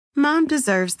Mom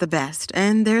deserves the best,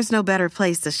 and there's no better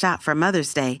place to shop for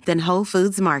Mother's Day than Whole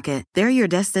Foods Market. They're your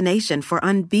destination for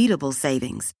unbeatable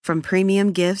savings, from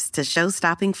premium gifts to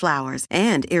show-stopping flowers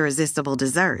and irresistible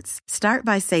desserts. Start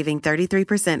by saving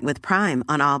 33% with Prime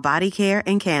on all body care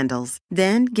and candles.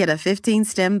 Then get a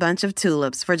 15-stem bunch of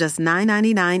tulips for just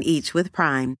 $9.99 each with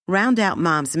Prime. Round out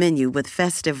Mom's menu with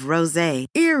festive rosé,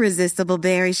 irresistible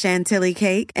berry chantilly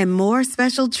cake, and more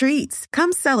special treats.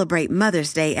 Come celebrate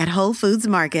Mother's Day at Whole Foods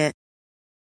Market.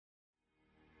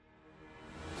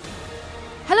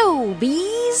 Hello,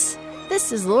 bees!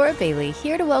 This is Laura Bailey,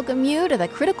 here to welcome you to the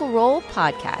Critical Role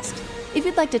podcast. If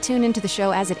you'd like to tune into the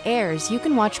show as it airs, you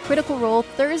can watch Critical Role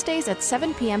Thursdays at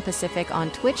 7 p.m. Pacific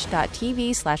on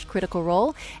twitch.tv/Critical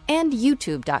Role and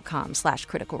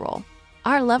youtube.com/Critical Role.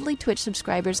 Our lovely Twitch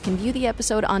subscribers can view the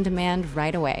episode on demand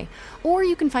right away, or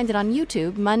you can find it on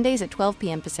YouTube Mondays at 12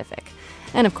 p.m. Pacific.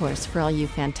 And of course, for all you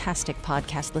fantastic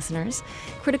podcast listeners,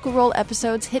 Critical Role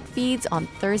episodes hit feeds on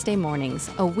Thursday mornings,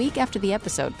 a week after the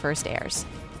episode first airs.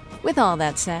 With all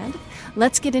that said,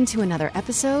 let's get into another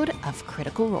episode of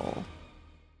Critical Role.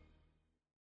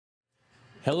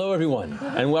 Hello, everyone,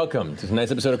 and welcome to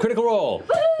tonight's episode of Critical Role,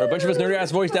 where a bunch of us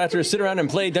nerdy-ass voiced actors sit around and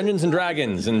play Dungeons &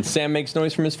 Dragons, and Sam makes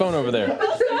noise from his phone over there,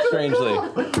 strangely. I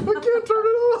can't turn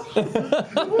it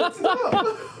off. What's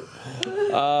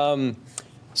up?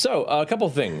 So, a couple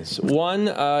things. One,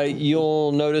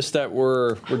 you'll notice that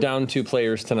we're down 2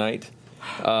 players tonight.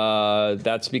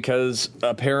 That's because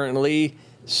apparently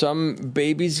some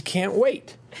babies can't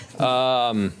wait.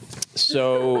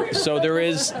 So there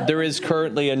is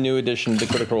currently a new addition to the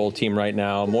Critical Role team right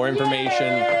now. More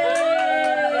information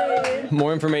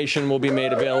will be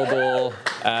made available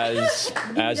as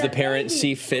the parents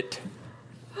see fit.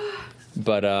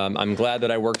 But I'm glad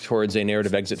that I worked towards a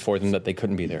narrative exit for them that they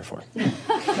couldn't be there for.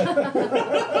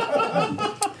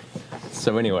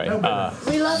 So anyway,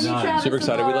 we love you, Travis. super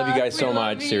excited. We love you guys so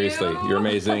much. Seriously, you're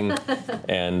amazing,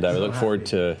 and we look forward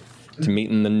to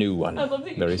meeting the new one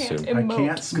very soon. I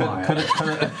can't smile.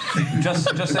 Just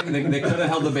saying, they could have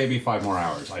held the baby 5 more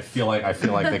hours. I feel like they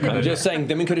could have. Just saying,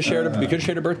 then we could have shared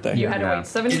a birthday. You had to wait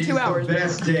 72 hours. The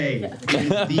best day. It is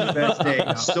the best day.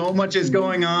 So much is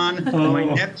going on. My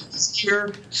nephew is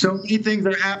here. So many things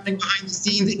are happening behind the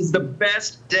scenes. It is the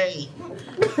best day.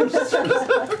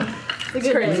 It's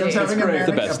crazy. It's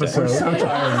the best episode.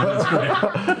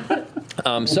 day.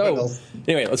 I'm so tired. That's great.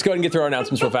 Anyway, let's go ahead and get through our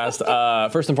announcements real fast.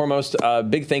 First and foremost,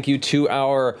 big thank you to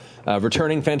our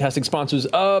returning fantastic sponsors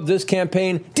of this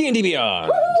campaign, D&D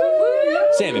Beyond.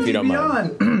 Sam, if you don't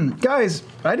mind. Guys,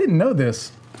 I didn't know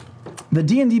this. The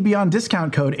D&D Beyond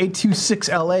discount code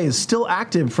 826LA is still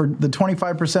active for the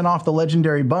 25% off the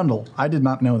Legendary Bundle. I did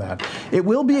not know that. It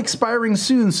will be expiring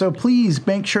soon, so please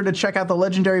make sure to check out the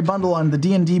Legendary Bundle on the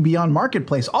D&D Beyond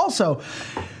Marketplace. Also,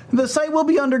 the site will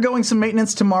be undergoing some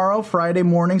maintenance tomorrow, Friday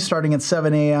morning, starting at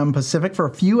 7 a.m. Pacific. For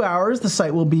a few hours, the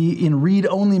site will be in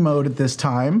read-only mode at this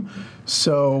time,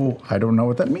 so I don't know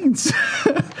what that means.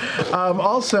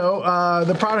 Also,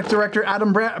 the product director,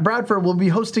 Adam Bradford, will be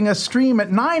hosting a stream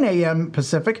at 9 a.m.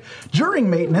 Pacific during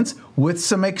maintenance with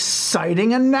some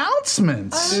exciting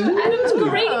announcements. Adam's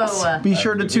great. Be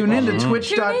sure to tune in to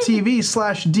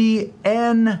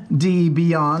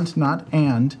twitch.tv/DNDBeyond, not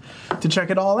and, to check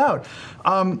it all out.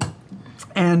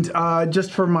 And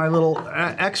just for my little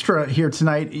extra here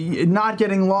tonight, not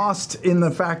getting lost in the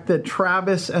fact that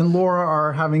Travis and Laura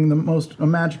are having the most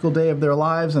magical day of their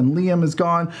lives and Liam is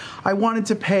gone, I wanted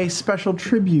to pay special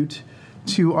tribute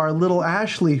to our little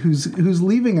Ashley, who's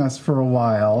leaving us for a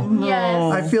while.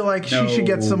 Yes. I feel like she should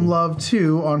get some love,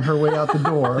 too, on her way out the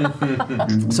door.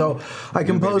 So I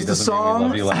composed a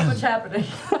song. What's happening?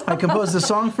 I composed a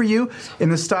song for you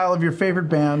in the style of your favorite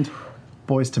band,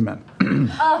 Boys to Men.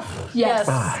 Yes.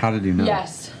 How did you know?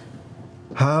 Yes.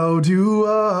 How do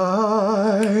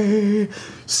I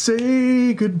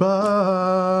say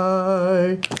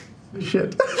goodbye?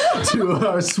 Shit. To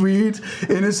our sweet,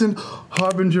 innocent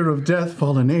harbinger of death,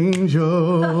 fallen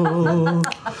angel.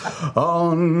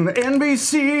 On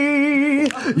NBC,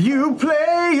 you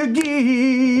play a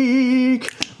geek,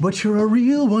 but you're a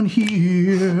real one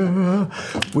here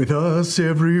with us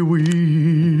every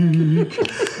week.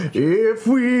 If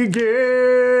we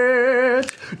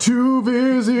get to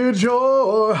visit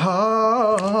your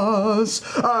house,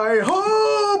 I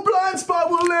hope Blind Spot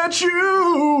will let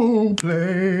you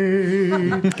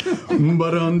play.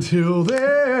 But until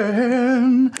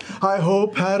then, I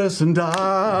hope Patterson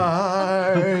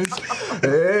dies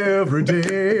every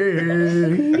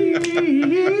day.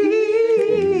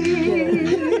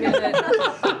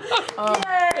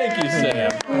 Thank you,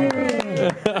 Sam.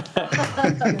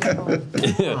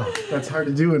 That's hard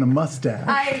to do in a mustache.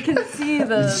 I can see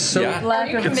the Yeah.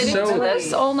 lack of It's so- to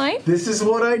this all night. This is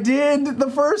what I did the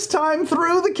first time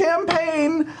through the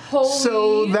campaign.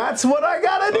 So that's what I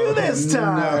gotta do this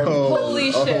time.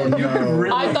 Holy shit. No.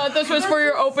 I thought this was for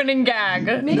your opening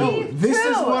gag. No, this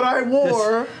is what I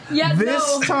wore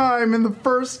this time in the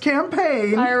first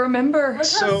campaign. I remember.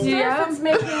 So- It's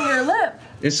making your lip.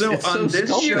 So It's on so this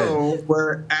sculpted. show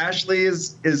where Ashley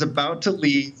is about to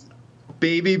leave,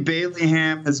 baby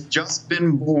Baileyham has just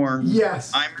been born.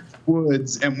 Yes. I'm in the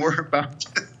woods and we're about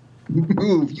to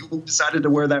move. You decided to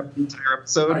wear that for the entire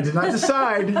episode. I did not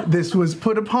decide. This was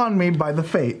put upon me by the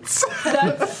fates.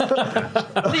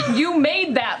 You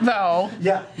made that though.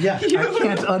 Yeah. I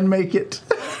can't unmake it.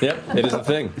 Yep, it is a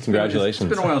thing.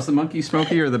 Congratulations. It's been a while. Is the monkey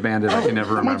Smokey or the bandit? I can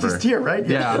never remember. Monkey's here, right?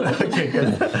 Yeah. Okay,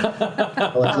 good.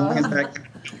 Well, as long as that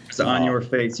is on your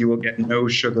face, you will get no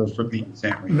sugar from me,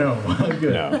 Sammy. No.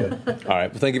 Good. No. Good. All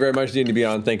right. Well, thank you very much, D&D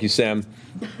Beyond. Thank you, Sam.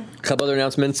 A couple other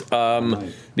announcements.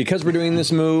 Because we're doing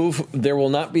this move, there will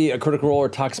not be a Critical Role or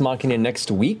Tox Machina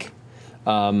next week.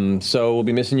 So we'll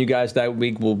be missing you guys that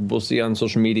week. We'll see you on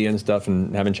social media and stuff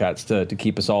and having chats to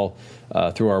keep us all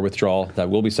through our withdrawal that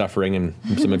we'll be suffering, and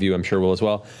some of you I'm sure will as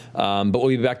well. But we'll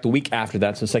be back the week after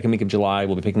that, so second week of July.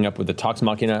 We'll be picking up with the Tox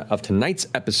Machina of tonight's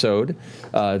episode,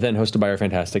 then hosted by our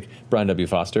fantastic Brian W.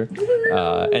 Foster.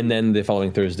 And then the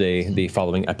following Thursday, the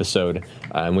following episode,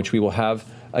 in which we will have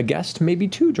a guest, maybe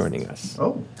two, joining us.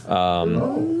 Oh.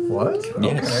 What?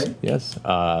 Yes. Okay. Yes.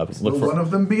 Will Look for. one of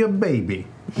them be a baby?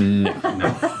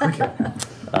 Okay.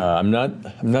 I'm not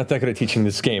that good at teaching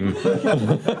this game.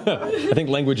 I think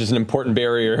language is an important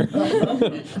barrier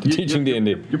to teaching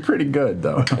D&D. You're pretty good,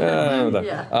 though.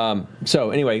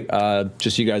 So anyway,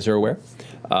 just so you guys are aware.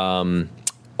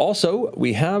 Also,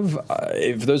 we have,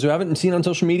 for those who haven't seen on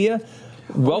social media,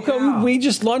 welcome. We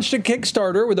just launched a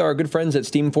Kickstarter with our good friends at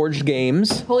Steamforged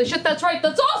Games. Holy shit, that's right.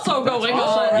 That's also going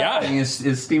on. Yeah.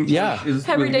 Is Steam? Yeah. Is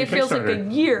Every with day the feels like a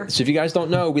Kickstarter. year. So if you guys don't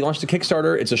know, we launched a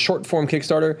Kickstarter. It's a short-form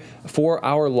Kickstarter for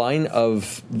our line of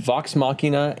Vox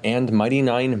Machina and Mighty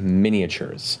Nine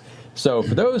miniatures. So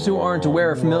for those who aren't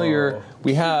aware or familiar,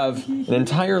 we have an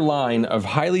entire line of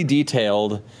highly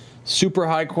detailed, super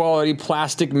high-quality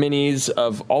plastic minis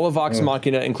of all of Vox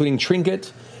Machina, including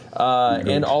Trinket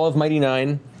and all of Mighty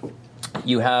Nine.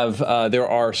 You have, there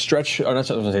are stretch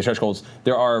goals.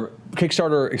 There are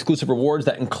Kickstarter exclusive rewards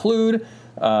that include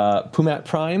Pumat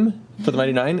Prime for the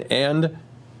Mighty Nine and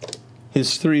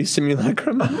his 3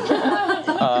 simulacrum,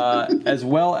 as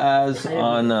well as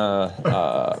on,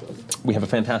 we have a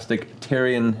fantastic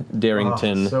Tyrion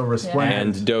Darrington so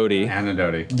resplendent. and Doty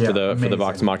Anecdote. for the amazing.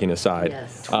 Vox Machina side.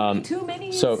 Yes. 22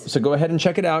 minis. So go ahead and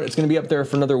check it out. It's going to be up there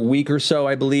for another week or so,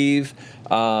 I believe.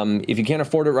 If you can't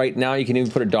afford it right now, you can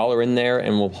even put $1 in there,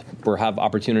 and we'll have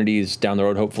opportunities down the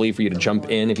road, hopefully, for you to jump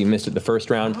in if you missed it the first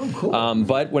round. Oh, cool.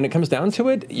 But when it comes down to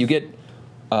it, you get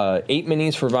 8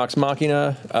 minis for Vox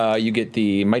Machina. You get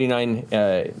the Mighty Nine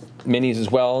minis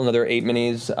as well, another 8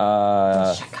 minis.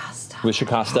 With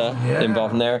Shikasta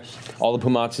involved in there. All the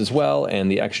Pumats as well, and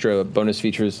the extra bonus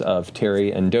features of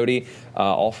Terry and Doty,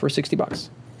 all for $60,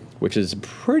 which is a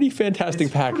pretty fantastic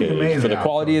It's pretty package amazing for the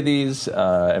quality of these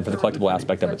and for the collectible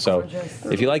aspect of it. So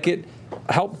if you like it,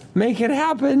 help make it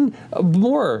happen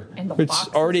more. And the It's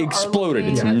boxes already are exploded.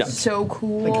 It's looking nuts. so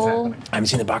cool. I haven't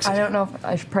seen the boxes I yet. don't know if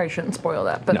I probably shouldn't spoil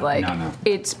that, but no.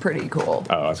 it's pretty cool.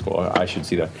 Oh, that's cool. I should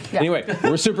see that. Yeah. Anyway,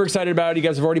 we're super excited about it. You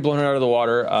guys have already blown it out of the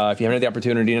water. If you haven't had the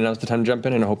opportunity, now's the time to jump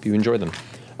in, and I hope you enjoy them.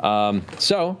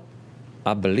 So,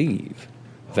 I believe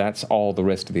that's all the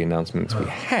rest of the announcements we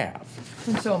have.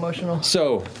 I'm so emotional.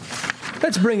 So,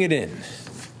 let's bring it in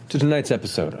to tonight's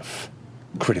episode of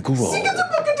Critical Role.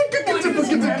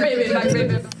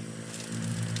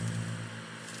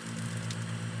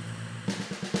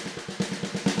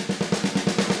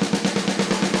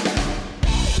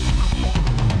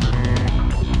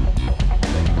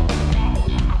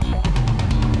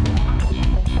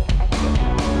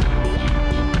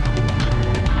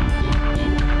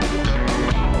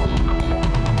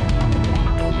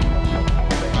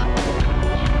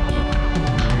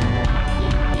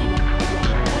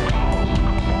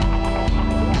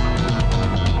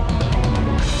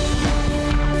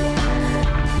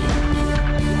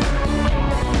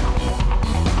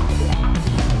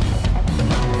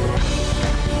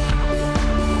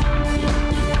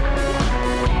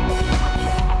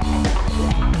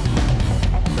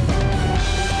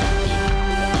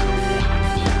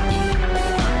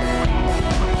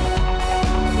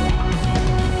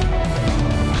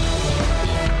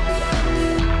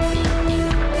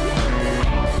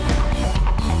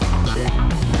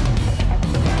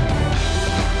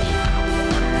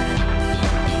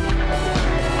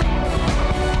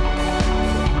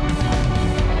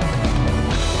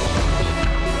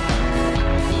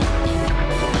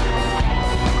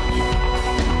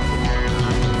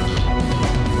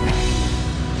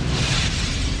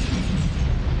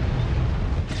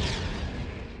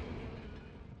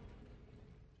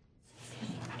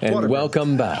 And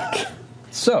welcome back.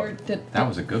 So, That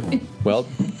was a good one. well,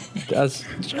 that's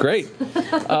great.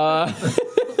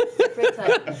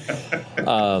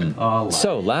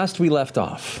 So, last we left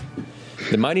off,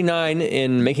 the Mighty Nine,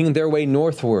 in making their way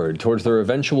northward towards their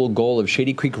eventual goal of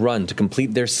Shady Creek Run to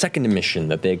complete their second mission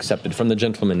that they accepted from the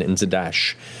gentleman in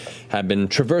Zadash, had been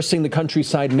traversing the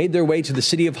countryside, made their way to the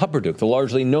city of Hupperduk, the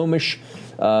largely gnomish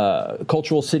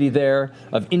cultural city there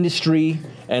of industry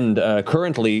and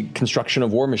currently construction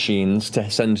of war machines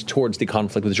to send towards the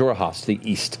conflict with Jorahas to the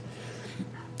east.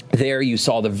 There you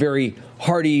saw the very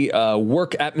hearty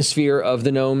work atmosphere of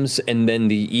the gnomes, and then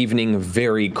the evening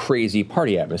very crazy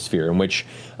party atmosphere in which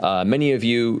many of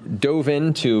you dove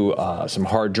into some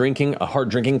hard drinking, a hard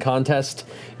drinking contest.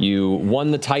 You won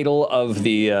the title of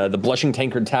the Blushing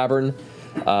Tankard Tavern,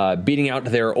 beating out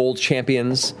their old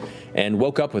champions, and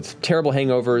woke up with terrible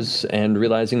hangovers and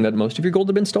realizing that most of your gold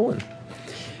had been stolen.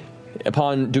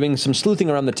 Upon doing some sleuthing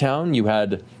around the town, you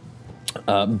had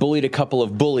bullied a couple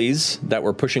of bullies that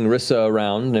were pushing Rissa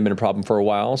around and had been a problem for a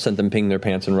while, sent them peeing their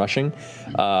pants and rushing.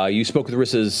 You spoke with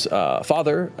Rissa's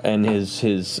father and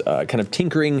his kind of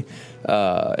tinkering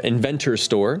inventor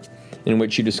store, in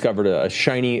which you discovered a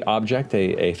shiny object,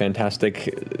 a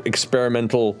fantastic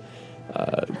experimental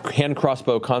hand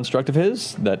crossbow construct of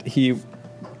his that he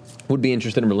would be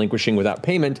interested in relinquishing without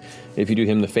payment if you do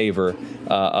him the favor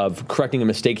of correcting a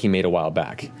mistake he made a while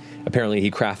back. Apparently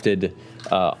he crafted,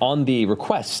 on the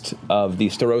request of the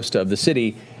Starosta of the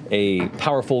city, a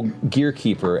powerful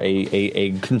gearkeeper,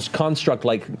 a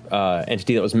construct-like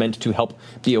entity that was meant to help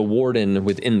be a warden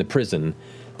within the prison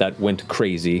that went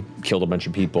crazy, killed a bunch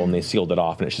of people, and they sealed it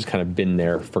off, and it's just kind of been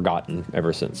there, forgotten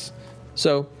ever since.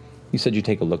 So you said you'd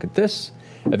take a look at this.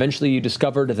 Eventually you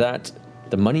discovered that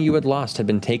the money you had lost had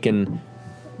been taken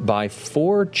by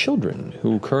 4 children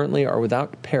who currently are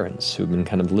without parents, who've been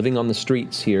kind of living on the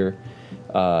streets here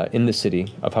in the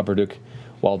city of Hupperduk,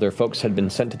 while their folks had been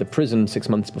sent to the prison 6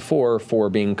 months before for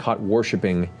being caught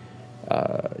worshipping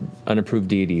unapproved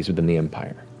deities within the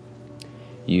Empire.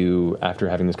 You, after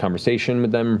having this conversation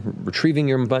with them, retrieving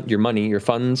your money, your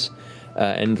funds,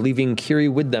 and leaving Kiri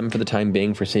with them for the time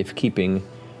being for safekeeping,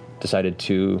 decided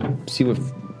to see if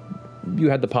you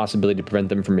had the possibility to prevent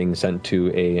them from being sent to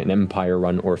an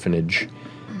Empire-run orphanage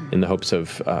in the hopes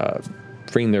of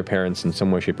freeing their parents in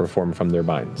some way, shape, or form from their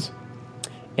binds.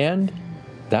 And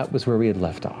that was where we had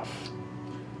left off.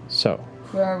 So,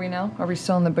 Where are we now? Are we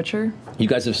still in the butcher? you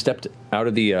guys have stepped out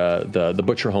of the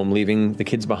butcher home, leaving the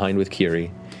kids behind with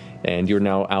Kiri, and you're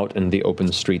now out in the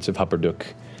open streets of Hupperduk,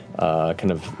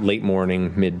 kind of late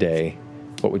morning, midday.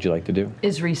 What would you like to do?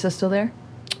 Is Risa still there?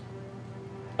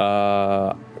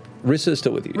 Rissa is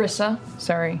still with you. Rissa?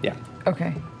 Sorry. Yeah.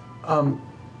 Okay.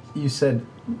 You said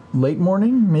late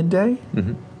morning, midday?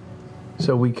 Mm-hmm.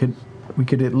 So we could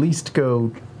at least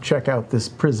go check out this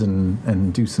prison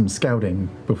and do some scouting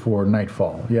before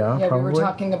nightfall. Yeah, Yeah, probably? we were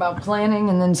talking about planning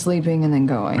and then sleeping and then If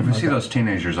going. we see those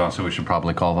teenagers also, we should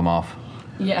probably call them off.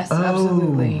 Yes,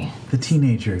 absolutely. The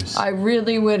teenagers. I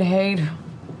really would hate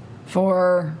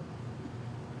for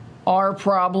our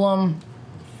problem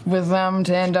with them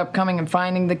to end up coming and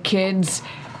finding the kids.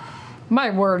 My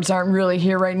words aren't really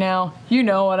here right now. You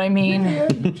know what I mean.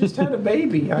 Yeah, you just had a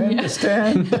baby. I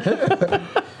understand.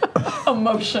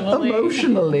 Emotionally.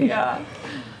 Emotionally. Yeah.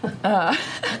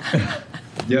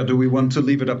 Yeah, do we want to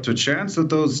leave it up to chance that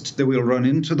they will run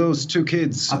into those 2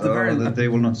 kids, At the very- that they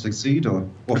will not succeed, or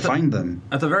find them?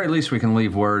 At the very least, we can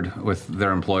leave word with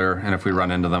their employer, and if we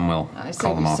run into them, we'll I say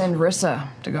call them we off. send Rissa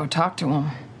to go talk to him.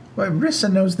 Well,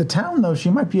 Rissa knows the town, though. She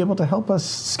might be able to help us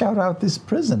scout out this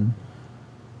prison.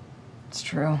 It's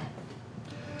true.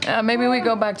 Maybe we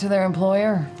go back to their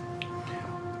employer.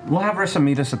 We'll have Rissa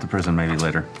meet us at the prison maybe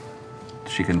later.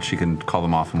 She can call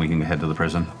them off, and we can head to the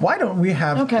prison. Why don't we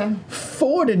have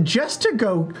Ford and Jester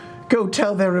go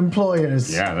tell their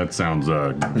employers? Yeah, that sounds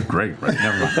great. Right?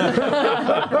 Never mind.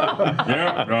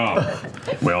 Yeah.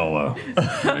 Well,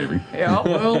 maybe. Yeah,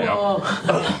 well,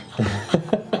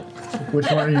 Which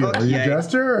one are you? Are you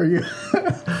Jester or are you?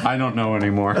 I don't know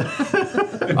anymore.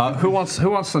 Who wants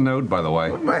the node, by the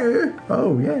way?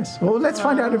 Oh yes. Well, let's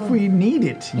find out if we need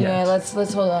it. yeah, let's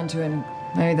hold on to it.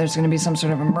 Maybe there's going to be some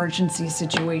sort of emergency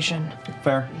situation.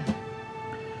 Fair.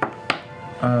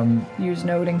 Use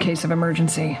node in case of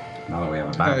emergency. Now that we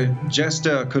have a bag.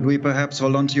 Jester, could we perhaps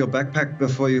hold on to your backpack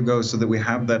before you go so that we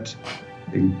have that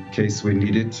in case we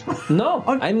need it? No,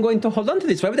 I'm going to hold on to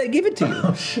this. Why would I give it to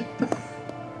you?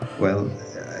 Well,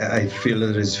 I feel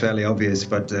it is fairly obvious,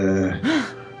 but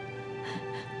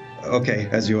okay,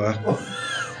 as you are.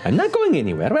 I'm not going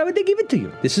anywhere. Why would they give it to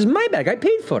you? This is my bag. I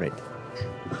paid for it.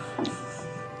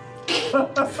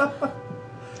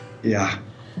 Yeah.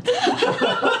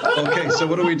 Okay, so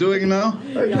what are we doing now?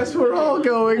 I guess we're all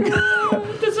going.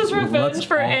 This is revenge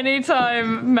for any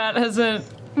time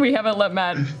we haven't let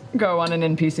Matt go on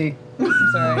an NPC. I'm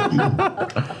sorry.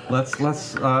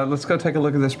 Let's go take a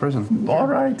look at this prison. All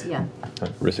right. Yeah.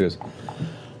 Rissa goes,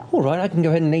 all right, I can go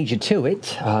ahead and lead you to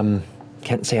it.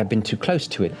 Can't say I've been too close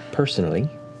to it personally,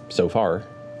 so far.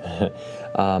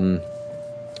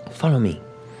 Follow me.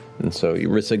 And so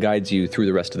Rissa guides you through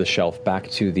the rest of the shelf back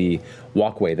to the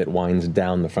walkway that winds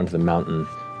down the front of the mountain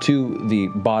to the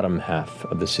bottom half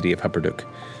of the city of Hupperduk.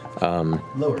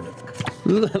 Lower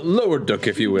Duck. Lower Duck,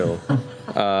 if you will.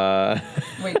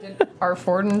 Wait, are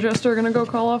Ford and Jester going to go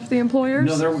call off the employers?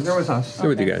 No, there was us. They're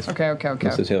with you guys. Okay.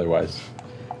 This is otherwise.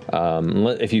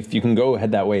 If you can go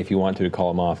head that way if you want to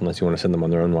call them off, unless you want to send them on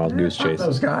their own wild goose chase.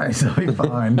 Those guys, they'll be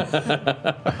fine.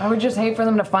 I would just hate for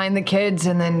them to find the kids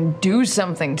and then do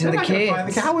something to the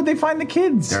kids. How would they find the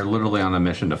kids? They're literally on a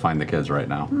mission to find the kids right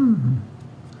now.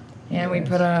 Yeah, we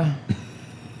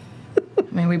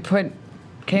put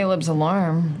Caleb's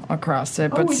alarm across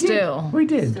it, but still. We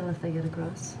did. Still, if they get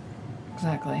across.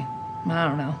 Exactly. I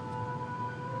don't know.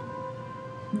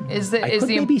 I could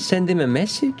maybe send him a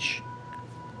message.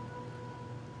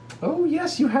 Oh,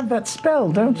 yes, you have that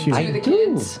spell, don't you? To the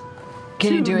kids?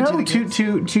 Can you do it to the kids?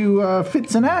 To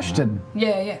Fitz and Ashton.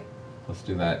 Yeah. Let's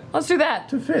do that. Let's do that.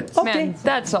 To Fitz. Man,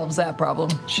 that solves that problem.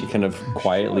 She kind of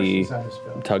quietly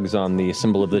tugs on the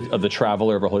symbol of the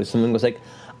traveler of her holy symbol and goes like,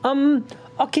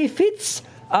 okay, Fitz,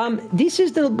 this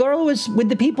is the girl with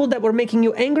the people that were making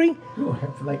you angry? You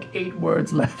have like 8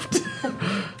 words left.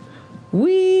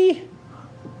 We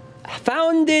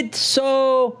found it,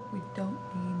 so We don't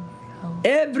need help.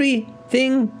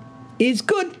 everything is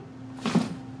good.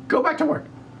 Go back to work.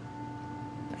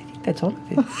 I think that's all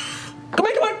of it. Go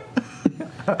back to work!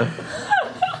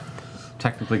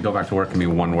 Technically, go back to work can be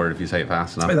one word if you say it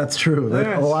fast enough. That's true.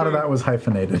 A lot of that was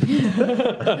hyphenated.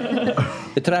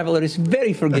 The traveler is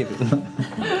very forgiving.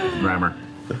 Grammar.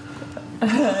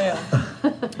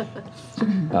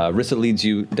 Rissa leads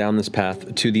you down this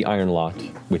path to the Iron Lot,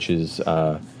 which is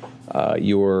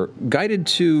you're guided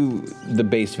to the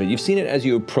base of it. You've seen it as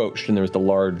you approached, and there was the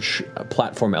large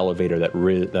platform elevator that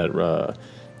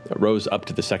rose up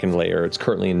to the second layer. It's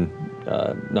currently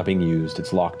not being used.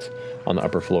 It's locked on the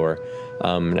upper floor.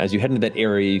 And as you head into that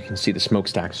area, you can see the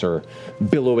smokestacks are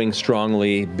billowing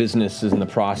strongly. Business is in the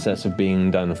process of being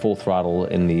done full throttle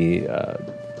in the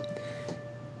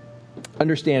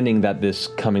understanding that this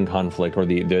coming conflict, or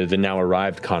the now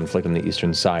arrived conflict on the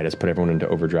eastern side, has put everyone into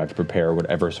overdrive to prepare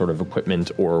whatever sort of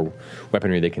equipment or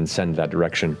weaponry they can send that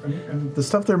direction. And the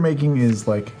stuff they're making is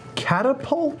like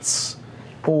catapults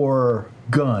or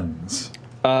guns.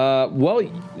 Well,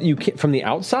 you can, from the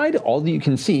outside, all that you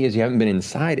can see is you haven't been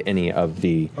inside any of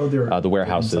the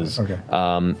warehouses. Okay.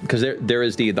 Because there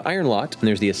is the Iron Lot and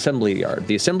there's the assembly yard.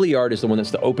 The assembly yard is the one that's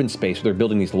the open space where they're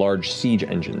building these large siege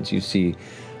engines. You see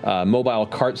mobile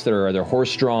carts that are either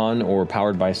horse-drawn or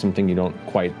powered by something you don't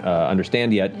quite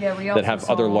understand yet, that have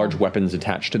other large weapons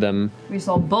attached to them. We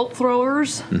saw bolt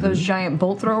throwers, those giant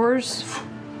bolt throwers,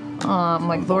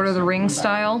 like Lord of the Rings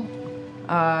style.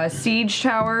 Siege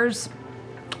towers,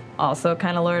 also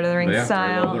kind of Lord of the Rings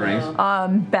style. Lord of the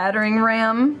Rings. Battering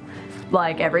ram,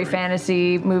 like every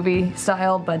fantasy movie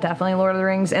style, but definitely Lord of the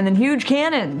Rings. And then huge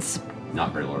cannons.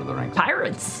 Not very Lord of the Rings.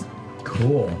 Pirates.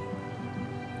 Cool.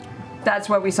 That's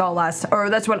what we saw last, or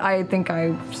that's what I think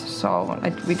I saw.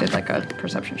 We did like a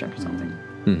perception check or something.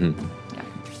 Mm-hmm. Yeah.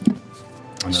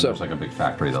 And then there's like a big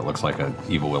factory that looks like a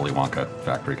evil Willy Wonka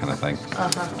factory kind of thing.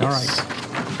 Uh-huh. All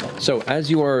right. So as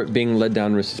you are being led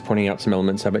down, Riss is pointing out some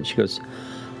elements of it. She goes,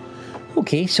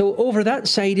 okay, so over that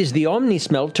side is the Omni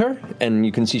Smelter, and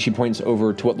you can see she points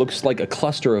over to what looks like a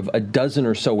cluster of a dozen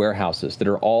or so warehouses that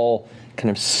are all kind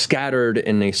of scattered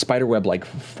in a spiderweb-like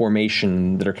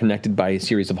formation that are connected by a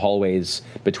series of hallways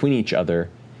between each other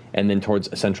and then towards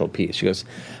a central piece. She goes,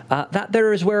 that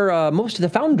there is where most of the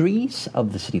foundries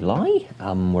of the city lie,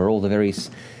 where all the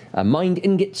various mined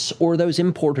ingots or those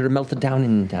imported are melted down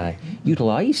and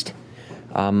utilized.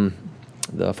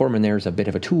 The foreman there is a bit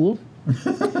of a tool.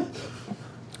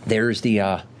 There's the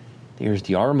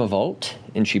Arma Vault,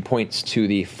 and she points to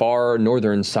the far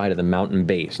northern side of the mountain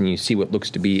base, and you see what looks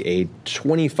to be a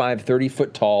 25, 30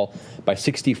 foot tall by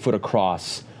 60 foot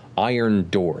across iron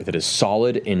door that is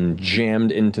solid and jammed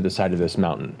into the side of this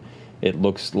mountain. It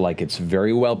looks like it's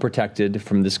very well protected.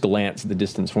 From this glance at the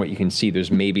distance, from what you can see,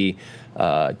 there's maybe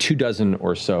 24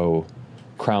 or so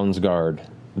Crown's Guard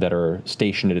that are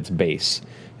stationed at its base.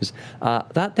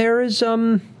 That there is,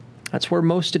 that's where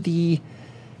most of the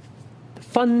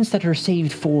funds that are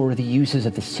saved for the uses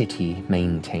of the city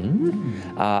maintain,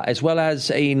 as well as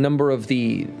a number of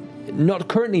the not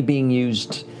currently being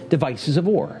used devices of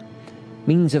war.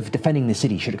 Means of defending the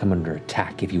city should it come under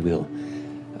attack, if you will.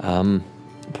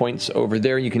 Points over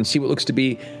there, you can see what looks to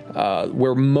be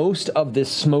where most of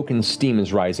this smoke and steam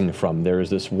is rising from. There is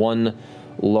this one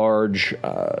large,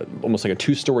 almost like a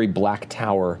 2-story black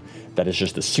tower that is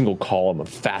just a single column of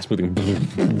fast-moving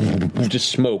just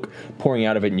smoke pouring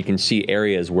out of it, and you can see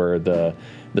areas where the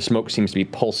smoke seems to be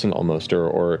pulsing almost,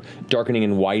 or darkening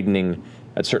and widening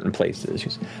at certain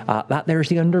places. That there's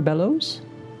the underbellows.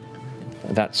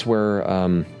 That's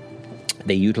where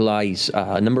they utilize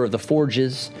a number of the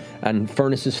forges and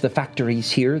furnaces for the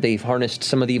factories here. They've harnessed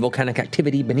some of the volcanic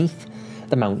activity beneath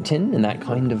the mountain, and that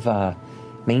kind of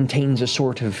maintains a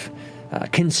sort of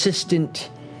consistent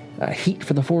heat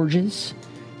for the forges.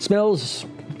 Smells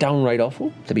downright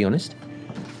awful, to be honest.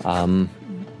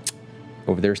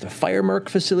 Over there's the Firemark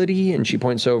facility, and she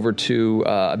points over to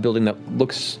a building that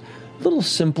looks a little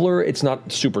simpler. It's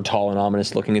not super tall and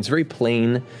ominous looking. It's very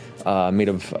plain, made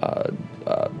of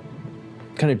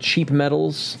kind of cheap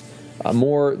metals.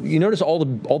 You notice all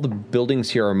the buildings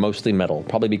here are mostly metal,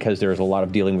 probably because there's a lot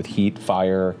of dealing with heat,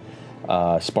 fire,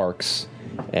 sparks,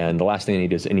 and the last thing they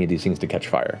need is any of these things to catch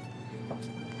fire.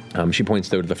 She points,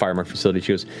 though, to the Firemark facility.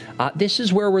 She goes, this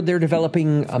is where they're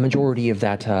developing a majority of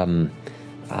that,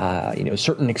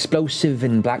 certain explosive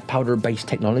and black powder-based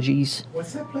technologies.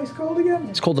 What's that place called again?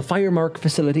 It's called the Firemark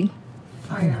facility.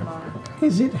 Firemark.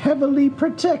 Is it heavily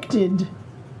protected?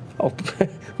 Oh,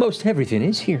 most everything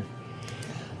is here.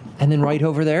 And then right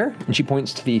over there, and she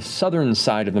points to the southern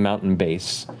side of the mountain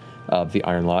base of the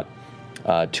Iron Lot,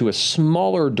 to a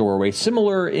smaller doorway,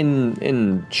 similar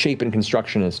in shape and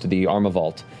construction as to the Arma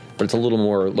Vault, but it's a little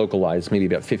more localized, maybe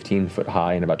about 15 foot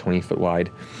high and about 20 foot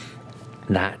wide.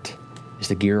 That is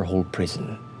the Gearhold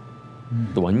prison.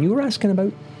 The one you were asking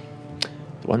about.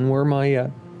 The one where my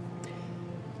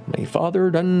father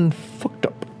done fucked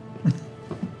up.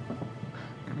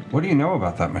 What do you know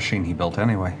about that machine he built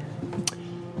anyway?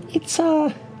 It's,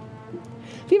 have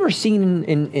you ever seen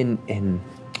in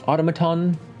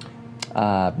automaton,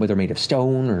 whether made of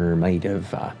stone or made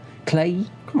of clay?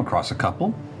 Come across a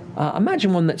couple.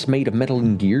 Imagine one that's made of metal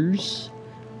and gears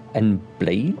and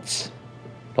blades.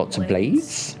 Lots of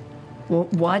blades.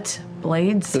 What?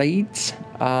 Blades? Blades.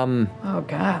 Oh,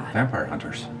 God. Vampire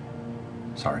hunters.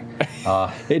 Sorry.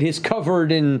 It is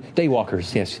covered in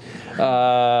daywalkers, yes.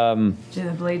 Do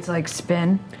the blades,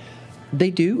 spin? They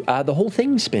do. The whole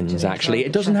thing spins, actually.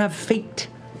 It doesn't have fate.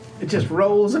 It just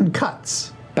rolls and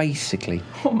cuts. Basically.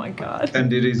 Oh, my God.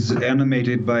 And it is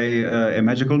animated by a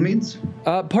magical means?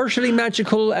 Partially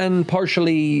magical and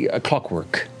partially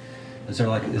clockwork. Is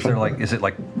it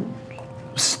like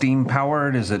steam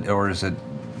powered? Is it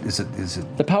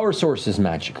The power source is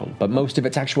magical, but most of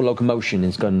its actual locomotion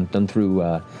is done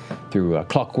through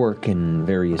clockwork and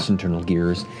various internal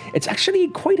gears. It's actually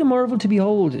quite a marvel to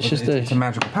behold. It's a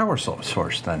magical power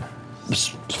source then. As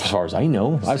far as I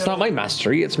know. It's not my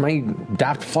mastery, it's my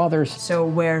daft father's. So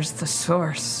where's the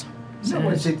source? So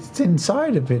it's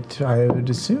inside of it, I would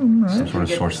assume, right? Some sort of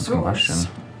source of combustion,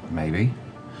 maybe.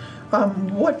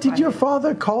 What did your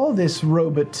father call this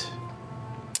robot?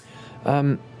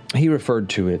 He referred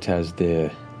to it as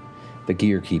the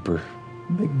Gear Keeper.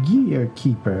 The Gear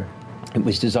Keeper. It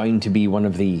was designed to be one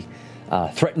of the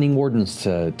threatening wardens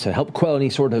to help quell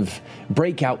any sort of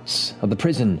breakouts of the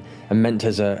prison, and meant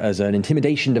as an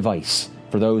intimidation device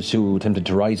for those who attempted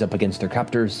to rise up against their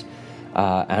captors,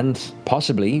 and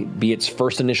possibly be its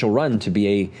first initial run to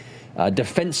be a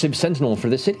defensive sentinel for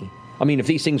the city. I mean, if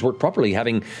these things work properly,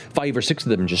 having 5 or 6 of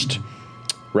them just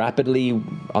rapidly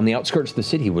on the outskirts of the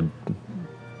city would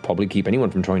probably keep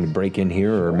anyone from trying to break in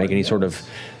here or make any sort of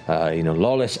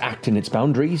lawless act in its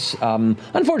boundaries.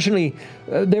 Unfortunately,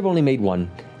 they've only made one,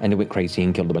 and it went crazy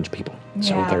and killed a bunch of people.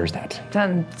 So there's that.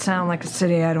 Doesn't sound like a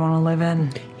city I'd want to live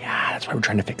in. Yeah, that's why we're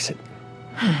trying to fix it.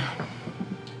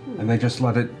 And they just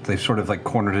they've sort of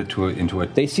cornered it into a...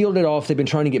 They sealed it off. They've been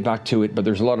trying to get back to it, but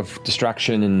there's a lot of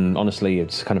distraction, and honestly,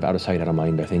 it's kind of out of sight, out of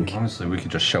mind, I think. Honestly, we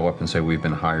could just show up and say we've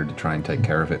been hired to try and take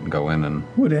care of it and go in and...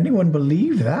 Would anyone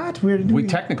believe that? We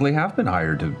technically have been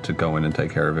hired to go in and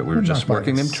take care of it. We were just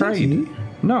working in trade.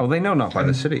 No, they know not by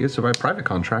the city. It's by a private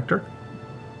contractor.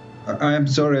 I am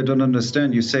sorry, I don't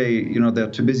understand. You say,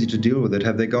 they're too busy to deal with it.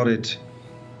 Have they got it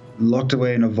locked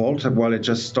away in a vault while it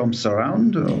just stomps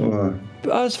around? Or?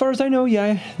 As far as I know,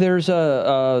 yeah. There's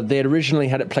they had originally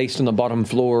had it placed on the bottom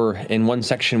floor in one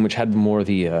section, which had more of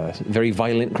the very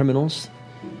violent criminals,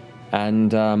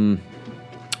 and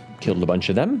killed a bunch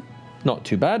of them. Not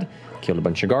too bad. Killed a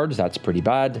bunch of guards. That's pretty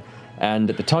bad. And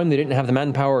at the time, they didn't have the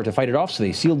manpower to fight it off, so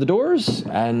they sealed the doors,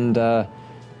 and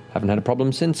haven't had a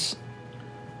problem since.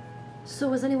 So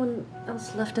was anyone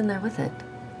else left in there with it?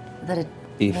 That it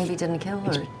maybe didn't kill?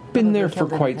 Or been there for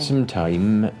quite some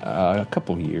time, a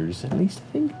couple years at least,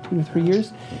 I think, 2 to 3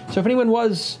 years. So if anyone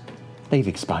was, they've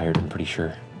expired, I'm pretty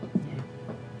sure.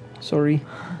 Sorry.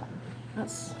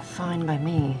 That's fine by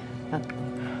me, but...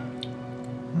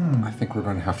 I think we're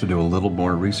going to have to do a little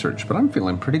more research, but I'm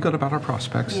feeling pretty good about our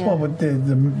prospects. Well, but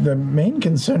the main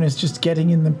concern is just getting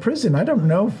in the prison. I don't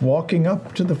know if walking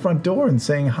up to the front door and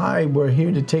saying, "Hi, we're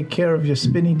here to take care of your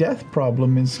spinny death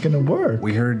problem" is going to work.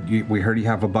 We heard you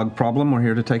have a bug problem. We're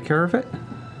here to take care of it.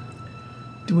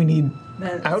 Do we need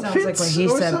That outfits sounds like what he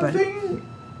or said, something?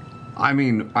 I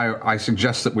mean, I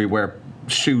suggest that we wear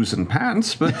shoes and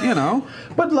pants, but you know.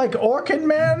 But like Orkin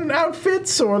Man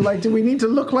outfits, or like, do we need to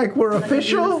look like we're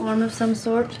official? A uniform of some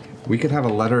sort? We could have a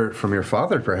letter from your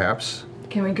father, perhaps.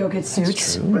 Can we go get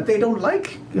suits? But they don't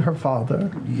like her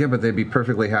father. Yeah, but they'd be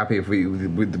perfectly happy if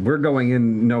we're going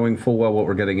in knowing full well what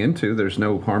we're getting into. There's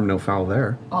no harm, no foul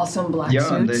there. Awesome black Yeah,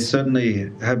 suits. and they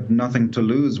certainly have nothing to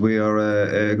lose. We are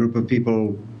a group of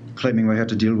people claiming we had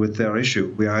to deal with their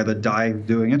issue. We either die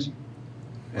doing it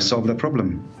or solve their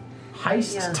problem.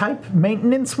 Heist-type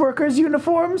maintenance workers'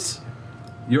 uniforms?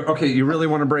 You're okay. You really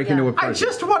want to break into a prison? I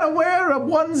just want to wear a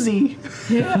onesie.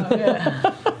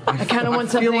 Yeah. I kind of want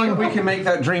something. I feel like we can make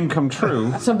that dream come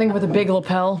true. Something with a big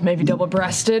lapel, maybe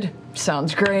double-breasted.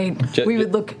 Sounds great. We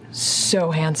would look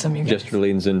so handsome, you guys. Jester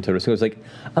leans into Risa and goes like,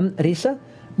 Risa,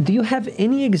 do you have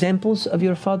any examples of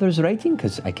your father's writing?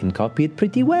 Because I can copy it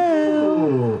pretty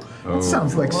well. That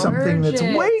sounds like something that's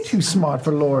way too smart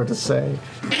for Laura to say.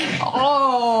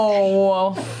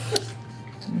 Oh.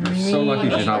 So lucky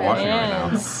she's not watching right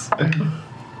now.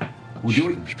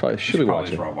 She should be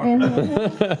watching.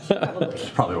 She's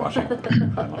probably watching.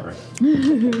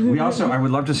 I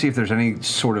would love to see if there's any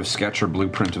sort of sketch or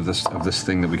blueprint of this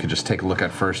thing that we could just take a look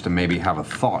at first and maybe have a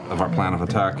thought of our plan of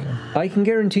attack. I can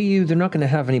guarantee you they're not going to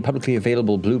have any publicly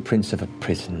available blueprints of a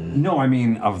prison. No, I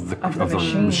mean of the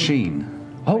machine.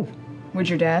 Oh. Would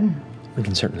your dad? We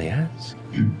can certainly ask.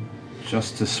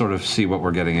 Just to sort of see what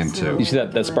we're getting into. You see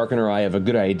that spark in her eye of a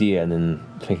good idea, and then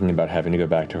thinking about having to go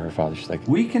back to her father. She's like,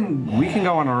 we can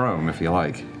go on our own if you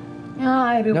like.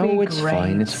 It'll be it's great.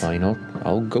 fine. It's fine.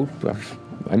 I'll go.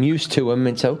 I'm used to him.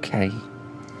 It's okay.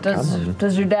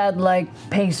 Does your dad like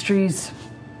pastries?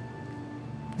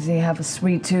 Does he have a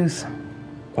sweet tooth?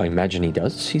 Well, I imagine he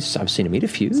does. I've seen him eat a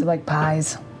few. Does he like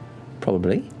pies?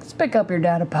 Probably. Let's pick up your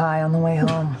dad a pie on the way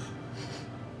home.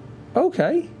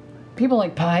 Okay. People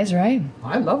like pies, right?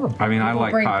 I love them. I mean, I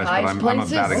like pies, but I'm a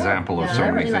bad example of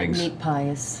so many things. I really like meat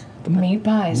pies. Meat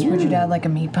pies. Would your dad like a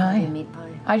meat pie? A meat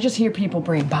pie. I just hear people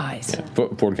bring pies. Yeah.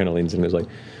 Ford kind of leans in and is like,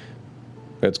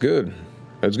 "That's good.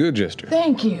 That's good, Jester."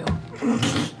 Thank you.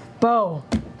 Bo,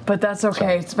 but that's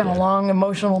okay. It's been a long,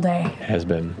 emotional day. It has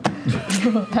been.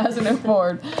 Hasn't it,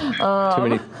 Ford?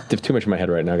 Too much in my head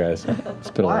right now, guys. It's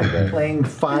been a long day. Playing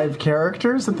 5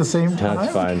 characters at the same time?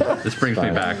 That's fine. This brings me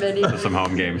back to some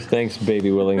home games. Thanks, baby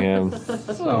Willingham.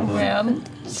 Oh, man.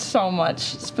 So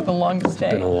much. It's been the longest day.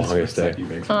 Been the longest day.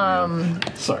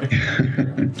 Sorry.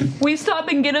 We stop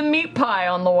and get a meat pie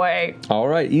on the way. All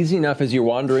right, easy enough as you're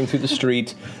wandering through the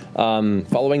street,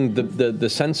 following the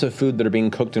scents of food that are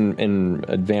being cooked in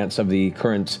advance of the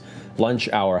current lunch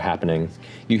hour happening.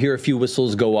 You hear a few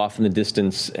whistles go off in the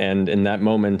distance, and in that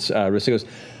moment, Rissa goes,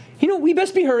 we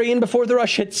best be hurrying before the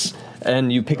rush hits.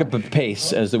 And you pick up a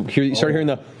pace as you start hearing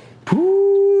the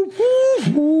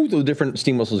the different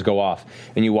steam whistles go off,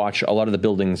 and you watch a lot of the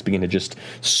buildings begin to just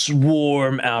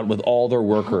swarm out with all their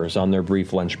workers on their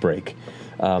brief lunch break.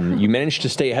 You manage to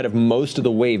stay ahead of most of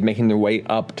the wave, making their way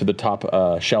up to the top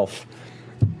shelf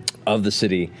of the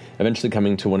city, eventually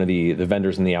coming to one of the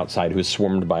vendors on the outside, who is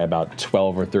swarmed by about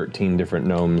 12 or 13 different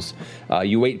gnomes.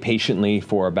 You wait patiently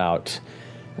for about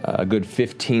a good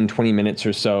 15, 20 minutes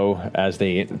or so as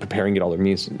they prepare and get all their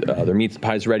meat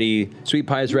pies ready, sweet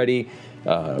pies ready,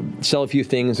 sell a few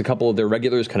things. A couple of their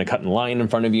regulars kind of cut in line in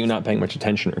front of you, not paying much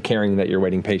attention or caring that you're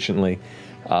waiting patiently.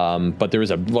 But there is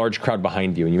a large crowd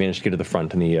behind you, and you manage to get to the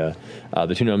front, and the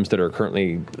 2 gnomes that are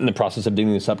currently in the process of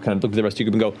digging this up kind of look at the rest of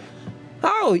you and go,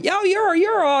 "Oh, you're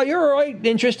a right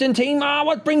interesting team.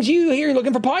 What brings you here? You're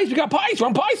looking for pies? We got pies. You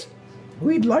want pies?"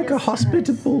 We'd like a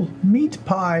hospitable meat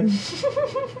pie.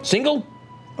 Single?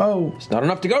 Oh. It's not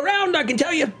enough to go around, I can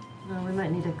tell you. No, we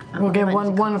might need a... We'll get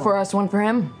one for us, one for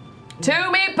him. 2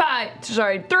 meat pies.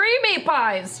 Sorry, 3 meat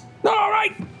pies. All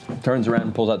right. Turns around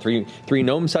and pulls out three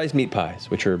gnome-sized meat pies,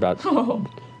 which are about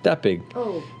that big.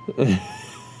 Oh.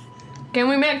 Can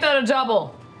we make that a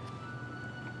double?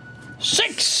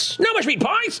 6! No much meat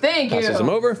pies! Thank you. Passes them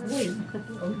over. We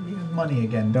have money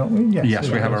again, don't we? Yes,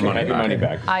 we have our money. Your money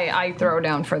back. I throw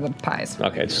down for the pies.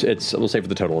 Okay, it's we'll say for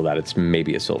the total of that, it's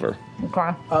maybe a silver.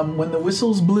 Okay. When the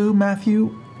whistles blew,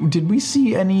 Matthew, did we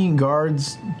see any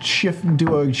guards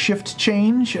do a shift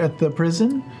change at the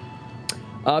prison?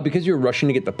 Because you're rushing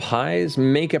to get the pies,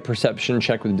 make a perception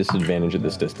check with disadvantage at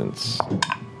this distance.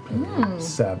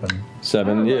 7.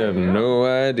 7, you have no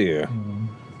idea.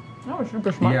 That was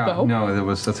super smart, Yeah, though.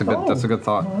 no, that's a good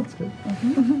thought. Oh, that's good.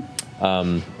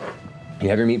 You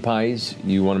have your meat pies.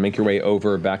 You want to make your way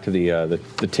over back to the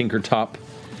Tinker Top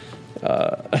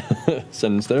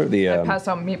sentence there. I pass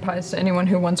out meat pies to anyone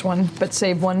who wants one, but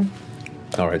save one.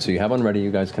 All right, so you have one ready.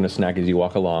 You guys kind of snack as you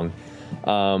walk along.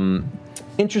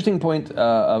 Interesting point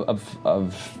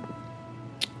of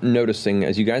noticing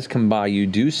as you guys come by, you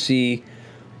do see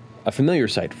a familiar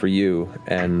sight for you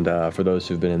and for those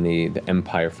who've been in the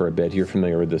Empire for a bit. You're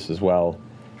familiar with this as well,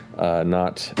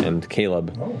 Nott and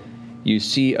Caleb. Oh. You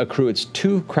see a crew. It's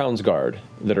 2 Crown's Guard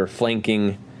that are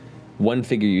flanking one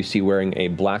figure you see wearing a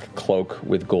black cloak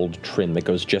with gold trim that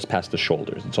goes just past the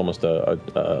shoulders. It's almost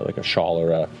like a shawl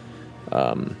or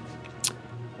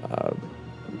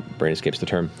brain escapes the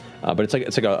term, but it's like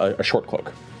a short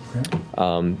cloak.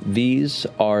 Okay. These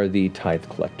are the tithe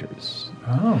collectors.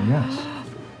 Oh, yes.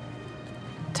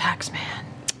 Tax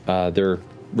man. They're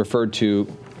referred to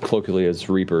colloquially as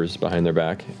reapers behind their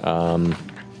back,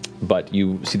 but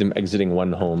you see them exiting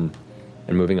one home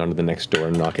and moving on to the next door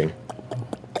and knocking.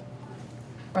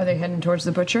 Are they heading towards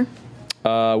the butcher?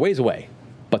 Ways away,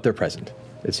 but they're present.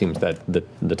 It seems that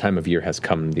the time of year has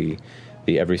come. The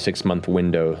every 6-month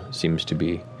window seems to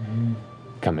be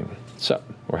coming,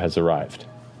 or has arrived.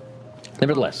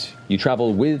 Nevertheless, you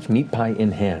travel with meat pie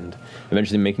in hand,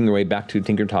 eventually making your way back to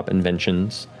Tinkertop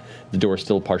Inventions. The door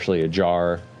still partially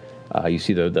ajar. You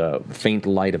see the faint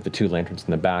light of the 2 lanterns in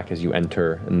the back as you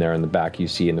enter, and there in the back you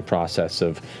see in the process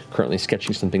of currently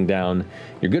sketching something down,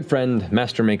 your good friend,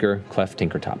 Master Maker, Clef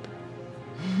Tinkertop.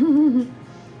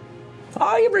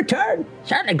 Oh, you've returned.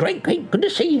 Certainly great. Good to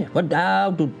see you. What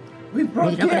We've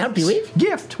brought can I help you with?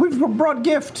 Gift. We've brought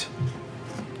gift.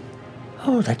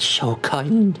 Oh, that's so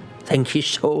kind. Thank you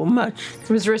so much. It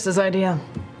was Rissa's idea.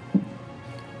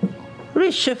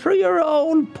 Rissa, for your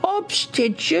own pups,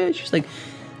 did you? She's like,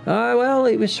 well,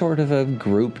 it was sort of a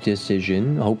group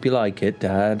decision. Hope you like it,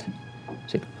 Dad.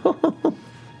 She's like,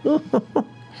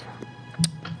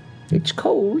 it's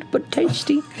cold, but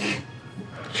tasty.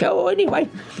 So anyway,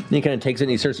 and he kind of takes it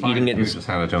and he starts eating it. He just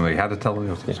handed it to him. He had to tell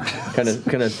him.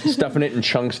 Kind of stuffing it in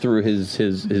chunks through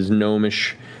his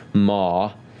gnomish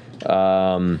maw.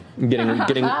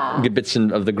 Getting good bits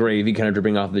of the gravy kind of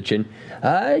dripping off the chin.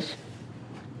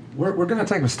 We're going to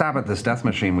take a stab at this death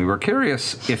machine. We were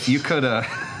curious if you could...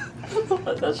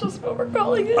 That's just what we're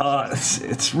calling it.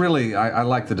 It's really... I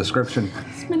like the description.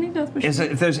 Spinning death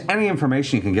machine. If there's any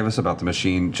information you can give us about the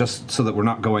machine, just so that we're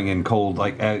not going in cold,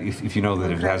 like if you know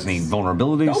that it has any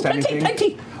vulnerabilities to anything.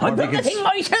 Plenty. I've got the thing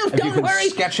myself, If you don't could worry.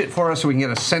 sketch it for us so we can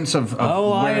get a sense of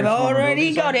Oh, where I've its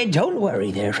already vulnerabilities got are. it. Don't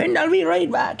worry there, friend. I'll be right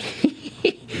back.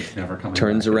 It's never coming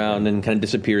Turns back. around and kind of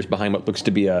disappears behind what looks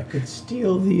to be a... Could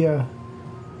steal the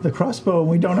crossbow and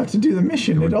we don't have to do the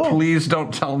mission at all. Please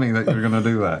don't tell me that you're going to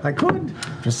do that. I could.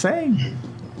 Just saying.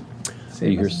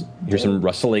 You hear some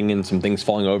rustling and some things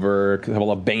falling over, a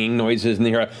couple of banging noises, and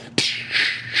you hear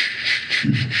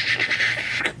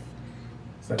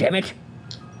a... Damn it.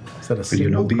 Is that a But,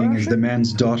 you know, single being as crasher? the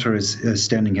man's daughter is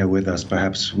standing here with us,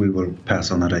 perhaps we will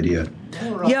pass on that idea.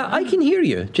 Yeah, I can hear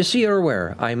you. Just so you're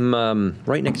aware, I'm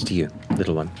right next to you,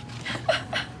 little one.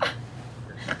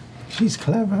 She's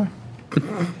clever.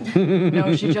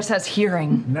 No, she just has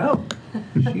hearing. No.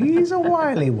 She's a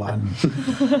wily one.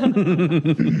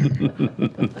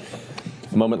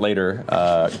 A moment later,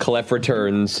 Clef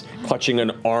returns, clutching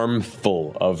an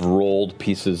armful of rolled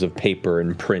pieces of paper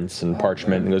and prints and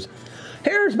parchment, and goes,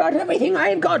 Here's about everything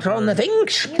I've got on the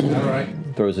things. All right.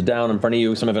 throws it down in front of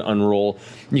you, some of it unroll.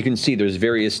 You can see there's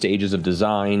various stages of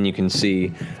design. You can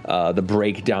see the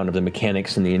breakdown of the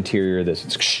mechanics in the interior of this.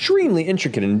 It's extremely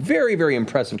intricate and very, very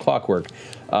impressive clockwork.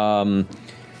 Go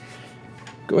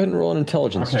ahead and roll an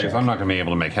intelligence Okay, check. so I'm not going to be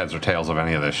able to make heads or tails of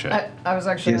any of this shit. I was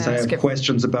actually Yes, I going to have skip.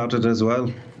 questions about it as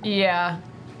well. Yeah.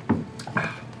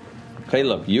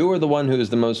 Caleb, you are the one who is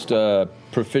the most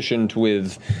proficient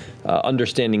with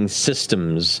understanding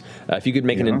systems. If you could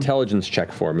make an intelligence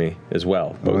check for me as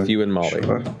well, both you and Molly.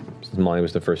 Sure. Since Molly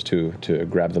was the first to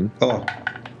grab them. Oh,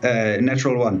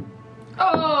 natural one.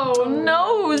 Oh,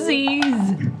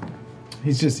 nosies.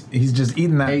 He's just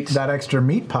eating that extra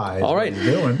meat pie. All right.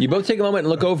 You both take a moment and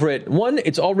look over it. One,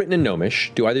 it's all written in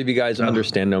Gnomish. Do either of you guys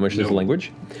understand Gnomish as a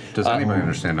language? Does anybody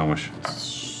understand Gnomish?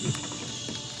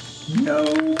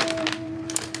 No.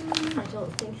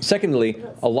 Secondly,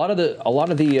 a lot of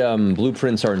the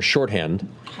blueprints are in shorthand,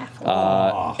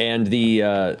 and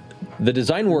the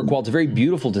design work, while it's very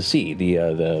beautiful to see,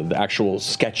 the actual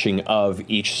sketching of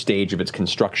each stage of its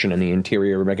construction and the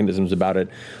interior mechanisms about it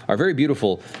are very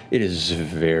beautiful. It is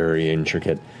very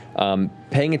intricate.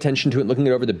 Paying attention to it, looking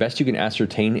it over, the best you can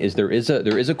ascertain is there is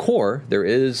a core, there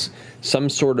is some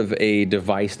sort of a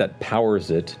device that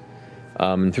powers it.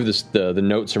 Through the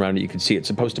notes around it, you can see it's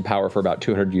supposed to power for about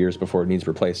 200 years before it needs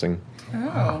replacing.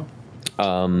 Oh.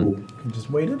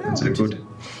 Just wait it out. It's a good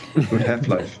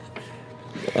half-life.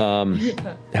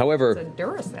 However, It's a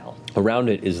Duracell. around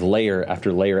it is layer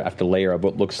after layer after layer of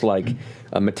what looks like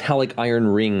metallic iron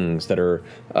rings that are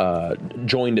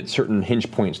joined at certain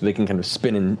hinge points so they can kind of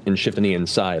spin and shift on the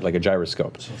inside like a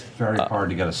gyroscope. So it's very hard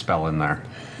to get a spell in there.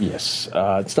 Yes.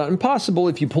 It's not impossible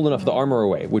if you pull enough of the armor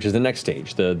away, which is the next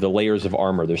stage, the layers of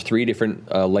armor. There's 3 different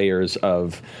layers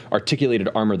of articulated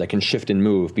armor that can shift and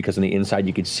move, because on the inside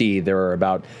you could see there are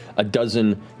about a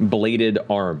dozen bladed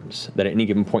arms that at any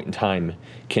given point in time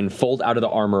can fold out of the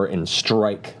armor and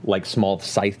strike like small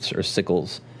scythes or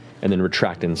sickles and then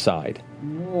retract inside.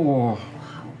 Oh.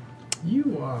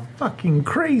 You are fucking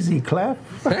crazy, Clef.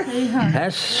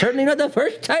 That's certainly not the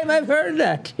first time I've heard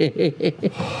that.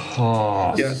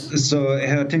 Yeah, so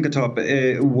Herr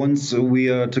Tinkertop, once we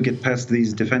are to get past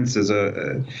these defenses,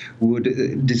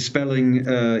 would dispelling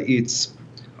its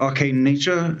arcane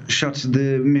nature shut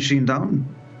the machine down?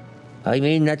 I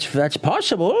mean, that's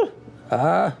possible.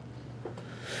 Oh,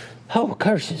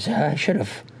 curses! I should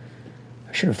have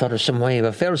thought of some way of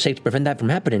a failsafe to prevent that from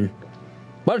happening.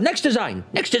 Well, next design,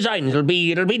 it'll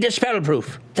be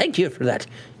dispel-proof. Thank you for that.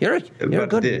 You're but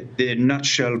good. The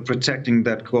nutshell protecting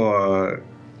that core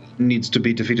needs to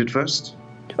be defeated first?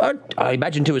 I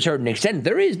imagine to a certain extent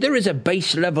there is a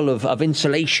base level of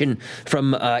insulation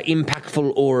from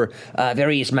impactful or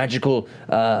various magical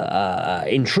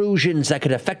intrusions that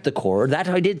could affect the core. That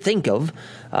I did think of,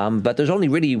 but there's only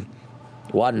really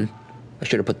one. I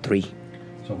should have put 3.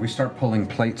 So if we start pulling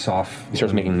plates off, He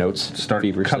starts making notes. start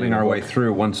cutting our way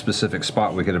through one specific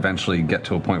spot, we could eventually get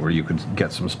to a point where you could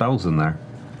get some spells in there.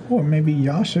 Or maybe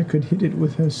Yasha could hit it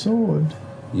with her sword.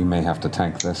 You may have to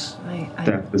tank this.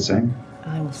 That the same?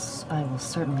 I will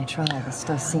certainly try. This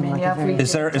does seem like yeah, a very...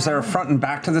 Is there a front and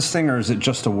back to this thing, or is it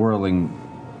just a whirling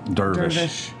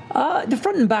dervish? The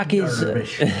front and back is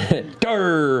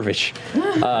Dervish.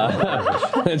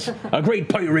 It's a great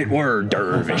pirate word,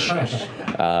 dervish.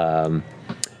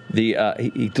 He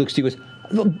looks to you and goes,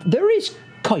 "Look, there is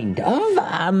kind of,"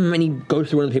 and he goes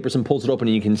through one of the papers and pulls it open,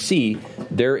 and you can see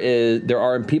there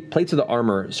are in plates of the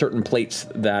armor certain plates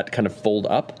that kind of fold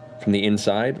up from the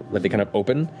inside, like they kind of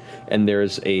open, and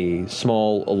there's a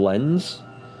small lens,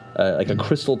 like a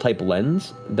crystal type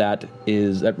lens that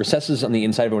recesses on the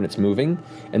inside of it when it's moving,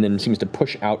 and then seems to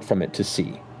push out from it to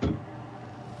see.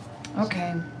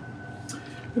 Okay.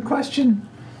 The question,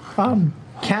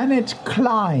 can it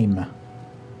climb?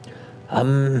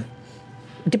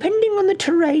 depending on the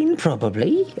terrain,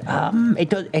 probably. It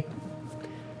does.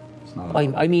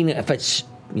 I mean, if it's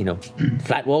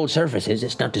flat wall surfaces,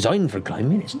 it's not designed for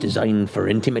climbing. It's designed for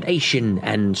intimidation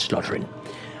and slaughtering.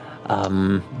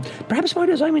 Perhaps my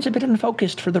design is a bit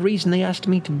unfocused for the reason they asked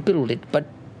me to build it, but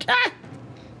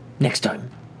next time.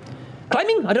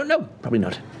 Climbing? I don't know. Probably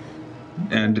not.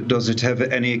 And does it have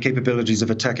any capabilities of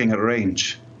attacking at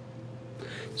range?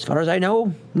 As far as I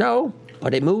know, no.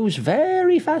 But it moves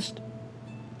very fast.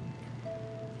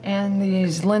 And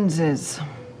these lenses,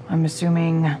 I'm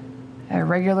assuming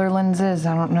regular lenses,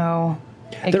 I don't know.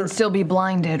 They can still be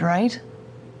blinded, right?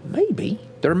 Maybe.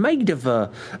 They're made of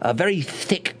a very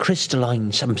thick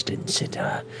crystalline substance. It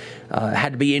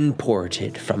had to be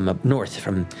imported from up north,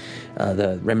 from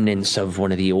the remnants of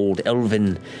one of the old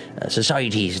elven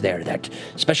societies there that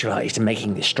specialized in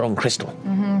making this strong crystal.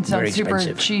 Mm-hmm. Very Sounds super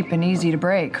expensive. cheap and easy to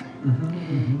break.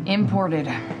 Mm-hmm.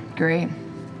 Imported. Great.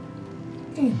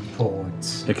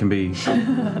 Imports. It can be.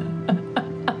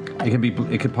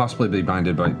 It could possibly be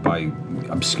blinded by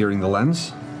obscuring the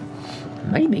lens.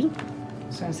 Maybe.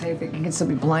 So I say if it can still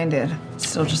be blinded, it's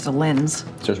still just a lens.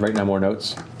 So just writing down more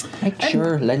notes. Make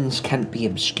sure lens can't be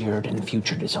obscured in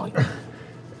future design.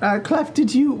 Clef,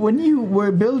 when you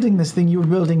were building this thing, you were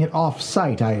building it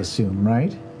off-site, I assume,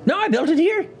 right? No, I built it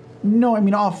here. No, I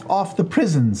mean off the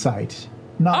prison site.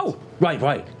 Not, Oh,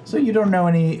 right. So you don't know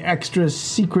any extra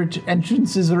secret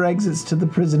entrances or exits to the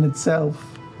prison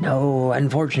itself? No,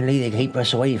 unfortunately, they keep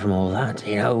us away from all that,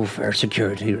 for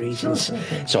security reasons.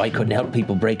 So I couldn't help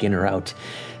people break in or out.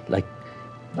 Like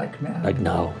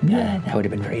now. Yeah, that would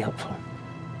have been very helpful.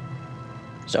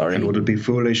 Sorry. And would it be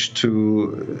foolish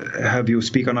to have you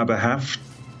speak on our behalf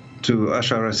to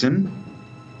usher us in?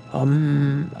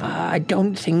 I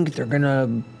don't think they're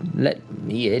gonna let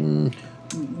me in.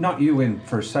 Not you in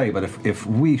per se, but if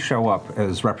we show up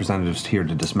as representatives here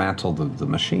to dismantle the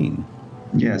machine.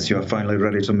 Yes, you're finally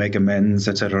ready to make amends,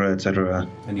 etc., etc.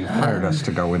 And you hired us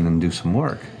to go in and do some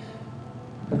work.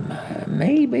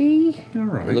 Maybe. All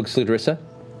right. He looks to Rissa.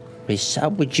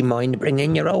 Rissa, would you mind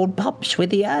bringing your old pups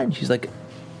with you? And she's like,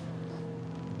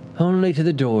 only to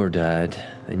the door, Dad.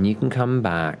 Then you can come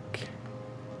back.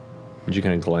 And she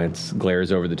kind of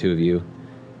glares over the two of you.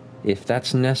 If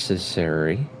that's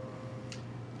necessary.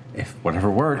 If whatever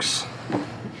works.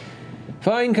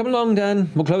 Fine, come along,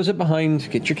 Dan. We'll close it behind.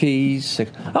 Get your keys.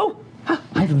 Oh, I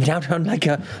haven't been out on like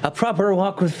a proper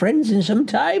walk with friends in some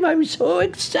time. I'm so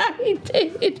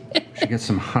excited. Should get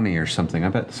some honey or something. I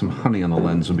bet some honey on the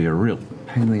lens would be a real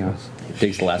pain in the ass.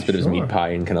 Takes the last bit of his meat pie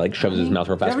and kind of like shoves his mouth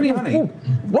real fast. Do you have any honey?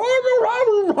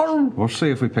 We'll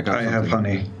see if we pick up something. I have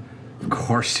honey. Of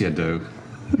course you do.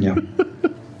 Yeah.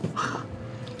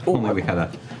 If only we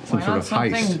had some sort of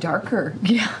something heist. darker?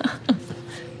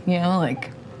 Yeah.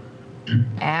 Like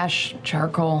ash,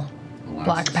 charcoal,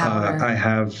 black powder. I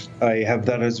have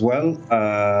that as well.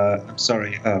 I'm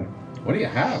sorry. What do you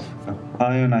have?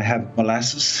 Iron. I have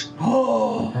molasses.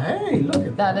 Oh, hey, look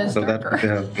at that. That is So darker.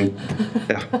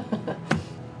 yeah.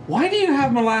 Why do you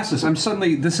have molasses?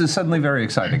 This is suddenly very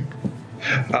exciting.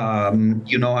 I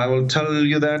will tell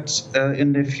you that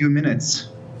in a few minutes,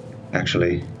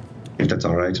 actually, if that's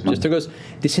all right. Jester goes,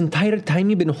 this entire time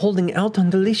you've been holding out on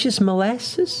delicious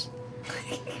molasses?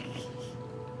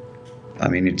 I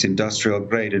mean, it's industrial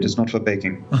grade. It is not for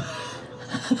baking.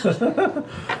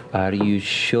 Are you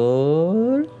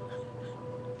sure?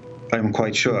 I am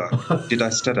quite sure. Did I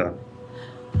stutter?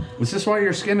 Is this why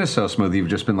your skin is so smooth? You've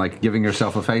just been like giving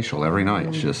yourself a facial every night.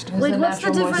 It's just. Wait, what's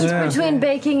the difference between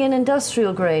baking and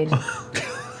industrial grade?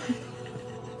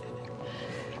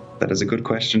 That is a good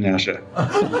question, Yasha.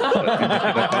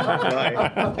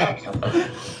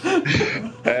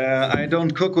 I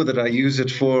don't cook with it. I use it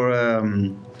for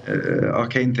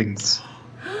arcane things.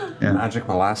 Yeah. Magic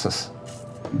molasses.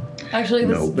 Actually,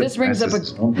 this brings up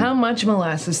how much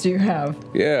molasses do you have?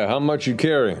 Yeah, how much you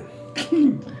carrying?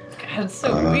 God, it's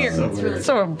so weird. It's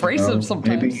so abrasive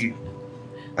sometimes. Maybe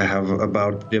I have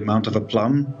about the amount of a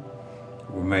plum.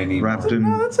 We may need wrapped in.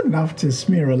 No, that's enough to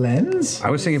smear a lens. I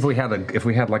was thinking if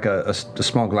we had like a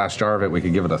small glass jar of it, we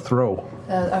could give it a throw.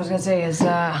 I was gonna say is.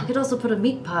 You could also put a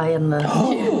meat pie in the.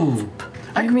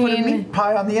 I could put a meat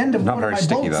pie on the end of one of my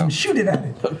bolts and shoot it at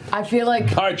it. I feel like.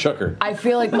 Pie chucker. I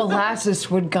feel like molasses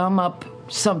would gum up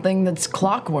something that's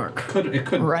clockwork. It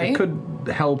could right? It could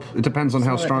help. It depends on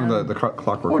how strong the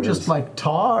clockwork is. Or just like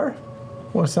tar,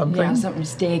 or something. Yeah, something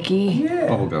steaky. Yeah.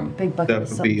 Bubblegum. Big bucket That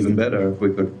of would be even better if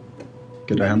we could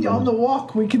get our hands Maybe on on the it.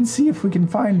 walk we can see if we can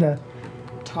find a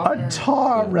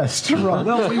tar restaurant.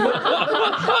 Well,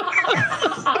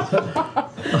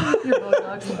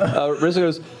 Rizzo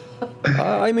goes,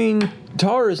 I mean,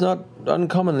 tar is not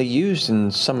uncommonly used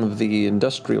in some of the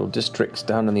industrial districts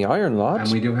down in the Iron Lot.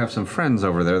 And we do have some friends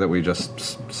over there that we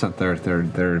just sent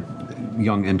their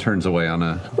young interns away on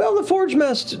a. Well, the forge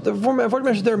master,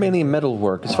 they're mainly metal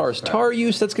work. As far as tar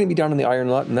use, that's going to be down in the Iron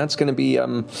Lot, and that's going to be, I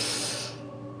mean,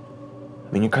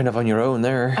 you're kind of on your own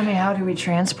there. I mean, how do we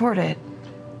transport it?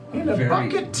 In a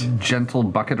bucket. Gentle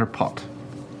bucket or pot.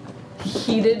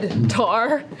 Heated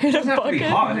tar in a bucket?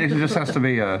 Hot. It just has to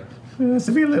be It has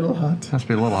to be a little hot. Has to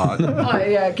be a little hot. Oh,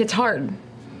 yeah, it gets hard.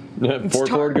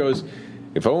 Ford goes,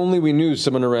 if only we knew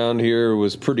someone around here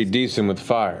was pretty decent with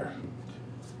fire.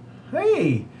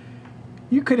 Hey,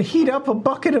 you could heat up a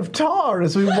bucket of tar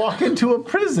as we walk into a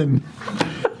prison.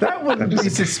 That wouldn't be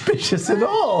suspicious at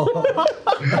all.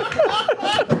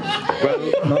 Well,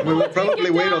 no, we will probably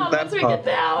wait on that Once we part.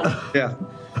 get down. Yeah.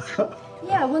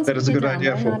 Yeah, once That we is a get good down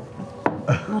idea there,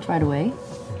 not right away.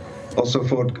 Also,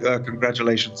 Ford,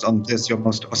 congratulations on this, your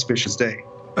most auspicious day.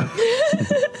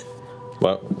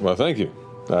 Well, thank you.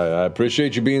 I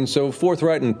appreciate you being so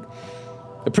forthright and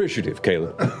appreciative,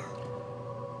 Caleb.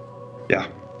 Yeah.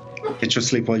 Get your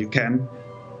sleep while you can.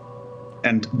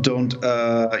 And don't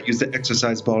use the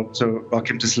exercise ball to rock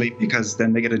him to sleep, because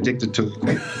then they get addicted to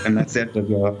it. And that's the end of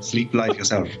your sleep life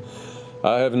yourself.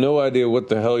 I have no idea what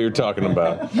the hell you're talking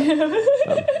about.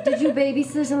 Did you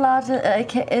babysit a lot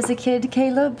as a kid,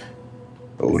 Caleb?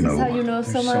 Oh This no. is how you know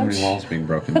so There's so much. many walls being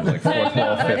broken. There's like fourth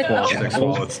wall, fifth wall, sixth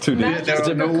wall. It's too deep. That's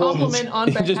a compliment on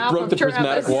You behalf just broke of the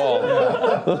prismatic Travis. wall.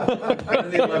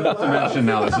 In the 11th dimension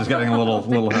now. This is getting a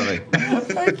little heavy.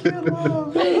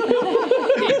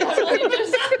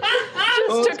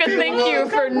 Just took a thank you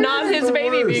for not his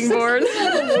baby being born.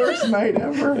 The worst night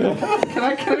ever. Can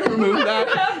I remove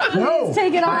that? No.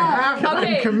 Take it off.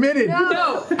 I'm committed.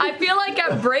 No, I feel like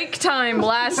at break time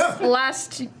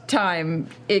last time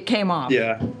it came off.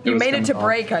 Yeah. You was made it to coming off.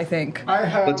 break, I think. I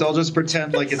have Let's all just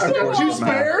pretend like it's the first two man.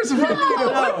 spares. If I need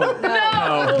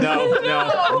them.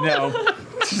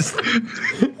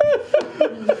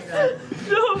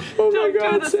 Don't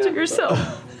do this to yourself.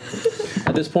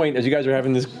 At this point, as you guys are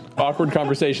having this awkward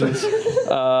conversations,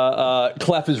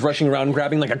 Clef is rushing around,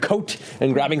 grabbing like a coat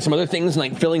and grabbing some other things, and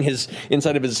like filling his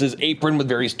inside of his apron with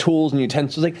various tools and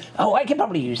utensils. Like, Oh, I can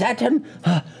probably use that.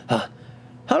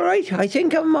 All right, I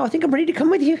think I'm ready to come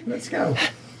with you. Let's go.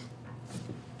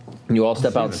 you all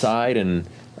step outside, and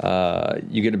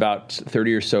you get about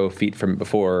 30 or so feet from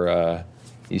before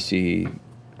you see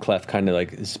Clef kind of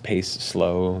like his pace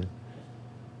slow.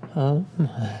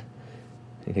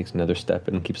 He takes another step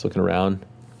and keeps looking around.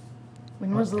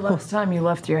 When was the last time you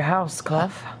left your house,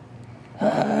 Clef?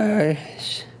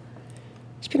 It's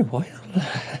been a while.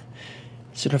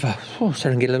 Sort of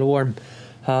starting to get a little warm.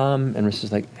 And Riss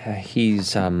is like,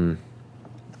 he's kind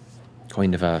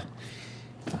of a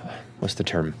what's the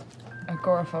term?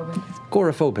 Agoraphobic.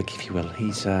 Agoraphobic, if you will.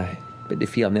 He's a bit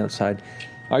iffy on the outside.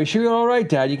 Are you sure you're all right,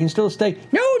 Dad? You can still stay.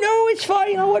 No, it's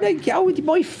fine. I want to go with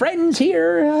my friends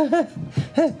here.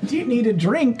 Do you need a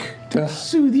drink to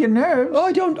soothe your nerves? Oh,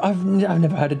 I don't. I've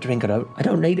never had a drink. I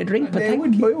don't need a drink, but It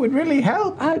would really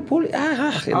help. How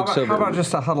about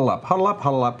just a huddle up?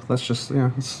 Huddle up. Let's just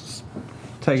let's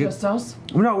take it. Just us?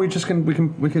 No, we can put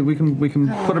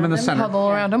him in the center. Huddle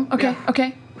around him. Okay.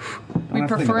 We have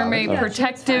to think prefer about a it.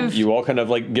 protective. You all kind of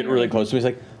like get really close to me. He's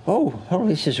like, oh,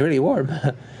 this is really warm.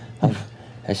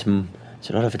 It's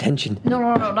a lot of attention. No,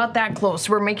 not that close.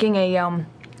 We're making a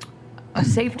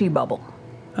safety bubble.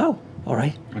 Oh, all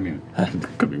right. I mean,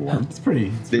 it could be warm. It's pretty.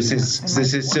 This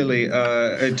is silly.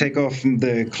 Take off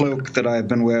the cloak that I've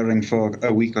been wearing for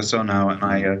a week or so now, and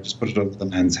I just put it over the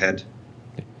man's head.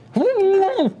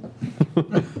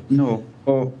 No.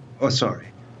 Oh, sorry.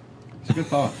 It's a good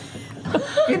thought.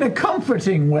 In a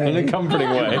comforting way. in a comforting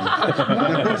way.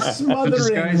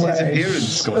 Smothering Disguise his way.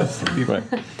 appearance.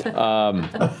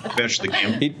 Fetch the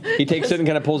game. He takes it and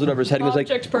kind of pulls it over his head and goes like,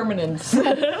 Object permanence.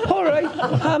 All right.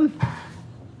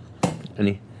 and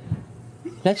he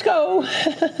Let's go.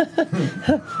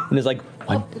 and is like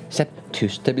 1 step, 2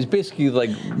 step. He's basically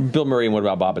like Bill Murray and What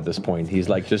About Bob at this point. He's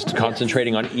like just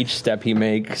concentrating on each step he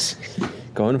makes,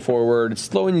 going forward. It's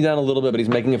slowing you down a little bit, but he's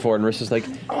making it forward. And Riss is like,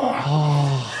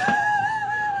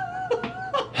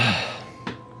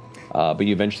 but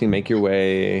you eventually make your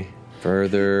way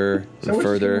further and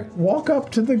further. Walk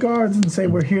up to the guards and say,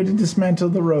 "We're here to dismantle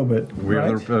the robot." We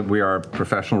are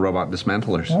professional robot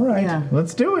dismantlers. All right,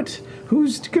 let's do it.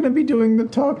 Who's going to be doing the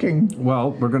talking?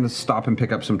 Well, we're going to stop and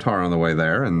pick up some tar on the way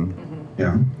there, and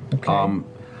Okay.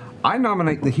 I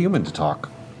nominate the human to talk.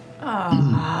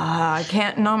 I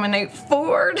can't nominate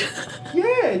Ford.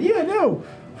 No.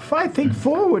 I think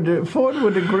Ford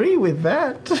would agree with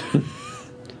that.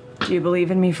 Do you believe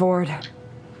in me, Ford?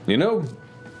 You know,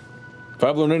 if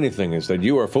I've learned anything, is that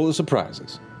you are full of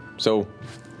surprises. So,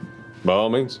 by all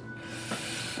means.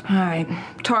 All right,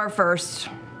 tar first.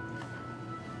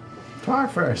 Tar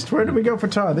first. Where do we go for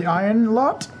tar? The iron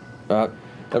lot?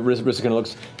 Riss kind of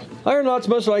looks. Iron lots,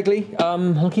 most likely.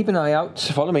 I'll keep an eye out.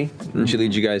 Follow me. And she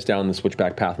leads you guys down the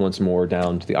switchback path once more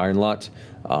down to the iron lot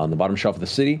on the bottom shelf of the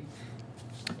city.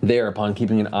 There, upon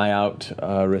keeping an eye out,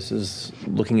 Riss is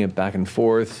looking at back and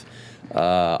forth.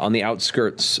 On the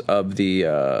outskirts of the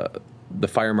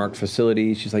Firemark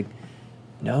facility, she's like,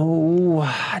 no,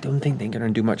 I don't think they're going to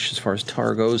do much as far as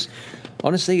tar goes.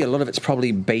 Honestly, a lot of it's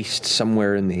probably based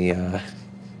somewhere in the,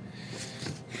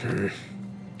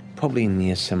 probably in the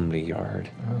assembly yard.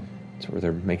 Oh. It's where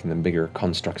they're making them bigger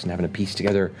constructs and having to piece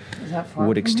together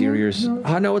wood exteriors.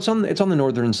 No, it's on the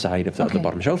northern side of the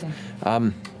bottom shelf.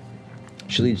 Okay.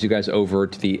 She leads you guys over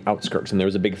to the outskirts, and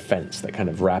there's a big fence that kind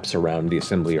of wraps around the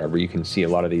assembly yard where you can see a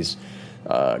lot of these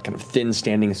kind of thin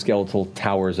standing skeletal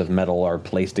towers of metal are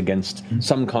placed against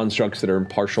some constructs that are in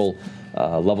partial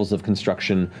levels of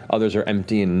construction. Others are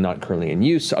empty and not currently in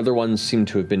use. Other ones seem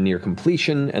to have been near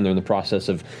completion, and they're in the process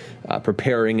of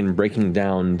preparing and breaking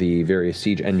down the various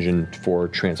siege engine for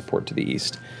transport to the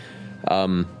east.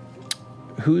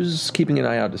 Who's keeping an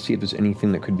eye out to see if there's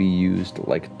anything that could be used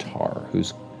like tar?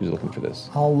 Who's looking for this?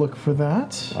 I'll look for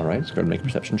that. All right, let's go ahead and make a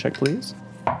perception check, please.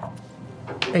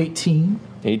 18.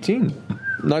 18.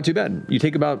 Not too bad. You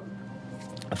take about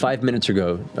 5 minutes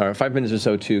or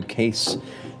so to case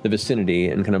the vicinity,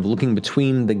 and kind of looking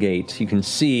between the gates, you can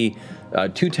see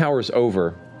 2 towers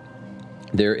over.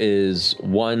 There is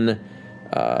one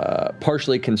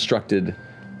partially constructed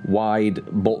wide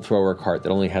bolt thrower cart that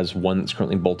only has one that's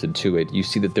currently bolted to it. You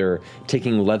see that they're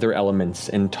taking leather elements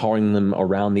and tarring them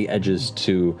around the edges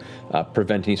to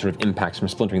prevent any sort of impacts from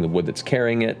splintering the wood that's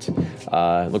carrying it.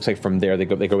 It looks like from there they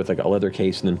go with like a leather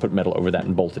case and then put metal over that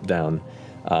and bolt it down.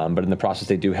 But in the process,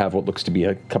 they do have what looks to be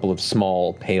a couple of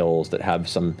small pails that have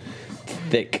some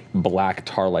thick black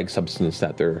tar-like substance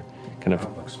that they're kind of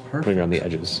putting around the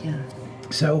edges. Yeah.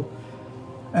 So,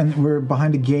 and we're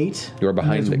behind a gate. You're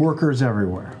behind there's workers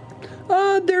everywhere.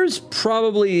 There's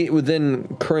probably, within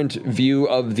current view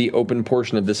of the open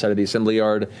portion of this side of the assembly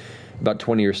yard, about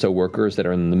 20 or so workers that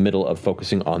are in the middle of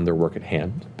focusing on their work at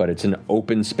hand. But it's an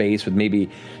open space with maybe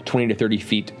 20 to 30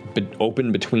 feet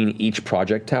open between each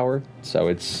project tower. So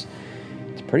it's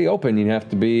pretty open. You have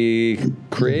to be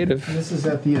creative. This is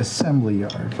at the assembly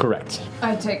yard. Correct.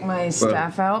 I take my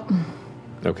staff out.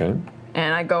 Okay.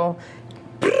 And I go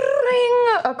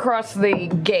across the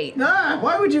gate.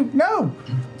 Why would you? No.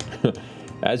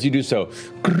 As you do so,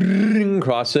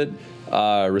 cross it,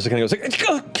 Rissa kind of goes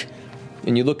like,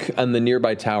 and you look on the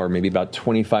nearby tower, maybe about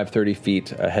 25, 30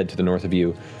 feet ahead to the north of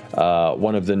you.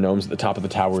 One of the gnomes at the top of the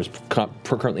tower is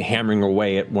currently hammering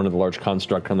away at one of the large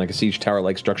construct, kind of like a siege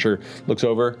tower-like structure. Looks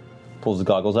over, pulls the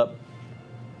goggles up.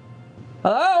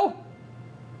 Hello?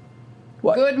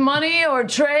 What? Good money or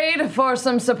trade for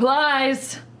some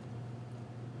supplies?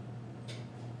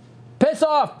 Piss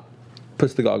off!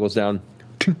 Puts the goggles down.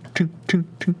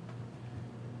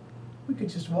 We could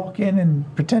just walk in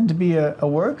and pretend to be a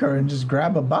worker and just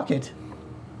grab a bucket.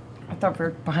 I thought we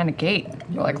were behind a gate.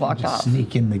 You're like locked up.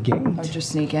 Sneak in the gate. I'll just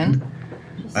sneak in.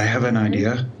 I have an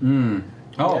idea.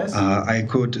 Oh. Yes? I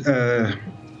could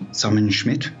summon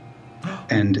Schmidt,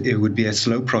 and it would be a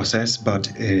slow process, but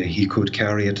he could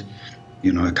carry it,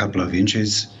 a couple of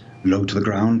inches low to the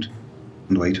ground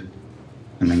and wait.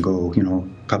 And then go,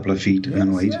 a couple of feet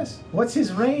and wait. Yes. What's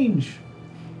his range?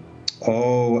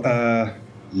 Oh,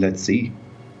 let's see.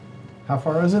 How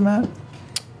far is it, Matt?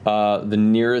 The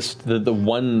nearest, the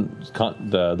one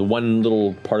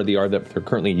little part of the yard that they're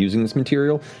currently using this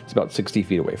material is about 60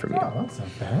 feet away from you. Oh, that's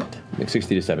not bad. Like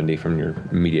 60 to 70 from your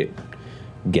immediate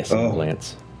guessing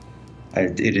glance.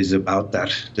 It is about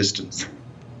that distance.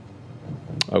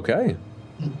 Okay.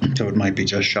 So it might be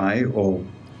just shy, or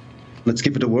let's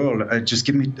give it a whirl. Just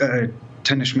give me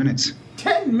 10-ish minutes.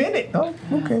 10 minutes? Oh,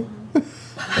 okay.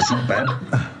 That's not bad.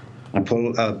 I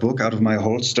pull a book out of my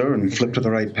holster and flip to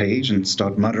the right page and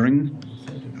start muttering.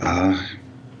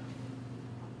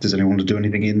 Does anyone want to do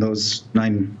anything in those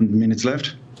 9 minutes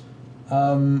left?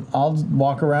 I'll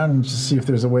walk around and just see if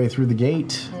there's a way through the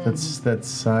gate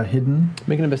that's hidden.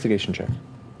 Make an investigation check.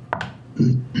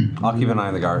 I'll keep an eye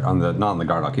on the guard. Not on the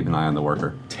guard. I'll keep an eye on the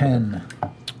worker. 10.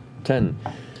 10.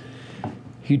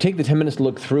 You take the 10 minutes to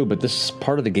look through, but this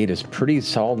part of the gate is pretty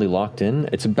solidly locked in.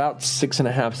 It's about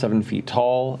 6.5, 7 feet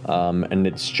tall, and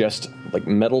it's just like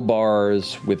metal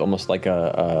bars with almost like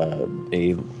a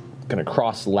kind of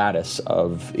cross lattice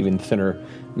of even thinner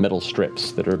metal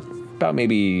strips that are about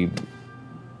maybe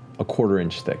a 1/4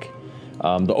 inch thick.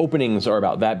 The openings are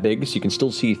about that big, so you can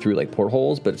still see through like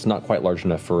portholes, but it's not quite large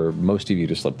enough for most of you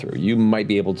to slip through. You might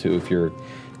be able to if you're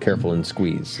careful and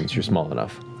squeeze, since you're small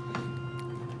enough.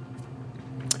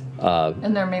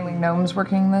 And they're mainly gnomes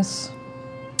working this?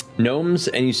 Gnomes,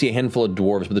 and you see a handful of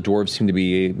dwarves, but the dwarves seem to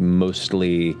be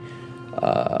mostly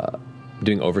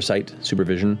doing oversight,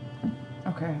 supervision.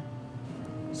 Okay.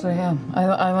 So yeah,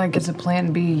 I like as a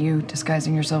plan B, you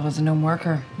disguising yourself as a gnome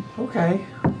worker. Okay.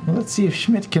 Well, let's see if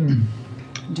Schmidt can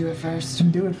do it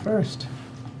first. Do it first.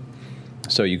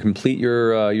 So you complete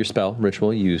your spell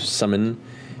ritual. You summon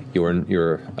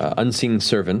your unseen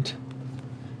servant.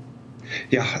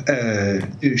 Yeah,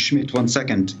 Schmidt, 1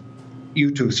 second.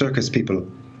 You two circus people.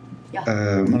 Yeah.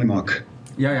 Mollymark.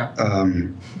 Yeah.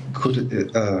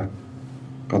 Could, oh,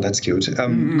 that's cute.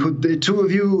 Could the two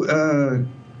of you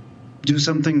do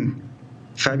something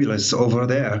fabulous over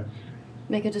there?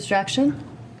 Make a distraction?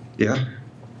 Yeah.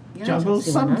 Juggle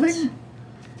something?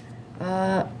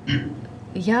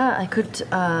 Yeah, I could,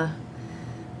 I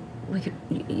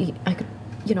could,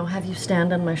 have you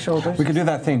stand on my shoulders. We could do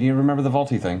that thing. Do you remember the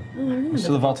vaulty thing? Oh, I remember Let's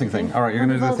do the vaulting thing. All right, you're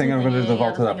going to do the thing, I'm going to do the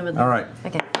vault up. All right.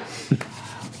 Okay.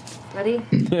 Ready?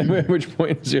 At which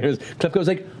point is yours? Cliff goes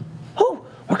like, "Oh,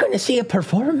 we're going to see a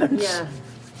performance." Yeah.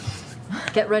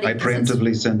 Get ready. I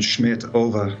preemptively send Schmidt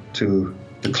over to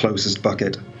the closest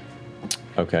bucket.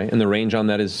 Okay, and the range on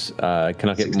that is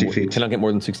cannot get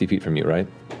more than 60 feet from you, right?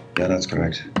 Yeah, that's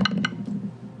correct.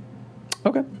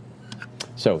 Okay.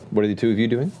 So, what are the two of you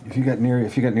doing? If you get near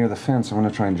the fence, I'm going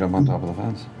to try and jump on top of the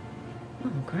fence. Oh,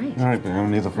 great. All right, but I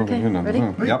don't need the fucking ready?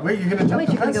 Yep. Wait, you're going to jump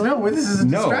the fence? No, this is a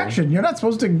distraction. You're not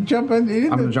supposed to jump in.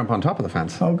 I'm going to jump on top of the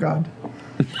fence. Oh, God.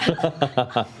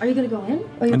 Are you going to go in?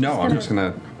 Or you're No, I'm just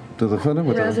going to do the foot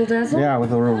with Razzle dazzle? Yeah,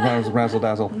 with the razzle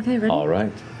dazzle. Okay, ready? All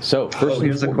right. So, first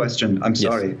here's a question. I'm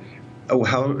sorry. Oh,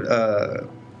 how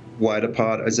wide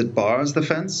apart? Is it bars, the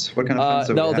fence? What kind of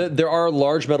fence? No, there are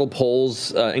large metal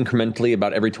poles incrementally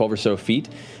about every 12 or so feet.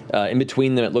 In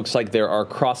between them, it looks like there are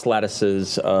cross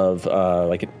lattices of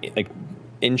like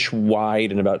inch wide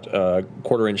and about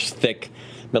quarter inch thick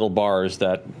metal bars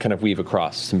that kind of weave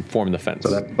across and form the fence.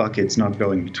 So that bucket's not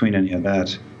going between any of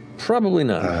that? Probably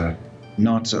not.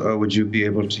 Would you be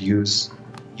able to use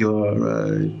your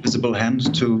visible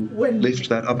hand to lift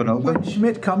that up and over? When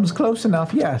Schmidt comes close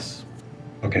enough, yes.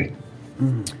 Okay.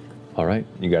 All right,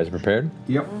 you guys are prepared?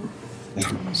 Yep.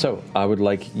 So I would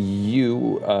like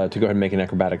you to go ahead and make an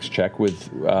acrobatics check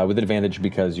with advantage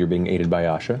because you're being aided by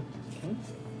Yasha.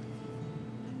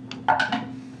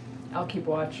 I'll keep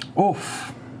watch.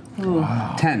 Oof.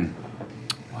 10.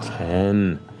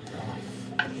 10.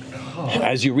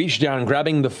 As you reach down,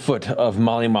 grabbing the foot of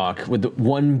Molly Mock with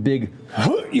one big,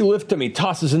 you lift him, he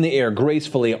tosses in the air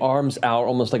gracefully, arms out,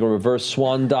 almost like a reverse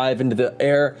swan dive into the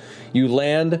air. You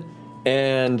land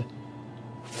and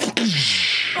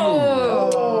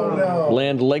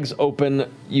land legs open.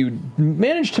 You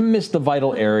manage to miss the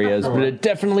vital areas, but it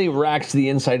definitely racks the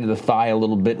inside of the thigh a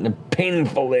little bit in a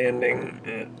painful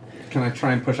landing. Can I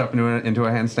try and push up into a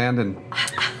handstand and...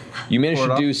 You managed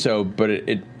to do so, but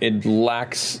it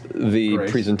lacks the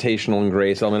presentational and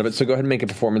grace element of it. So go ahead and make a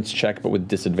performance check, but with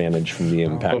disadvantage from the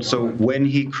impact. Also, when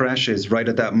he crashes, right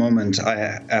at that moment,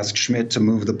 I ask Schmidt to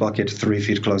move the bucket 3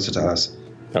 feet closer to us.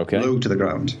 Okay. Low to the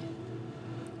ground.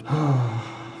 All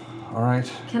right.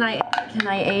 Can I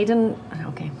aid in?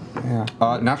 Okay. Yeah.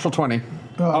 Natural 20.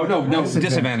 No,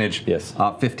 disadvantage. Yes.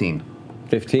 15.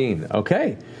 15.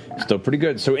 Okay. Still pretty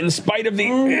good. So in spite of the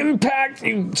impact,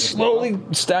 you slowly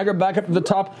stagger back up to the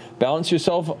top, balance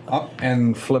yourself up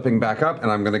and flipping back up,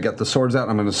 and I'm going to get the swords out.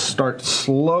 I'm going to start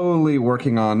slowly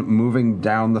working on moving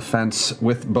down the fence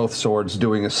with both swords,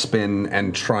 doing a spin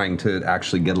and trying to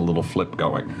actually get a little flip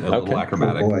going, a little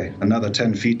acrobatic. Oh boy, another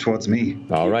 10 feet towards me.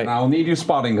 All right. I'll need you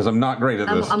spotting because I'm not great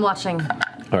at this. I'm watching.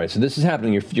 All right, so this is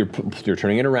happening. You're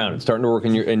turning it around. It's starting to work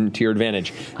into your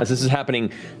advantage. As this is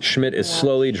happening, Schmidt is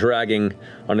slowly dragging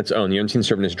on its own. The unseen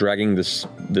servant is dragging this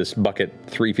bucket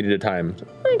 3 feet at a time.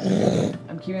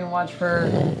 I'm keeping watch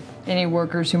for any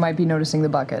workers who might be noticing the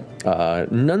bucket.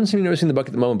 None seem to be noticing the bucket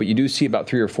at the moment, but you do see about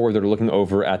 3 or 4 that are looking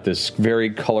over at this very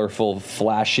colorful,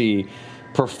 flashy,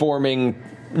 performing,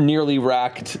 nearly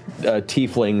racked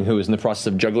tiefling who is in the process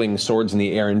of juggling swords in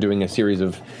the air and doing a series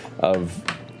of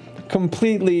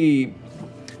completely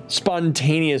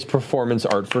spontaneous performance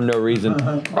art for no reason.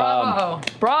 Bravo!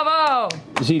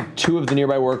 You see 2 of the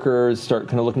nearby workers start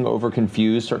kind of looking over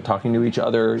confused, start talking to each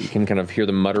other. You can kind of hear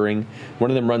them muttering.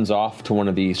 One of them runs off to one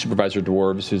of the supervisor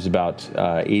dwarves who's about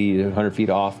 80 to 100 feet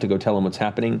off to go tell him what's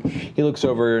happening. He looks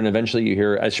over and eventually you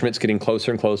hear, as Schmidt's getting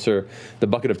closer and closer, the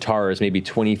bucket of tar is maybe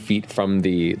 20 feet from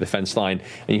the fence line,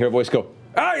 and you hear a voice go,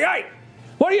 "Hey!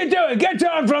 What are you doing? Get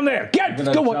down from there!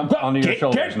 Jump onto your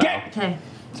shoulders now. Okay.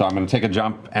 So I'm going to take a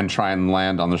jump and try and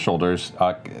land on the shoulders.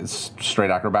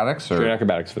 Straight acrobatics? Or? Straight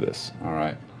acrobatics for this. All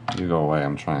right. You go away.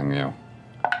 I'm trying you.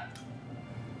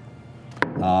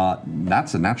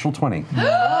 That's a natural 20.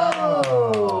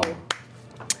 Oh!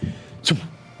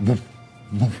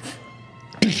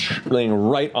 Laying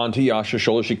right onto Yasha's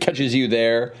shoulder. She catches you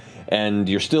there, and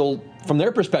you're still, from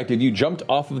their perspective, you jumped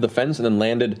off of the fence and then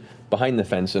landed behind the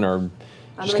fence and are...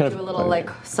 I'm gonna do a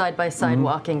little side-by-side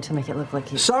walking to make it look like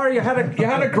he's... Sorry, you had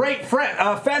a great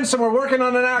fence and we're working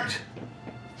on an act.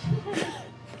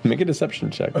 Make a deception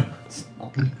check. It's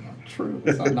not true.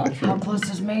 It's not true. How close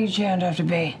does Mage Hand have to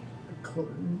be?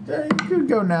 You could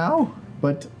go now,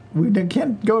 but we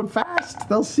can't go fast.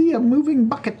 They'll see a moving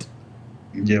bucket.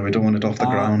 Yeah, we don't want it off the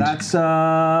ground. That's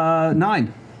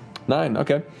 9. 9,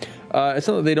 okay. It's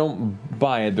not that they don't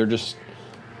buy it, they're just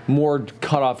more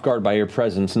caught off guard by your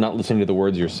presence and not listening to the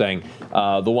words you're saying.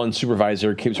 The one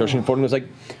supervisor keeps rushing forward and was like,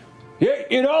 "Yeah,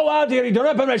 you know what, you don't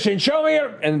have permission, show me your..."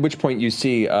 And at which point you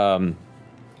see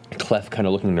Clef kind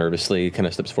of looking nervously, kind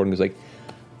of steps forward and goes like,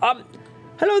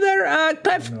 "Hello there,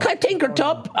 Clef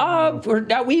Tinkertop.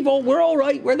 We're all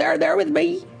right, we're there with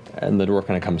me." And the door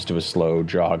kind of comes to a slow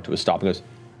jog, to a stop, and goes,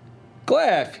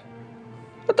 "Clef,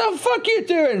 what the fuck you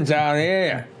doing down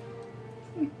here?"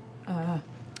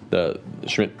 The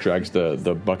Schmidt drags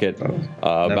the bucket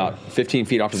about 15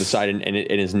 feet off to the side, and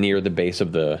it is near the base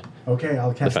of the. Okay,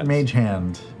 I'll cast Mage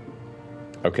Hand.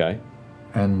 Okay.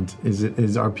 And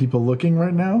are people looking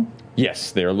right now?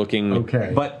 Yes, they're looking.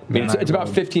 Okay. But I mean, it's about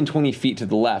 15, 20 feet to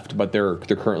the left, but they're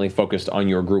currently focused on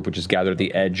your group, which is gathered at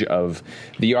the edge of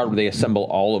the yard where they assemble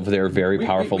all of their very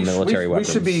powerful military weapons.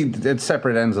 We should be at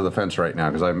separate ends of the fence right now,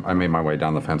 because I made my way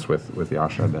down the fence with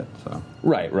Yasha a bit. So.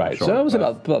 Right. Sure, So it was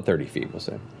about 30 feet, we'll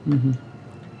say.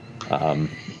 Mm-hmm.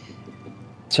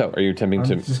 So are you attempting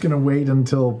to... I'm just going to wait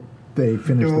until they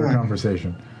finish their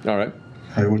conversation. All right.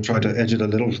 I will try to edge it a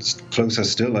little closer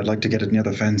still. I'd like to get it near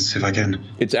the fence if I can.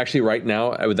 It's actually right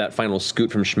now, with that final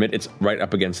scoot from Schmidt, it's right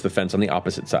up against the fence on the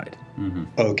opposite side. Mm-hmm.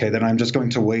 Okay, then I'm just going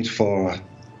to wait for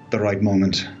the right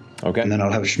moment. Okay. And then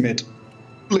I'll have Schmidt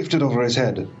lift it over his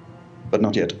head, but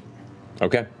not yet.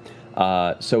 Okay.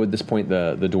 So at this point,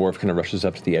 the dwarf kind of rushes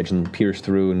up to the edge and peers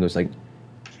through and goes like,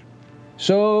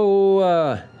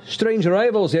 So, strange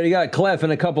arrivals here. You got Clef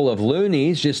and a couple of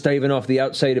loonies just diving off the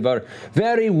outside of our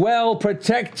very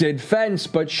well-protected fence,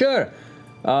 but sure.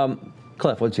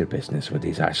 Clef, what's your business with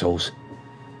these assholes?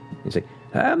 He's like,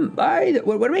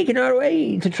 we're making our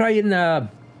way to try and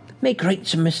make right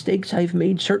some mistakes I've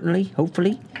made, certainly,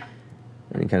 hopefully.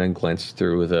 And he kind of glances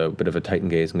through with a bit of a tightened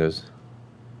gaze and goes,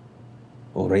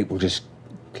 all right, we'll just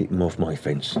keep them off my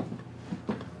fence.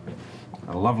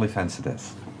 A lovely fence it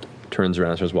is. Turns around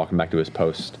and starts walking back to his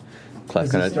post. Clef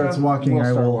As kind he of starts walking,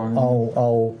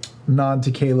 I'll nod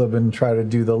to Caleb and try to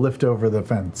do the lift over the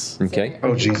fence. Okay.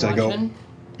 Oh, geez, I go.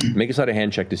 Make a sleight of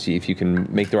hand check to see if you can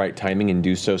make the right timing and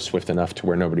do so swift enough to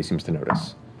where nobody seems to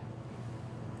notice.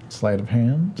 Sleight of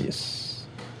hand? Yes.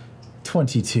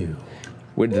 22.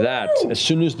 With that, as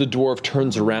soon as the dwarf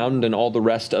turns around and all the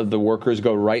rest of the workers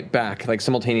go right back, like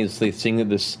simultaneously seeing that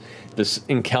this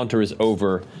encounter is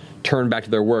over, turn back to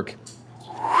their work,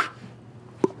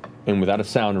 and without a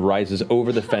sound rises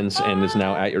over the fence and is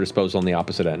now at your disposal on the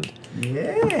opposite end.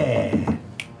 Yeah.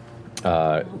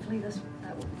 Hopefully that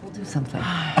will do something.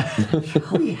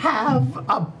 We have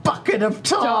a bucket of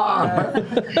tar.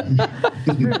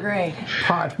 You're great.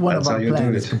 Part one That's of how our you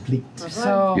plan do is it. complete.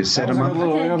 So You set them up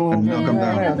and knock them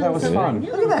down. That was fun.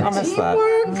 Look at that I missed that.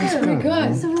 teamwork. that's pretty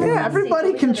good. Yeah,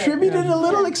 everybody contributed a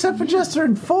little except for Jester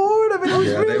and Ford. I mean, it was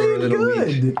Yeah, they were a really little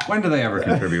good. weak. When do they ever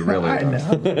contribute, really? I know.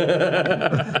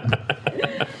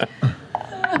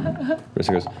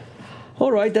 Rissa goes,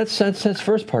 all right, that's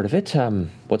first part of it.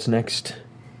 What's next?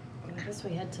 I guess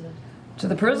we head To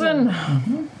the prison.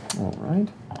 All right.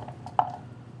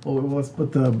 Well, let's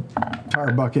put the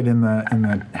tar bucket in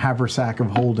the haversack of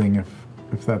holding,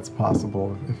 if that's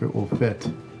possible, if it will fit.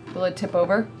 Will it tip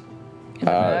over in the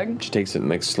bag? She takes it and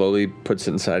like slowly puts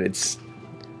it inside.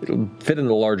 It'll fit in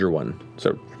the larger one.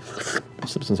 So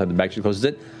slips inside the bag. She closes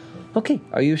it. Okay,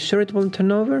 are you sure it won't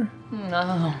turn over?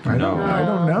 No. I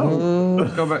don't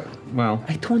know. Go back. Well,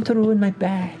 I don't want to ruin my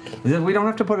bag. we don't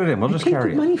have to put it in. We'll just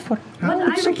carry it. Money for it. But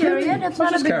I can carry it. It's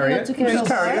not a big deal to carry. Just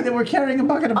carry it. Then we're carrying a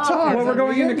bucket of tar. Well, we're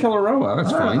going into Killaroa.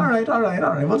 That's fine. All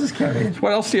right. We'll just carry it.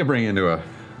 What else do you bring into a...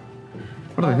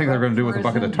 What do they think they're going to do with a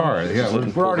bucket of tar? Yeah,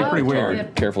 we're already pretty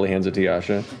weird. Carefully hands it to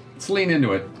Yasha. Let's lean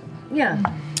into it. Yeah.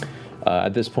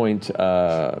 At this point,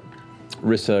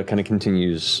 Rissa kind of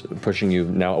continues pushing you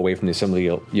now away from the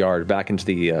assembly yard back into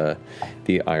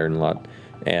the iron lot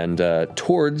and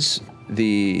towards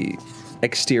the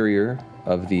exterior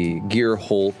of the Gear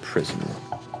Hole prison.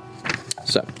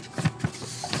 So,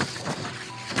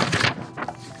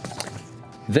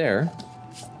 there,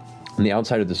 on the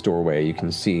outside of this doorway, you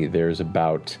can see there's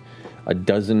about a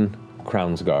dozen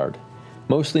Crown's Guard,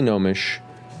 mostly gnomish,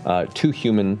 2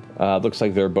 human. Looks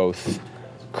like they're both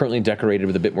currently decorated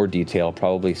with a bit more detail,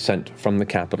 probably sent from the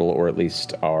capital, or at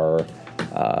least are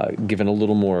given a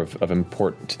little more of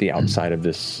import to the outside of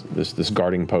this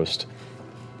guarding post.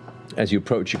 As you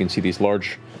approach, you can see these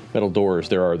large metal doors.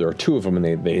 There are 2 of them,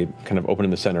 and they kind of open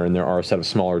in the center, and there are a set of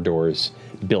smaller doors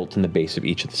built in the base of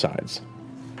each of the sides.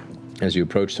 As you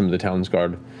approach, some of the town's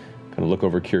guard kind of look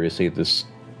over curiously at this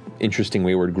interesting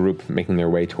wayward group making their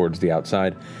way towards the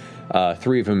outside.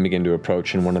 3 of them begin to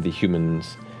approach, and one of the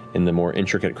humans in the more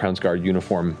intricate Crown's Guard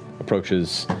uniform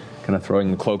approaches, kind of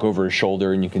throwing the cloak over his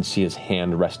shoulder, and you can see his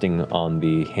hand resting on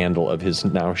the handle of his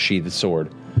now sheathed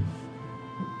sword.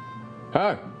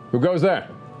 Hi, who goes there?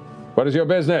 What is your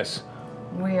business?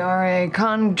 We are a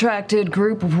contracted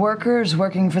group of workers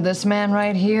working for this man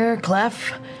right here,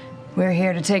 Clef. We're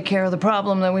here to take care of the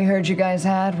problem that we heard you guys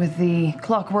had with the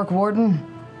Clockwork Warden.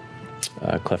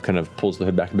 Clef kind of pulls the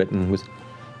hood back a bit and was,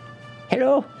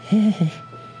 hello.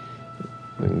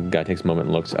 The guy takes a moment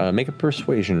and looks. Make a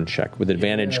persuasion check with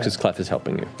advantage because Clef is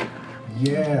helping you.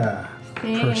 Yeah.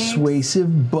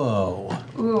 Persuasive bow.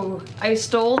 Ooh, I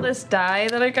stole this die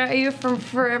that I got you from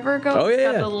forever ago. Oh, It's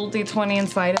yeah. got the little d20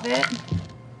 inside of it.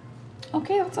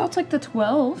 Okay, I'll take the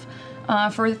 12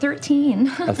 for 13.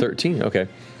 A 13, okay.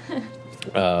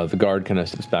 The guard kind of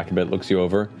steps back a bit, looks you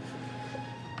over.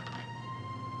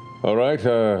 All right,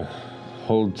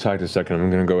 hold tight a second.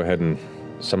 I'm going to go ahead and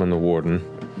summon the warden.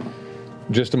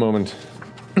 Just a moment.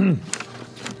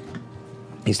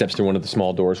 He steps through one of the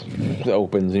small doors,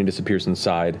 opens, and he disappears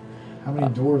inside. How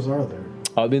many doors are there?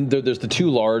 There's the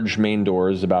two large main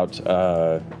doors, about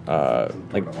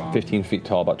like 15 feet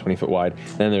tall, about 20 foot wide.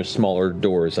 And then there's smaller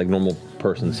doors, like normal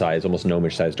person size, almost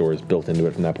gnomish sized doors built into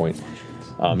it from that point.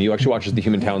 You actually watch as the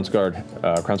human Crown's Guard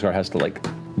has to like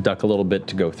duck a little bit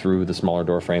to go through the smaller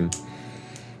door frame.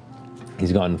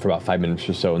 He's gone for about 5 minutes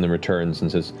or so, and then returns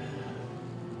and says,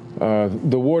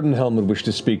 "The warden helm would wish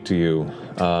to speak to you.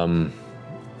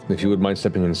 If you would mind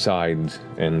stepping inside,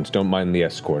 and don't mind the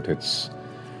escort. It's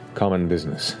common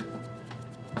business."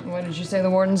 What did you say the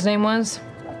warden's name was?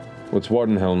 What's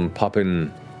Wardenhelm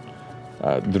Poppin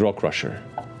Drockrusher?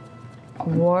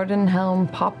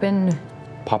 Wardenhelm Poppin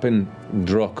Poppin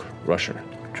Drockrusher.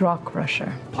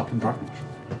 Drockrusher. Poppin' Drop.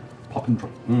 Poppin'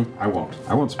 Drop. I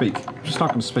won't speak. I'm just not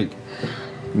going to speak.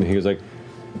 And he was like,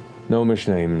 "Gnomish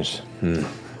names. I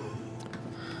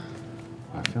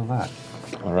feel that.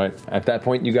 All right. At that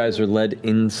point, you guys are led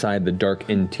inside the dark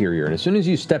interior, and as soon as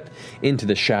you step into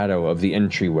the shadow of the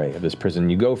entryway of this prison,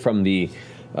 you go from the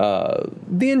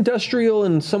industrial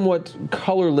and somewhat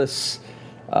colorless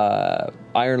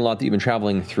iron lot that you've been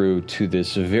traveling through to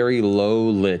this very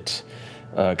low-lit,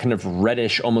 kind of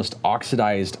reddish, almost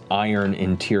oxidized iron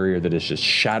interior that is just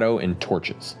shadow and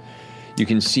torches. You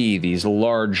can see these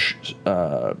large,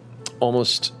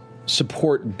 almost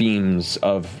support beams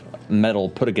of metal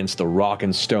put against the rock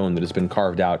and stone that has been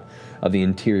carved out of the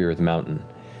interior of the mountain.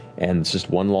 And it's just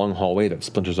one long hallway that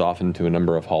splinters off into a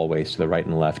number of hallways to the right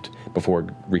and left before it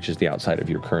reaches the outside of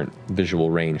your current visual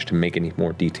range to make any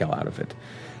more detail out of it.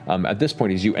 At this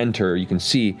point, as you enter, you can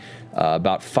see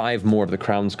about 5 more of the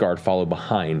Crown's Guard follow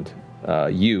behind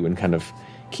you and kind of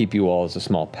keep you all as a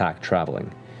small pack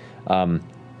traveling.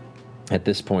 At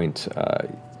this point,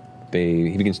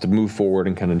 he begins to move forward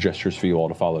and kind of gestures for you all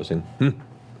to follow, saying,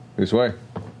 "This way."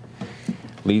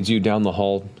 Leads you down the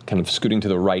hall, kind of scooting to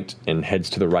the right, and heads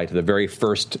to the right of the very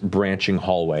first branching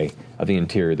hallway of the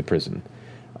interior of the prison.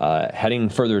 Heading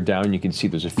further down, you can see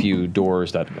there's a few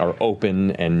doors that are open,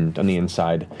 and on the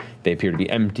inside, they appear to be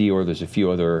empty, or there's a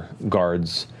few other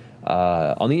guards.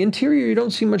 On the interior, you don't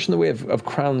see much in the way of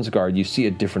Crown's Guard. You see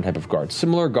a different type of guard.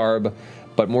 Similar garb,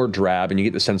 but more drab, and you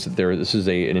get the sense that this is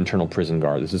an internal prison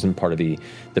guard. This isn't part of the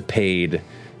paid,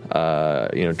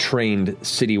 trained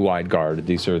citywide guard.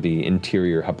 These are the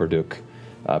interior Hupperduk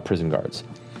prison guards.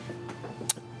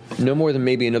 No more than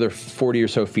maybe another 40 or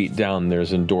so feet down,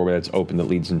 there's a doorway that's open that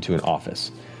leads into an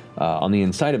office. On the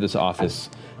inside of this office,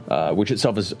 which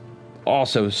itself is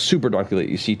also super darkly lit,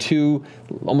 you see 2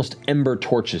 almost ember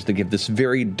torches that give this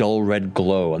very dull red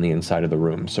glow on the inside of the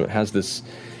room. So it has this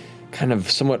kind of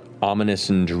somewhat ominous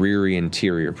and dreary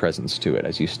interior presence to it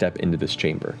as you step into this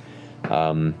chamber.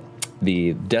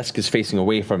 The desk is facing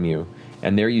away from you,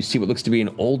 and there you see what looks to be an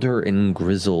older and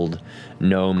grizzled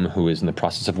gnome who is in the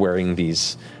process of wearing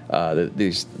these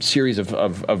series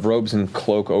of robes and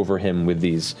cloak over him with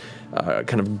these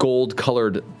kind of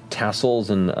gold-colored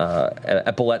tassels and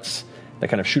epaulets that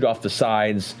kind of shoot off the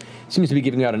sides. Seems to be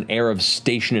giving out an air of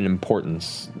station and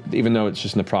importance, even though it's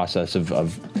just in the process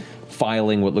of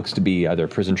filing what looks to be either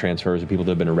prison transfers or people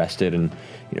that have been arrested, and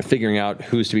figuring out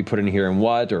who's to be put in here and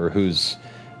what, or whose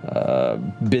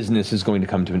business is going to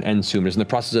come to an end soon. Is in the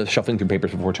process of shuffling through papers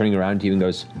before turning around to you and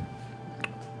goes,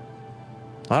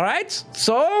 "All right,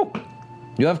 so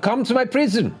you have come to my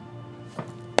prison."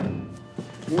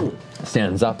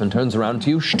 Stands up and turns around to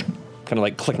you, kind of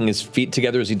like clicking his feet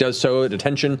together as he does so at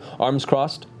attention, arms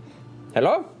crossed.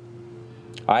 "Hello,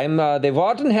 I'm the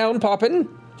Warden Helm Poppin.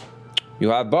 You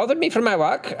have bothered me for my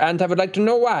work, and I would like to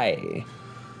know why."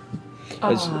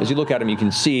 As you look at him, you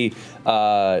can see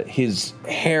his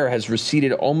hair has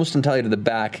receded almost entirely to the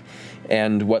back,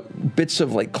 and what bits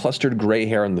of clustered gray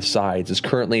hair on the sides is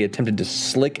currently attempted to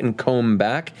slick and comb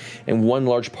back, and one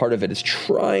large part of it is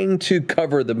trying to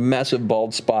cover the massive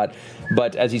bald spot.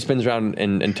 But as he spins around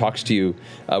and talks to you,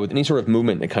 with any sort of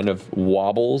movement, it kind of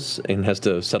wobbles and has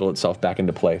to settle itself back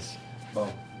into place.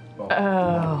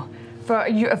 Oh.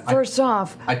 First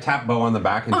off... I tap Bo on the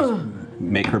back and just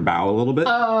make her bow a little bit.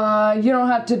 You don't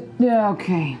have to... Yeah,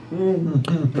 okay.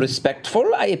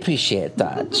 Respectful, I appreciate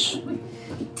that.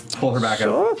 Pull her back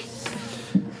out.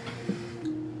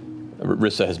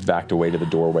 Rissa has backed away to the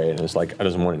doorway and is like, I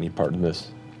doesn't want any part in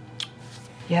this.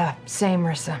 Yeah, same,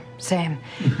 Rissa. Same.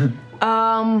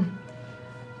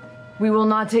 We will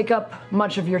not take up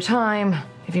much of your time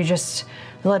if you just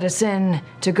let us in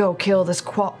to go kill this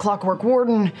clockwork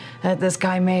warden that this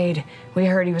guy made. We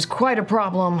heard he was quite a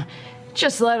problem.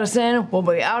 Just let us in, we'll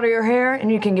be out of your hair,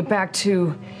 and you can get back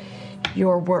to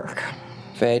your work.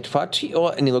 Wait, what?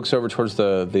 And he looks over towards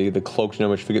the cloaked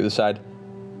gnomish figure at the side.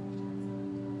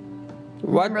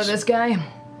 What? Remember this guy?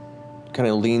 Kind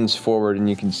of leans forward, and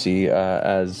you can see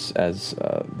as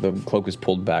the cloak is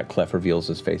pulled back, Clef reveals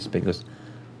his face. He goes,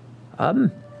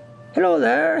 hello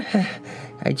there.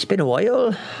 It's been a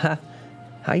while.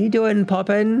 How you doing,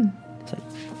 Poppin?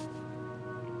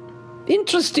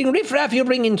 Interesting riffraff you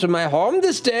bring into my home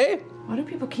this day. Why do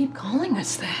people keep calling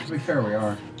us that? To be fair, we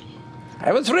are.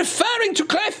 I was referring to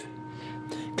Clef.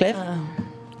 Clef?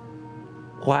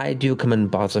 Why do you come and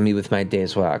bother me with my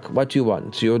day's work? What do you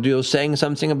want? You're saying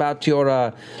something about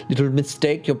your little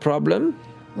mistake, your problem?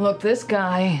 Look, this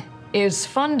guy is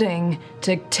funding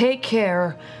to take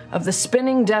care of the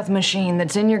spinning death machine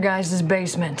that's in your guys'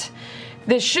 basement.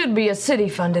 This should be a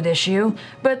city-funded issue,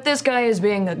 but this guy is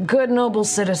being a good, noble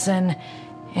citizen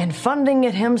and funding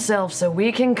it himself so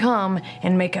we can come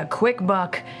and make a quick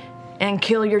buck and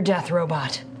kill your death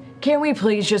robot. Can we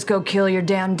please just go kill your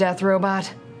damn death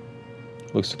robot?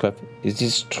 looks to Clef. Is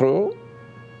this true?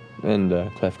 And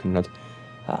Clef can nod.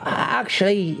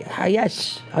 Actually,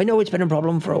 yes. I know it's been a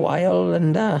problem for a while,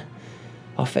 and I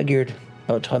figured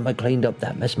about time I cleaned up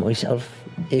that mess myself,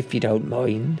 if you don't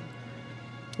mind.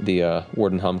 The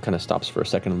Warden Hum kind of stops for a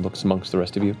second and looks amongst the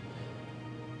rest of you.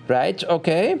 Right,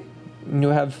 okay. You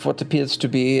have what appears to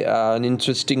be an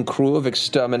interesting crew of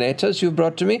exterminators you've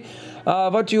brought to me.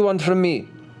 What do you want from me?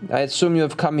 I assume you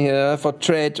have come here for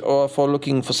trade or for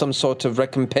looking for some sort of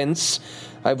recompense.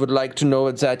 I would like to know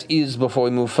what that is before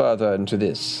we move further into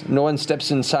this. No one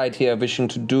steps inside here wishing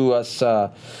to do us,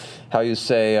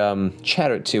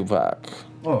 charity work.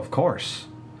 Oh, of course.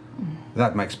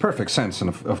 That makes perfect sense, and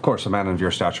of course a man of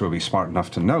your stature would be smart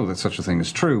enough to know that such a thing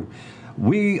is true.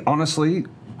 We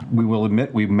will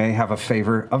admit we may have a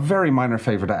very minor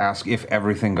favor to ask if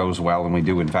everything goes well and we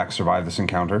do in fact survive this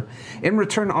encounter. In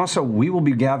return, also, we will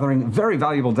be gathering very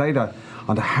valuable data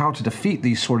on how to defeat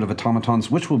these sort of automatons,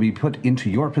 which will be put into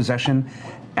your possession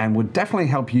and would definitely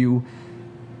help you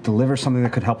deliver something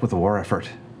that could help with the war effort.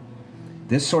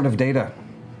 This sort of data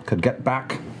could get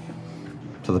back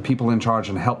to the people in charge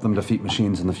and help them defeat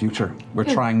machines in the future. We're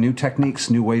trying new techniques,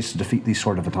 new ways to defeat these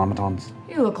sort of automatons.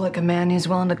 You look like a man who's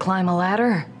willing to climb a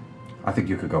ladder. I think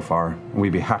you could go far, and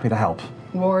we'd be happy to help.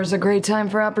 War is a great time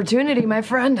for opportunity, my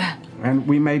friend. And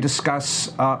we may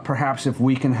discuss, perhaps if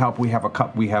we can help. We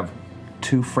have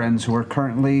two friends who are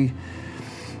currently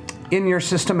in your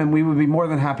system, and we would be more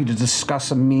than happy to discuss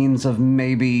a means of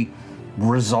maybe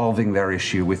resolving their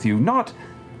issue with you. Not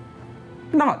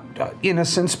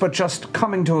innocence, but just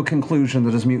coming to a conclusion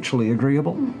that is mutually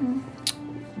agreeable. Mm-hmm.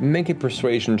 Make a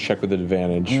persuasion check with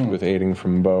advantage with aiding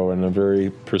from Bo, and a very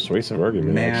persuasive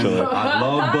argument, actually. I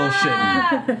love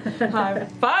bullshitting. High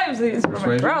fives these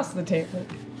from across the table.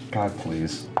 God,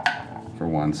 please. For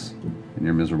once in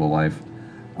your miserable life.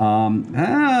 Oh,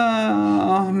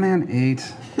 man,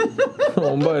 8.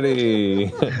 Oh,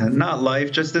 buddy. Not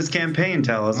life, just this campaign,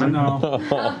 Taliesin.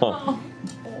 No.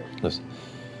 Listen.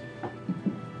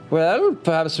 Well,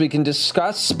 perhaps we can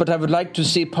discuss, but I would like to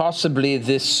see possibly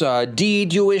this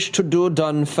deed you wish to do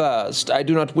done first. I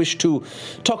do not wish to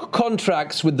talk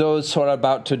contracts with those who are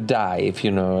about to die, if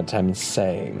you know what I'm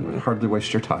saying. Hardly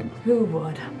waste your time. Who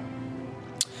would?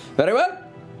 Very well.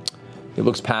 He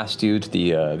looks past you to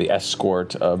the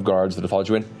escort of guards that have followed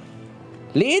you in.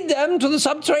 Lead them to the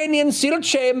subterranean sealed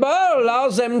chamber,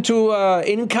 allows them to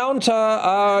encounter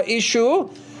our issue.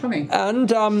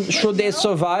 And should they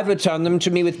survive, return them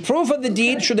to me with proof of the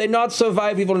deed. Should they not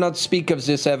survive, we will not speak of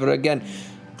this ever again.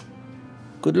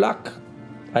 Good luck.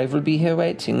 I will be here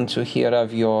waiting to hear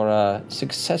of your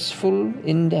successful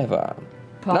endeavor.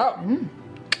 Now,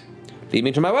 lead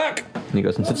me to my work. And he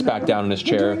goes and sits back down in his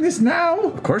chair. We're doing this now.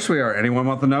 Of course we are. Anyone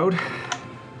want the node?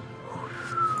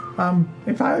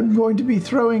 If I'm going to be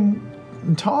throwing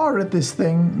tar at this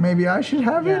thing, maybe I should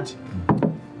have it.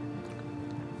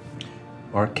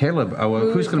 Or Caleb.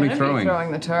 Who's going to be throwing?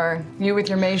 Throwing the tar. You with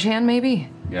your mage hand, maybe?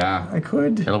 Yeah. I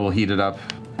could. Caleb will heat it up.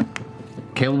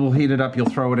 You'll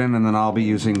throw it in, and then I'll be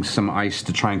using some ice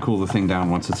to try and cool the thing down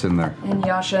once it's in there. And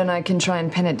Yasha and I can try and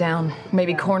pin it down.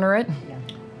 Maybe corner it.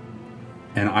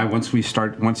 And once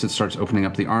it starts opening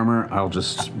up the armor,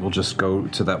 we'll just go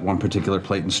to that one particular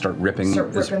plate and start ripping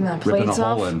Ripping the plates a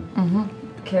off. hole and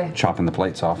Okay. chopping the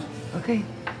plates off. Okay.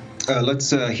 Let's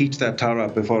heat that tower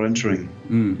up before entering.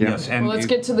 Yes, and Well, let's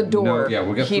get to the door.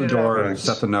 we'll get to Heat the it door, up.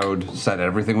 set the node, set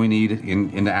everything we need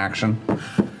into action.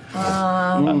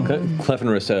 Clef and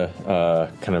Rissa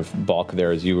kind of balk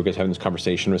there as you were guys having this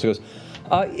conversation. Rissa goes,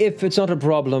 if it's not a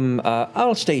problem,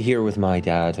 I'll stay here with my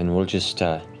dad and we'll just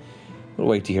we'll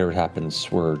wait to hear what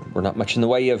happens. We're not much in the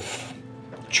way of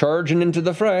charging into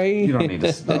the fray. You don't need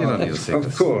to see Of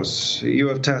this. course, you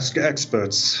have tasked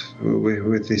experts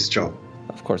with this job.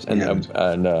 Of course. And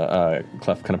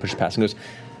Clef kind of pushes past and goes,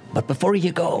 But before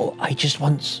you go, I just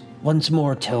once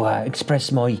more to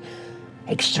express my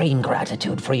extreme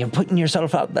gratitude for you putting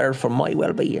yourself out there for my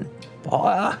well-being.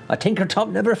 A Tinkertop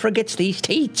never forgets these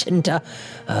teats, and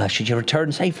should you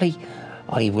return safely,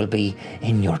 I will be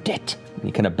in your debt. and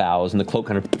he kind of bows, and the cloak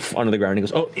kind of onto the ground. He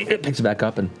goes, oh, it picks it back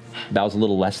up and bows a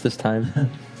little less this time.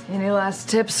 Any last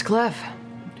tips, Clef?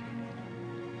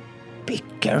 Be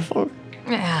careful.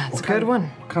 Yeah, it's a good one.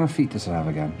 What kind of feet does it have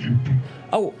again?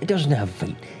 Oh, it doesn't have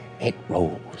feet. It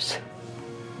rolls.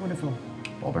 Wonderful.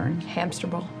 Ball bearings? Hamster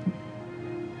ball.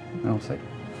 I'll say.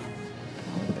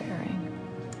 Ball bearing.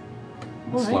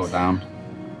 Slow it down.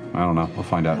 I don't know. We'll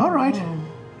find out. All right.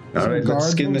 All right, let's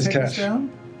skin this take us cat.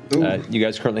 down? You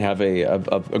guys currently have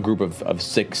a group of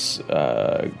 6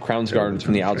 Crown's guards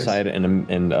from the outside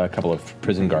and a couple of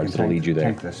prison guards that'll lead you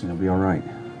there. Take this and you'll be all right.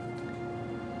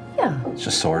 Yeah. It's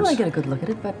just swords. Well, I get a good look at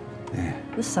it, but Yeah.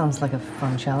 this sounds like a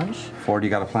fun challenge. Ford, you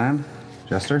got a plan?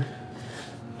 Jester?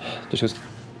 Just goes,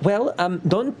 Well,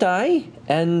 don't die,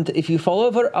 and if you fall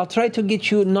over, I'll try to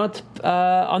get you not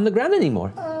on the ground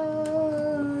anymore.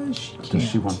 She Does can't.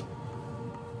 she want...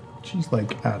 She's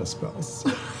like out of spells.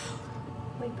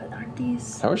 Wait, but aren't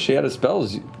these... how is she out of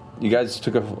spells? You guys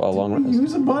took a long rest.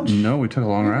 Use a bunch. No, we took a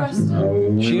long rest.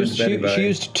 She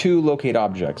used 2 locate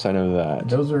objects, I know that.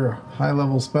 Those are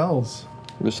high-level spells.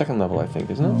 The second level, I think,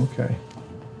 isn't it? Oh, okay.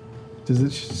 Does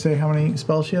it say how many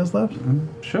spells she has left?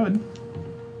 Should.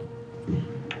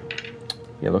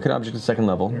 Yeah, locate object is second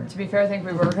level. To be fair, I think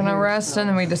we were gonna rest, and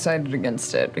then we decided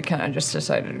against it. We kind of just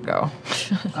decided to go.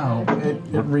 Oh,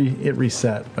 it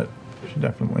reset, but she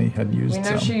definitely had used We know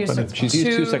some. she used but some. it's She's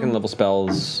used 2 second level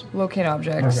spells. Locate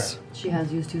objects. She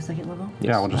has used 2 second level?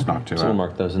 Yeah, we'll just knock 2 So we'll out.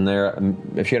 mark those in there.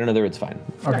 If she had another, it's fine.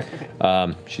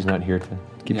 okay. She's not here to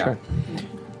keep Yeah. track.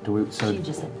 Do She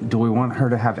just said, we want her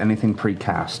to have anything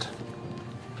precast?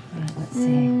 let's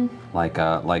see. Like,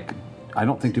 I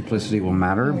don't think duplicity will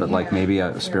matter, but like maybe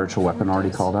a spiritual weapon already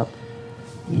called up.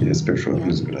 Yeah, spiritual weapon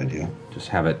is a good idea. Just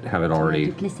have it already.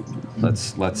 Duplicity.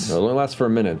 Let's. It only lasts for a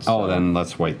minute. Oh, then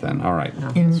let's wait. Then all right. No,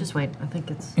 In- let's just wait. I think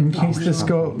it's... In case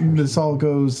this all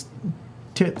goes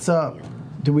tits up,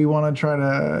 do we want to try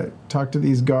to talk to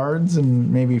these guards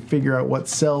and maybe figure out what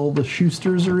cell the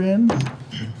Schusters are in?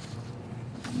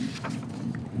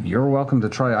 You're welcome to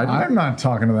try. I'm not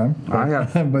talking to them, I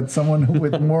have but someone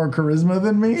with more charisma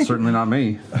than me. certainly not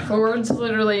me. Ford's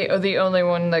literally the only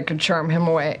one that could charm him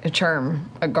away, charm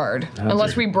a guard.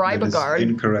 Unless we bribe That a is guard.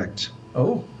 incorrect.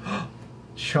 Oh,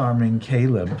 charming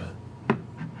Caleb.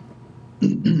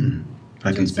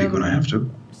 I can speak when I have to.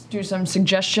 Do some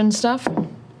suggestion stuff.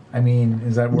 I mean,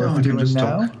 is that No, worth I can doing just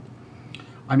now? talk.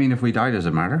 I mean, if we die, does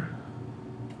it matter?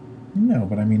 No,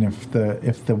 but I mean, if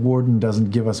the warden doesn't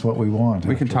give us what we want,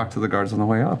 We can talk to the guards on the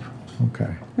way up.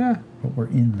 Okay, Yeah. but we're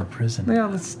in the prison. Yeah.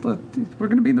 We're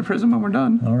gonna be in the prison when we're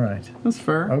done. All right. That's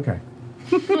fair. Okay.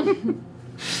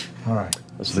 All right.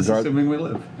 So the, Assuming we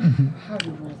live.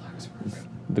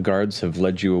 the guards have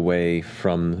led you away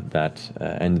from that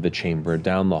end of the chamber,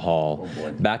 down the hall,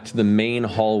 back to the main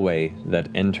hallway that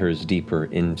enters deeper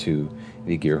into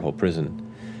the Gearhole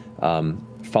prison.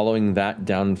 Following that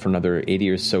down for another 80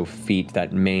 or so feet,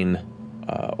 that main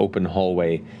open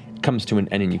hallway comes to an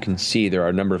end, and you can see there are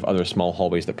a number of other small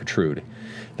hallways that protrude.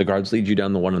 The guards lead you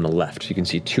down the one on the left. You can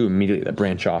see 2 immediately that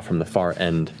branch off from the far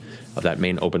end of that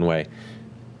main open way.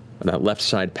 On that left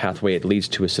side pathway, it leads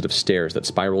to a set of stairs that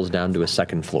spirals down to a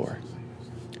 2nd floor,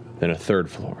 then a 3rd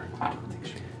floor,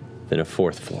 then a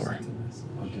 4th floor.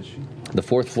 The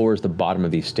 4th floor is the bottom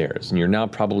of these stairs, and you're now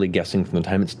probably guessing from the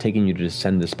time it's taking you to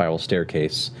descend this spiral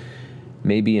staircase,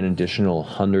 maybe an additional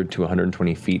 100 to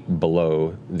 120 feet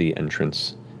below the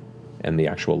entrance and the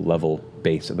actual level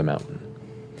base of the mountain.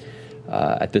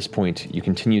 At this point, you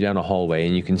continue down a hallway,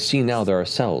 and you can see now there are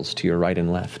cells to your right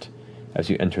and left as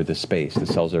you enter this space. The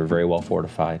cells are very well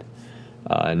fortified.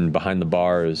 And behind the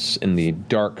bars, in the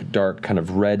dark kind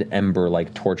of red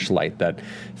ember-like torchlight that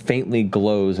faintly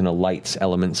glows and lights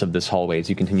elements of this hallway, as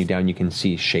you continue down, you can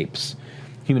see shapes,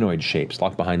 humanoid shapes,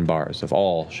 locked behind bars of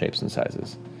all shapes and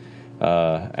sizes.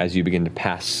 As you begin to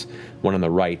pass one on the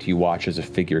right, you watch as a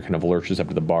figure kind of lurches up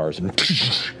to the bars and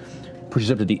pushes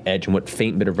up to the edge, and what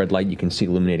faint bit of red light you can see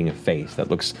illuminating a face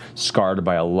that looks scarred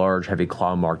by a large, heavy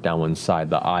claw mark down one side,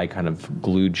 the eye kind of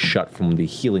glued shut from the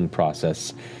healing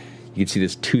process. You can see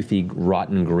this toothy,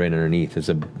 rotten grin underneath as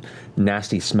a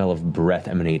nasty smell of breath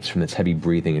emanates from this heavy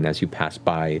breathing, and as you pass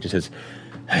by, it just says,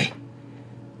 "Hey,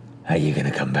 are you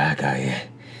gonna come back, are you?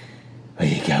 Are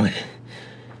you going?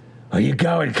 Are you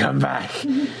going? Come back!"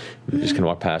 You're just gonna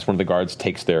walk past. One of the guards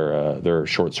takes their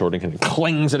short sword and kind of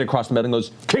clings it across the metal and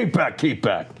goes, "Keep back, keep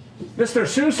back." Mr.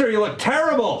 Schuster, you look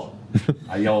terrible!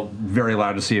 I yell very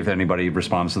loud to see if anybody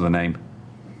responds to the name.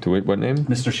 To what name?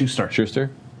 Mr. Schuster.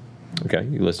 Schuster? Okay,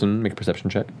 you listen, make a perception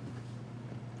check.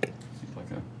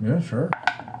 Yeah, sure.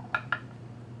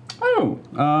 Oh,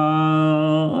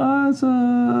 that's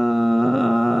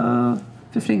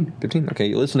 15. 15, okay,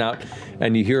 you listen out,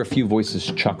 and you hear a few voices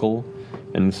chuckle,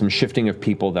 and some shifting of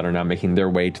people that are now making their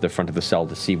way to the front of the cell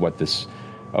to see what this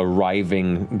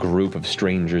arriving group of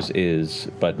strangers is,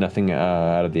 but nothing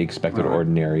out of the expected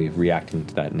ordinary reacting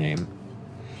to that name.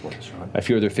 A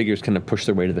few other figures kind of push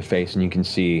their way to the face, and you can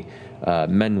see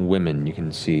men, women. You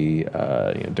can see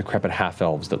decrepit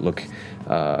half-elves that look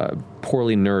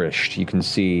poorly nourished. You can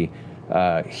see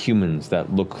humans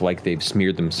that look like they've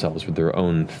smeared themselves with their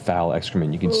own foul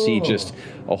excrement. You can see just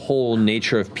a whole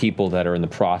nature of people that are in the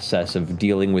process of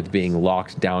dealing with being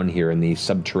locked down here in the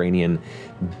subterranean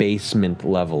basement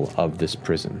level of this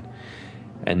prison.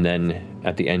 And then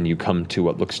at the end you come to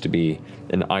what looks to be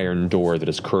an iron door that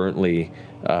is currently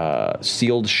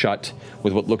sealed shut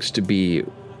with what looks to be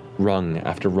rung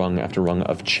after rung after rung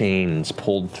of chains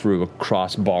pulled through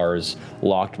across bars,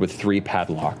 locked with 3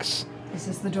 padlocks. Is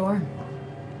this the door?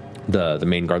 The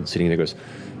main guard sitting there goes,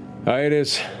 it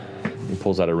is. He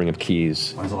pulls out a ring of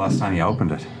keys. When's the last time you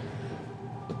opened it?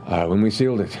 When we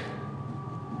sealed it.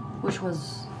 Which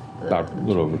was... About a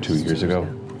little over 2 years ago.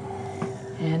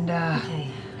 And,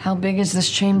 how big is this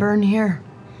chamber in here?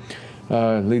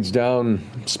 Leads down,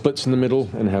 splits in the middle,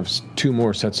 and has 2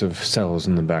 more sets of cells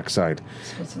in the backside.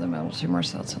 Splits in the middle, 2 more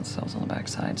cells on the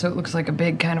backside. So it looks like a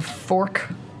big kind of fork.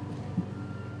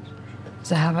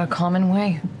 Does it have a common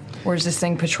way? Or is this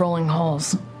thing patrolling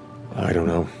halls? I don't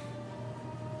know.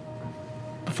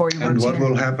 Before you And what here?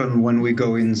 will happen when we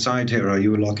go inside here? Are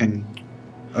you locking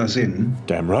us in?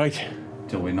 Damn right.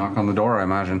 Till we knock on the door, I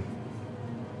imagine.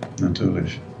 Until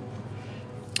it.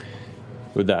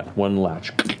 With that, one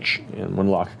latch, and one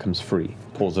lock comes free.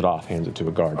 Pulls it off, hands it to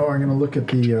a guard. Oh, I'm going to look at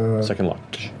the... Second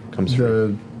lock comes free.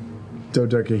 The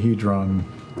dodecahedron.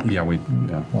 Yeah,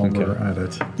 while we're at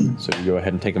it. So you go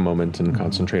ahead and take a moment and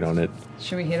concentrate on it.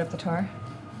 Should we heat up the tar?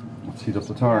 Let's heat up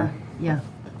the tar. Yeah.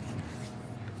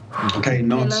 Okay,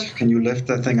 can you lift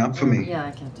that thing up for me? Yeah,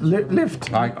 I can't.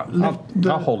 Lift.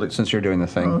 I'll hold it since you're doing the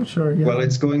thing. Oh, sure, yeah. Well,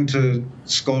 it's going to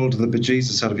scald the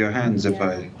bejesus out of your hands if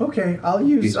I... Okay, I'll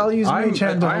use mage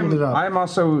hand to hold it up.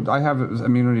 I have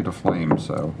immunity to flame,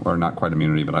 so... Or not quite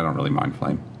immunity, but I don't really mind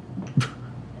flame.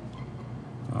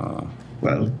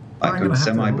 Well, I could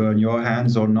semi-burn your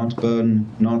hands or not burn,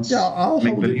 Yeah, I'll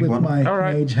hold it with my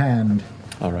mage hand.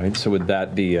 All right, so with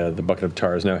that, the bucket of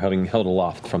tar is now held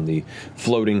aloft from the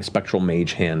floating spectral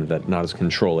mage hand that Nott is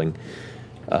controlling.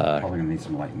 Probably going to need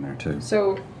some light in there, too.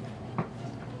 So,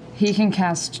 he can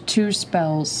cast 2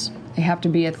 spells. They have to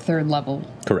be at 3rd level.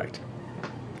 Correct.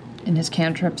 And his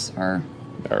cantrips are...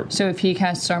 So if he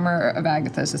casts Armor of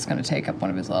Agathis, it's going to take up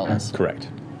one of his levels. Correct.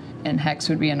 And Hex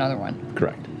would be another one.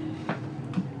 Correct.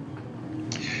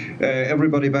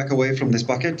 Everybody back away from this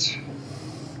bucket.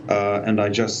 And I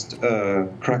just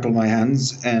crackle my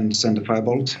hands and send a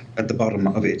firebolt at the bottom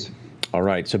of it. All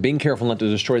right, so being careful not to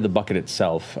destroy the bucket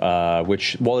itself,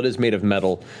 which, while it is made of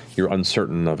metal, you're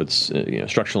uncertain of its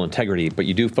structural integrity, but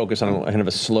you do focus on kind of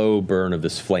a slow burn of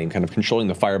this flame, kind of controlling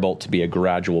the firebolt to be a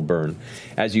gradual burn.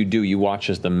 As you do, you watch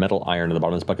as the metal iron at the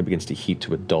bottom of this bucket begins to heat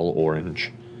to a dull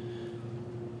orange,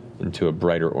 into a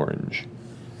brighter orange.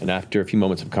 And after a few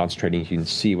moments of concentrating, you can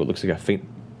see what looks like a faint...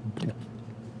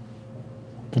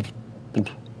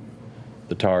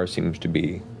 The tar seems to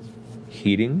be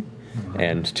heating,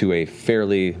 and to a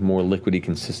fairly more liquidy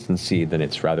consistency than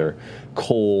its rather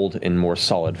cold and more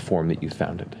solid form that you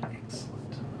found it.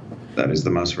 That is the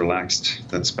most relaxed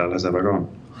that spell has ever gone.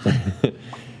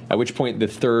 At which point the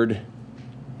 3rd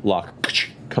lock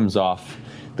comes off.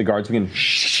 The guards begin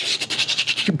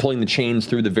pulling the chains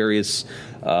through the various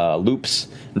loops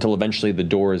until eventually the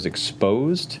door is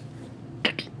exposed.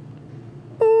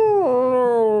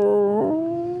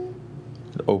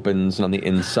 It opens, and on the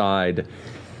inside,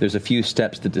 there's a few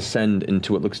steps that descend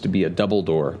into what looks to be a double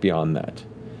door beyond that.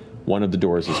 One of the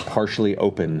doors is partially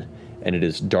open, and it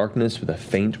is darkness with a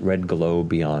faint red glow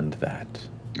beyond that.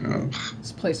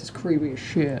 This place is creepy as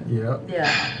shit. Yeah.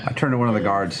 I turn to one of the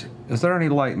guards. Is there any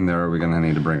light in there, or are we going to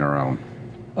need to bring our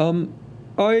own?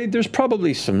 There's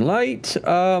probably some light,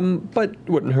 but it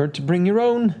wouldn't hurt to bring your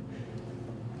own.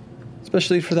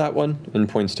 Especially for that one, and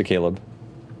points to Caleb.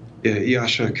 Yeah,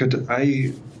 Yasha, could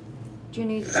I Do you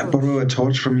need borrow a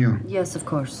torch from you? Yes, of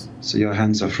course. So your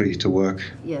hands are free to work.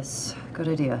 Yes, good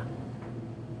idea.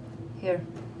 Here.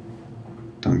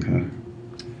 Danke.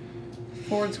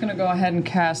 Ford's gonna go ahead and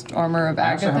cast Armor of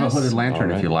I also have a hooded Agathis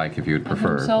lantern All if you like, if you'd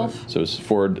prefer. himself. So as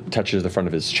Ford touches the front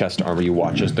of his chest armor, you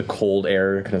watch as the cold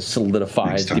air kind of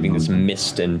solidifies, Next time. giving this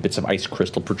mist and bits of ice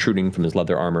crystal protruding from his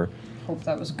leather armor. Hope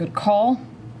that was a good call.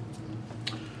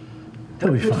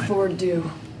 It'll be What fine. did Ford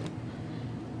do?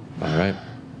 All right,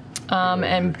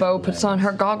 And Bo puts on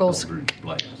her goggles.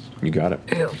 you got it.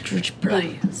 Eldritch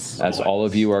Blaze. As all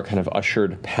of you are kind of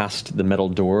ushered past the metal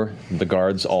door, the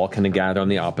guards all kind of gather on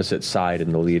the opposite side,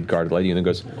 and the lead guard led you, and it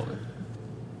goes,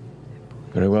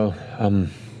 very well,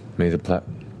 may the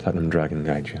Platinum Dragon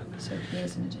guide you. So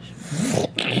here's an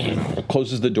addition.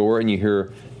 Closes the door, and you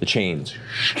hear the chains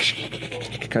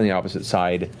kind of the opposite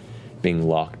side being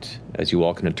locked as you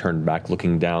all kind of turn back,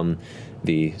 looking down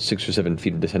the 6 or 7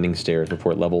 feet of descending stairs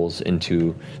before it levels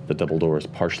into the double doors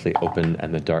partially open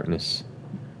and the darkness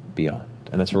beyond.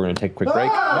 And that's where we're going to take a quick break.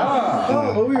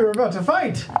 Oh, we were about to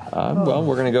fight. Well,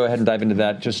 we're going to go ahead and dive into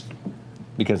that just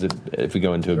because if we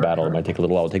go into a battle, it might take a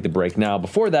little while. We'll take the break now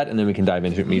before that, and then we can dive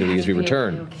into it immediately as we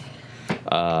return.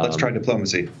 Let's try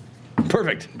diplomacy.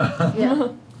 Perfect.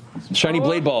 Yeah. Shiny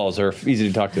blade balls are easy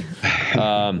to talk to.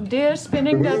 Dear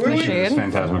spinning death machine.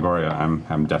 Phantasmagoria.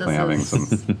 I'm definitely having some.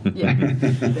 Yeah.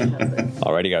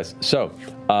 Alrighty, guys. So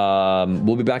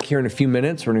we'll be back here in a few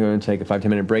minutes. We're going to go and take a 5-10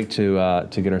 minute break to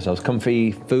get ourselves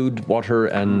comfy, food, water,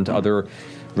 and other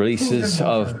releases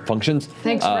of functions.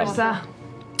 Thanks, Rissa.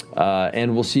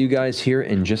 And we'll see you guys here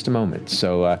in just a moment.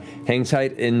 So hang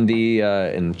tight in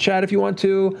the chat if you want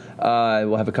to.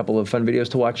 We'll have a couple of fun videos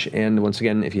to watch. And once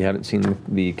again, if you haven't seen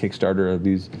the Kickstarter of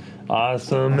these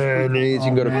awesome minis, you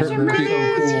can go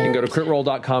to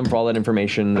critroll.com for all that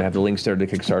information. I have the links there to the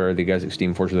Kickstarter. The guys at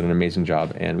Steam Forge did an amazing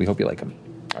job, and we hope you like them.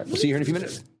 All right, we'll see you here in a few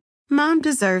minutes. Mom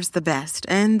deserves the best,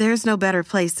 and there's no better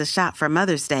place to shop for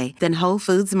Mother's Day than Whole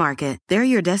Foods Market. They're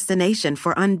your destination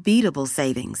for unbeatable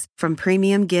savings, from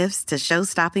premium gifts to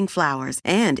show-stopping flowers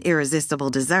and irresistible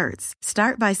desserts.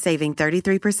 Start by saving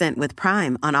 33% with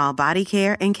Prime on all body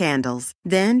care and candles.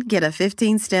 Then get a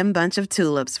 15-stem bunch of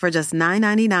tulips for just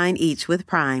 $9.99 each with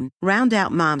Prime. Round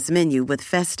out Mom's menu with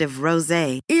festive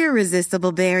rosé,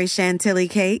 irresistible berry chantilly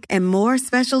cake, and more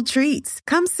special treats.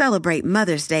 Come celebrate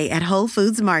Mother's Day at Whole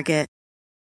Foods Market.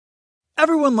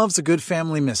 Everyone loves a good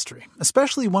family mystery,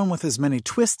 especially one with as many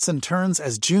twists and turns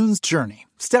as June's Journey.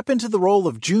 Step into the role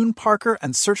of June Parker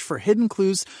and search for hidden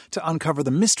clues to uncover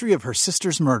the mystery of her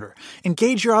sister's murder.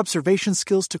 Engage your observation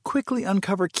skills to quickly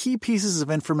uncover key pieces of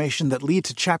information that lead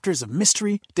to chapters of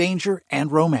mystery, danger,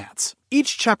 and romance.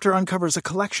 Each chapter uncovers a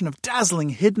collection of dazzling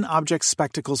hidden object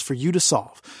spectacles for you to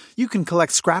solve. You can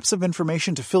collect scraps of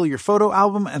information to fill your photo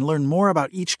album and learn more about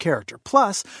each character.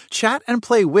 Plus, chat and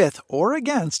play with or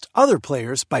against other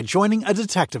players by joining a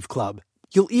detective club.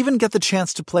 You'll even get the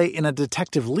chance to play in a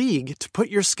detective league to put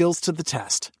your skills to the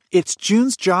test. It's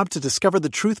June's job to discover the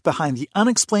truth behind the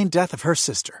unexplained death of her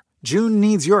sister. June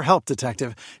needs your help,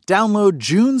 detective. Download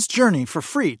June's Journey for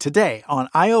free today on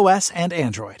iOS and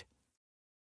Android.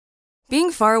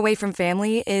 Being far away from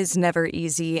family is never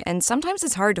easy, and sometimes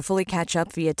it's hard to fully catch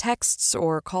up via texts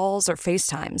or calls or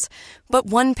FaceTimes. But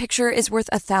one picture is worth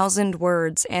 1,000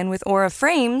 words, and with Aura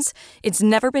Frames, it's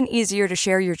never been easier to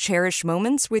share your cherished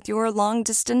moments with your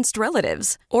long-distanced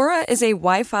relatives. Aura is a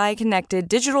Wi-Fi connected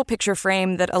digital picture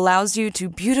frame that allows you to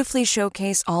beautifully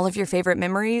showcase all of your favorite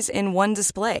memories in one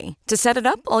display. To set it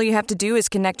up, all you have to do is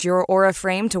connect your Aura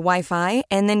frame to Wi-Fi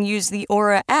and then use the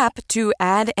Aura app to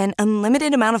add an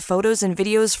unlimited amount of photos and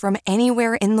videos from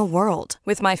anywhere in the world.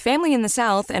 With my family in the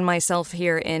South and myself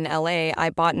here in LA, I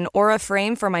bought an Aura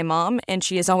frame for my mom, and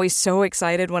she is always so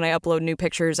excited when I upload new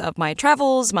pictures of my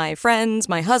travels, my friends,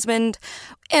 my husband,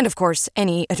 and of course,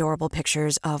 any adorable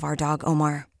pictures of our dog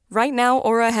Omar. Right now,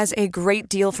 Aura has a great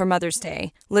deal for Mother's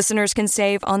Day. Listeners can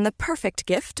save on the perfect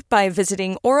gift by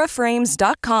visiting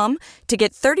auraframes.com to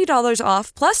get $30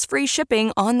 off plus free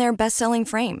shipping on their best-selling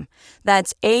frame.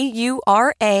 That's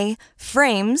AURA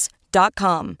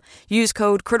frames.com. Use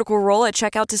code Critical Role at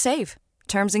checkout to save.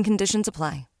 Terms and conditions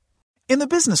apply. In the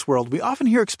business world, we often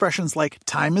hear expressions like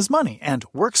time is money and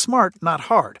work smart, not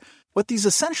hard. What these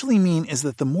essentially mean is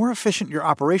that the more efficient your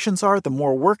operations are, the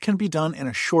more work can be done in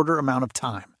a shorter amount of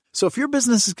time. So if your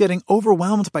business is getting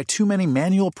overwhelmed by too many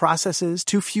manual processes,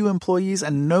 too few employees,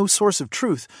 and no source of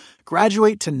truth,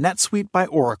 graduate to NetSuite by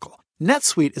Oracle.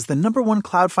 NetSuite is the #1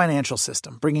 cloud financial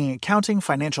system, bringing accounting,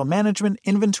 financial management,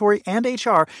 inventory, and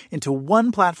HR into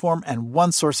one platform and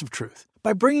one source of truth.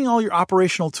 By bringing all your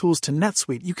operational tools to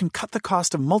NetSuite, you can cut the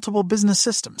cost of multiple business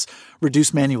systems,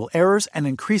 reduce manual errors, and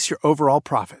increase your overall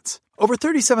profits. Over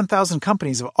 37,000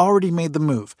 companies have already made the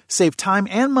move. Save time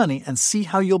and money and see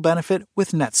how you'll benefit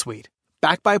with NetSuite.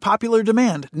 Backed by popular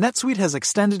demand, NetSuite has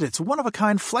extended its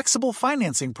one-of-a-kind flexible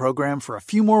financing program for a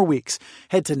few more weeks.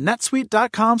 Head to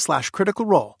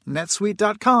netsuite.com/criticalrole.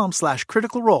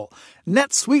 netsuite.com/criticalrole.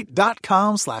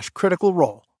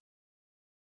 netsuite.com/criticalrole.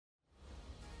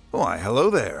 Why,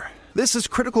 hello there. This is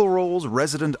Critical Role's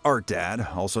resident art dad,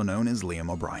 also known as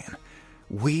Liam O'Brien.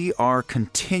 We are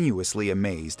continuously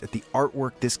amazed at the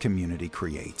artwork this community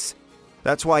creates.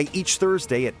 That's why each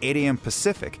Thursday at 8 a.m.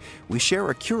 Pacific, we share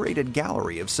a curated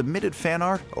gallery of submitted fan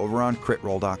art over on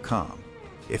critroll.com.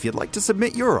 If you'd like to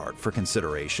submit your art for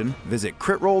consideration, visit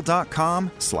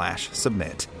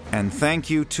critroll.com/submit. And thank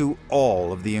you to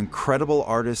all of the incredible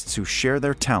artists who share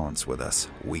their talents with us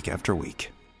week after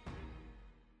week.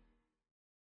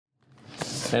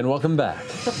 And welcome back.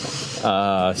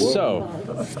 Wow.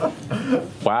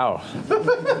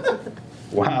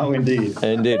 Wow, indeed.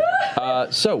 Indeed.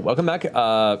 So, welcome back.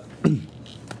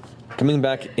 Coming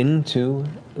back into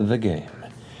the game.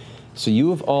 So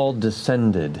you have all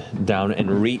descended down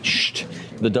and reached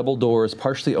the double doors,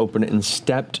 partially open, and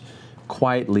stepped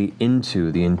quietly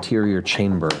into the interior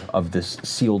chamber of this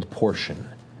sealed portion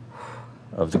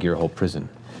of the Gearhole prison.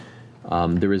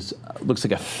 There is, looks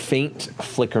like a faint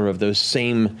flicker of those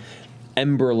same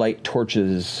ember light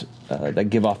torches that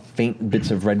give off faint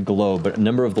bits of red glow, but a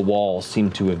number of the walls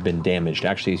seem to have been damaged.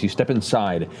 Actually, as you step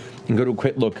inside and go to a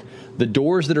quick look, the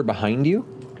doors that are behind you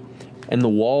and the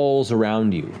walls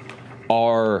around you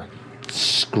are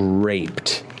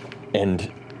scraped and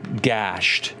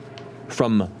gashed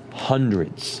from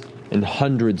hundreds and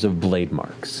hundreds of blade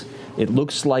marks. It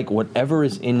looks like whatever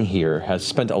is in here has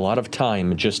spent a lot of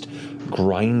time just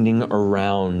grinding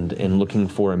around and looking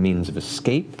for a means of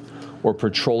escape, or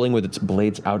patrolling with its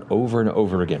blades out over and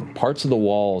over again. Parts of the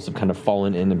walls have kind of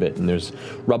fallen in a bit, and there's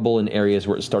rubble in areas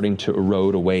where it's starting to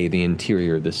erode away the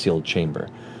interior of the sealed chamber.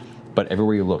 But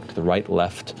everywhere you look, to the right,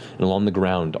 left, and along the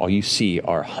ground, all you see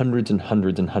are hundreds and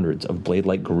hundreds and hundreds of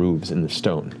blade-like grooves in the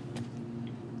stone.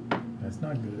 That's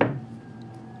not good.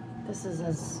 This is,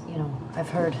 as you know, I've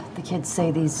heard the kids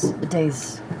say these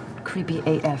days, creepy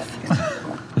AF.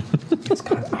 It's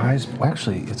got eyes. Well,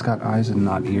 actually, it's got eyes and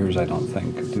not ears, I don't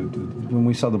think. When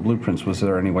we saw the blueprints, was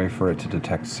there any way for it to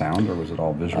detect sound, or was it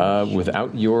all visual?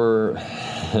 Without your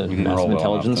massive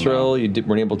intelligence roll, you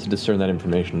weren't able to discern that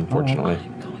information, unfortunately.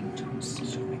 I'm going to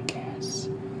assume a guess.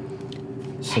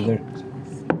 So there...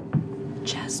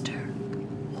 Chester.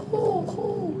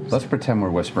 Let's pretend we're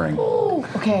whispering.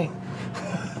 Okay.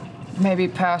 Maybe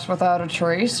pass without a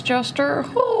trace, Chester.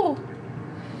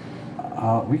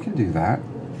 We can do that.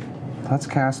 Let's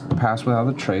cast Pass Without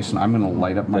a Trace, and I'm going to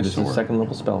light up my sword. That is a second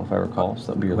level spell, if I recall. So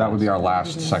that'd be that would be our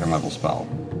last second level spell.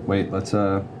 Wait, let's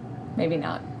Maybe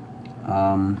not.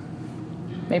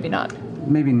 Maybe not.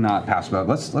 Maybe not Pass Without.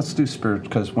 Let's do Spirit,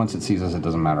 because once it sees us, it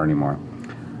doesn't matter anymore.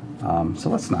 So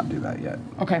let's not do that yet.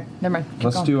 Okay, never mind.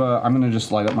 Let's do. I'm going to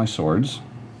just light up my swords.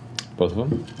 Both of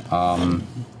them.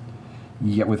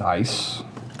 Yeah, with ice.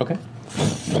 Okay.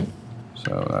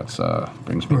 So that's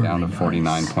brings me down to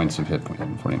 49 points of hit point,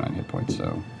 49 hit points.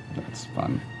 So that's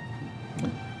fun.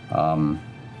 Wow,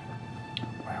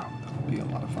 that'll be a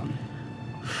lot of fun.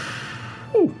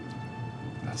 Ooh.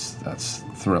 That's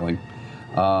thrilling.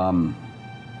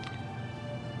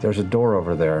 There's a door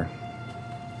over there.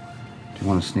 Do you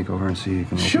want to sneak over and see if you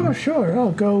can open it?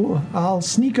 Sure. I'll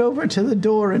sneak over to the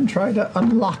door and try to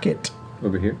unlock it.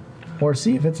 Over here? Or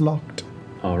see if it's locked.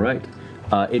 All right.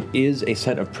 It is a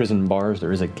set of prison bars.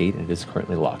 There is a gate, and it is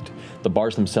currently locked. The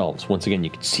bars themselves, once again, you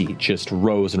can see just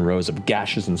rows and rows of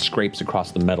gashes and scrapes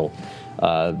across the metal.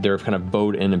 They're kind of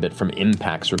bowed in a bit from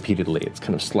impacts repeatedly. It's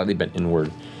kind of slightly bent inward.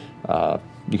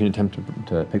 You can attempt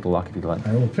to pick the lock if you'd like.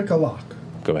 I will pick a lock.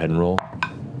 Go ahead and roll.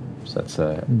 So that's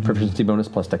a proficiency bonus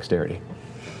plus dexterity.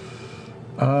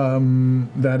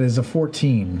 That is a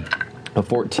 14. A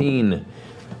 14.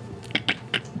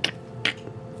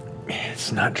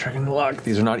 It's not tricking the lock.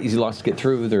 These are not easy locks to get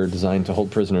through. They're designed to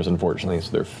hold prisoners, unfortunately, so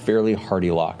they're fairly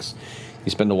hardy locks. You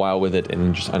spend a while with it and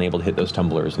you're just unable to hit those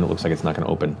tumblers, and it looks like it's not going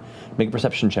to open. Make a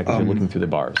perception check as you're looking through the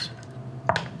bars.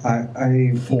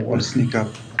 I will sneak up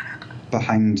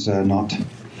behind Nott.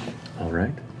 All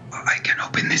right. I can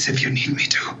open this if you need me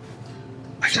to.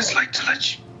 I just like to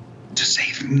let to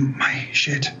save my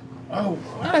shit. Oh,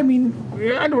 I mean,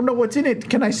 I don't know what's in it.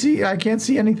 Can I see? I can't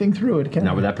see anything through it. Can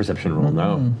Not I? with that perception roll,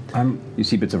 no. You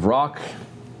see bits of rock.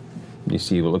 You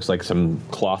see what looks like some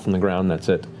cloth on the ground. That's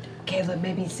it. Caleb,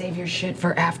 maybe save your shit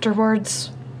for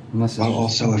afterwards. Well,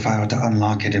 also, if I were to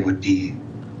unlock it, it would be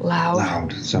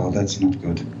Loud. so that's not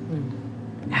good.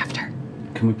 After.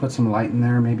 Can we put some light in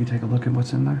there and maybe take a look at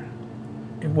what's in there?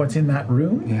 What's in that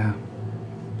room? Yeah.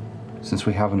 Since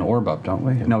we have an orb up, don't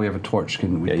we? No, we have a torch.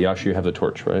 Can we? Yeah, Yash, you have the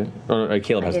torch, right? Or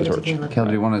Caleb has the torch. Caleb,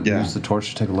 do you want to use the torch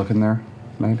to take a look in there?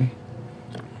 Maybe.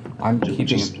 I'm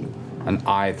keeping an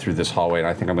eye through this hallway, and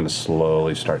I think I'm going to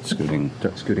slowly start scooting.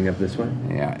 Start scooting up this way.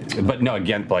 Yeah, but no,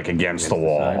 against the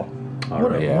wall.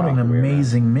 What an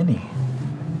amazing mini.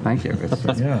 Thank you.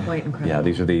 Yeah. Quite incredible. Yeah,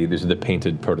 these are the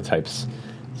painted prototypes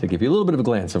to give you a little bit of a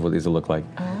glance of what these will look like.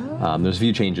 There's a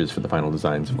few changes for the final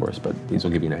designs, of course, but these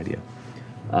will give you an idea.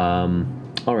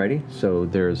 Alrighty, so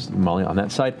there's Molly on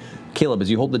that side. Caleb, as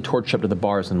you hold the torch up to the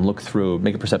bars and look through,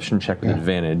 make a perception check with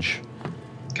advantage.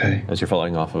 Okay. As you're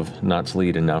following off of Knott's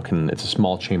lead, and now it's a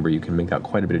small chamber, you can make out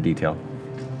quite a bit of detail.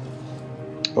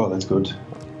 Oh, that's good.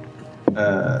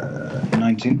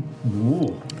 19.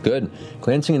 Ooh. Good.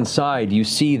 Glancing inside, you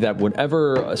see that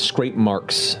whatever scrape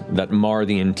marks that mar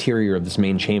the interior of this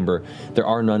main chamber, there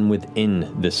are none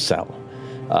within this cell.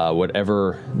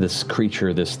 Whatever this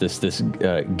creature, this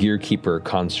gearkeeper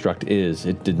construct is,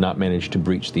 it did not manage to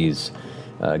breach these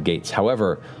gates.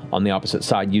 However, on the opposite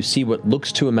side, you see what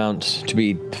looks to amount to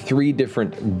be 3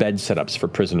 different bed setups for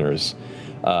prisoners.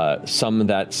 Some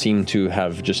that seem to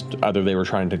have just either they were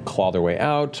trying to claw their way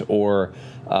out, or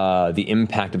the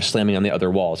impact of slamming on the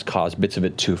other walls caused bits of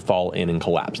it to fall in and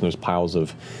collapse. And there's piles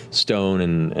of stone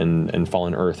and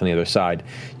fallen earth on the other side.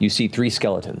 You see 3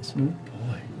 skeletons.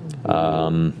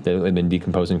 They've been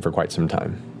decomposing for quite some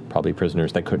time. Probably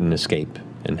prisoners that couldn't escape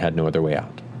and had no other way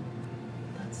out.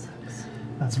 That sucks.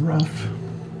 That's rough.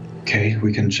 Okay,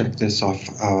 we can check this off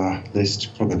our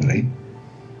list, probably.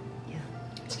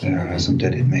 There are some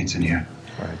dead inmates in here.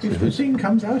 Right, If the thing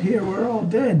comes out here, we're all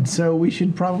dead, so we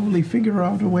should probably figure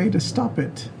out a way to stop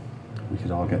it. We could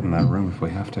all get in that room if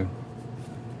we have to.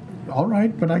 All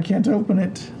right, but I can't open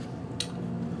it.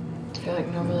 I feel like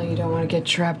normally you don't want to get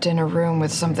trapped in a room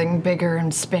with something bigger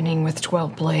and spinning with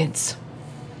 12 blades.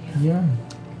 Yeah.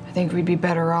 I think we'd be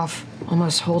better off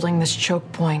almost holding this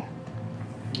choke point.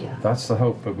 That's the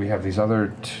hope, but we have these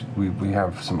other. We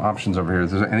have some options over here.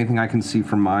 Is there anything I can see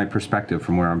from my perspective,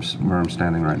 from where I'm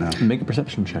standing right now? Make a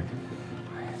perception check.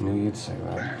 I knew you'd say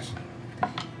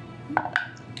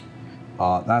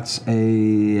that. That's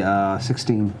a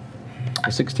 16.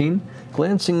 A 16?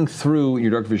 Glancing through,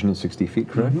 your dark vision is 60 feet,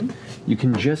 correct? You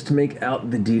can just make out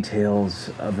the details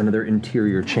of another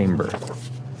interior chamber.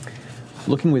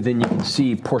 Looking within, you can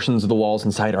see portions of the walls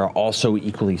inside are also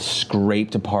equally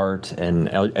scraped apart, and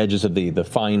edges of the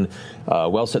fine,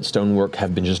 well-set stonework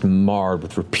have been just marred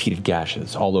with repeated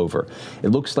gashes all over. It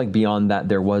looks like beyond that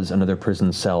there was another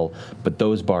prison cell, but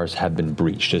those bars have been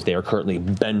breached, as they are currently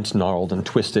bent, gnarled, and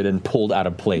twisted and pulled out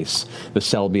of place. The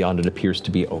cell beyond it appears to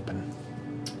be open.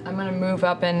 I'm going to move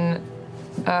up and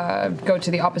go to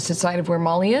the opposite side of where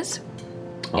Molly is,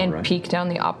 and peek down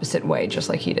the opposite way, just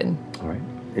like he did. All right.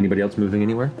 Anybody else moving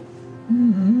anywhere?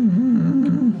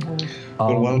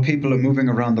 Well, while people are moving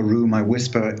around the room, I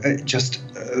whisper, just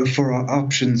for our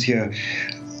options here,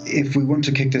 if we want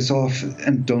to kick this off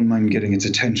and don't mind getting its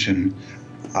attention,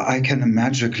 I can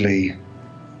magically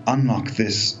unlock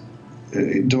this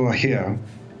door here,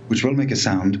 which will make a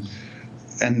sound,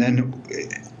 and then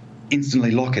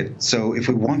instantly lock it. So if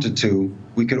we wanted to,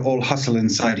 we could all hustle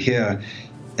inside here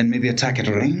and maybe attack at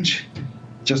range,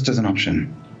 just as an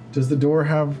option. Does the door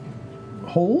have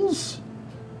holes?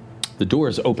 The door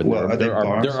is open. Well, there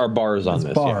are bars on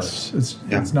this. Bars. Yes.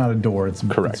 It's not a door. It's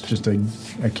correct. It's just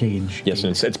a cage. Yes,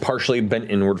 and it's partially bent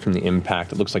inward from the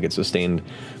impact. It looks like it sustained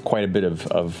quite a bit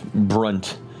of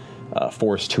brunt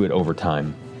force to it over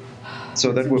time.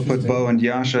 So that will put Bo and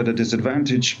Yasha at a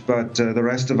disadvantage, but the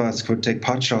rest of us could take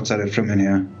pot shots at it from in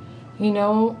here. You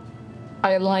know,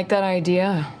 I like that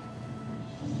idea.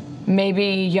 Maybe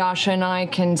Yasha and I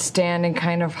can stand and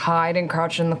kind of hide and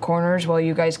crouch in the corners while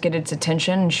you guys get its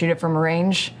attention and shoot it from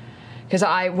range. Because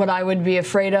what I would be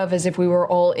afraid of is if we were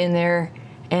all in there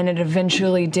and it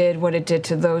eventually did what it did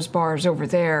to those bars over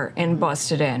there and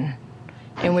busted in.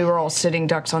 And we were all sitting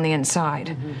ducks on the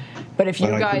inside. But if you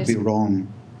guys... I could be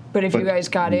wrong. But if you guys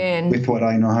got in... With what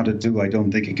I know how to do, I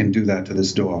don't think it can do that to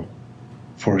this door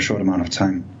for a short amount of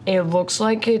time. It looks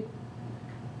like it...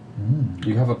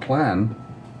 You have a plan.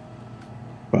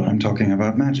 Well, I'm talking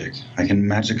about magic. I can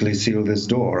magically seal this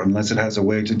door unless it has a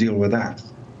way to deal with that.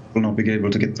 We'll not be able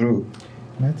to get through.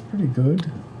 That's pretty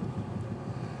good.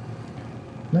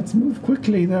 Let's move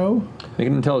quickly, though. Make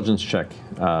an intelligence check,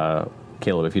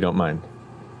 Caleb, if you don't mind.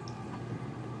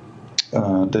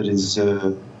 That is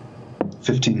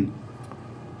 15.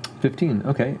 15,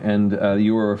 okay. And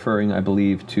you were referring, I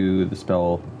believe, to the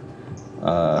spell...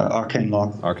 Arcane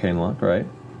Lock. Arcane Lock, right?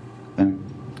 Yeah.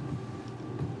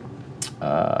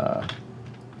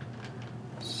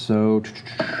 So...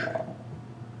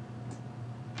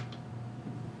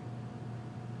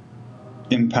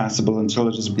 Impassable until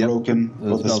it is broken,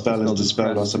 or the spell is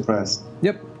dispelled or suppressed.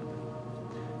 Yep.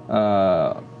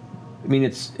 I mean,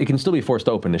 it can still be forced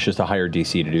open. It's just a higher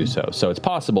DC to do so. So it's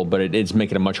possible, but it's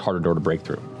making a much harder door to break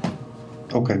through.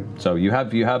 Okay. So you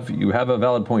have a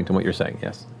valid point in what you're saying.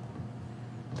 Yes.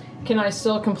 Can I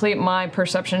still complete my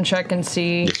perception check and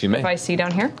see if I see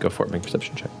down here? Go for it. Make a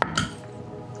perception check.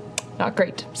 Not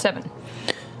great. 7.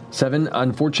 7.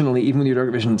 Unfortunately, even with your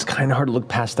dark vision, it's kind of hard to look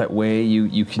past that way.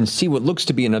 You can see what looks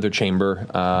to be another chamber.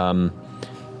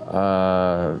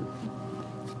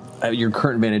 At your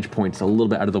current vantage point, it's a little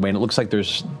bit out of the way, and it looks like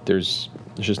there's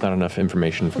just not enough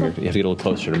information for you. You have to get a little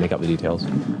closer to make out the details.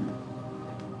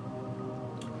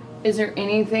 Is there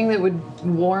anything that would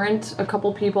warrant a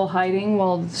couple people hiding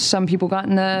while some people got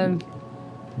in the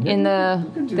thing?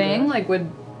 that. Like,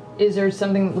 is there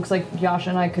something that looks like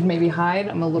Yasha and I could maybe hide?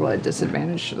 I'm a little at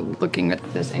disadvantage looking at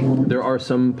this angle. There are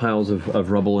some piles of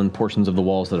rubble and portions of the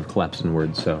walls that have collapsed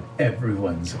inwards. So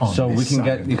everyone's on So this we can side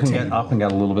get of you the can get table. up and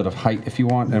get a little bit of height if you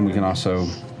want, and we can also.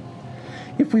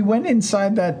 If we went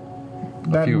inside that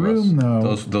room,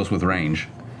 though, those with range.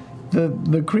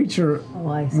 the creature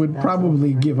would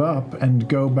probably give up and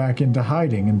go back into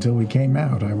hiding until we came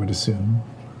out, I would assume.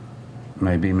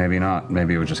 Maybe, maybe not.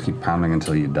 Maybe it would just keep pounding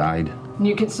until you died.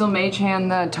 You could still mage hand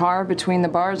the tar between the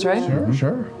bars, right?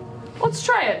 Sure. Let's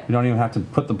try it. You don't even have to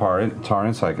put the tar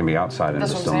inside. It can be outside and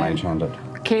That's just what still I'm mage hand it.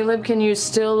 Caleb, can you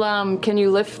still, can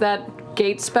you lift that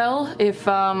gate spell if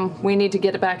we need to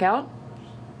get it back out?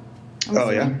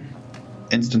 Yeah.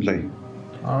 Instantly.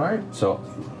 All right. So,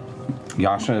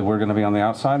 Yasha, we're going to be on the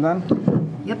outside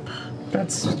then? Yep.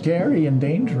 That's scary and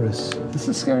dangerous. This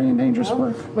is scary and dangerous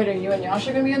work. Wait, are you and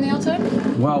Yasha going to be on the outside?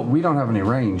 Well, we don't have any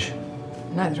range.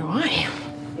 Neither do I.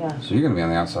 Yeah. So you're going to be on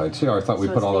the outside too. I thought we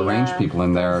So put all the it's the, ranged people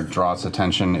in there, draw its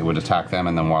attention, it would attack them,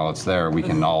 and then while it's there, we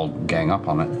can all gang up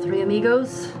on it. 3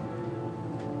 amigos.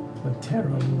 A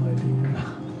terrible idea.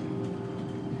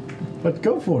 But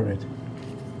go for it.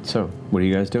 So, what are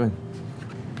you guys doing?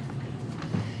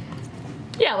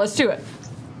 Yeah, let's do it.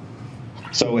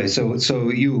 So wait, so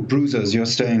you bruisers, you're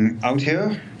staying out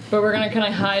here? But we're going to kind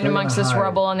of hide amongst this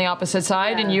rubble on the opposite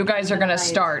side, and you guys are going to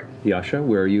start. Yasha,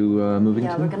 where are you moving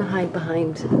Yeah, to? we're gonna hide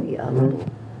behind the rubble.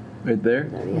 Right there?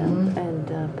 There, yeah.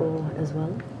 And Bo as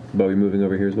well. Bo, you moving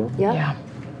over here as well? Yeah.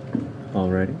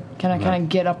 Alrighty. Can I kind of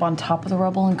get up on top of the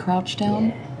rubble and crouch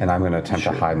down? And I'm going to attempt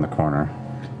to hide in the corner.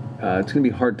 It's going to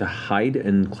be hard to hide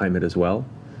and climb it as well.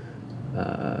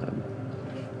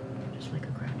 Just like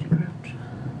a crouchy crouch.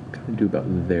 Kind of do about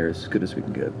there as good as we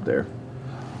can get there.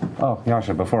 Oh,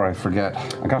 Yasha, before I forget,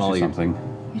 I got you something.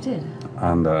 You did.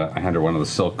 And I hand her one of the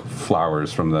silk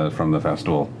flowers from the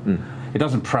festival. It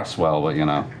doesn't press well, but you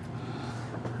know.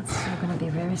 It's still gonna be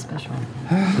very special.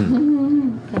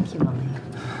 Thank you, Mommy.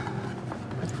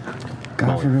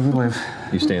 God forbid we live.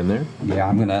 You staying there? Yeah,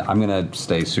 I'm gonna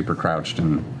stay super crouched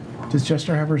and. Does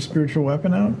Chester have her spiritual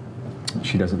weapon out?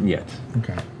 She doesn't yet.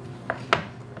 Okay.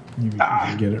 Maybe she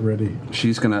can get it ready.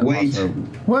 She's gonna Wait.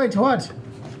 Wait, what?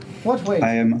 What wait?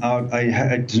 I am out.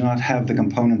 I do not have the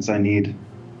components I need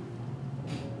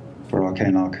for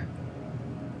Arcane Lock.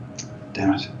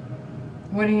 Damn it.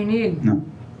 What do you need? No.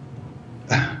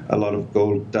 A lot of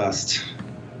gold dust.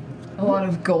 A lot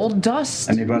of gold dust?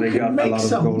 Anybody got a lot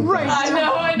of gold dust?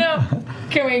 I know.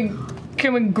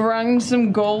 Can we grind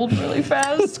some gold really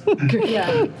fast?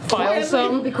 Yeah. File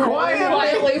some?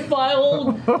 Quietly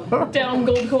file down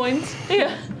gold coins?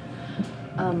 Yeah.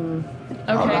 Okay.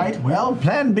 All right, well,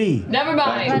 plan B. Never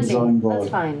mind. That's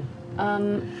fine.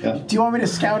 Do you want me to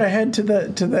scout ahead to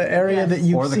the area that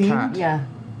you've Or the seen? cat. Yeah.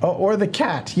 Oh, or the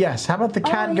cat, yes. How about the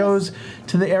cat goes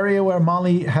to the area where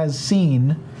Molly has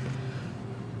seen,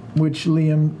 which,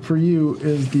 Liam, for you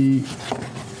is the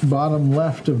bottom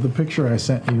left of the picture I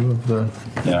sent you of the...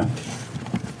 Yeah.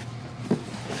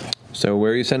 So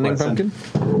where are you sending Pumpkin?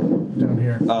 Down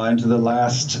here. Into the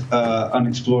last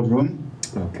unexplored room.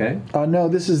 Okay. No,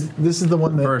 this is the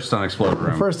one that... First unexplored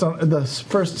room. The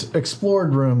first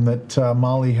explored room that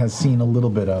Molly has seen a little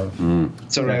bit of.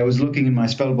 Sorry, I was looking in my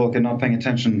spell book and not paying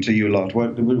attention to you lot.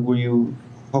 What were you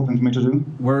hoping for me to do?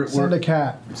 Send a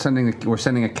cat. We're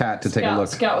sending a cat to take a look.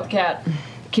 Scout with cat.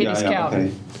 Kitty scout.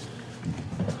 Okay.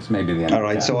 So may be the end. All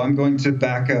right, so I'm going to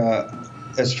back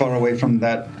as far away from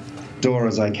that door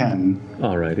as I can.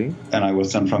 Alrighty. And I will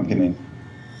send Frumpkin in.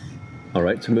 All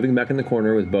right, so moving back in the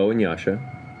corner with Bo and Yasha.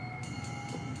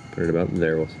 Put it about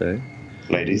there, we'll say.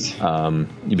 Ladies. You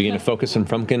begin to focus, and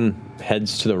Frumpkin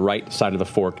heads to the right side of the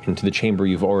fork into the chamber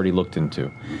you've already looked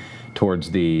into,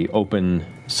 towards the open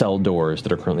cell doors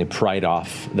that are currently pried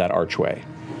off that archway.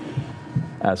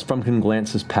 As Frumpkin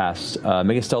glances past,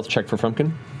 make a stealth check for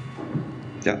Frumpkin.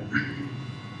 Yeah.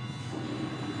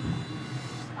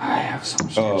 I have so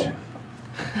much tension.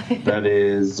 That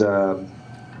is...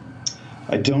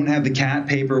 I don't have the cat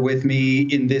paper with me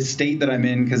in this state that I'm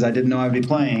in because I didn't know I'd be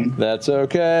playing. That's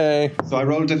okay. So I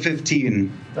rolled a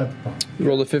 15. You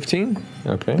rolled a 15?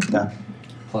 Okay. Yeah.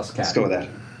 Plus cat. Let's go with that.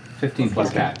 15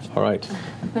 plus cat. All right.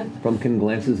 Frumpkin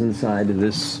glances inside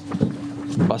this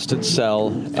busted cell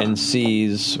and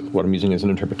sees what I'm using as an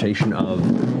interpretation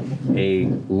of a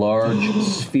large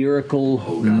spherical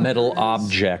metal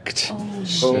object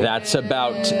that's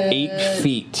about 8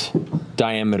 feet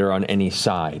diameter on any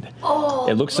side.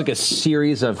 It looks like a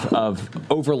series of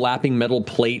overlapping metal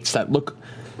plates that look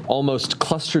almost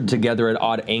clustered together at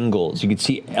odd angles. You can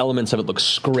see elements of it look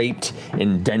scraped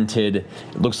and dented.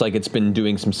 It looks like it's been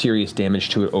doing some serious damage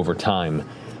to it over time.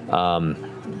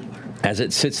 As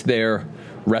it sits there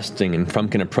resting and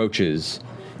Frumpkin approaches,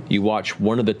 you watch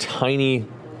one of the tiny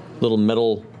little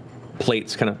metal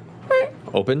plates kind of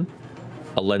open.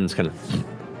 A lens kind of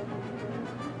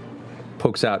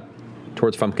pokes out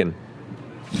towards Frumpkin,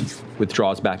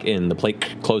 withdraws back in. The plate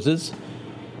closes,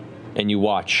 and you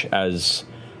watch as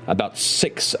about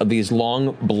 6 of these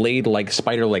long blade-like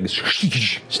spider legs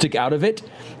stick out of it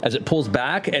as it pulls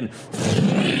back and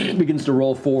begins to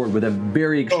roll forward with a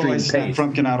very extreme pace. Snap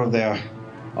Frumpkin out of there.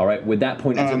 All right, with that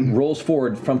point, as it rolls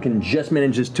forward, Frumpkin just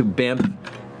manages to bamf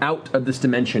out of this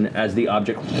dimension as the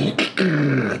object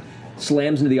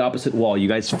slams into the opposite wall. You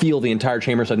guys feel the entire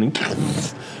chamber suddenly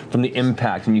from the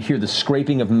impact, and you hear the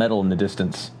scraping of metal in the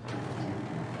distance.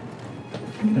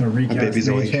 I'm going to recast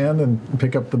Mage Hand and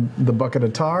pick up the bucket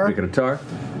of tar. Bucket of tar.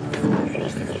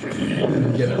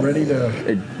 Get it ready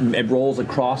to... It rolls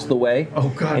across the way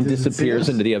and disappears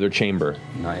into the other chamber.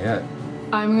 Not yet.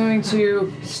 I'm going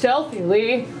to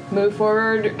stealthily move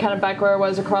forward, kind of back where I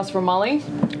was across from Molly. Go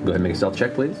ahead and make a stealth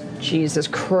check, please. Jesus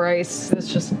Christ,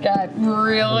 this just got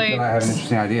really... I have an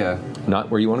interesting idea. Not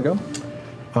where you want to go?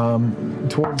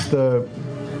 Towards the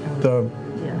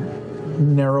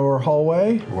narrower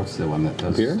hallway. What's the one that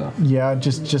does here? Stuff? Yeah,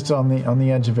 just on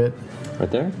the edge of it. Right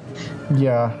there?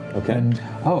 Yeah. Okay. And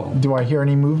do I hear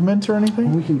any movement or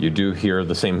anything? You do hear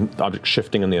the same object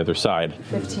shifting on the other side.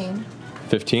 15.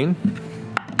 15?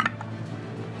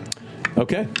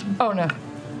 Okay. Oh, no.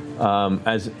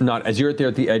 As you're there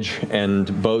at the edge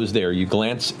and Bo's there, you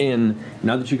glance in.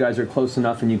 Now that you guys are close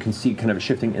enough and you can see kind of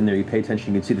shifting in there, you pay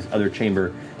attention, you can see this other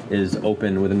chamber is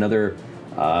open with another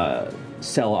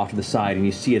cell off to the side, and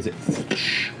you see as it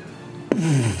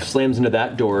slams into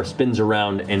that door, spins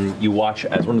around, and you watch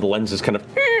as one of the lenses kind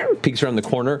of peeks around the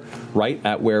corner, right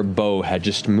at where Bo had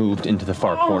just moved into the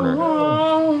far corner.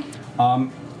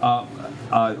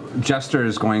 Jester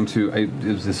is going to.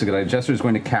 Is this a good idea? Jester is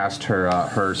going to cast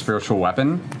her spiritual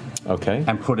weapon. Okay.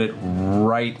 And put it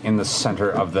right in the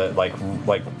center of the like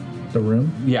the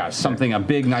room. Yeah, something a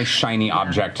big, nice, shiny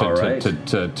object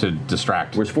to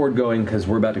distract. Where's Ford going? Because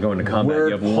we're about to go into combat.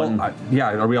 You have one.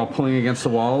 Are we all pulling against the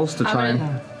walls to try and?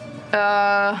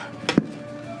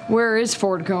 Where is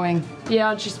Ford going?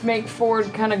 Yeah, just make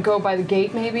Ford kind of go by the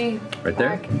gate, maybe. Right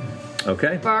there.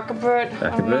 Okay. Back a bit. Back I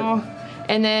a don't bit. know.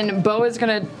 And then Bo is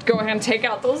gonna go ahead and take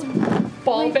out those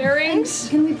ball bearings.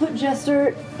 Can we put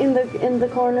Jester in the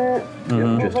corner?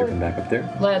 Jester, come back up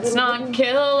there. Let's not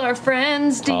kill our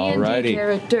friends, D&D Alrighty.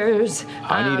 characters.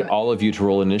 I need all of you to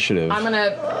roll initiative. I'm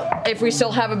gonna, if we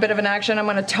still have a bit of an action, I'm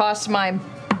gonna toss my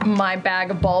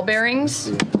bag of ball bearings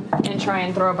and try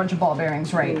and throw a bunch of ball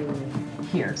bearings right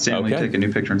here. Stanley, take a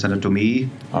new picture and send it to me.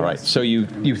 All right, so you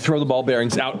throw the ball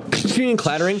bearings out, and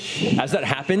clattering. As that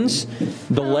happens,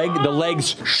 the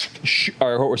legs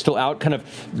are still out, kind of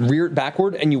rear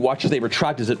backward, and you watch as they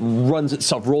retract as it runs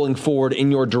itself, rolling forward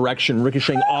in your direction,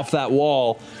 ricocheting off that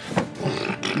wall.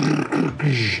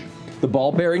 The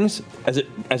ball bearings, as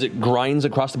it grinds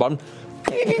across the bottom,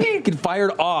 get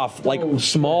fired off like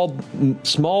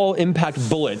small impact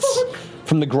bullets.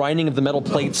 From the grinding of the metal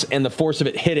plates and the force of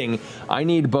it hitting, I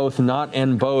need both Not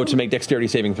and Bo to make dexterity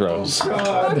saving throws. Oh,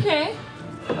 God. Okay.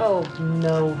 Oh,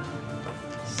 no.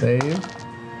 Save.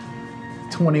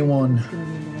 21.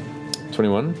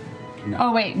 21?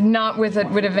 Oh, wait, not with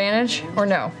advantage? Or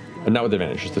no? Not with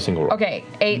advantage, just a single roll. Okay,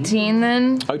 18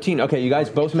 then. 18. Okay, you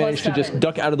guys both managed to just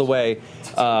duck out of the way.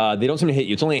 They don't seem to hit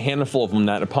you. It's only a handful of them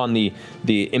that, upon the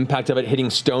impact of it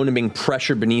hitting stone and being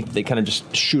pressured beneath, they kind of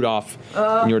just shoot off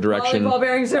in your direction. Volleyball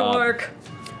bearings don't work.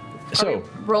 So,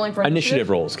 rolling for initiative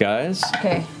rolls, guys.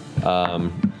 Okay.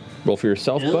 Roll for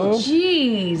yourself, Bo.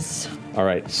 Jeez. All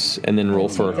right, and then roll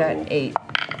for. Got 8.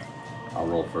 I'll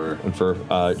roll for. And for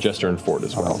Jester and Ford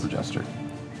as well. I'll roll for Jester.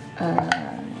 All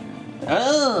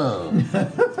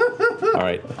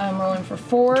right. I'm rolling for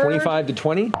 4. 25 to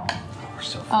 20. We're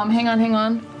so hang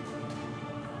on.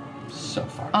 So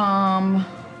far.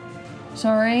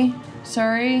 Sorry.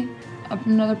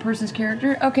 Another person's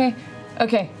character. Okay.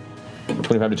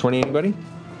 25 to 20, anybody?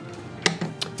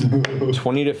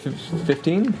 20 to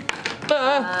 15?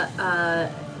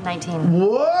 19.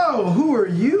 Whoa, who are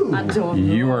you? I don't know.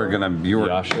 You were.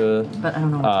 Yasha. But I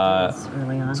don't know what to do this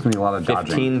early on. It's gonna be a lot of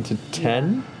dodging. 15 to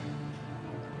 10?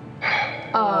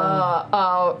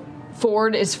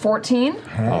 Ford is 14.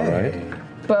 All right.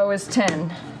 Bo is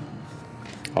 10.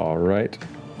 All right.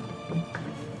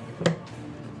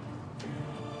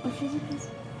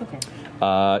 Okay.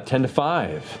 10 to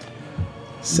 5.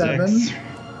 7.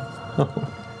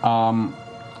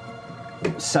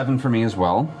 7 for me as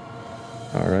well.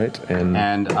 All right,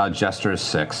 and Jester is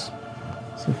 6.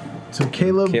 So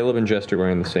Caleb and Jester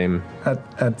going in the same. At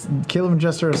Caleb and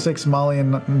Jester are 6. Molly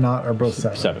and Not are both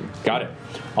 7. 7. Got it.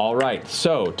 All right.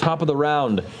 So top of the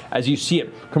round, as you see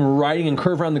it come riding and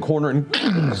curve around the corner and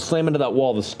slam into that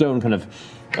wall, the stone kind of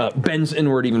bends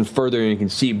inward even further, and you can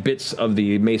see bits of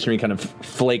the masonry kind of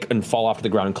flake and fall off to the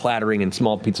ground, clattering in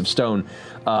small bits of stone.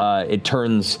 It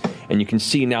turns, and you can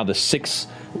see now the 6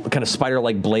 kind of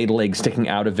spider-like blade legs sticking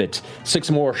out of it.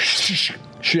 6 more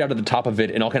shoot out of the top of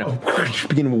it, and all kind of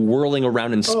begin whirling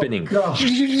around and spinning.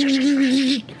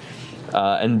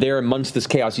 And there amongst this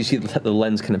chaos, you see the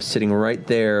lens kind of sitting right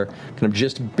there, kind of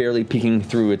just barely peeking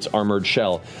through its armored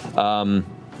shell.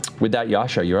 With that,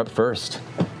 Yasha, you're up first.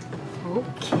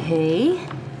 Okay.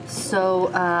 So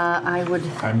I would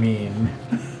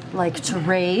like to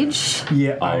rage.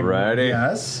 Yeah. Alrighty.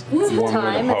 Yes. It's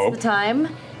the time.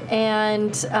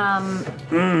 And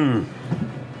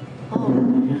oh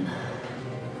man.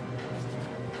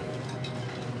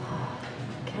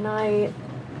 Can I?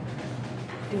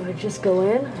 Do I just go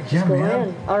in? Yeah,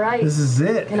 man. All right. This is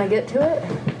it. Can I get to it?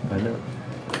 I know.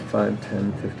 5,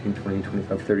 10, 15, 20,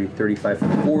 25, 30, 35,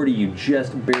 40. You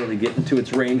just barely get into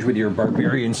its range with your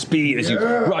barbarian speed as you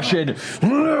rush in.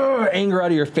 Anger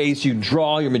out of your face. You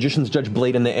draw your Magician's Judge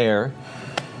blade in the air.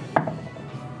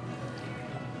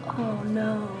 Oh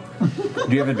no.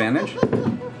 Do you have advantage?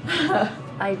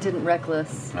 I didn't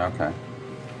reckless. Okay.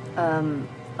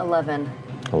 11.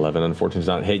 11, unfortunately, does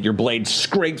not hit. Your blade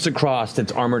scrapes across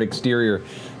its armored exterior,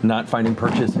 not finding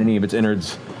purchase in any of its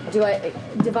innards. Do I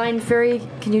Divine Fury?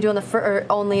 Can you do on the or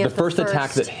only The if first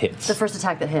attack that hits. The first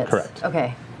attack that hits. Correct.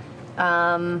 Okay.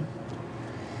 Can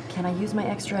I use my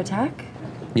extra attack?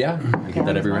 Yeah, you get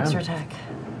that every round. Extra attack.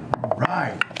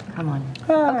 Right. Come on.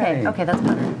 Okay, that's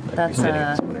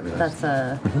better. That's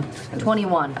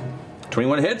 21.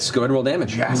 21 hits. Go ahead and roll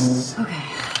damage. Yes. Okay.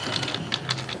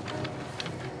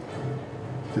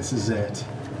 This is it.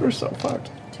 We're so fucked.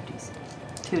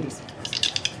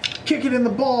 2d6. Kick it in the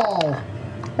ball.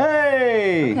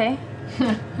 Hey. Okay.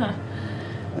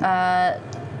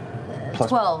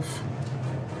 12.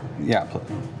 Yeah.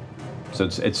 So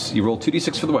it's you roll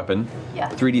 2d6 for the weapon. Yeah.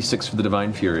 3d6 for the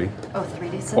Divine Fury. Oh,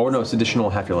 3d6? Oh no, it's additional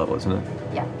half your level, isn't it?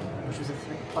 Yeah, which was a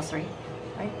 3 plus 3,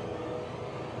 right?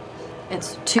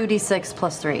 It's 2d6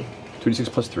 plus 3. 2d6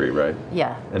 plus 3, right?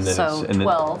 Yeah. And then so it's,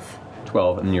 12.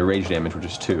 12, and your rage damage, which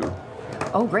is 2.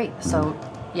 Oh, great. So,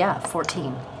 yeah,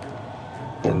 14.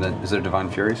 And then, is there Divine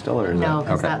Fury still, or is No, that,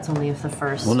 because that's only if the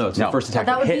first. Well, no, it's the first attack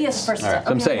that would hits. be a first attack.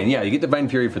 So I'm Okay, saying, okay. yeah, you get Divine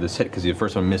Fury for this hit because the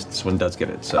first one missed. This one does get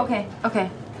it. So. Okay.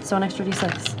 So an extra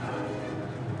d6.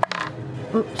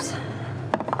 Oops.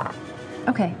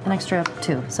 Okay, an extra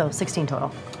 2, so 16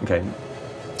 total. Okay.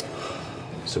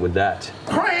 So with that,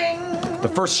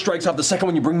 the first strikes off, the second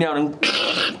one you bring down, and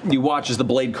you watch as the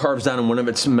blade carves down, and one of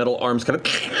its metal arms kind of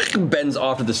bends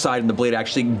off to the side, and the blade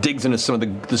actually digs into some of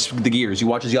the gears. You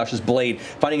watch as Yasha's blade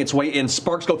finding its way in,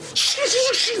 sparks go,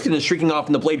 and it's shrieking off,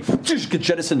 and the blade gets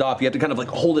jettisoned off. You have to kind of like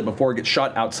hold it before it gets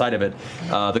shot outside of it.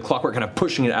 The clockwork kind of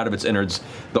pushing it out of its innards.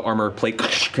 The armor plate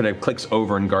kind of clicks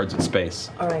over and guards its space.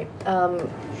 All right.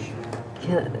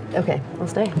 Okay, I'll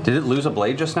stay. Did it lose a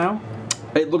blade just now?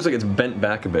 It looks like it's bent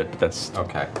back a bit, but that's...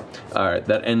 Okay. All right,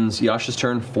 that ends Yasha's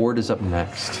turn. Ford is up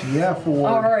next. Yeah,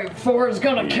 Ford. All right, Ford's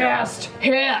gonna cast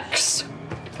Hex.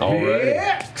 All right.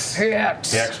 Hex.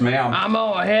 Hex, ma'am. I'm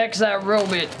gonna hex that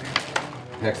robot.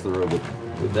 Hex the robot.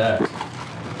 With that,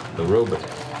 the robot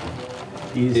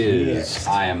is.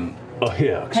 I am. Oh,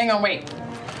 yeah. Hang on, wait.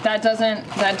 That doesn't,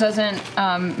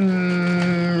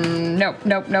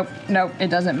 nope. It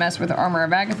doesn't mess with the armor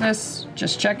of Agathis.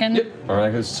 Just checking. Yep. All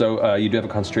right, so you do have a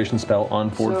concentration spell on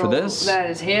forward for this. That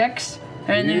is Hicks.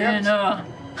 And then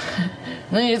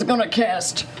he's gonna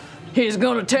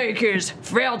take his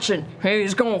falchion,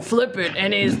 he's gonna flip it,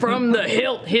 and he's from the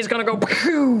hilt, he's gonna go,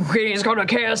 and he's gonna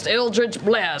cast Eldritch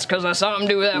Blast, because I saw him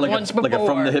do that once before. Like a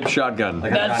from the hip shotgun.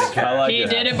 He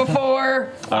did it before.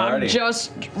 I'm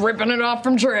just ripping it off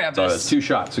from Travis. So it's 2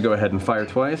 shots, so go ahead and fire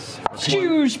twice.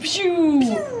 Pew, pew,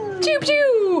 pew,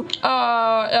 pew.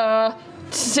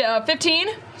 15,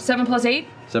 7 plus 8.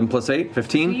 7 plus 8,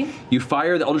 15. You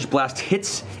fire, the Eldritch Blast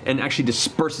hits and actually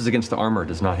disperses against the armor. It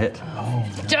does not hit.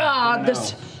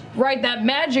 Right, that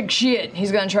magic shit.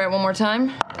 He's gonna try it one more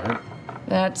time.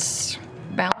 That's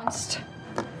balanced.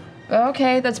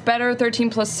 Okay, that's better. 13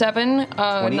 plus 7.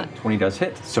 20 does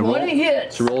hit. So 20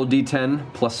 hits. So roll a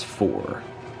d10 plus 4.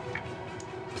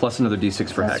 Plus another d6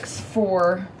 for Hex.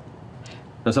 4.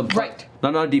 No, right.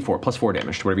 Not a d4, plus 4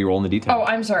 damage to whatever you roll in the d10. Oh,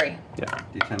 I'm sorry. Yeah.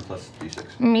 d10 plus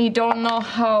d6. Me don't know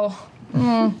how.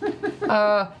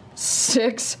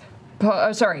 6.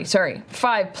 Sorry.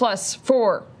 5 plus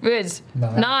 4 is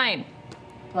 9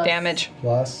 damage.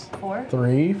 Plus 4?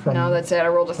 3 from... No, that's it. I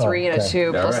rolled a 3 and a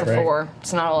 2 plus the 4.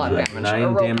 It's not a lot of damage.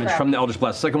 9 damage from the Eldritch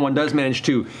Blast. The second one does manage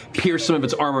to pierce some of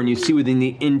its armor, and you see within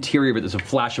the interior of it, there's a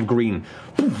flash of green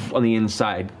on the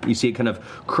inside. You see it kind of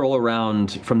curl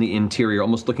around from the interior,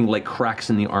 almost looking like cracks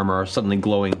in the armor are suddenly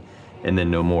glowing, and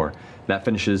then no more. That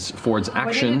finishes Ford's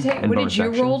action and what bonus did you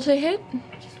action. roll to hit?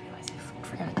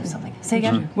 Forgot to do something. Say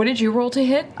again. What did you roll to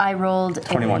hit? I rolled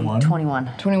 21.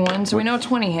 21, so we know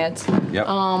 20 hits. Yep,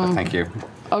 thank you.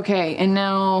 Okay, and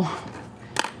now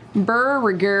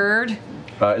Beauregard.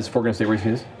 Is Ford going to stay where he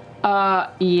is?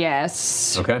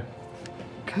 Yes. Okay.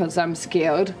 Because I'm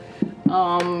scared.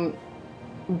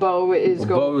 Bo is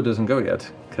Bo doesn't go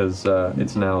yet, because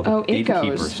it's now the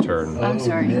Gatekeeper's turn. I'm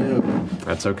sorry.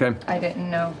 That's okay. I didn't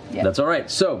know. Yeah. That's all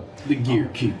right. So, the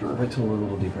Gearkeeper. Wait till we're a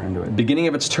little deeper into it. Beginning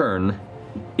of its turn,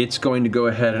 it's going to go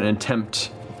ahead and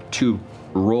attempt to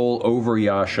roll over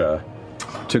Yasha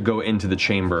to go into the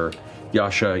chamber.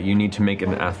 Yasha, you need to make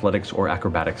an athletics or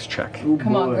acrobatics check.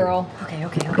 Come on, girl. Okay.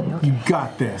 You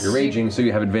got this. You're raging, so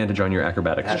you have advantage on your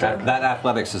acrobatics check. That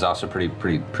athletics is also pretty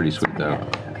sweet, though.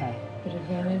 Okay. Good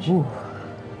advantage.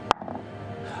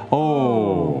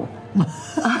 Oh.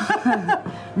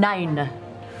 9.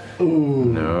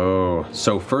 No.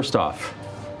 So first off,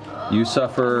 you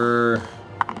suffer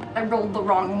I rolled the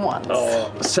wrong one.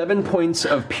 7 points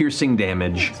of piercing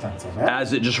damage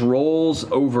as it just rolls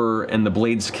over and the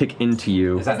blades kick into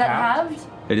you. Is that halved?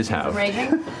 It is halved.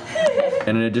 Raging?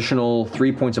 And an additional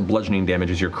 3 points of bludgeoning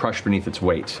damage as you're crushed beneath its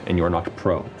weight and you are knocked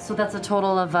prone. So that's a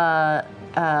total of,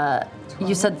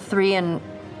 you said 3 and,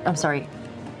 I'm sorry.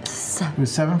 It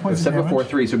was 7 points of 7 damage? before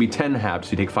 3, so it'd be 10 halved,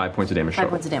 so you take 5 points of damage. 5 total.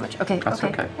 points of damage. Okay, That's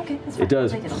okay. Okay, that's fine. It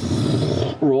does I'll take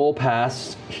it. roll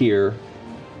past here,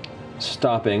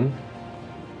 stopping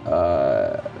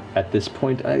at this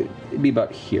point. It'd be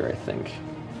about here, I think.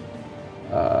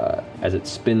 As it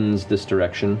spins this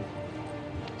direction.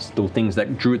 It's the things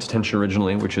that drew its attention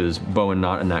originally, which is Bow and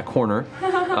Knot in that corner.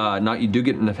 Knot, you do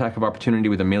get an attack of opportunity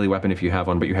with a melee weapon if you have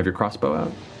one, but you have your crossbow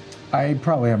out. I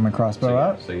probably have my crossbow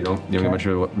out. So you don't get much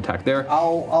of an attack there.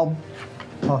 I'll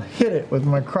hit it with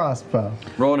my crossbow.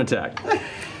 Roll an attack.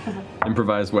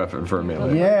 Improvised weapon for a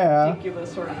melee. Yeah.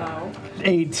 Ridiculous sort of bow.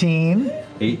 18.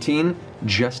 18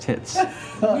 just hits.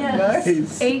 Yes.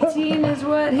 Nice. 18 is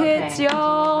what hits,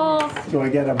 y'all. Do I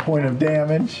get a point of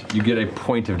damage? You get a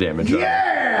point of damage.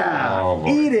 Yeah! Oh, boy.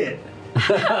 Eat it!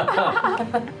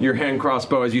 Your hand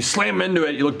crossbow, as you slam into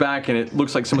it, you look back and it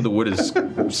looks like some of the wood is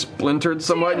splintered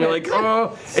somewhat, and you're like,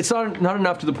 oh, it's not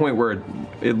enough to the point where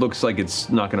it looks like it's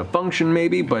not going to function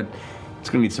maybe, but it's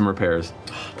going to need some repairs.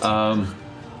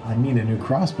 I need a new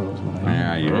crossbow is what I need.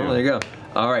 Yeah, you do. There you go.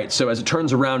 All right, so as it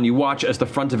turns around, you watch as the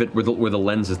front of it, where the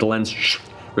lens is, the lens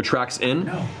retracts in.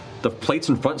 No. The plates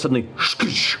in front suddenly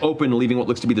open, leaving what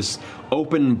looks to be this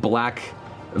open black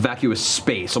vacuous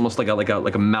space, almost like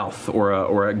a mouth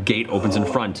or a gate opens in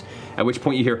front. At which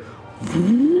point you hear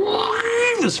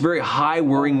this very high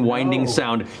whirring, winding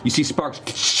sound. You see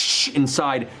sparks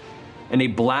inside, and a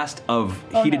blast of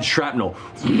heated shrapnel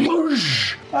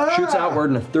shoots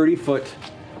outward in a 30-foot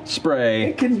spray.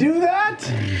 It can do that?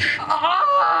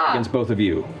 Against both of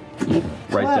you,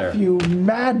 right Clef, there. you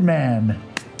madman.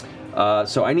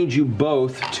 So I need you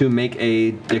both to make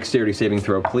a dexterity saving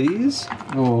throw, please.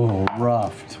 Oh,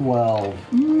 rough. 12.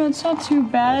 That's not too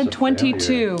bad.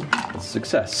 22. It's a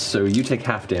success. So you take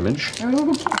half damage.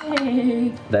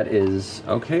 Okay. That is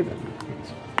okay then.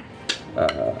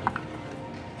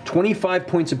 25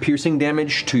 points of piercing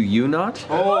damage to you, Not.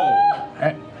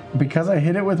 Because I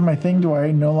hit it with my thing, do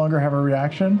I no longer have a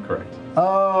reaction? Correct.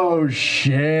 Oh,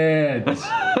 shit.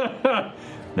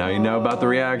 Now you know about the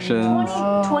reactions.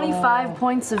 25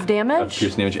 points of damage?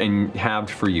 Piercing damage, and halved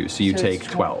for you, so you take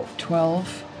 12.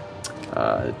 12.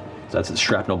 That's its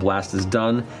shrapnel blast is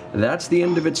done. That's the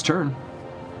end of its turn.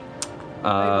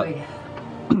 That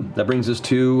brings us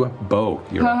to Bo.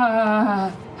 You're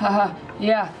up.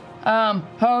 Yeah.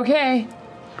 Okay.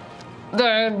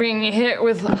 They're being hit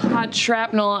with hot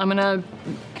shrapnel. I'm gonna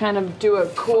kind of do a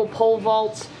cool pole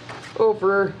vault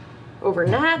over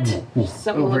Nat.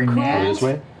 Something Over cool. Nat? This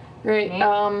way? Great.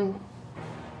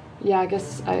 Yeah, I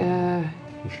guess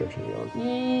Instruction beyond.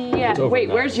 yeah. It's over Wait,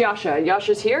 Nat. where's Yasha?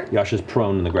 Yasha's here? Yasha's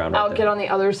prone in the ground. I'll right get there. on the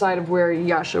other side of where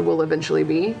Yasha will eventually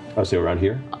be. Oh, so around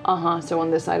here? So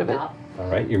on this side of it. All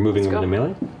right, you're moving Let's into go.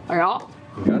 melee? All right.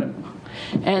 You got it.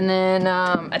 And then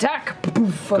attack.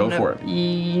 Go for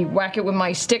it. Whack it with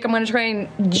my stick. I'm gonna try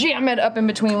and jam it up in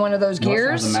between one of those You also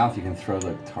gears. have the mouth, you can throw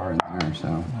the tar in there,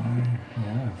 so.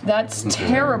 That's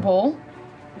terrible.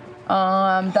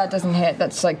 That doesn't hit.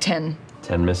 That's like 10.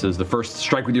 10 misses. The first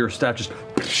strike with your staff just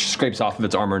scrapes off of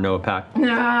its armor, no impact.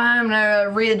 I'm gonna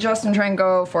readjust and try and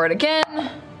go for it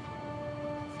again.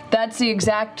 That's the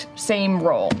exact same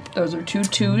roll. Those are 2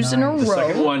 2s in a The row.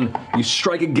 second one, you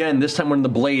strike again, this time when the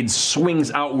blade swings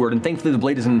outward, and thankfully the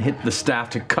blade doesn't hit the staff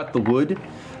to cut the wood.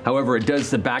 However, it does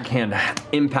the backhand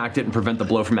impact it and prevent the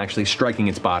blow from actually striking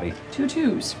its body. 2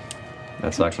 2s.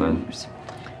 That's excellent.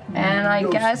 And I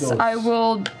guess I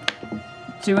will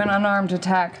do an unarmed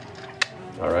attack.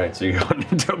 All right, so you're going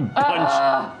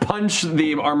to punch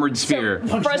the armored sphere.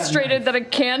 Frustrated that I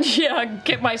can't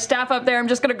get my staff up there, I'm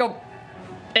just gonna go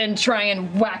and try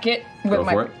and whack it with Go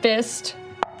for my it. fist.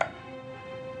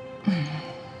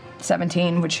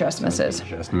 17, which just misses.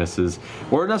 Just misses.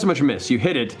 Or not so much a miss. You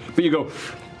hit it, but you go,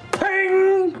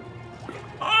 ping!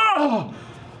 Oh!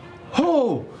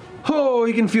 Oh! Oh,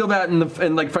 you can feel that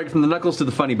in like from the knuckles to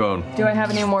the funny bone. Do I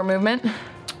have any more movement?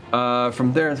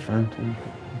 From there, it's fine.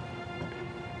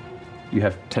 You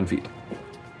have 10 feet.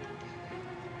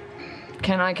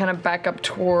 Can I kind of back up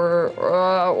toward,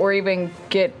 or even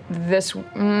get this?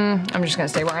 I'm just gonna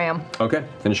stay where I am. Okay,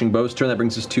 finishing Bo's turn. That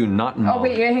brings us to not Oh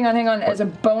wait, hang on. As a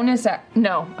bonus,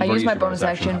 no, I already used my used your bonus bonus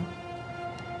action. action.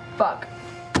 Fuck.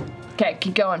 Okay,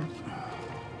 keep going.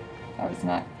 That was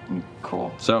not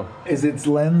cool. So, is its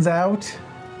lens out?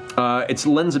 Its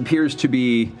lens appears to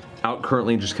be out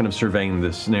currently, just kind of surveying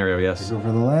this scenario. Yes. Go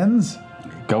for the lens.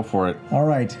 Go for it. All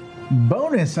right.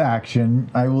 Bonus action,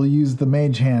 I will use the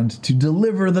mage hand to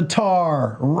deliver the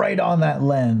tar right on that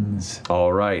lens.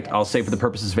 All right. I'll say for the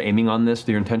purposes of aiming on this, with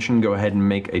your intention, go ahead and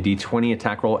make a d20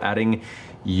 attack roll, adding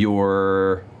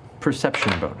your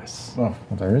perception bonus. Oh, well,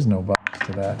 there is no bonus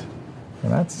to that.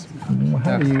 And that's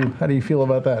how do you feel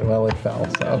about that? Well, it fell,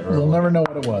 so we'll never know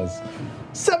what it was.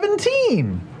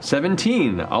 17!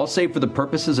 17. I'll say for the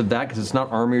purposes of that, because it's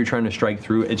not armor you're trying to strike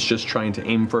through, it's just trying to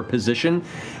aim for a position.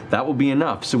 That will be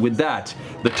enough. So with that,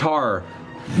 the tar,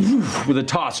 with a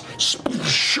toss,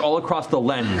 all across the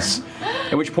lens.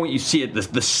 At which point you see it,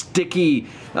 the sticky,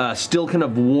 still kind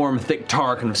of warm, thick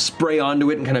tar kind of spray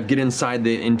onto it and kind of get inside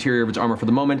the interior of its armor for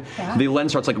the moment. Yeah. The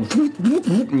lens starts like,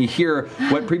 and you hear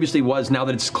what previously was, now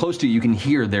that it's close to you, you can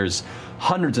hear there's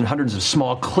hundreds and hundreds of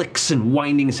small clicks and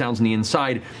winding sounds on the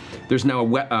inside. There's now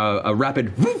a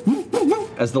rapid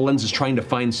as the lens is trying to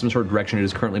find some sort of direction. It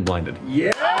is currently blinded.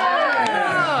 Yeah!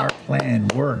 Our plan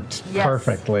worked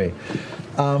perfectly.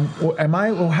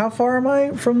 How far am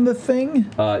I from the thing?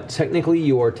 Technically,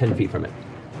 you are 10 feet from it.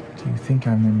 Do you think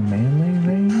I'm in melee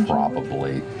range?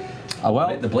 Probably.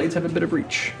 Well, the blades have a bit of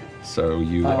reach, so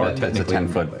you are It's a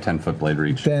technically 10-foot blade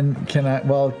reach. Then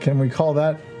can we call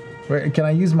that? Can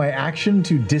I use my action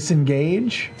to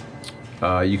disengage?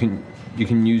 You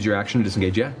can use your action to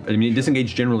disengage. Yeah, I mean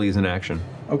disengage generally is an action.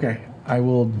 Okay, I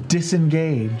will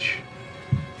disengage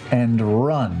and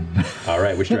run. All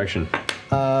right, which direction?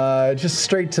 Just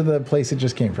straight to the place it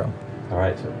just came from. All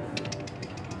right, so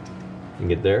you can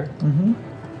get there.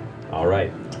 Mm-hmm. All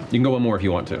right, you can go one more if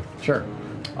you want to. Sure.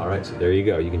 All right, so there you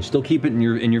go. You can still keep it in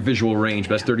your visual range,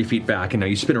 but that's 30 feet back, and now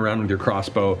you spin around with your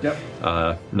crossbow.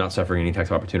 Yep. Not suffering any attacks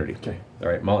of opportunity. Okay. All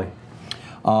right, Molly.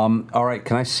 All right,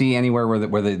 can I see anywhere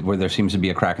where there seems to be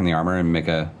a crack in the armor and make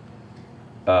a...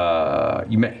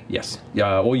 You may, yes.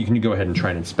 Or you can go ahead and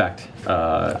try and inspect.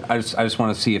 I just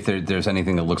want to see if there's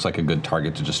anything that looks like a good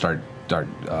target to just start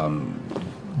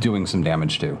doing some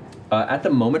damage to. At the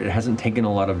moment, it hasn't taken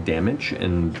a lot of damage,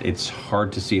 and it's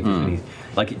hard to see if there's any.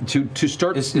 Like to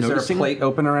start. Is there a plate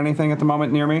open or anything at the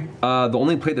moment near me? The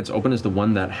only plate that's open is the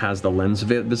one that has the lens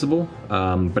visible,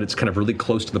 but it's kind of really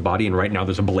close to the body, and right now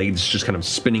there's a blade that's just kind of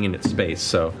spinning in its space.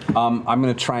 So I'm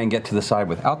going to try and get to the side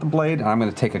without the blade, and I'm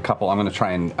going to take a couple. I'm going to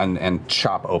try and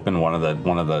chop open one of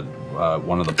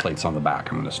the plates on the back.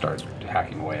 I'm going to start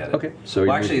hacking away at it. Okay. So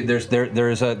well, actually, there's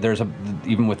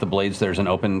even with the blades, there's an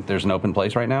open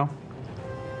place right now.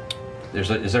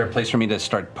 Is there a place for me to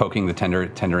start poking the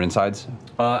tender insides?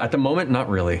 At the moment, not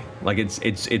really. Like it's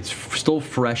still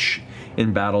fresh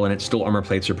in battle, and its still armor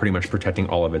plates are pretty much protecting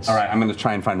all of its. All right, I'm going to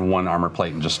try and find one armor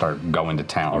plate and just start going to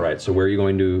town. All right, so where are you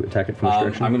going to attack it from which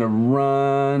direction? I'm going to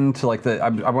run to like I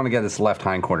want to get its left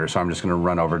hind quarter, so I'm just going to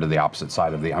run over to the opposite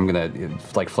side of the. I'm going to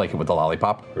like flake it with the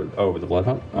lollipop. With the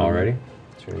lollipop. Alrighty.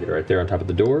 So you're going to get it right there on top of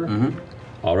the door.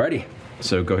 Alrighty.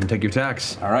 So go ahead and take your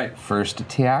attacks. All right, first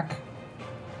attack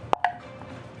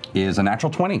is a natural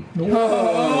 20.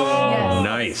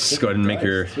 Nice. Go ahead and make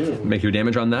your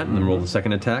damage on that, and then roll the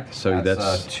second attack. So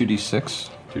that's 2d6.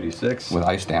 2d6 with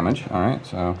ice damage. All right,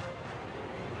 so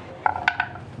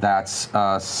that's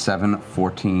 7,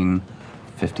 14,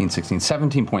 15, 16,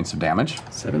 17 points of damage.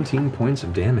 17 points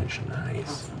of damage.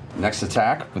 Nice. Next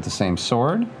attack with the same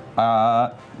sword.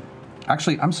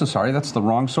 Actually, I'm so sorry. That's the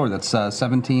wrong sword. That's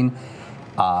 17.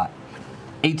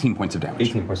 18 points of damage.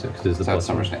 18 points of damage. Because that's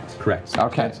Summer's Dance. Correct.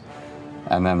 Okay.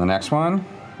 And then the next one,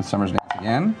 the Summer's Dance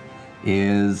again,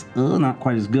 is not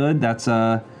quite as good. That's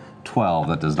 12.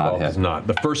 That does not hit. Does not.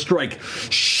 The first strike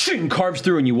carves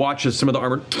through, and you watch as some of the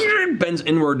armor bends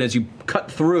inward, and as you cut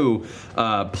through,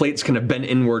 plates kind of bend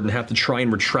inward and have to try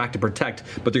and retract to protect,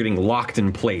 but they're getting locked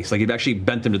in place. Like you've actually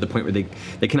bent them to the point where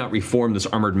they cannot reform this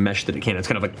armored mesh that it can. It's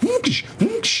kind of like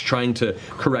trying to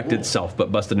correct itself,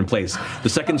 but busted in place. The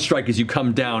second strike, as you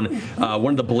come down,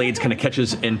 one of the blades kind of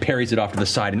catches and parries it off to the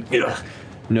side, and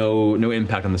no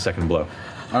impact on the second blow.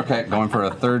 Okay, going for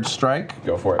a third strike.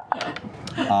 Go for it.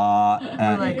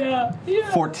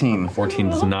 14. 14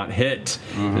 does not hit.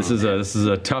 This is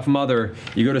a tough mother.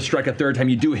 You go to strike a third time,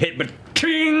 you do hit, but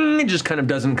it just kind of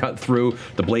doesn't cut through.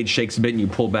 The blade shakes a bit, and you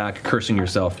pull back, cursing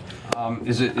yourself.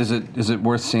 Is it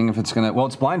worth seeing if it's gonna? Well,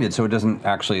 it's blinded, so it doesn't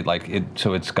actually like it.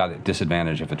 So it's got a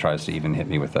disadvantage if it tries to even hit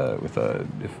me with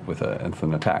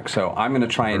an attack. So I'm gonna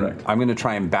try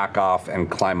and back off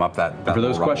and climb up that. For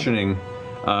those questioning.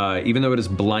 Even though it is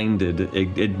blinded,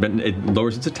 it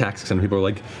lowers its attacks. Some people are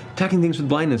like, attacking things with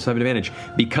blindness have an advantage.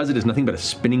 Because it is nothing but a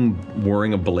spinning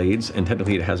whirring of blades, and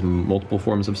technically it has multiple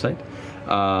forms of sight,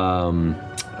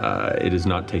 it is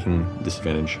not taking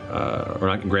disadvantage, or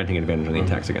not granting advantage on the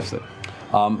attacks against it.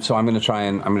 So I'm just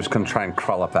going to try and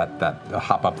crawl up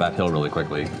hop up that hill really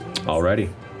quickly.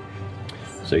 Alrighty.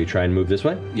 So you try and move this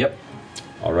way? Yep.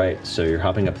 All right, so you're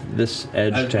hopping up this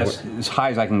edge as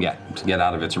high as I can get to get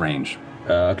out of its range.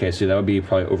 Okay, so that would be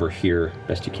probably over here,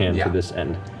 best you can, to this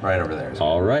end. Right over there.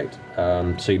 All right.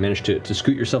 So you managed to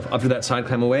scoot yourself up to that side,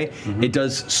 climb away. It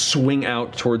does swing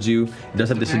out towards you. It does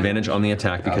have disadvantage on the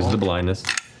attack because of the blindness.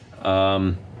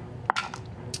 So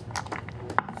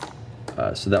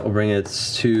that will bring it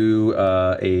to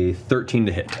a 13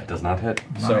 to hit. That does not hit.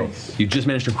 So you just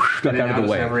managed to duck out of the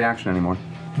way. I don't have a reaction anymore.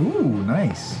 Ooh,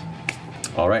 nice.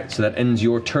 All right, so that ends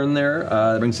your turn there.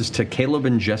 That brings us to Caleb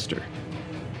and Jester.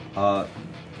 Do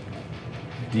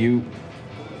you?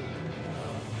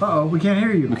 Uh-oh, we can't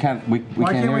hear you. We can't.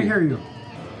 Why can't we hear you?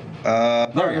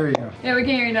 There you go. Yeah, we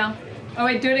can hear you now. Oh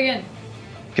wait, do it again.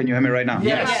 Can you hear me right now?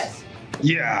 Yes.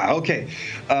 Yeah, okay.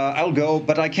 I'll go,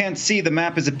 but I can't see. The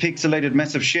map is a pixelated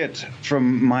mess of shit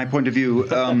from my point of view.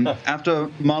 After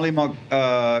Mollymog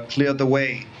cleared the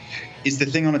way, is the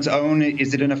thing on its own?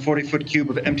 Is it in a 40-foot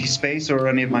cube of empty space, or are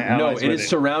any of my allies? No, it is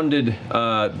surrounded.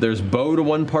 There's Bo to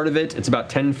one part of it. It's about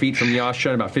 10 feet from Yasha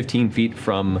and about 15 feet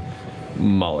from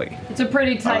Molly. It's a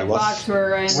pretty tight box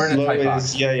we're in. We're in a tight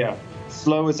box. Yeah.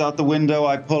 Slow is out the window.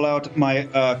 I pull out my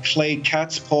clay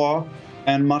cat's paw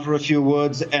and mutter a few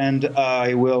words, and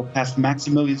I will cast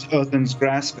Maximilian's Earthen's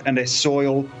Grasp, and a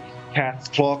soil cat's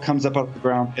claw comes up out of the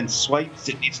ground and swipes.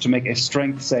 It needs to make a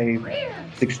strength save.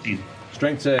 16.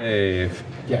 Strength save.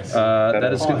 Yes.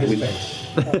 That is going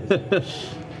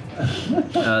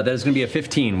to be a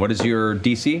 15. What is your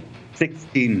DC?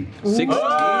 16. 16.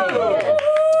 Oh!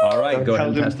 All right, go ahead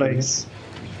and pass place.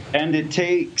 And it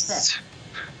takes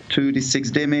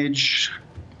 2d6 damage.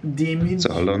 Damage.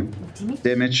 So hold on.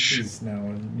 Damage. Is now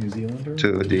in New Zealand or?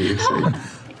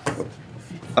 2d6.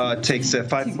 It takes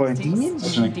 5 points.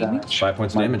 5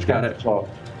 points of damage. Got it.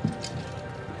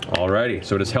 Alrighty,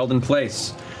 so it is held in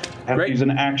place. Have to use an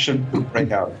action to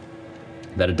break out.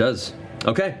 That it does.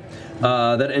 Okay.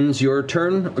 That ends your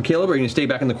turn. Caleb, are you going to stay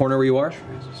back in the corner where you are?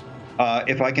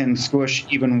 If I can squish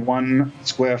even one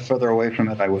square further away from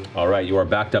it, I would. All right, you are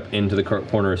backed up into the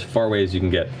corner as far away as you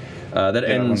can get. That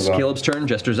ends Caleb's turn.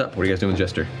 Jester's up. What are you guys doing with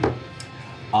Jester?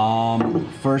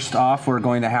 First off, we're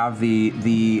going to have the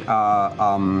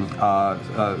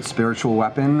spiritual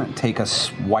weapon take a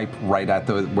swipe right at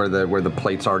where the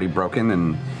plate's already broken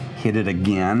and hit it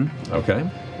again. Okay.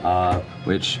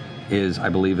 Which is, I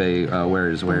believe,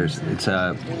 it's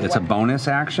a bonus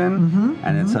action,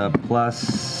 and it's a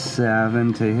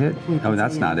 +7 to hit. Oh,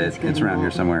 that's not it. It's around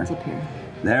here somewhere. It's up here.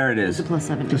 There it is. It's a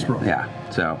 +7. Just roll. Yeah.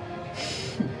 So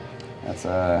that's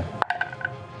 7.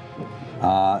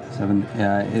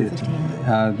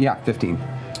 15.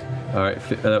 All right,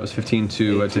 that was 15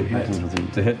 to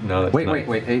hit. No, that's not.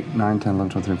 Wait. 8, 9, 10, 11,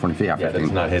 12, 13, 14, 15. Yeah, 15. Yeah,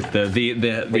 that's not hit.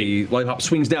 The lollipop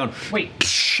swings down,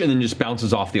 and then just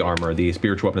bounces off the armor. The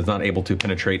spiritual weapon is not able to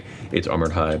penetrate its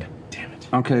armored hide. Damn it.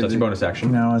 Okay. So that's your bonus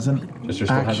action. No, isn't. Jester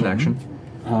still has an action.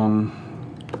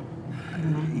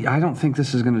 I don't think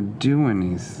this is going to do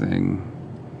anything.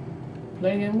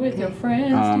 Playing with your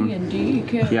friends, D&D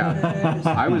kids. Yeah,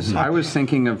 I was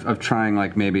thinking of trying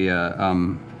like maybe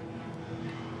a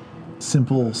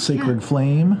simple sacred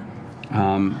flame.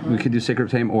 We could do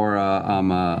sacred flame, or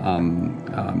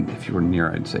if you were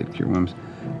near, I'd say cure wounds,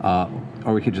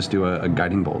 or we could just do a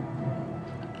guiding bolt.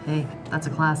 Hey, that's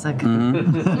a classic.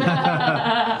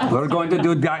 Mm-hmm. We're going to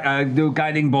do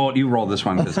guiding bolt. You roll this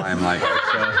one because I am like.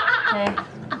 Okay.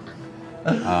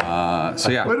 So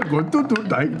yeah. We're going to do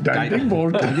guiding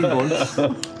bolt.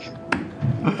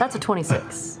 That's a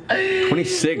 26.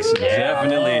 26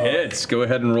 definitely hits. Go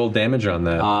ahead and roll damage on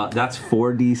that. That's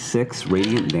 4d6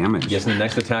 radiant damage. Yes, and the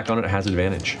next attack on it has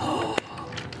advantage. I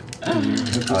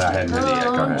hadn't hit it yet.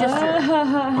 Go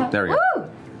ahead. There we go.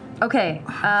 Okay.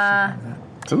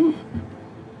 14,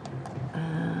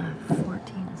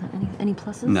 is that any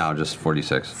pluses? No, just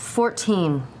 46.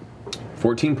 14.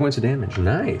 14 points of damage.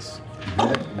 Nice.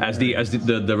 As the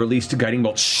released guiding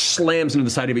bolt slams into the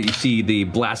side of it, you see the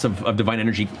blast of divine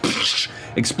energy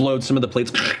explode. Some of the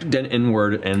plates dent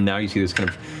inward, and now you see this kind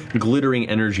of glittering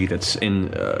energy that's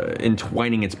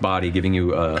entwining its body, giving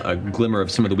you a glimmer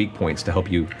of some of the weak points to help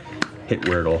you hit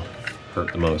where it'll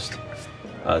hurt the most.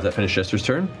 Does that finish Jester's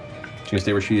turn? She's gonna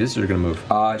stay where she is, or gonna move?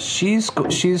 She's.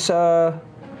 I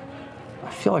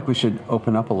feel like we should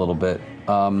open up a little bit.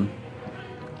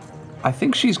 I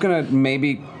think she's gonna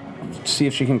maybe see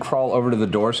if she can crawl over to the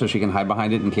door so she can hide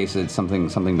behind it in case it's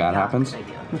something bad happens.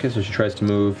 Okay, so she tries to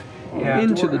move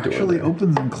into the door. Actually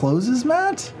opens and closes,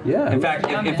 Matt. Yeah. In fact,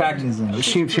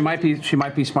 she might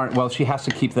be smart. Well, she has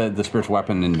to keep the spiritual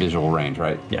weapon in visual range,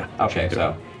 right? Yeah. Okay,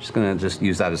 so she's gonna just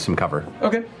use that as some cover.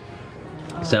 Okay.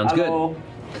 Sounds good.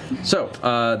 So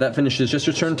that finishes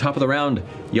Jester's turn. Top of the round,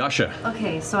 Yasha.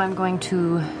 Okay, so I'm going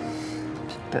to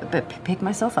pick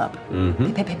myself up.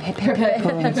 Mm-hmm. Pick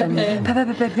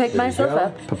myself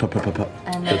up.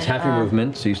 And That's half your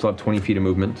movement, so you still have 20 feet of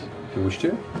movement if you wish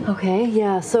to. Okay,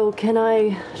 yeah, so can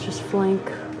I just flank,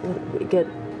 get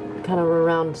kind of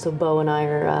around so Bo and I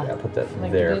are... Yeah, put that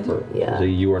there. So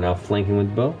you are now flanking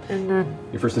with Bo. And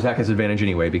your first attack has advantage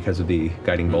anyway because of the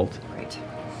guiding bolt. Right.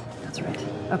 That's right.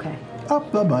 Okay. Up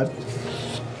the butt.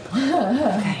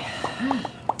 Okay.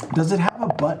 Does it have a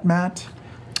butt, Matt?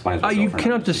 You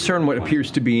cannot discern what appears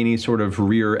to be any sort of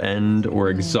rear end or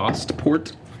exhaust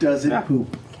port. Does it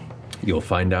poop? You'll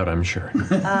find out, I'm sure.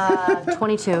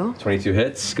 22. 22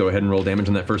 hits. Go ahead and roll damage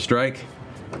on that first strike.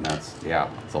 That's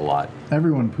a lot.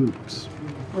 Everyone poops.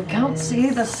 We can't see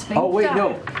the sphincter. Oh wait,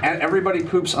 no. Everybody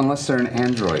poops unless they're an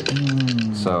android.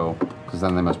 So, because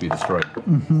then they must be destroyed.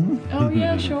 Mm-hmm. Oh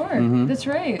yeah, sure. Mhm. That's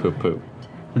right. Poop.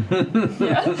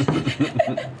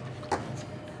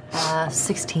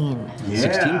 16.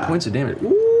 16 points of damage.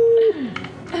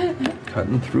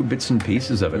 Cutting through bits and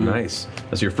pieces of it. Nice.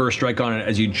 That's your first strike on it.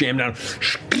 As you jam down,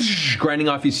 grinding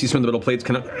off, you see some of the metal plates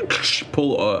kind of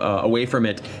pull away from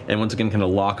it, and once again kind of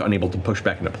lock, unable to push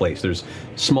back into place. There's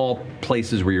small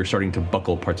places where you're starting to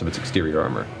buckle parts of its exterior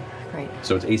armor. Great.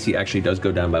 So its AC actually does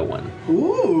go down by 1.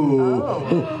 Ooh.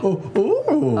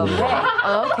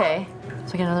 Okay.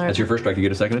 So I get another... That's your first strike. You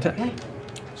get a second attack. Okay.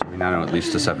 So we now know at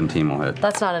least a 17 will hit.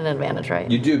 That's not an advantage, right?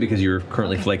 You do because you're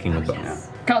currently flanking with both.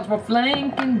 Cause we're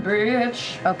flanking,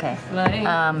 bitch. Okay.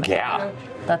 Flank. Yeah.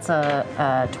 That's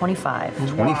a 25.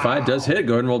 25 does hit.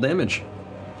 Go ahead and roll damage.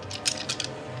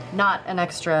 Not an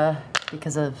extra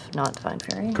because of not Divine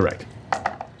Fury. Correct.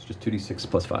 It's just 2d6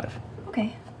 plus 5.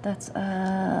 Okay. That's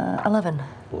 11.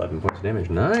 11 points of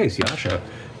damage. Nice, Yasha.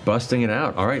 Busting it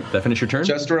out. All right, that finish your turn?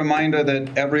 Just a reminder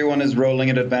that everyone is rolling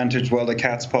at advantage while the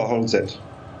cat's paw holds it.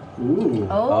 Ooh.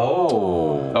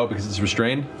 Oh, because it's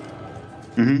restrained?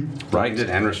 Mm-hmm. Right.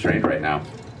 And restrained right now.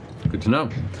 Good to know.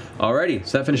 Alrighty,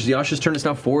 so that finishes Yasha's turn. It's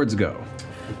now Ford's go.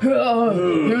 Do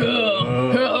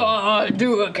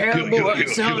a cowboy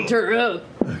saunter up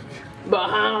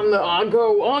behind I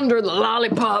go under the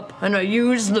lollipop, and I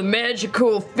use the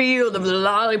magical field of the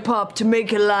lollipop to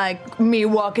make it like me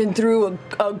walking through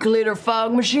a glitter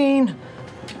fog machine.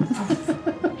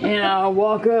 And I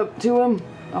walk up to him.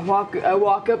 I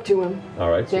walk up to him. All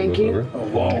right. Thank you. I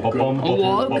walk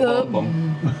up.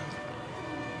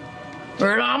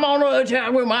 And I'm on the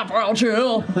attack with my front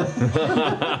chill.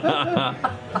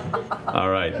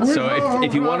 All right. So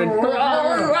if you want to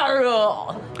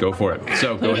go for it.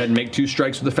 So go ahead and make 2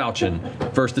 strikes with the falchion.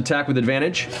 First attack with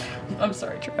advantage. I'm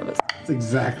sorry, Travis. That's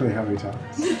exactly how he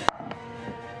talks.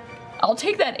 I'll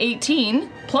take that 18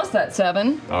 plus that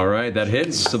 7 All right, that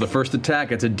hits. So the first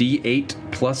attack, it's a D8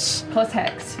 plus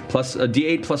hex. plus a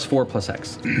D8 plus 4 plus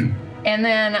hex. And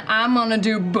then I'm gonna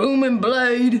do booming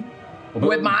blade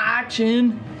with my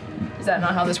action. Is that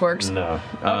not how this works? No.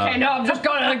 Okay, no, I'm just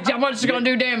gonna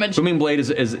do damage. Booming blade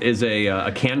is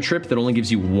a cantrip that only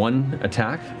gives you 1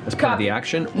 attack as part of the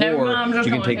action, Never or mind, I'm just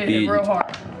you can gonna take hit the. it real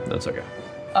hard. That's okay.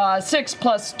 6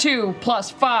 plus 2 plus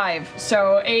 5,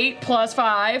 so 8 plus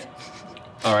 5.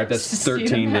 All right, that's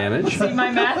 13 damage. See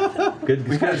my math? Good.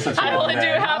 I only do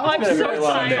half. I'm so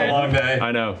tired. day.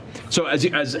 I know. So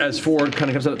as Ford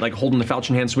kind of comes out, like holding the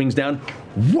falchion hand, swings down,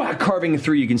 whack, carving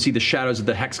through. You can see the shadows of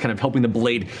the hex kind of helping the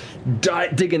blade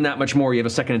dig in that much more. You have a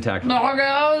second attack. No, okay,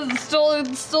 I was still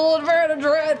advantage,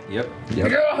 right? Yep.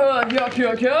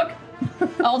 Yuck.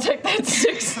 I'll take that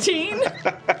 16.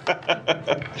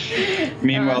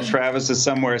 Meanwhile, Travis is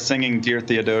somewhere singing Dear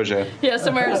Theodosia. Yeah,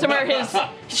 somewhere he's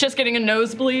just getting a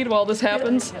nosebleed while this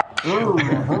happens. 4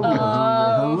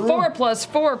 plus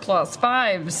 4 plus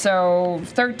 5, so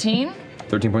 13.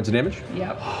 13 points of damage?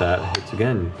 Yep. That hits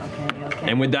again. Okay.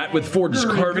 And with that, with Ford just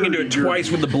carving into it twice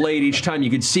with the blade each time, you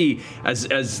can see as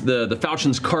the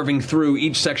falchion's carving through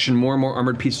each section, more and more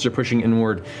armored pieces are pushing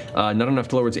inward. Not enough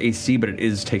to lower its AC, but it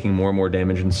is taking more and more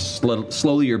damage, and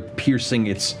slowly you're piercing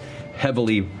its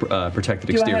heavily protected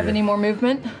exterior. Do I have any more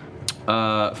movement?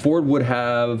 Ford would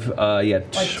have,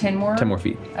 like 10 more? 10 more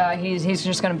feet. He's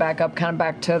just going to back up, kind of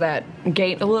back to that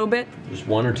gate a little bit. Just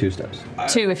 1 or 2 steps.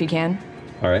 2 if he can.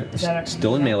 All right,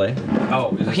 still in melee.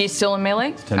 Oh, he's still in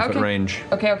melee? 10-foot range.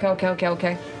 Okay. All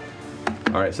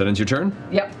right, so that ends your turn?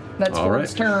 Yep, that's All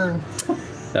Ford's turn.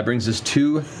 That brings us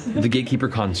to the Gatekeeper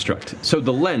construct. So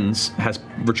the lens has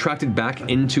retracted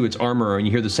back into its armor, and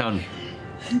you hear the sound.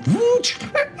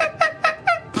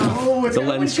 The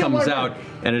lens comes out,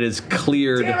 and it has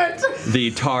cleared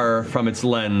the tar from its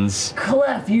lens.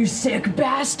 Clef, you sick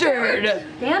bastard!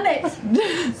 Damn it!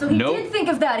 So he Nope. did think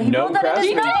of that. He Nope, wrote that in his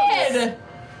He notes. did!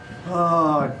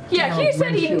 Yeah, he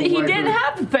said he didn't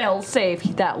have fail safe.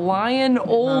 That lying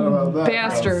old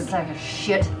bastard. Sack of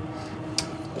shit.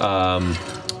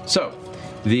 So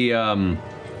the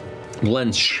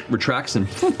lens retracts and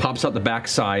pops out the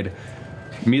backside,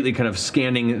 immediately kind of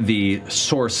scanning the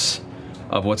source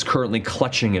of what's currently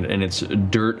clutching it in its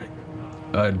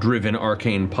dirt-driven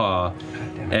arcane paw,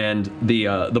 and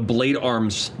the blade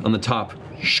arms on the top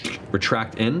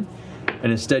retract in,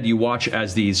 and instead you watch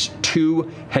as these 2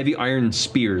 heavy iron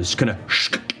spears kind of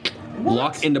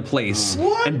lock into place,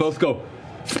 and both go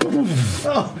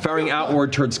firing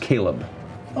outward towards Caleb.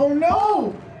 Oh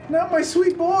no! Not my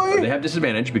sweet boy! They have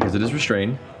disadvantage because it is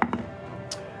restrained.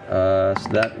 So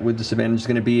that with disadvantage is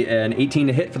going to be an 18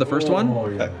 to hit for the first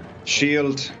one. Yeah.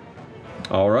 Shield.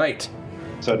 All right.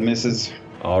 So it misses.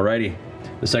 Alrighty.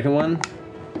 The second one.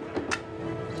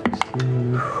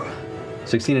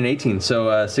 16 and 18.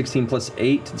 So 16 plus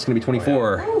 8, it's going to be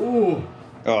 24. Oh,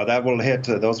 that will hit.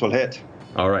 Those will hit.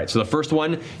 All right. So the first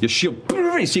one, your shield,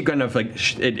 you see kind of like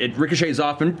it ricochets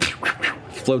off and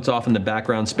floats off in the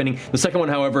background, spinning. The second one,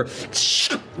 however,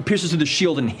 pierces through the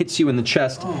shield and hits you in the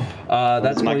chest.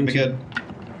 That's going to be good.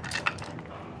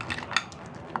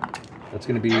 That's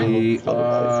going to be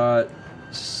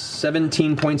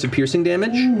 17 points of piercing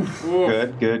damage.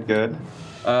 Good.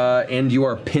 And you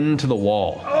are pinned to the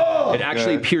wall. It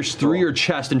actually pierced through your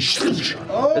chest and is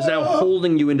now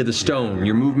holding you into the stone.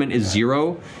 Your movement is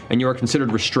 0, and you are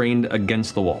considered restrained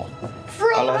against the wall.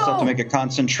 I'll also have to make a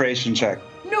concentration check.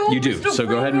 No, you do. So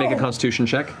go ahead and make a Constitution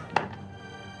check.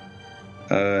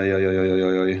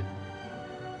 Yeah.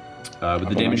 With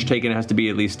the damage taken, it has to be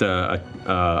at least a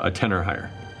 10 or higher.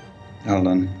 Hold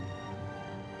on.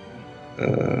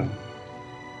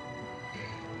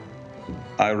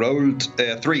 I rolled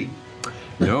 3.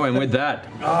 No, and with that,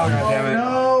 Oh, God damn it.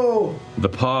 No! the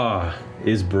paw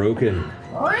is broken.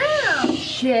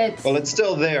 shit. Well, it's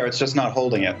still there. It's just not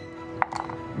holding it.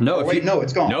 No, Oh, wait, no,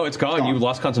 it's gone. No, it's gone. You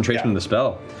lost concentration of the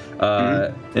spell.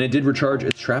 And it did recharge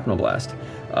its shrapnel blast.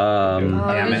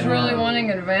 I was really wanting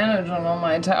advantage on all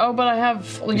my attacks. Oh, but I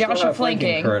have Yasha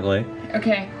flanking. Currently.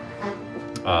 Okay.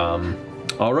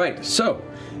 All right, so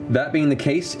that being the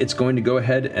case, it's going to go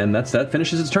ahead and that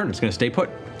finishes its turn. It's going to stay put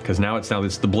because now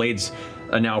the blades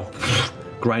now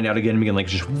grind out again and begin like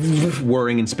just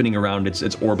whirring and spinning around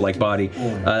its orb-like body.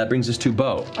 That brings us to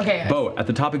Bo. Okay. Bo, at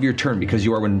the top of your turn, because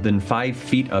you are within 5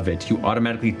 feet of it, you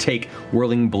automatically take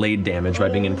whirling blade damage by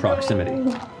being in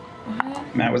proximity.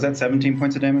 Matt, was that 17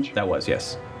 points of damage? That was,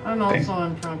 yes. I'm also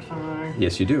in proximity.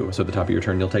 Yes, you do. So at the top of your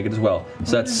turn, you'll take it as well.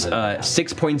 So that's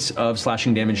 6 points of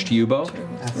slashing damage to you, Bo.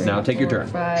 Now take your turn.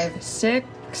 5,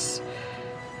 6.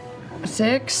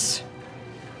 6.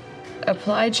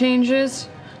 Apply changes.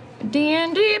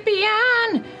 D&D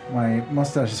Beyond! My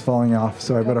mustache is falling off,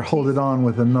 so I better hold it on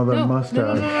with another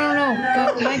mustache.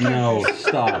 No. Go, my turn. No,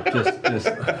 stop. Just.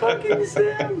 Fucking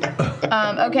Sam.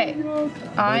 Okay.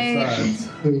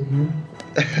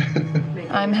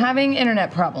 I'm having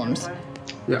internet problems.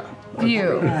 Yeah.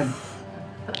 You.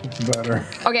 It's better.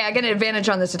 Okay, I get an advantage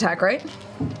on this attack, right?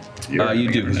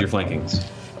 You do, because you're flanking.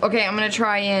 Okay, I'm gonna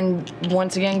try and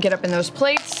once again get up in those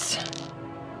plates.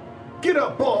 Get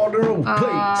up on the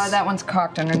plates. That one's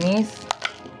cocked underneath.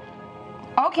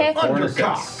 Okay.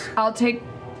 Undercocked. I'll take.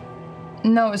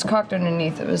 No, it was cocked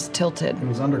underneath. It was tilted. It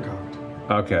was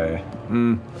undercocked. Okay.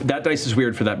 That dice is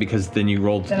weird for that because then you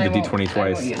rolled Then I the won't- d20 I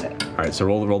twice. won't use it. All right, so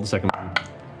roll the second one.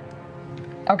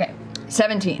 Okay,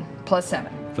 17 plus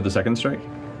 7. For the second strike.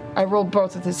 I rolled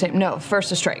both at the same. No,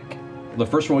 first a strike. The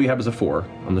first roll you have is a 4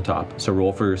 on the top, so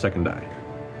roll for your second die.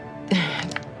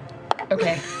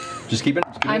 Okay. Just keep it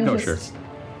kosher.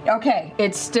 Okay,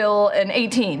 it's still an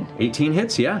 18. 18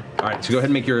 hits, yeah. All right, so go ahead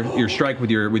and make your strike with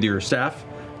your staff.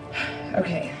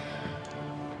 Okay.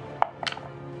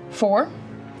 4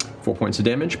 4 points of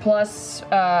damage. plus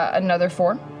another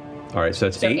 4. All right, so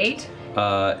that's So 8. 8.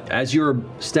 As your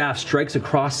staff strikes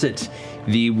across it,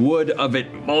 the wood of it,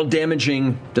 while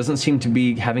damaging, doesn't seem to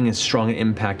be having as strong an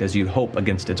impact as you'd hope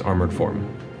against its armored form.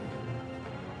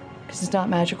 Because it's not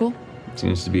magical? It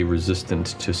seems to be resistant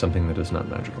to something that is not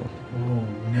magical. Oh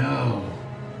no.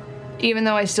 Even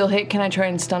though I still hit, can I try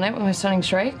and stun it with my stunning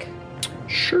strike?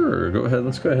 Sure, go ahead.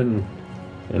 Let's go ahead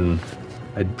and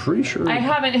I'm pretty sure. I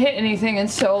haven't hit anything in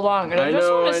so long, and I just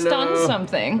want to stun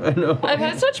something. I know. I've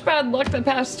had such bad luck the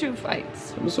past 2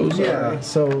 fights. I'm so sorry. Yeah,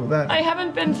 so that I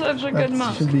haven't been such a good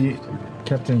monk. should be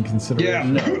kept in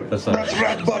consideration. No, that's not. That's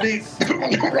right, buddy.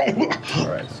 All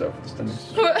right, so for the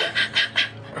stunning.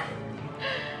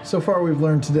 So far, we've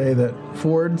learned today that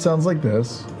Ford sounds like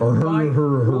this.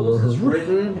 Rules is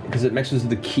written because it mixes with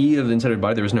the key of the inside of the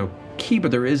body. There is no key,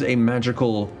 but there is a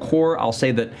magical core. I'll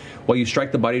say that while you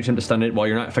strike the body to attempt to stun it, while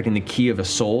you're not affecting the key of a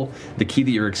soul, the key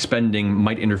that you're expending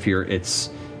might interfere its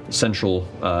central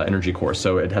energy core.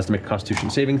 So it has to make a Constitution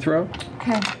saving throw.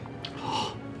 Okay.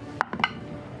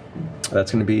 That's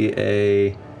going to be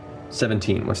a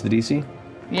 17. What's the DC?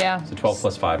 Yeah. It's a 12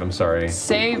 plus 5. I'm sorry.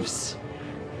 Saves.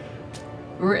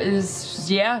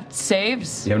 Yeah,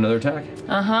 saves. You have another attack?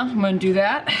 I'm gonna do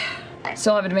that.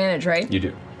 Still have advantage, right? You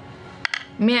do.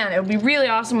 Man, it would be really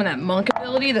awesome when that monk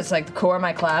ability that's like the core of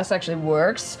my class actually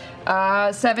works.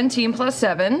 17 plus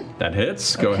 7. That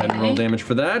hits. Go ahead and roll damage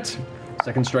for that.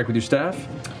 Second strike with your staff.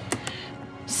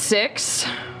 6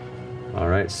 All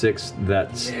right, 6.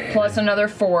 That's plus another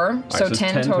 4, so it's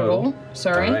 10 total.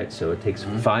 Sorry. All right, so it takes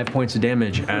 5 points of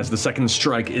damage as the second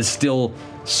strike is still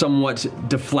somewhat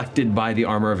deflected by the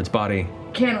armor of its body.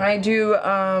 Can I do,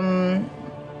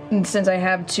 since I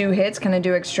have 2 hits, can I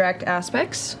do extract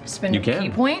aspects? Spend You a can. key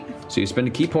point? So you spend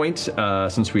a key point,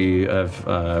 since we have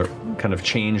kind of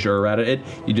changed or errata it.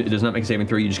 It does not make a saving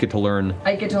throw, you just get to learn.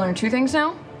 I get to learn 2 things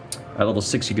now? At level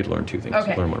 6, you get to learn 2 things.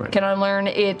 Okay. Learn one right. Can I learn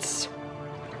its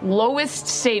lowest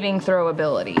saving throw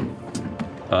ability?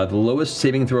 The lowest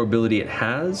saving throw ability it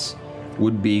has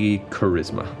would be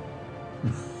Charisma.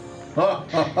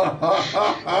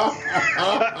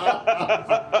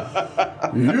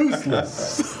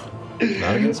 Useless.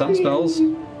 Not against some spells.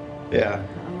 Yeah.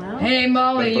 Hey,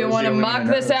 Molly, you Those want to really mock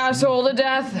nervous. this asshole to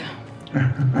death?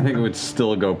 I think it would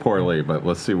still go poorly, but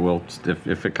let's see.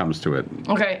 If it comes to it.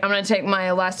 Okay, I'm going to take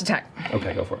my last attack.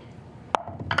 Okay, go for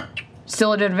it.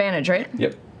 Still at advantage, right?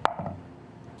 Yep.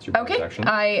 It's your bonus Okay, action.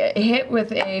 I hit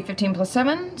with a 15 plus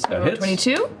 7, so That hits.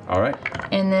 22. All right.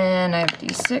 And then I have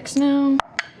d6 now.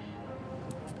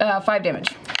 5 damage.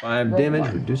 5 Roll damage,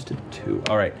 1. reduced to 2.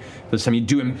 All right. This time you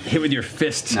do hit with your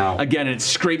fist. Again, it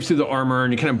scrapes through the armor,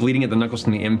 and you're kind of bleeding at the knuckles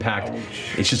from the impact.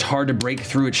 It's just hard to break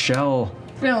through its shell.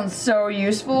 Feeling so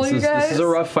useful, you This guys. is a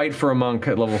rough fight for a monk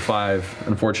at level 5,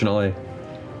 unfortunately.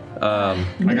 I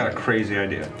got a crazy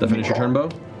idea. Does that finish your turn, Bo?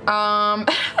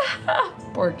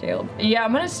 Poor Caleb. Yeah,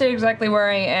 I'm gonna stay exactly where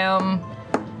I am.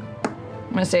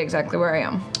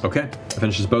 Okay, that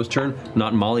finishes Bo's turn.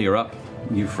 Not Molly, you're up.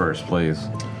 You first, please.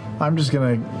 I'm just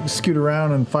gonna scoot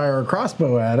around and fire a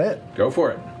crossbow at it. Go for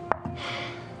it.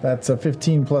 That's a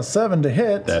 15 plus 7 to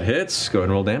hit. That hits. Go ahead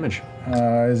and roll damage.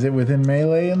 Is it within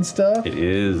melee and stuff? It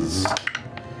is.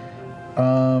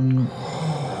 Well,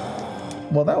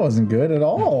 that wasn't good at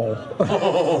all.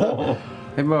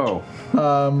 Hey, Mo.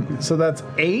 So that's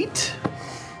 8.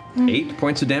 8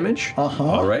 points of damage.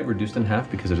 All right, reduced in half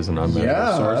because it is a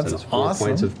non-magical source. that's That is 4 awesome.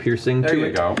 points of piercing There to you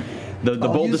it. go. The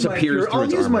bolt disappears through I'll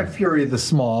its use armor. my Fury of the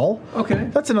Small. Okay.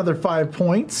 That's another 5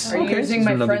 points. Are you using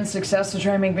my friend's success to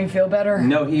try and make me feel better?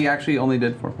 No, he actually only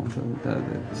did 4 points.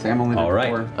 Sam only did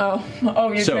 4. Oh,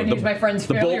 you're trying to use my friend's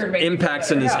the failure to bolt make impacts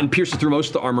me feel better. and pierces through most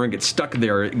of the armor and gets stuck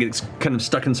there. It gets kind of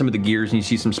stuck in some of the gears, and you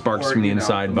see some sparks Or, from the you know,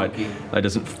 inside, the but monkey. it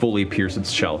doesn't fully pierce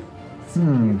its shell.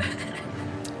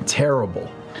 Terrible.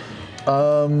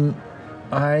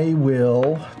 I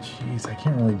will. Jeez, I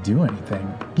can't really do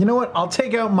anything. You know what? I'll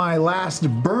take out my last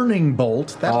burning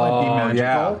bolt. That might be magical.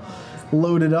 yeah.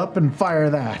 Load it up and fire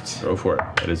that. Go for it.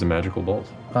 It is a magical bolt.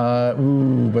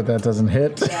 Ooh, but that doesn't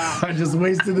hit. I just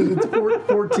wasted it. It's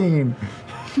 14.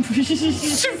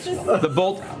 The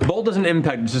bolt doesn't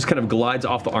impact. It just kind of glides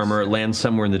off the armor. It lands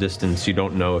somewhere in the distance. You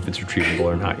don't know if it's retrievable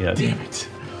or not yet. Damn it.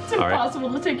 It's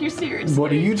impossible to take you seriously.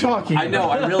 What are you talking about? I know,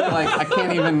 I really I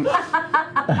can't even.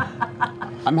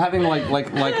 I'm having like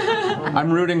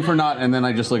I'm rooting for not, and then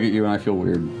I just look at you and I feel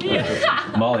weird.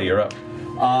 Molly, you're up.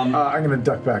 I'm going to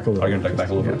duck back a little. You're going to duck back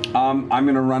a little bit? I'm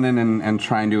going to run in and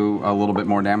try and do a little bit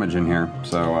more damage in here.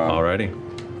 So. Alrighty.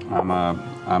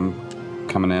 I'm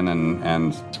coming in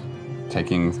and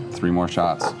taking 3 more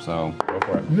shots. So. Go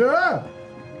for it. Yeah.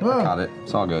 I got it.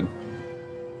 It's all good.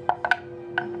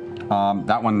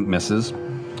 That one misses.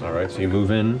 All right, so you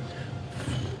move in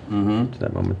to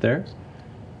that moment there.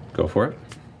 Go for it.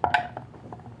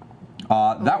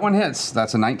 That one hits.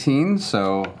 That's a 19.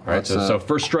 So. All right, so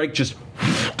first strike just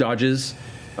dodges.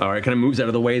 All right, kind of moves out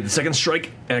of the way. The second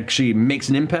strike actually makes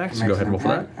an impact. So go ahead and roll for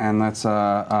that. And that's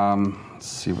let's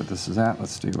see what this is at.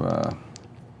 Let's do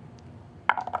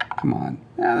come on.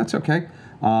 Yeah, that's okay.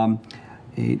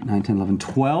 8, 9, 10, 11,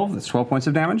 12. That's 12 points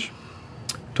of damage.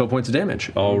 12 points of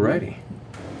damage. Alrighty.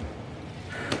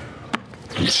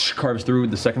 Carves through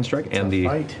the second strike and the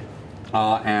fight.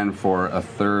 And for a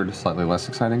third, slightly less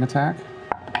exciting attack,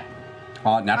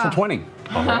 natural 20.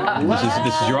 All right.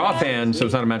 This is your offhand, so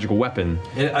it's not a magical weapon.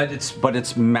 But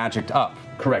it's magicked up.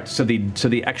 Correct. So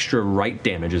the extra right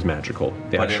damage is magical.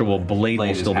 The actual blade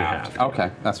will still be half. Okay,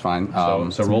 that's fine.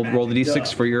 So roll the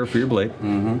d6 for your blade.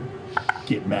 Mm-hmm.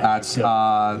 Get mad. That's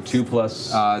 2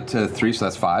 plus to 3, so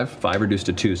that's 5. 5 reduced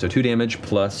to 2, so 2 damage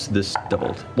plus this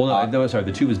doubled. Well, no, sorry,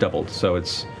 the 2 was doubled, so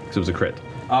it's because it was a crit.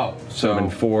 Oh, so then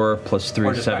 4 plus 3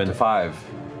 or is just 7. back to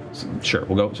 5. Sure,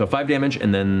 we'll go. So 5 damage,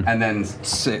 and then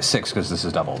 6 because this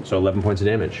is doubled. So 11 points of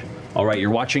damage. All right, you're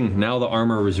watching. Now the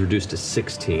armor is reduced to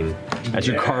 16. As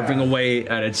you're carving away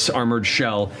at its armored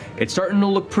shell, it's starting to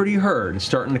look pretty hurt. It's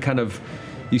starting to kind of,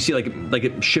 you see like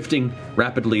it shifting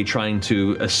rapidly, trying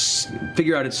to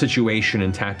figure out its situation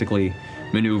and tactically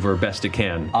maneuver best it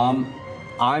can.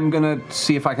 I'm gonna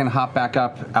see if I can hop back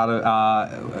up out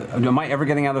of. Am I ever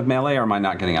getting out of melee, or am I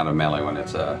not getting out of melee when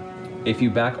it's If you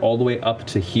back all the way up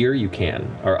to here, you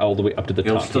can, or all the way up to the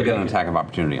It'll top. still get an attack of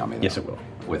opportunity on me. Though, Yes, it will.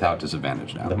 Without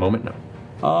disadvantage now. At the moment, no.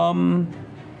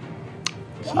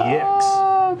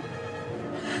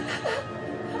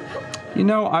 You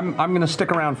know, I'm gonna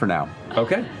stick around for now.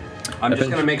 Okay. I'm just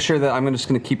gonna make sure that I'm just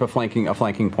gonna keep a flanking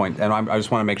point, and I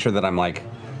just want to make sure that I'm like,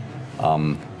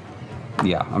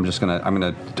 yeah, I'm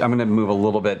gonna move a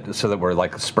little bit so that we're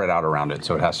like spread out around it,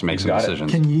 so it has to make some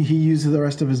decisions. Can he use the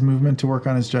rest of his movement to work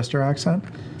on his Jester accent?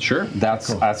 Sure.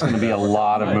 That's going to be a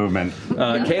lot of movement.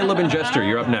 Caleb and Jester,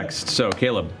 you're up next. So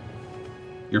Caleb,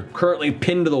 you're currently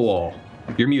pinned to the wall.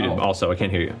 You're muted. Also, I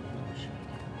can't hear you.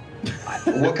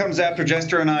 What comes after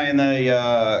Jester and I in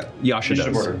the Yasha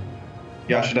initiative does. order?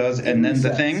 Yasha does, and then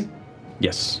the thing.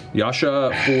 Yes,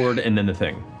 Yasha, Ford, and then the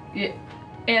thing. Yeah.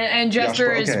 And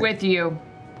Jester Yasha, okay. is with you.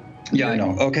 Yeah, I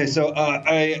know. Okay, so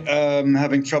I am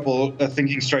having trouble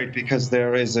thinking straight because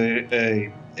there is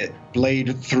a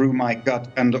blade through my gut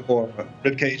and or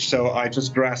ribcage, so I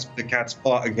just grasp the cat's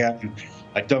paw again.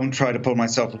 I don't try to pull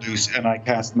myself loose, and I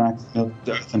cast Max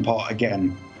Earthen Paw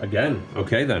again. Again?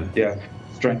 Okay, then. Yeah,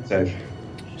 strength save.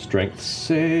 Strength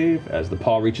save as the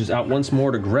paw reaches out once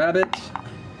more to grab it.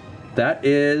 That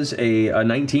is a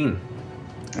 19.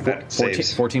 That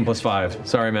saves. 14 plus 5.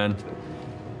 Sorry, man.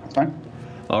 That's fine.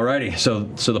 Alrighty, so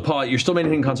the paw, you're still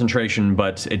maintaining concentration,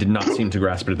 but it did not seem to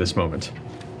grasp it at this moment.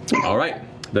 Alright,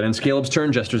 that ends Caleb's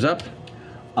turn. Jester's up.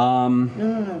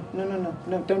 No,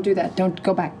 don't do that. Don't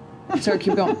go back. Sorry,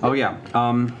 keep going. Oh, yeah.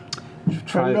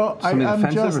 Try No, something I'm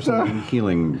defensive or just, something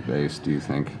healing based, do you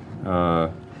think? How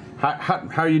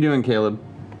are you doing, Caleb?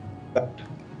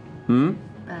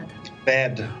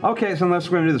 Bad. Okay, so unless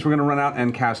we're going to do this, we're going to run out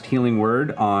and cast Healing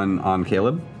Word on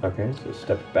Caleb. Okay, so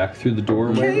step back through the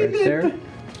doorway right there.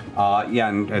 Yeah,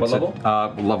 and What it's level?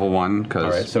 Level 1. Cause,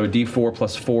 Alright, so a d4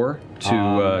 plus 4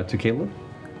 to Caleb?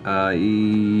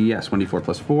 Yes, 1d4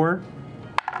 plus 4.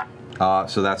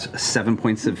 So that's 7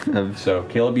 points of... So,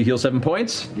 Caleb, you heal 7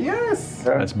 points. Yes!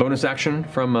 That's bonus action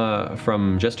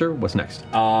from Jester. What's next?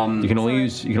 You can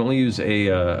only use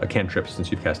a cantrip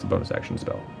since you've cast a bonus action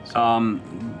spell.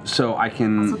 So I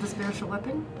can... Also the spiritual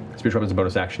weapon? Spiritual weapon's a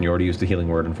bonus action. You already used the healing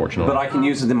word, unfortunately. But I can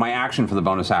use it in my action for the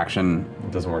bonus action.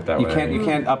 It doesn't work that way. You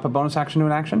can't up a bonus action to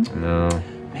an action? No.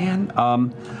 Man,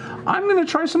 I'm going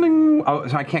to try something... Oh,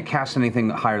 so I can't cast anything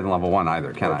higher than level 1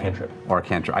 either, can I? A cantrip. Or a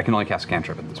cantrip. I can only cast a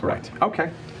cantrip at this point. Right. Okay.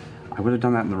 I would have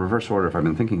done that in the reverse order if I've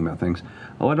been thinking about things.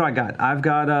 Oh, what do I got? I've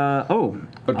got,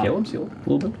 But Caleb's healed a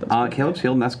little bit? That's Caleb's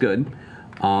healed, and that's good.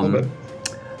 A little bit.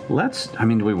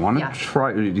 Do we want to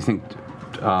try... Do you think...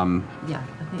 Yeah,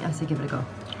 I say give it a go.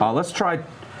 Let's try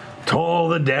Toll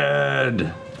the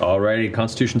Dead. Alrighty,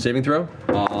 Constitution saving throw.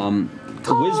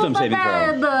 Wisdom saving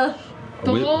throw.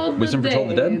 Wisdom for Toll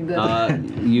the Dead?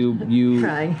 You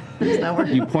Trying. It's not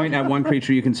working. You point at one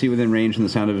creature you can see within range, and the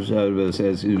sound of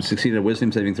says you succeeded a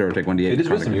Wisdom saving throw. Take 1d8. It is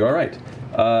Wisdom. You are right.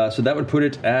 So that would put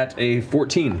it at a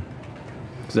 14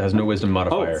 because it has no Wisdom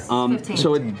modifier. 15.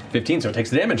 So it 15. So it takes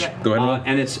the damage. Go ahead and roll.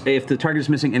 and it's if the target is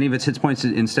missing any of its hit points,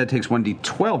 it instead takes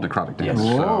 1d12 necrotic damage. Yes.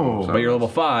 So, But you're level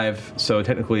 5, so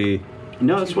technically.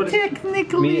 No, that's what.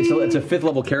 Technically. I mean, it's a 5th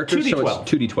level character, 2d12. so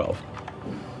it's 2d12.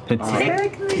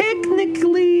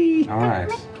 Technically. All right.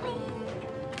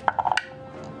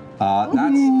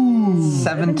 That's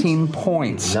 17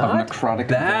 points of necrotic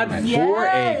damage. For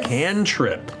a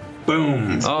cantrip.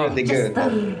 Boom. It's really good.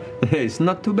 It's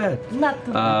not too bad. Not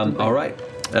too bad. All right.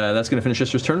 That's going to finish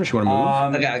Jester's turn. Does she want to move?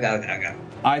 I got it.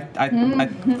 I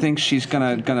think she's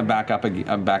gonna back up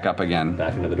again.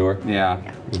 Back into the door? Yeah.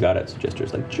 You got it. So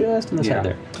Jester's like just on the Yeah. side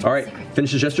there. All right.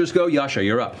 Finishes Jester's go. Yasha,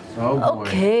 you're up. Oh boy.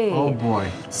 Okay. Oh boy.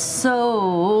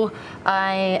 So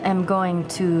I am going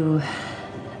to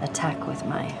attack with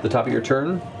my. The top of your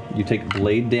turn, you take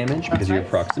blade damage because of your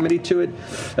proximity to it.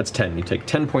 That's 10. You take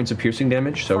 10 points of piercing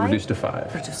damage, so 5? reduced to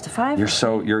 5. Reduced to 5? You're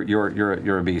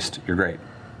a beast. You're great.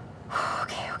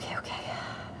 Okay.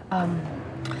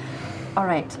 All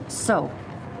right, so,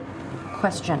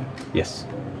 question. Yes.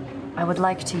 I would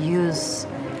like to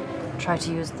try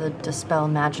to use the dispel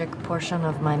magic portion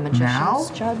of my magician's Now?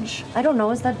 judge. I don't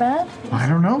know, is that bad? I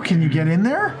don't know. Can you get in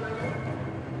there?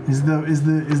 Is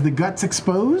the guts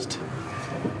exposed?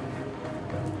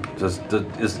 Is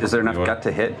there enough gut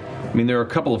to hit? I mean, there are a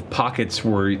couple of pockets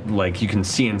where, like, you can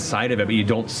see inside of it, but you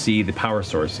don't see the power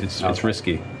source. It's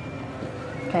risky.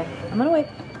 Okay, I'm gonna wait.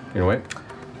 You're gonna wait?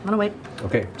 I'm gonna wait.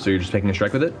 Okay, so you're just taking a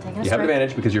strike with it? Taking a You have strike.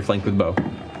 advantage because you're flanked with bow.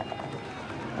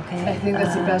 Okay. I think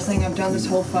that's the best thing I've done this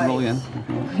whole fight. Roll again.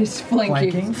 He's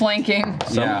flanking.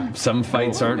 Some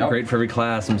fights aren't great for every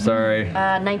class, I'm sorry.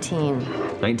 19.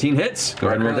 19 hits. Go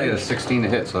ahead and roll Right, damage. 16 to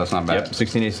hit, so that's not bad. Yep,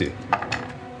 16 AC.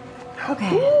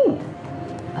 Okay.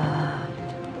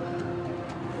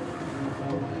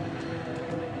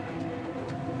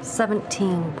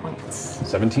 17 points.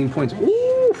 17 points.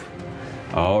 Woo!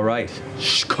 All right.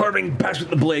 Carving past with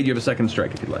the blade. You have a second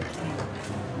strike if you'd like.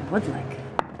 I would like.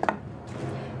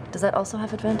 Does that also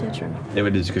have advantage or no?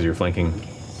 It is because you're flanking.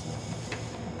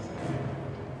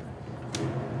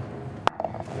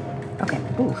 Okay.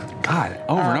 Ooh. God,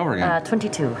 over and over again.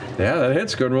 22. Yeah, that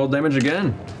hits. Go and roll damage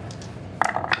again.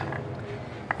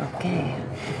 Okay.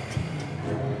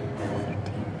 13.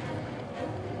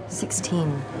 16.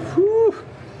 Whew.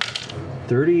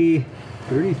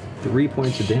 33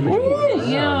 points of damage.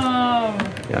 Yeah,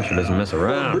 she doesn't mess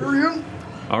around.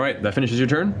 All right, that finishes your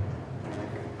turn.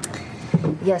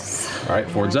 Yes. All right,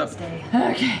 Ford's up.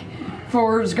 Okay.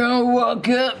 Ford's gonna walk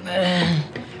up. Yeah,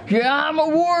 I'm a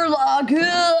warlock.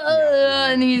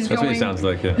 And he's That's going. what he sounds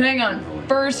like. Yeah. Hang on.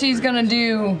 First, he's gonna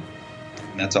do.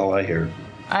 That's all I hear.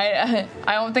 I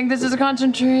don't think this is a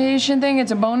concentration thing.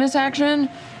 It's a bonus action.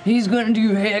 He's gonna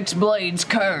do Hexblade's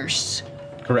Curse.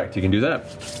 Correct. You can do that.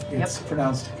 It's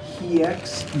pronounced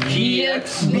Hex.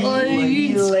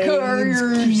 Hexblade's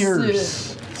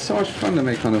Curse. It's so much fun to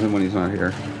make fun of him when he's not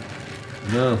here.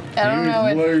 No. I don't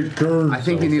know I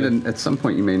think you need at some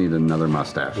point you may need another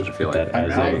mustache. I feel like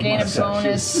I'll gain a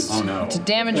bonus to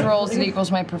damage rolls that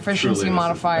equals my proficiency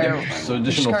modifier. So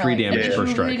additional 3 damage per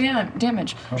strike.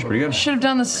 Damage. That's pretty good. Should have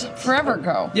done this forever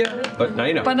ago. Yeah, but now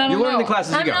you know. But I don't you learn know. the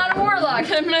classes I'm you go. not a warlock.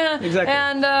 Exactly.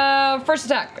 And first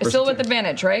attack. Still with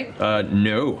advantage, right?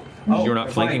 No. You're not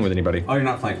flanking with anybody. Oh, you're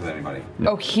not flanking with anybody.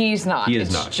 Oh, he's not. He is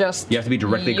it's not. Just you have to be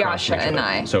directly across Yasha from each and other.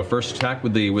 I. So first attack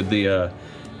with the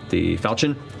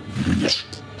falchion.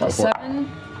 Plus 7.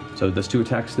 So there's 2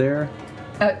 attacks there.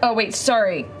 Oh wait,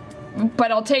 sorry,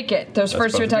 but I'll take it. Those That's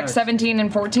first 2 both attacks, attacks. 17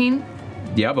 and 14.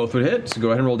 Yeah, both would hit. So go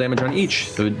ahead and roll damage on each.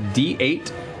 So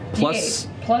D8 plus D8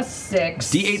 plus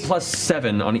 6. D8 plus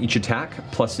 7 on each attack,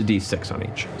 plus a D6 on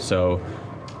each. So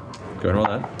go ahead and roll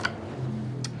that.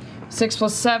 6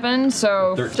 plus 7,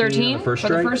 so 13 on the first for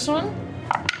the strike. first one.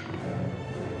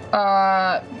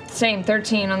 Same,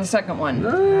 13 on the second one.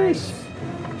 Nice.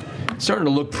 It's starting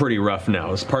to look pretty rough now.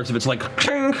 There's parts of it's like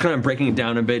kind of breaking it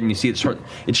down a bit, and you see it's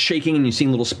shaking, and you're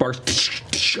seeing little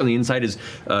sparks on the inside as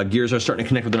gears are starting to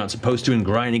connect where they're not supposed to and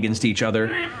grind against each other.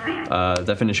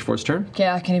 That finish Fort's turn.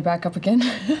 Yeah, can you back up again?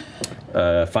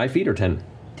 5 feet or 10?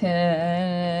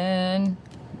 10.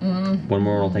 One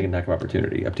more, and I'll take an attack of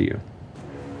opportunity. Up to you.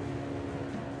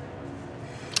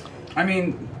 I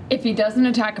mean, If he does an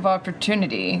attack of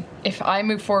opportunity, if I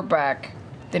move forward back,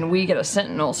 then we get a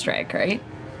sentinel strike, right?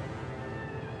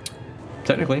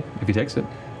 Technically, if he takes it.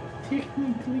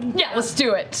 Yeah, let's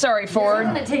do it. Sorry, Ford. He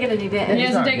hasn't taken any damage. He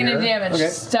hasn't taken any damage. Okay.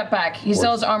 Step back. He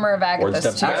still has armor of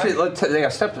Agathis. Actually,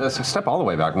 let's step all the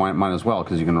way back. Might as well,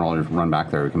 because you can run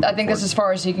back there. We can I think that's as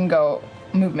far as he can go,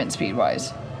 movement speed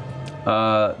wise.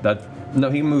 No,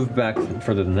 he can move back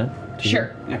further than that.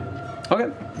 Sure. Yeah.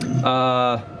 Okay.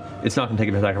 It's not going to take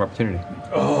an attack of opportunity.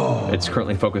 Oh. It's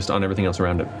currently focused on everything else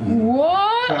around it.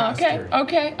 What? Okay.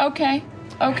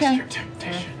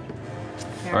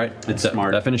 All right. It's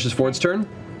smart. That finishes Ford's turn.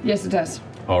 Yes, it does.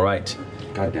 All right.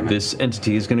 God damn it. This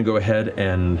entity is going to go ahead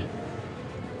and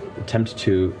attempt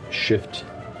to shift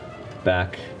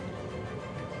back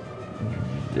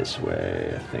this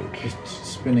way, I think.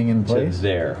 Spinning in place? To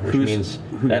there, which means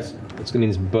that's going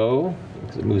to mean Bo,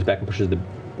 because it moves back and pushes the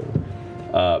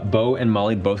Bo and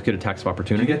Molly both get attacks of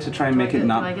opportunity. Do you get to try and make it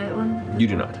not... Do I get one? You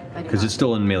do not, because it's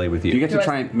still in melee with you. Do you get to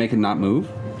try and make it not move?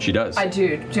 She does. I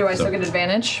do. Do I So- still get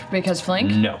advantage because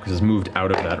flank? No, because it's moved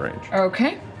out of that range.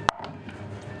 Okay.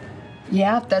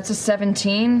 Yeah, that's a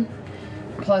 17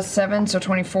 plus 7, so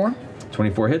 24.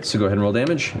 24 hits, so go ahead and roll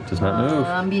damage. It does not move.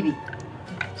 BB.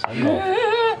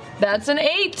 That's an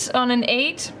 8 on an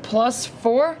 8 plus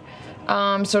 4.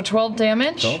 So 12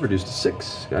 damage. 12 reduced to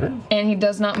 6. Got it? And he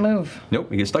does not move. Nope,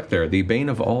 he gets stuck there. The bane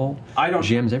of all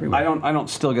GMs everywhere. I don't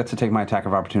still get to take my attack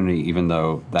of opportunity, even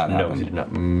though that No, happened. he did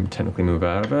not technically move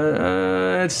out of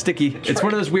it. It's sticky. It's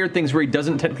one of those weird things where he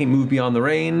doesn't technically move beyond the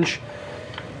range,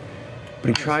 but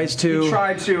he tries to. He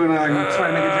tried to, and I'm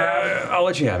trying to make a jab. I'll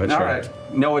let you have it. All Sure. right.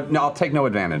 No, I'll take no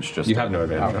advantage. Just You have no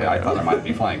advantage. Okay, I thought I might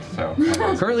be flanked. So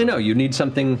currently, no. You need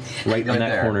something right in that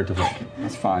there. corner to flank.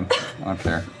 That's fine. Up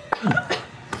there.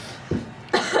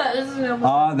 This is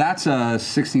no That's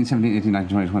 16, 17, 18, 19,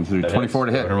 20, 23, 24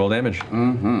 to hit. And roll damage.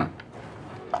 Mm-hmm.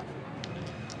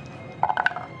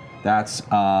 That's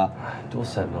dual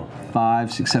sentinel.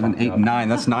 5, 6, 7, 8, 9.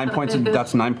 That's 9 points.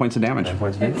 That's 9 points of damage. 9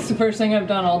 points of It's the first thing I've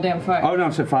done all damn fight. Oh no,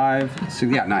 so 5,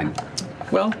 6, yeah, 9.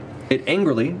 Well, it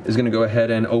angrily is going to go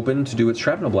ahead and open to do its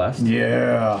shrapnel blast.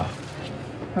 Yeah.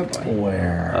 Oh boy.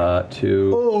 Where?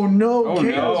 To. Oh no,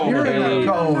 Caleb's here in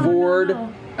that cone. Ford.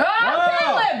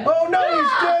 Caleb! Oh no, he's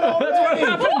dead already!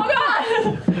 Oh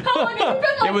god! How long have you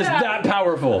been like It was that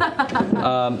powerful.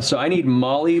 So I need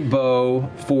Molly, Bo,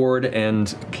 Ford,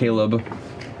 and Caleb,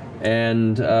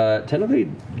 and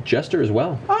technically Jester as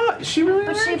well. She really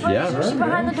But she, Yeah. is she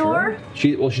behind the door?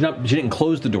 She didn't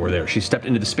close the door there. She stepped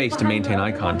into the space to maintain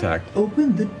eye contact.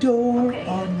 Open the door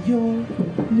on your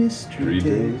mystery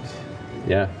date.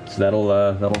 Yeah. So that'll.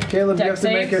 Caleb, you Dex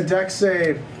have to make a dex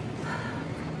save.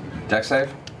 Dex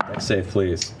save? Dex save,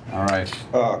 please. All right.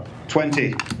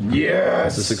 20.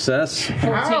 Yes. That's a success.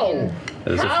 How?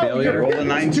 That is a How? failure. Roll a To a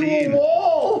 19.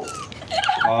 wall.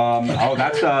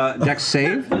 That's Dex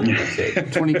save.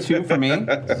 22 for me.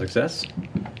 That's a success.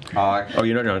 Oh,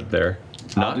 you're not there.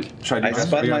 Not. I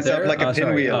spun myself like a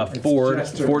pinwheel. Ford,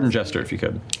 Jester. Ford and Jester, if you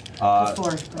could.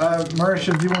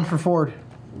 Marisha, do one for Ford.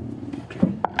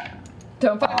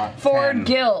 Don't fuck. Ford 10.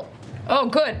 Gill. Oh,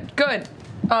 good.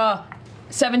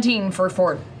 17 for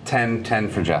Ford. 10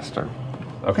 for Jester.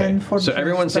 Okay. 10 for So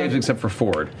everyone Jester. saves except for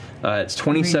Ford. It's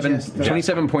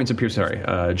 27 points of piercing.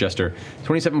 Sorry, Jester.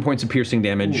 27 points of piercing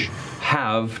damage,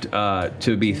 halved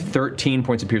to be 13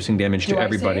 points of piercing damage Do to I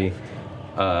everybody. save?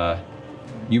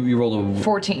 You rolled a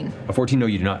 14. A 14? No,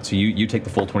 you do not. So you take the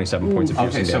full 27 points of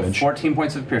piercing damage. 14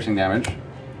 points of piercing damage.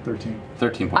 13.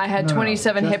 13 points. I had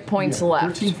 27 hit points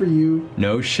left. 13 for you.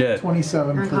 No shit.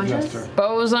 27 for Jester.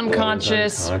 Bo's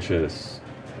unconscious. Unconscious.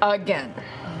 Again.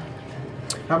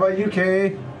 How about you,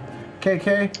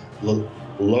 KK?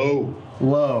 Low.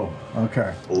 Low.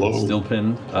 Okay. Low. Still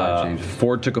pinned.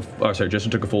 Ford took Jester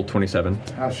took a full 27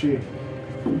 How's she?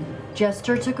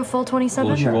 Jester took a full 27?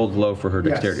 Well, she rolled low for her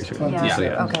dexterity. Yes. So Yeah. so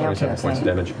yeah, Okay, 27 okay, points of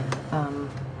damage. Um,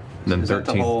 And then Is that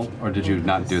the 13. whole, or did you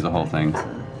not do the whole thing?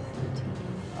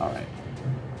 All right.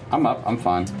 I'm up. I'm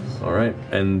fine. All right,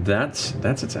 and that's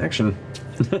its action.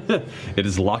 It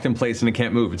is locked in place and it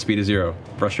can't move. Its speed is 0,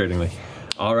 frustratingly.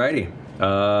 Alrighty.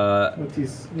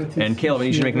 And Caleb, I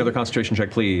need you to make another concentration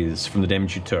check, please, from the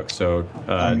damage you took. So.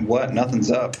 What? Nothing's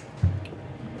up.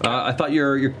 I thought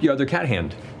your other cat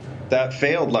hand. That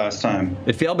failed last time.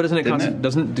 It failed, but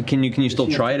doesn't it? Can you still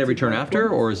try it every turn after,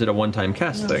 or is it a one-time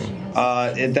cast thing?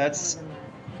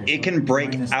 It can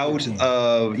break out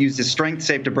of, use the strength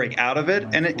save to break out of it,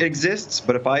 and it exists,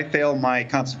 but if I fail my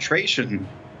concentration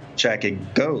check,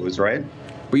 it goes, right?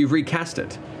 But you've recast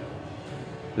it.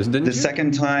 Didn't you?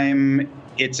 Second time,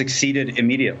 it succeeded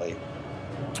immediately.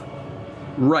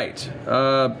 Right.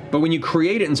 But when you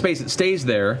create it in space, it stays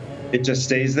there. It just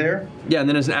stays there? Yeah, and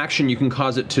then as an action, you can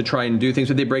cause it to try and do things.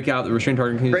 Would they break out the restrained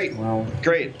target? Great.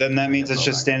 Great. Then that means it's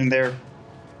just standing there.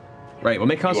 Right. Well,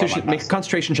 make a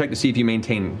concentration check to see if you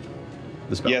maintain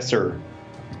the spell. Yes, sir.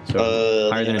 So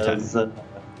higher than a 10.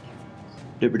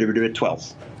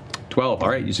 12. 12. All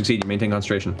right, you succeed. You maintain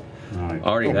concentration.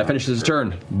 All right, that finishes his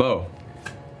turn. Bo,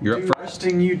 you're up first.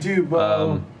 You do,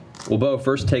 Bo. Well, Bo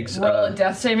first takes. Roll a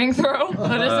death saving throw.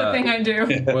 That is the thing I do.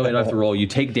 Well, you don't have to roll. You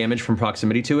take damage from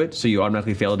proximity to it, so you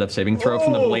automatically fail a death saving throw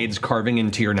from the blades carving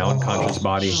into your now unconscious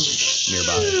body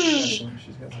nearby.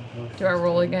 Do I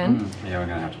roll again? Yeah, we're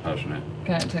gonna have to potion it.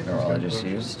 Can I take the roll I just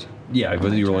used? Yeah,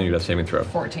 whether you're rolling your death saving throw.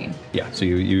 14. Yeah, so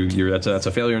you're that's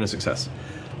a failure and a success.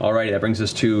 Alrighty, that brings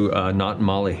us to not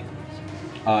Molly.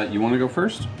 You want to go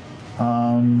first?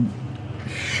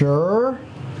 Sure.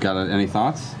 Got any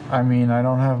thoughts? I mean, I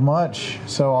don't have much,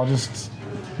 so I'll just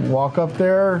walk up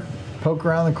there, poke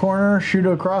around the corner, shoot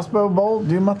a crossbow bolt,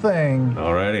 do my thing.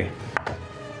 Alrighty.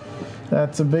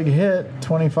 That's a big hit,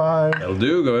 25. That'll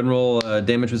do. Go ahead and roll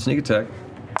damage with sneak attack.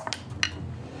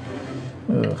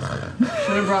 Should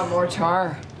have brought more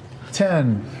tar.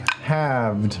 10.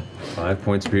 Halved. 5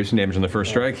 points of piercing damage on the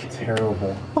first strike.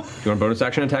 Terrible. Do you want a bonus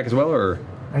action attack as well, or?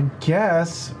 I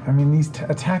guess. I mean, these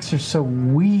attacks are so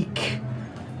weak.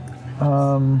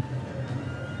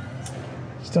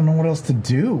 Just don't know what else to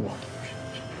do.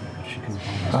 She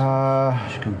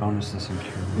can bonus this and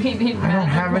cure. We need I don't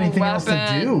have anything else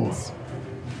to do.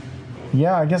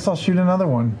 Yeah, I guess I'll shoot another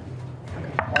one.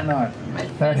 Why not?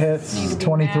 That hits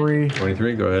 23.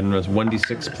 23, go ahead and that's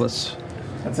 1d6 plus.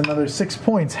 That's another 6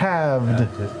 points, halved.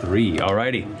 3,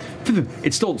 alrighty.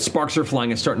 It's still, sparks are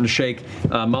flying, it's starting to shake.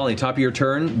 Molly, top of your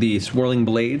turn, the swirling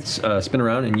blades spin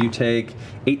around and you take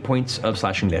 8 points of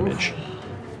slashing damage.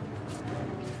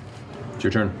 It's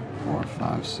your turn. 4,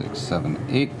 5, 6, 7,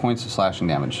 8 points of slashing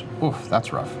damage. Oof,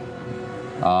 that's rough.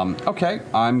 Okay,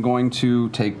 I'm going to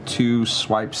take 2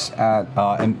 swipes at,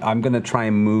 and I'm going to try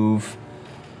and move.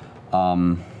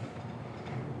 I'm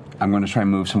going to try and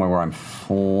move somewhere where I'm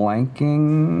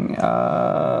flanking.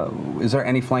 Is there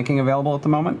any flanking available at the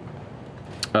moment?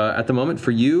 At the moment,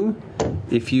 for you,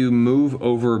 if you move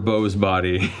over Bo's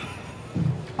body.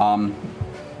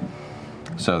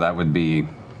 So that would be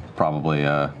probably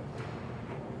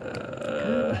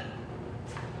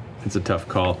it's a tough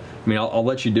call. I mean, I'll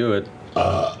let you do it.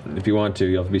 If you want to,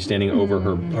 you'll have to be standing over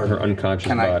her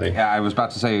unconscious body. I was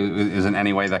about to say, is in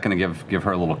any way that going to give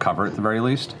her a little cover at the very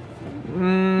least?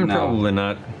 No. Probably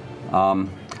not.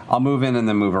 I'll move in and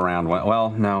then move around.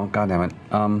 Well, no, God damn it.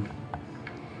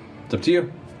 It's up to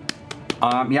you.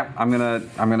 Yeah, I'm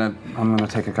gonna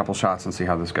take a couple shots and see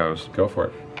how this goes. Go for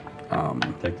it.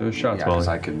 Take those shots, yeah, Molly. because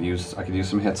I could use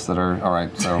some hits that are all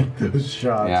right. So those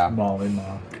shots, yeah. Molly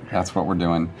Mock. That's what we're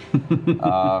doing.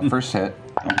 First hit.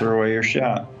 Don't throw away your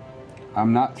shot.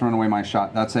 I'm not throwing away my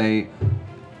shot. That's a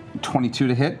 22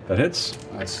 to hit. That hits.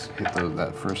 Let's hit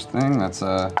that first thing. That's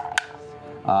 6,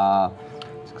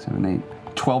 7, 8,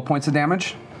 12 points of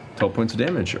damage. 12 points of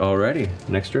damage. Alrighty.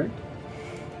 Next strike.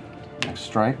 Next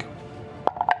strike.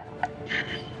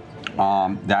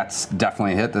 That's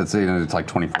definitely a hit. That's it's like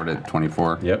 24 to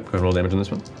 24. Yep. Go ahead and roll damage on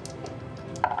this one.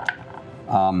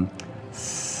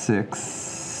 6.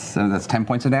 So that's 10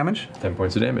 points of damage. 10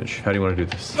 points of damage. How do you want to do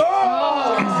this? So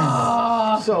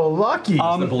So lucky.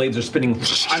 The blades are spinning.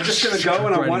 I'm just gonna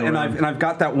go and I've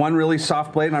got that one really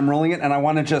soft blade and I'm rolling it and I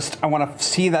want to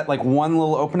see that like one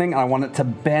little opening and I want it to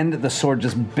bend. The sword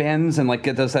just bends and like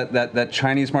it does that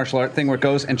Chinese martial art thing where it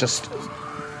goes and just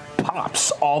pops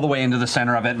all the way into the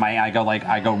center of it.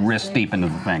 I go wrist deep into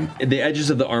the thing. The edges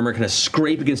of the armor kind of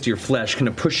scrape against your flesh, kind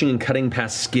of pushing and cutting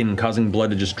past skin, causing blood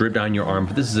to just drip down your arm.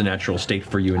 But this is a natural state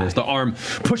for you. And as the arm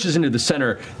pushes into the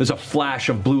center, there's a flash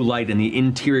of blue light in the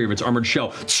interior of its armored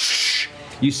shell.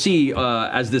 You see,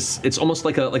 as this, it's almost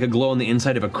like a glow on the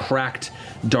inside of a cracked,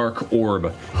 dark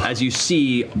orb. As you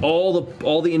see, all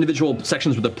the individual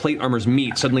sections where the plate armors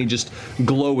meet suddenly just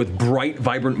glow with bright,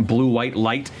 vibrant blue-white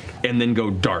light, and then go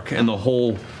dark, and the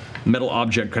whole metal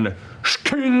object kind of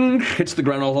hits the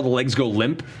ground. All the legs go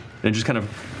limp, and it just kind of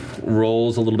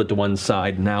rolls a little bit to one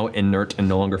side, now inert and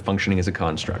no longer functioning as a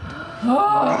construct.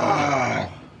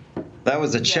 That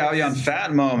was a Chow Yun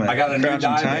Fat moment. I got a new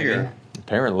die, tiger. baby.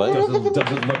 Apparently. Does it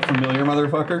look familiar,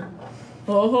 motherfucker?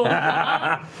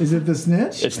 Is it the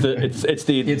snitch? It's the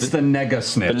nega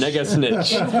snitch. The nega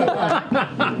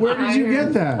snitch. Where did you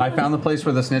get that? I found the place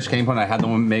where the snitch came from. I had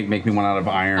them make me one out of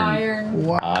iron.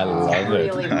 Wow. I love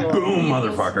it. Really cool. Boom,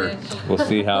 motherfucker. We'll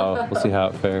see how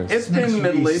it fares. It's been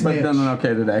middly, but done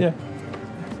okay today. Yeah.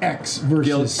 X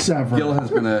versus Sever. Gil has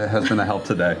been a help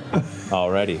today.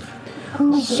 Alrighty.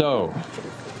 So,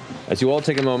 as you all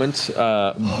take a moment,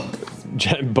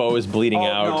 Bo is bleeding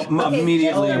out. No,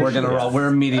 immediately we're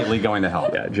immediately going to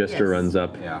help. Yeah, Jester runs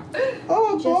up. Yeah.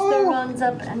 Jester runs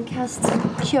up and casts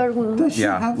Cure Wounds.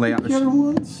 Yeah, lay on. Cure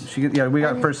Wounds? We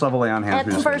got first level lay on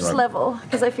hands. At first level,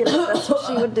 because I feel like that's what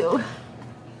she would do.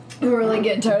 I'm really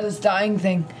getting tired of this dying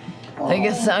thing. I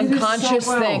guess the unconscious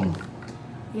thing.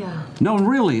 Yeah. No,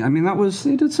 really. I mean,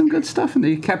 you did some good stuff, and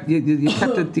you kept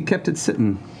it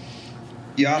sitting.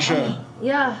 Yasha,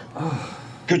 Yeah.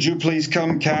 could you please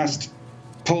come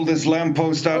pull this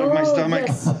lamppost out of my stomach?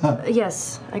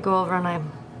 Yes. I go over and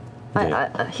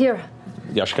I here.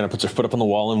 Yasha kind of puts her foot up on the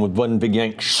wall and with one big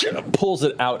yank, pulls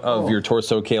it out of your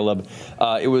torso, Caleb.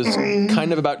 It was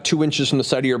kind of about 2 inches from the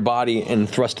side of your body and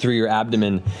thrust through your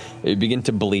abdomen. You begin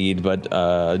to bleed, but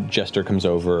Jester comes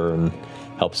over and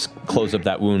helps close up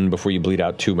that wound before you bleed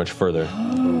out too much further.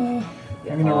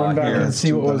 I'm going to run back and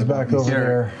see what was back over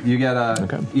there. You get a...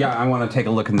 Okay. Yeah, I want to take a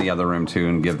look in the other room, too,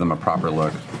 and give them a proper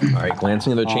look. All right,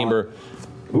 glancing into the chamber...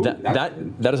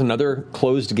 That is another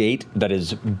closed gate that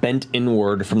is bent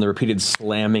inward from the repeated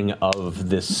slamming of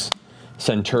this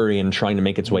centurion trying to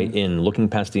make its way in. Looking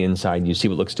past the inside, you see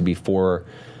what looks to be 4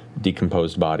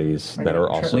 decomposed bodies that are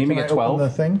also... Leave me get 12. The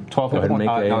thing? 12 Go ahead and make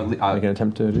make an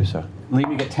attempt to do so. Leave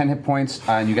me get 10 hit points,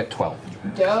 and you get 12.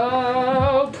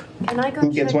 Dope. Can I go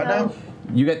Who gets what now?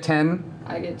 You get 10.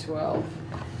 I get 12.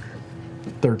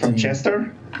 13. From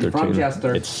Chester? 13. From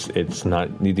Jester. It's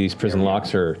not... These prison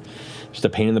locks are just a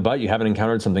pain in the butt. You haven't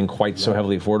encountered something quite so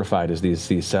heavily fortified as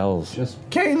these cells.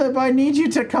 Caleb, I need you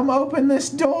to come open this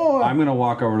door. I'm going to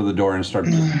walk over to the door and start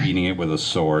just beating it with a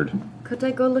sword. Could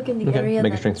I go look in the area?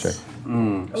 Make a strength check.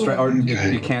 Or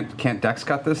you can't Dex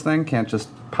cut this thing? Can't just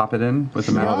pop it in with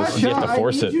the metal? You have to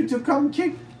force I need it. you to come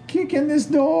kick in this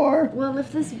door. Well,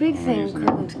 if this big thing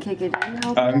couldn't kick it in,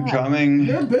 how I'm coming.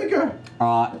 You're bigger.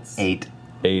 8.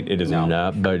 8. It is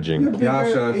not budging. You're bigger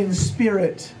Yasha. in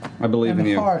spirit. I believe and in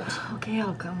you. heart. Okay,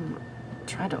 I'll come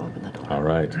try to open the door. All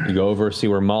right. You go over, see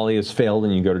where Molly has failed,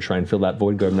 and you go to try and fill that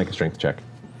void. Go ahead and make a strength check.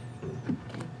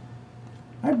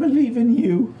 I believe in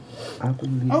you. I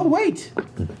believe. Oh, wait.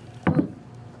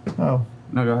 Oh.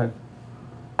 No, go ahead.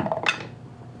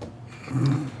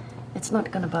 It's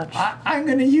not gonna budge. I'm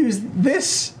going to use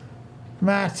this,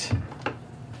 Matt.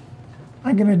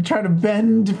 I'm going to try to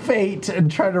bend fate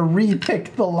and try to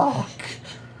re-pick the lock.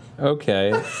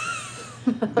 Okay.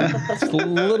 It's a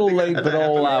little late, but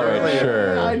I'll allow it.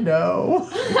 Sure. I know.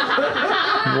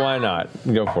 Why not?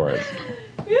 Go for it.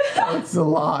 It's a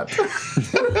lot.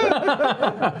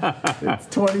 It's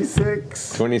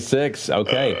 26. 26,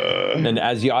 okay. And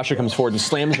as Yasha comes forward and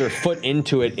slams her foot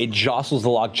into it, it jostles the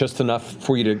lock just enough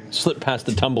for you to slip past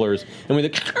the tumblers. And with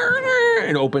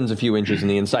it opens a few inches on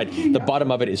the inside. The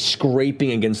bottom of it is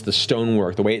scraping against the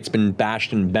stonework. The way it's been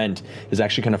bashed and bent has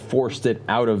actually kind of forced it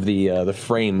out of the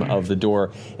frame of the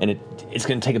door. And it's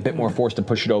going to take a bit more force to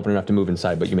push it open enough to move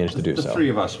inside, but you managed to do so. The 3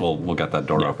 of us will get that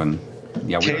door open.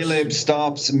 Yeah, Caleb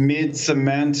stops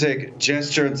mid-semantic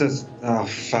gesture and says, "Oh,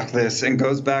 fuck this," and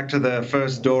goes back to the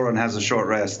first door and has a short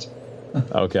rest.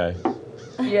 Okay.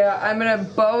 Yeah,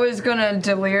 Bo is gonna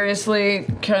deliriously,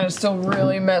 kind of still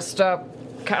really messed up,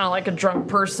 kind of like a drunk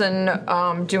person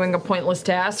doing a pointless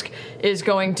task, is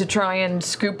going to try and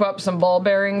scoop up some ball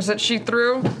bearings that she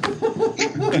threw.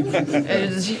 And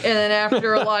then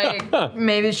after, like,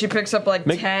 maybe she picks up, like,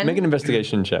 10. Make an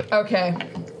investigation check. Okay.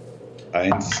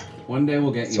 One day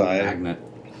we'll get you a magnet.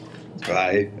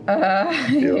 12.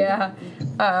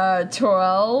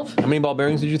 How many ball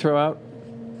bearings did you throw out?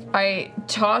 I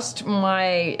tossed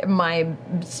my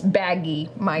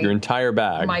baggie, Your entire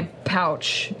bag. my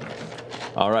pouch,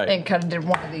 All right. and kind of did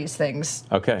one of these things.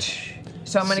 Okay.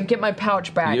 So I'm going to get my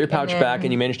pouch back. You get your pouch back,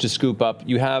 and you manage to scoop up.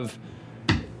 You have,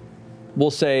 we'll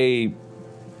say,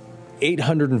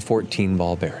 814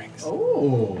 ball bearings.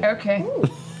 Oh. Okay.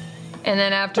 And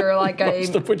then after, like,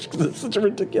 Most of which is such a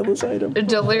ridiculous item.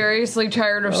 deliriously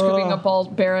tired of scooping up all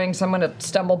bearings, I'm going to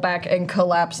stumble back and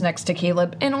collapse next to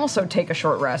Caleb, and also take a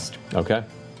short rest. Okay.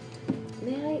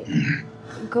 May I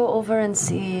go over and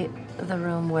see the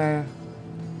room where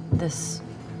this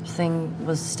thing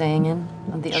was staying in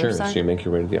on the Sure, other side? so you make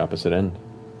your way to the opposite end.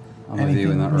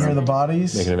 Anything near the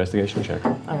bodies? Make an investigation check.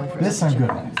 This I'm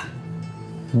good at.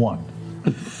 1.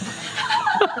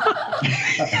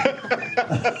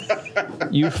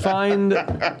 You find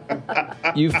at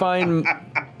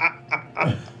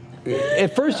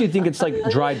first you think it's like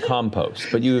dried compost,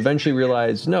 but you eventually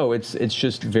realize no, it's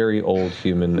just very old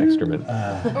human excrement.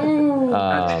 At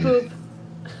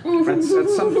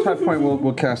some point,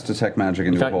 we'll cast detect magic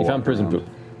into You found prison poop.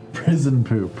 Prison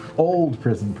poop. Old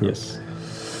prison poop. Yes.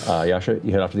 Yasha,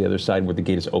 you head off to the other side where the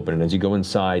gate is open, and as you go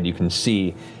inside, you can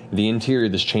see the interior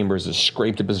of this chamber is as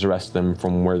scraped up as the rest of them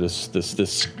from where this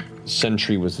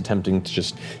sentry was attempting to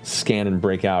just scan and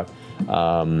break out.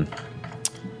 On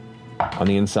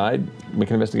the inside, make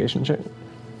an investigation check.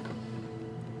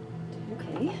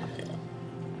 Okay.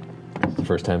 It's the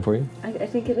first time for you? I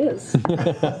think it is.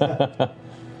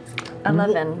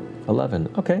 11.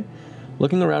 11, okay.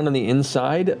 Looking around on the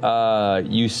inside,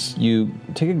 you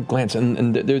take a glance,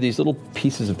 and there are these little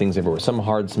pieces of things everywhere, some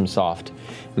hard, some soft.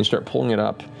 And you start pulling it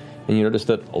up, and you notice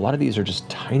that a lot of these are just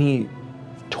tiny,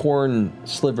 torn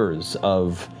slivers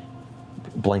of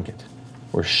blanket,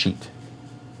 or sheet,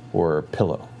 or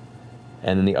pillow.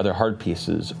 And then the other hard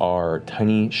pieces are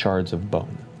tiny shards of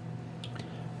bone.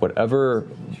 Whatever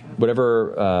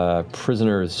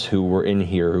prisoners who were in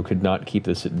here who could not keep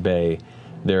this at bay,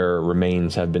 their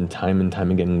remains have been time and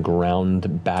time again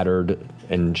ground, battered,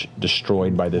 and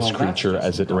destroyed by this creature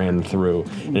as it ran through.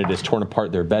 And it has torn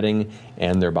apart their bedding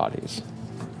and their bodies.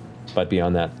 But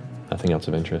beyond that, nothing else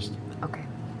of interest. Okay.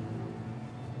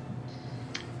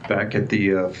 Back at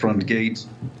the front gate,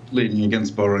 leaning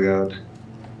against Beauregard.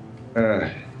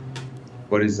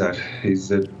 What is that? Is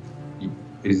that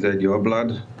your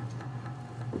blood?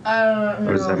 I don't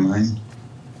know. Or is that mine?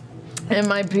 It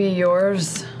might be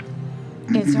yours.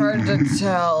 It's hard to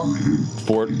tell.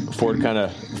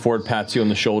 Ford pats you on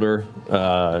the shoulder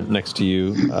next to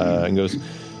you and goes,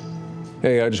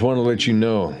 "Hey, I just want to let you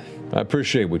know, I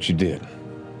appreciate what you did.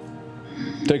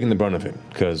 Taking the brunt of it,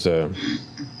 because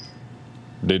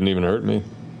didn't even hurt me.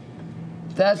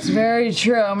 That's very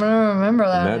true. I'm gonna remember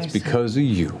that. And that's because of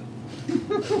you.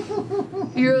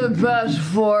 You're the best,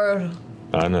 Ford.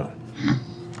 I know.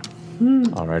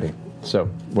 Alrighty. So,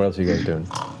 what else are you guys doing?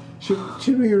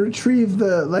 Should we retrieve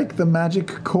the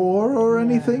magic core or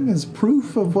anything as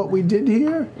proof of what we did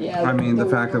here? Yeah. I mean, the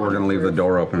fact that we're going to leave the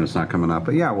door open, it's not coming up.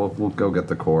 But yeah, we'll go get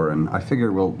the core, and I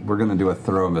figure we're going to do a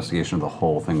thorough investigation of the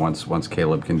whole thing once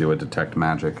Caleb can do a detect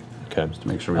magic. Okay. Just to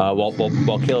make sure.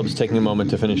 While Caleb's taking a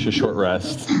moment to finish a short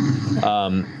rest,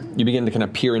 you begin to kind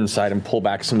of peer inside and pull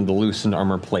back some of the loosened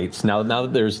armor plates. Now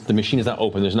that the machine is not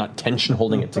open, there's not tension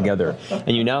holding it together,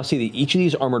 and you now see that each of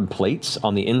these armored plates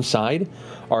on the inside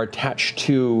are attached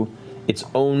to its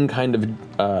own kind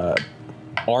of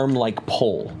arm-like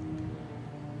pole.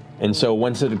 And so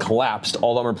once it had collapsed,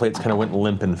 all the armor plates kind of went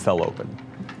limp and fell open.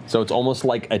 So it's almost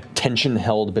like a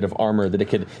tension-held bit of armor that it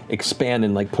could expand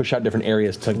and push out different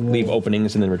areas to leave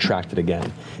openings and then retract it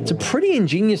again. It's a pretty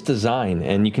ingenious design,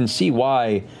 and you can see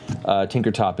why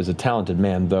Tinkertop is a talented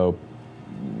man, though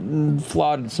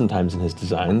flawed sometimes in his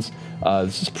designs.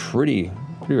 This is pretty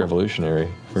revolutionary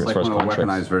It's like as far as a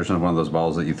weaponized version of one of those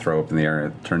balls that you throw up in the air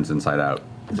and it turns inside out.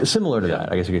 Similar to that,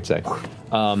 I guess you could say.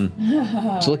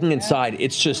 So looking inside,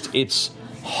 it's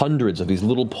hundreds of these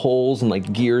little poles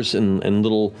and gears and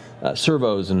little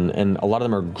servos, and a lot of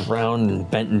them are ground and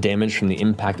bent and damaged from the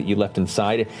impact that you left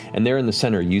inside. And there in the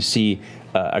center, you see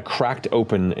a cracked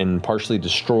open and partially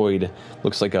destroyed,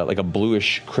 looks like a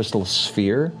bluish crystal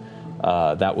sphere.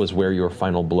 That was where your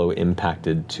final blow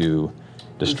impacted to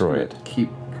destroy it. Keep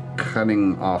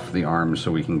cutting off the arms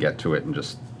so we can get to it and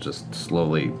just just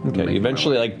slowly. Okay, you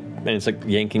eventually and it's like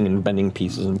yanking and bending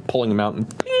pieces and pulling them out, and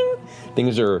ping,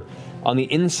 things are on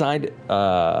the inside.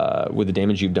 With the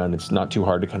damage you've done, it's not too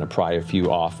hard to kind of pry a few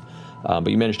off, but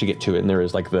you managed to get to it, and there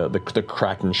is like the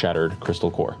cracked and shattered crystal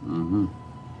core. Mm-hmm.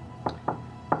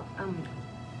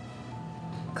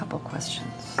 Couple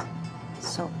questions.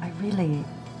 So I really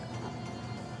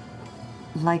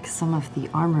like some of the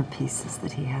armor pieces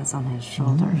that he has on his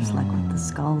shoulders, like with the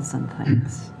skulls and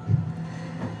things.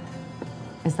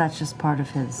 Is that just part of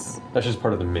his... That's just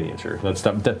part of the miniature.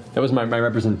 That was my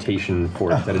representation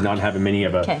for it. I did not have a mini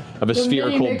of a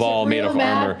spherical ball made of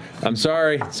armor. I'm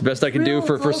sorry. It's the best I can do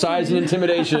for size and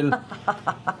intimidation.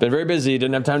 Been very busy.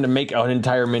 Didn't have time to make an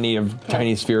entire mini of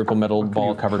tiny spherical metal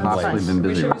ball covered in blades. Been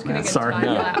busy. Sorry.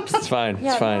 No, it's fine.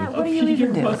 It's fine. What do you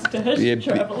even do?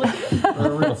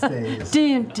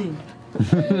 D&D.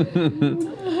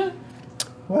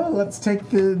 Well, let's take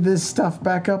this stuff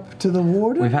back up to the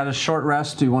warden. We've had a short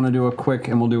rest. Do you want to do a quick,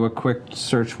 and we'll do a quick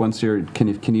search once you're,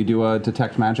 can you do a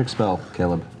detect magic spell,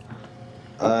 Caleb?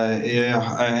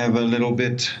 Yeah, I have a little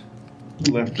bit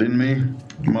left in me.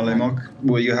 Malimok,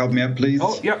 will you help me out, please?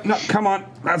 Oh, yeah, no, come on.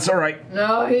 That's all right.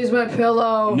 No, he's my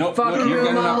pillow. Nope, Fuck you're you,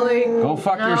 good enough. Molly. Go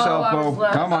fuck yourself, Bo.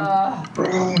 Come on.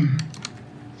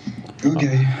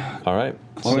 Okay. All right.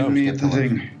 Point me at the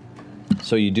thing.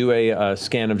 So you do a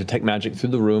scan of detect magic through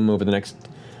the room over the next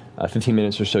 15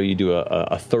 minutes or so. You do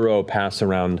a thorough pass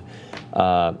around.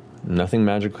 Nothing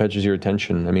magic catches your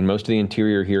attention. I mean, most of the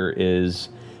interior here is...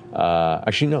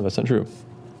 actually, no, that's not true.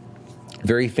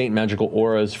 Very faint magical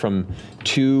auras from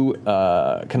two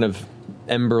kind of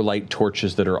ember light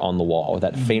torches that are on the wall.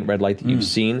 That faint red light that you've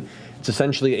seen. It's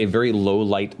essentially a very low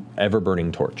light,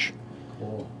 ever-burning torch.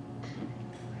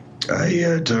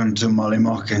 I turn to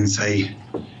Malimok and say...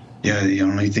 Yeah, the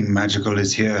only thing magical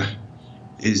is here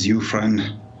is you,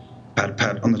 friend. Pat,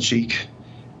 pat on the cheek.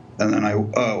 And then I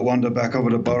wander back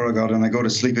over to Beauregard and I go to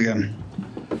sleep again.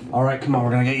 All right, come on, we're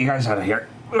going to get you guys out of here.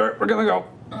 We're going to go.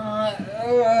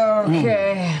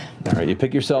 Okay. All right, you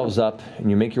pick yourselves up and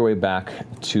you make your way back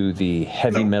to the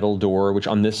heavy metal door, which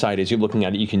on this side, as you're looking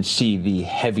at it, you can see the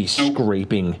heavy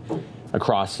scraping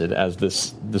across it as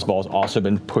this ball has also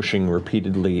been pushing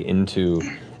repeatedly into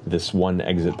this one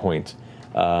exit point.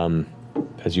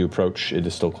 As you approach, it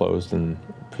is still closed and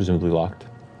presumably locked.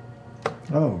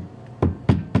 Oh.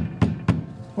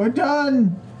 We're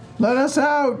done! Let us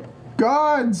out!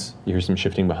 Guards! You hear some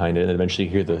shifting behind it, and eventually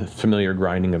you hear the familiar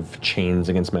grinding of chains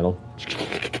against metal.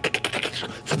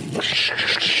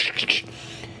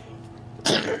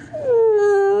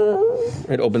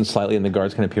 It opens slightly, and the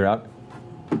guards kind of peer out.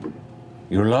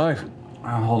 You're alive?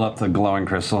 I'll hold up the glowing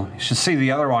crystal. You should see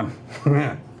the other one.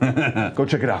 Go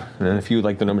check it out. And then a few,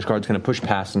 the gnomish guards kind of push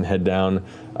past and head down.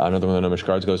 Another one of the gnomish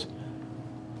guards goes,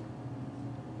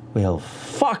 well,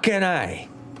 fucking A.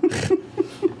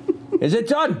 Is it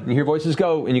done? And you hear voices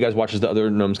go, and you guys watch as the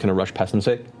other gnomes kind of rush past and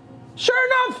say, sure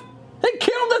enough, they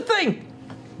killed the thing.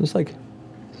 It's like,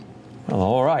 oh,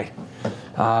 all right.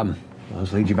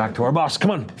 Let's lead you back to our boss. Come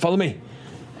on, follow me.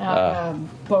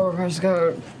 Beauregard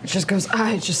just goes,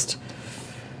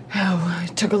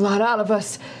 it took a lot out of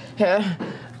us. Yeah.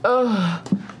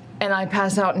 And I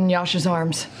pass out in Yasha's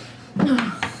arms.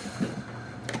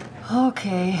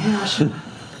 Okay.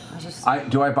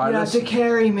 Do I buy you this? You have to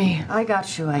carry me. I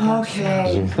got you, I got you.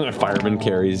 A fireman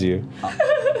carries you.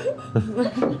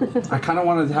 I kind of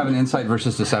want to have an insight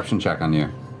versus deception check on you.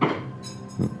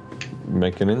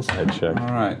 Make an insight check. All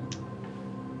right.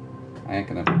 I ain't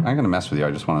gonna mess with you.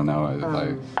 I just want to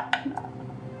know.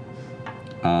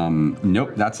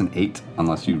 Nope, that's an 8,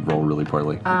 unless you roll really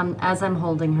poorly. As I'm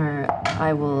holding her,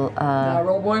 I will... I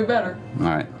roll way better. All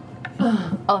right.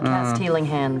 I'll cast Healing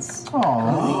Hands.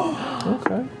 Aww.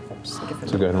 Okay. So go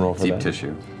ahead and roll for Deep that.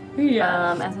 tissue.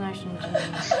 Yeah. As an action,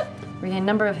 regain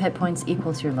number of hit points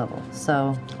equal to your level.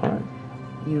 So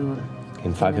you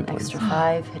gain 5 hit an points. extra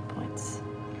 5 hit points.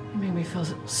 It made me feel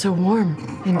so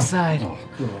warm inside.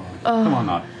 Come on,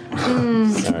 not.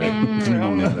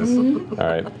 All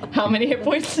right. How many hit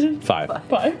points? 5.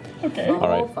 5? Okay. All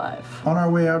right. 5. On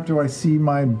our way out, do I see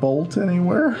my bolt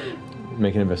anywhere?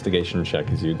 Make an investigation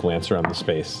check as you glance around the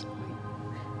space.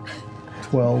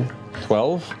 12.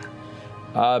 12?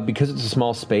 Because it's a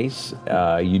small space,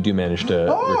 you do manage to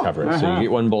recover it. So you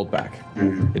get 1 bolt back.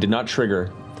 It did not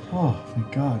trigger. Oh,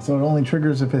 thank God. So it only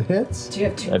triggers if it hits? Do you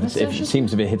have 2 If it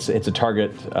seems if it hits a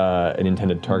target, an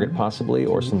intended target possibly,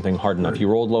 or something hard enough. You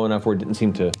rolled low enough where it didn't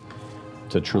seem to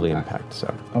truly impact,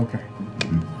 so. Okay.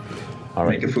 All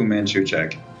right. Make a Fu Manchu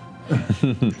check.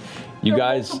 You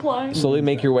guys slowly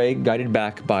make your way, guided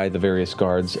back by the various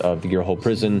guards of the Gearhole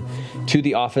prison, to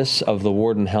the office of the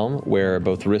Warden Helm, where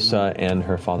both Rissa and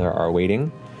her father are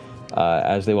waiting.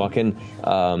 As they walk in,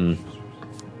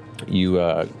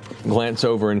 you glance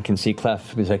over and can see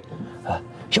Clef. He's like,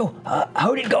 So,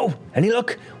 how'd it go? Any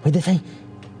luck with the thing?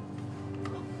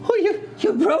 Oh,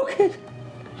 you broke it.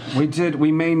 We did.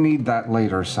 We may need that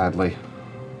later, sadly.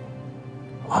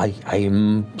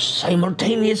 I'm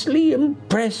simultaneously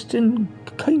impressed and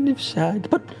kind of sad,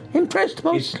 but impressed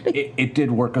mostly. It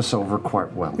did work us over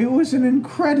quite well. It was an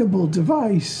incredible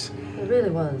device. It really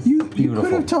was. You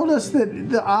could have told us that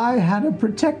the eye had a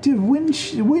protective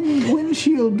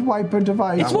windshield wiper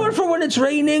device. It's more for when it's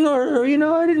raining, or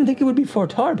I didn't think it would be for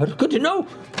tar, but good to know.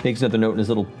 Makes another note in his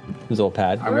little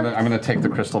pad. I'm gonna take the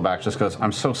crystal back just because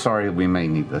I'm so sorry we may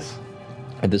need this.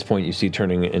 At this point, you see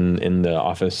turning in the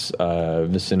office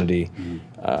vicinity,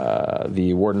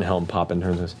 the Warden Helm pop and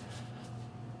turns and says,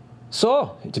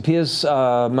 "So, it appears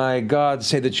my guards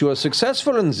say that you are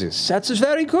successful in this. That is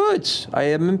very good. I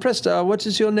am impressed. What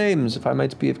is your names, if I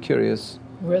might be curious?"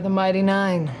 We're the Mighty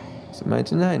Nine. The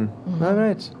Mighty Nine. Mm-hmm. All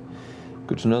right.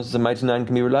 Good to know that the Mighty Nine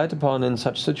can be relied upon in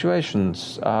such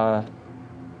situations. Are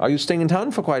you staying in town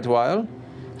for quite a while?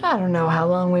 I don't know how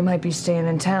long we might be staying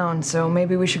in town, so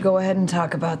maybe we should go ahead and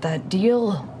talk about that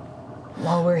deal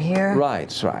while we're here.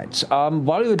 Right.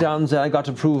 While you were down there, I got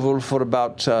approval for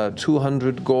about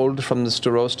 200 gold from the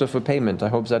Starosta for payment. I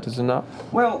hope that is enough.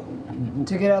 Well,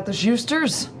 to get out the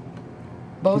Schusters?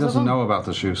 Both of them? He doesn't know about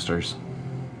the Schusters.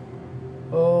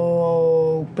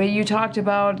 Oh, but you talked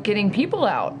about getting people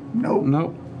out.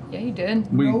 Nope. Yeah, you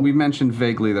did. We mentioned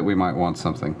vaguely that we might want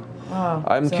something. Oh,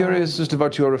 I'm curious as to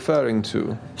what you're referring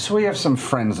to. So we have some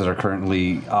friends that are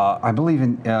currently, I believe,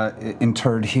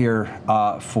 interred here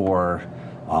for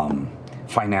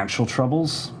financial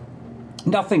troubles.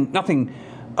 Nothing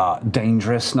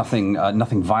dangerous,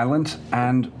 nothing violent,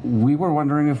 and we were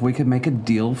wondering if we could make a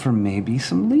deal for maybe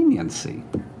some leniency,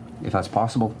 if that's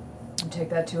possible. Take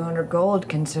that 200 gold,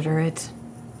 consider it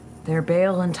their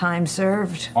bail and time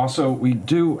served. Also, we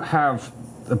do have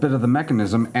a bit of the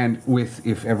mechanism, and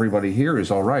if everybody here is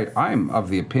all right, I'm of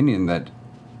the opinion that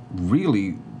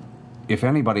really, if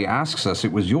anybody asks us,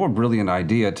 it was your brilliant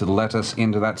idea to let us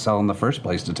into that cell in the first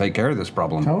place to take care of this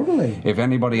problem. Totally. If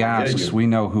anybody asks, we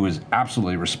know who is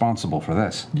absolutely responsible for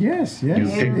this. Yes. You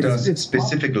picked us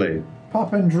specifically.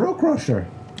 Pop and Drill Crusher.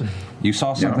 You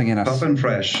saw something in us. Pop and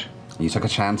fresh. You took a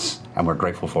chance, and we're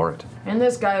grateful for it. And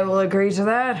this guy will agree to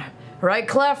that. Right,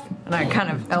 Clef? And I kind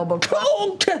of elbow Clef.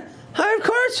 Oh, of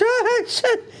course, it's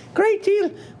a great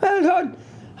deal. Well done.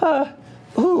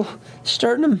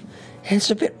 Sternum, it's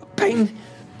a bit pain.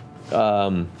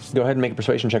 Go ahead and make a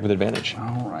persuasion check with advantage.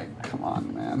 All right, come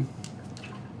on, man.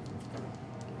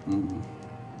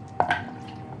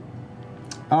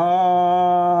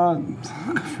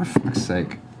 For fuck's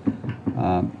sake.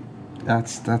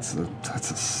 That's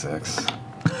a 6.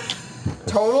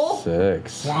 Total?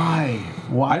 6. Why?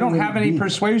 I don't have any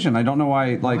persuasion. I don't know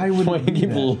why. Why you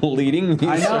keep leading?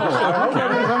 I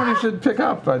know. Somebody should pick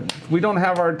up, but we don't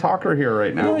have our talker here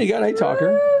right now. No, you got a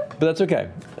talker, but that's okay.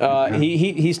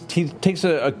 He takes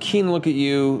a keen look at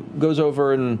you, goes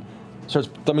over and starts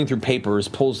thumbing through papers,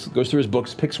 goes through his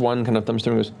books, picks one, kind of thumbs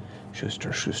through, and goes,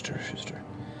 Schuster.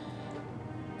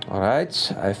 All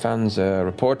right, I found the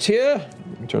report here.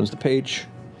 He turns the page.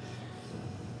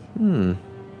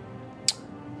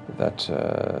 That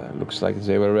looks like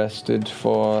they were arrested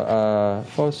for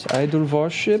false idol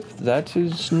worship. That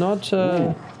is not.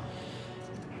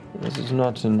 This is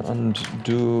not an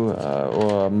undue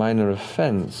or minor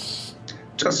offense.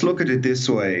 Just look at it this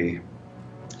way.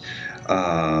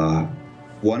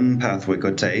 One path we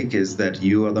could take is that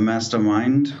you are the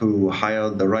mastermind who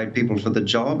hired the right people for the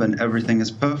job and everything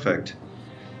is perfect.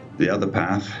 The other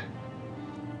path,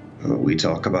 we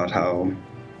talk about how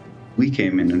we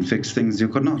came in and fixed things you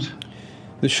could not.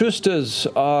 The Schusters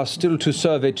are still to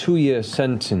serve a 2-year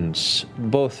sentence,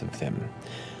 both of them.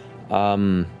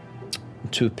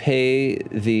 To pay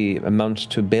the amount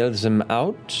to bail them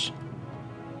out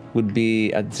would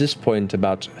be, at this point,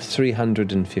 about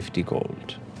 350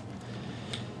 gold.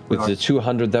 With the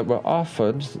 200 that were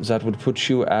offered, that would put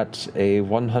you at a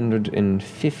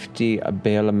 150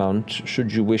 bail amount,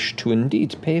 should you wish to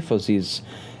indeed pay for these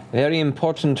very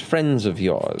important friends of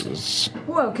yours.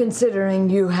 Well, considering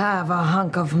you have a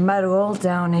hunk of metal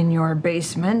down in your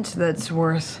basement that's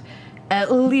worth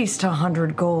at least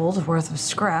 100 gold worth of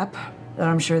scrap that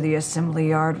I'm sure the assembly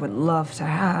yard would love to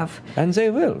have. And they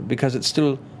will, because it's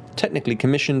still technically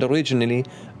commissioned originally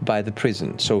by the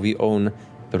prison, so we own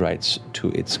the rights to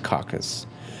its carcass.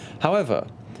 However,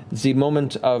 The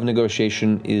moment of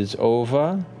negotiation is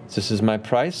over. This is my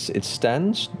price. It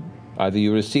stands. Either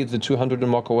you receive the 200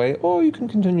 and walk away, or you can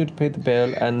continue to pay the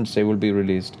bail and they will be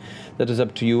released. That is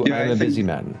up to you. Yeah, I am a busy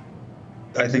man.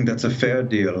 I think that's a fair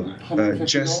deal.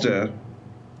 Jester,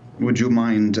 would you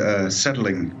mind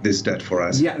settling this debt for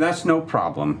us? Yeah, that's no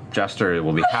problem. Jester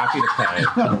will be happy to pay.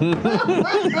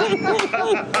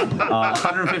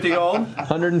 150 gold?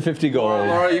 150 gold.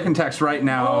 Laura, you can text right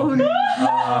now. Oh, no.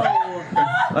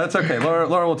 That's okay.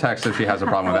 Laura will text if she has a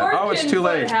problem with that. Oh, it's too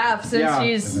late. Half since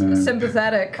she's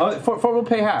sympathetic. Oh, Ford will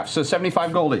pay half, so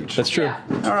 75 gold each. That's true.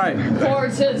 All right.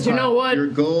 Ford says, you know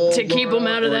what? Gold, To keep them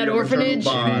out of that orphanage.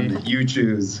 Bond, you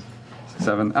choose.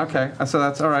 7. Okay, so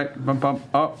that's all right. Bump, bump.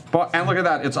 Oh, and look at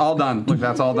that. It's all done. Look,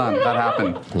 that's all done. That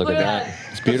happened. Look at that.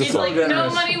 It's beautiful. He's like, no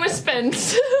money was spent.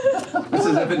 It's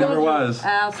as if it never was.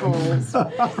 Assholes.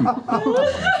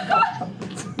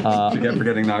 You get for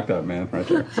getting knocked up, man. Right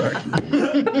there. Sorry.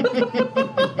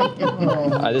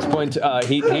 At this point,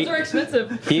 he Those are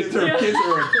expensive. Kids are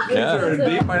a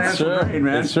deep financial drain,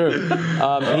 man. It's true.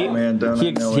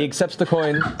 He accepts the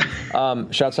coin,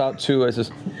 shouts out to us,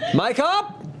 says, "Mike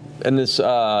up!" And this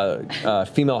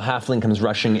female halfling comes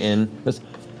rushing in. Says,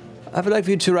 I would like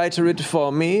you to write a writ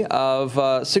for me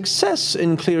of success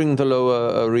in clearing the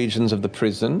lower regions of the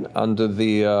prison under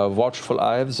the watchful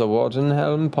eye of the Warden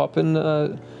Helm Poppin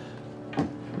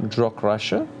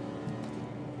Drokrasha.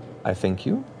 I thank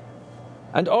you.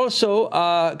 And also,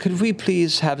 could we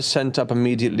please have sent up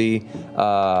immediately,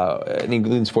 and he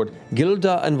leans forward,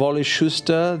 Gilda and Wally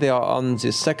Schuster. They are on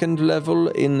the second level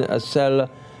in a cell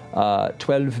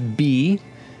 12B.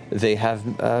 They have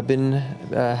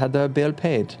had their bail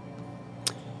paid.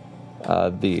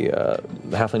 The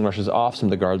halfling rushes off. Some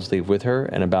of the guards leave with her,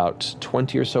 and about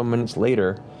 20 or so minutes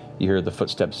later, you hear the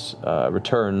footsteps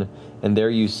return, and there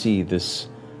you see this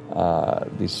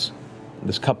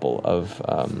couple of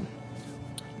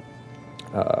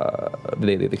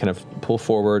they kind of pull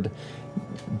forward,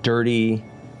 dirty,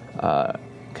 kind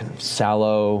of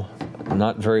sallow,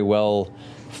 not very well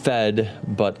fed,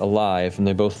 but alive, and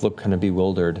they both look kind of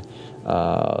bewildered.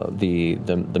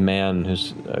 The man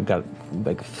who's got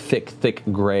like thick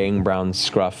graying brown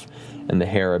scruff, and the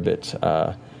hair a bit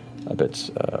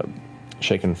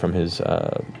shaken from his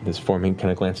form. He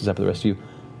kind of glances up at the rest of you.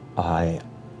 I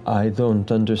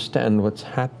don't understand what's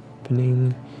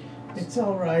happening. It's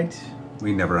all right.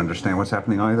 We never understand what's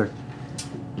happening either.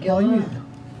 Gilda?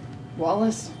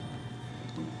 Wallace?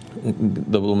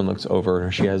 The woman looks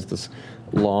over. She has this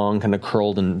long, kind of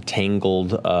curled and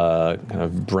tangled, kind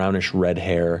of brownish red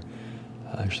hair.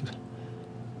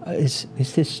 Is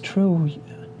this true?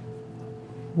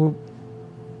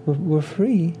 We're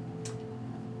free.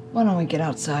 Why don't we get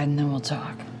outside and then we'll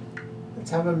talk?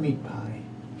 Let's have a meat pie.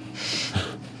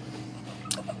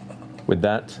 With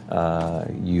that,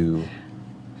 you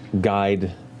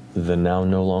guide the now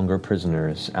no longer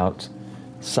prisoners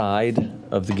outside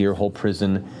of the Gearhole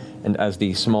prison, and as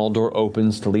the small door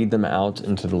opens to lead them out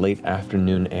into the late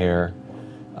afternoon air,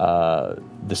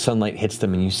 the sunlight hits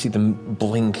them and you see them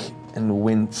blink and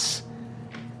wince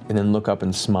and then look up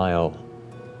and smile,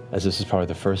 as this is probably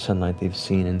the first sunlight they've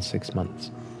seen in 6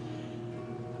 months.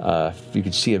 You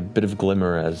could see a bit of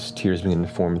glimmer as tears begin to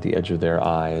form at the edge of their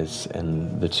eyes,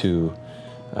 and the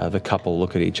couple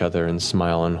look at each other and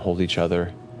smile and hold each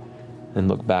other and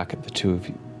look back at the two of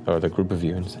you, or the group of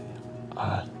you, and say,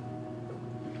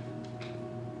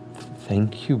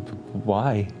 thank you, but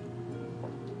why?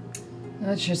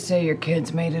 Let's just say your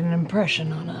kids made an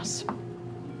impression on us.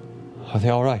 Are they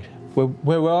all right?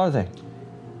 Where are they?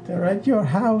 They're at your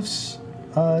house,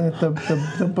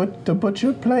 the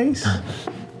butcher place.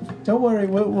 Don't worry,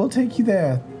 we'll take you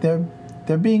there.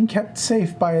 They're being kept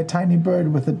safe by a tiny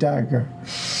bird with a dagger.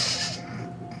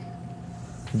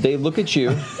 They look at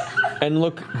you and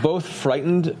look both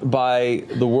frightened by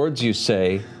the words you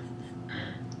say,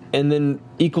 and then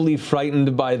equally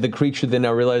frightened by the creature they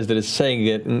now realize that is saying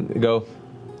it, and go,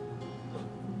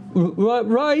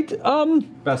 right,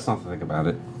 Best not to think about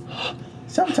it.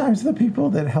 Sometimes the people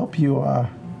that help you are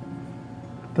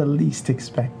the least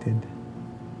expected.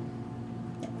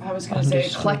 I was going to say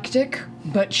eclectic,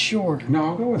 but sure. No,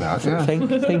 I'll go with that. Yeah.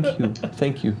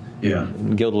 Thank you. Yeah.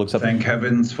 And Gilda looks up. Thank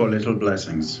heavens for little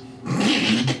blessings.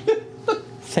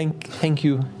 Thank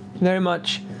you very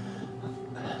much.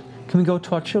 Can we go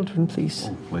to our children, please?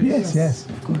 Oh, please. Yes.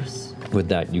 Of course. With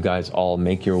that, you guys all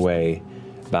make your way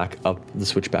back up the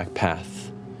switchback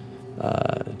path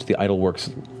to the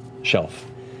Idleworks shelf.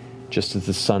 Just as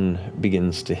the sun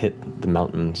begins to hit the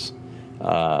mountains,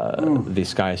 the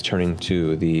sky is turning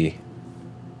to the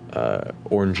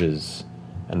oranges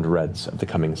and reds of the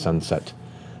coming sunset.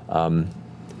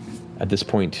 At this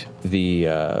point,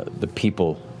 the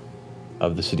people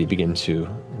of the city begin to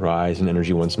rise in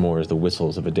energy once more as the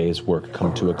whistles of a day's work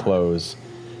come to a close.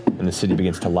 And the city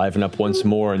begins to liven up once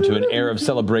more into an air of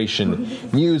celebration.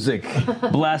 Music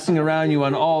blasting around you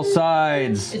on all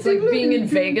sides. It's like being in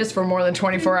Vegas for more than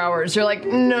 24 hours. You're like,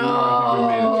 no. We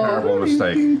made a terrible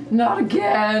mistake. Not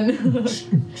again.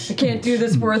 I can't do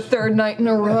this for a third night in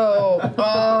a row.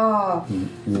 Oh.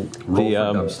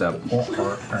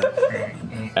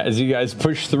 As you guys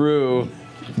push through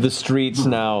the streets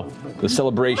now, the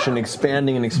celebration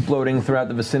expanding and exploding throughout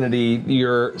the vicinity,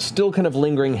 your still kind of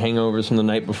lingering hangovers from the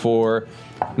night before,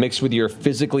 mixed with your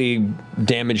physically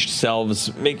damaged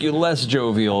selves, make you less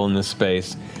jovial in this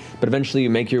space. But eventually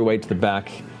you make your way to the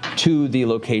back to the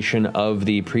location of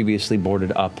the previously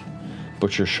boarded up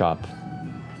butcher shop.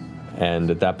 And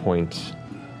at that point,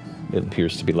 it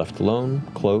appears to be left alone,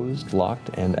 closed, locked,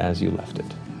 and as you left it.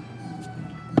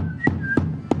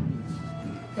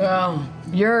 Well,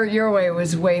 your way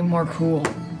was way more cool.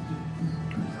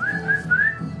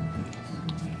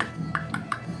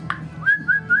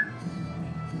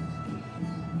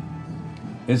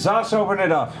 Is us open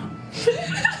it up?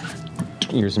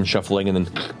 You hear some shuffling, and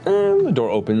then the door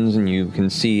opens, and you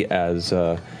can see as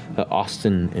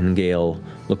Austin and Gale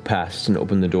look past and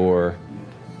open the door.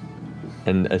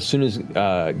 And as soon as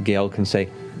Gale can say,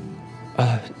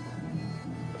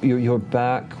 you're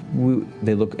back,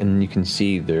 they look, and you can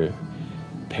see their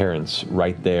parents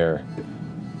right there,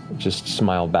 just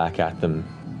smile back at them.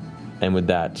 And with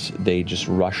that, they just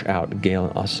rush out, Gale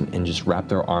and Austin, and just wrap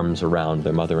their arms around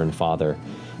their mother and father.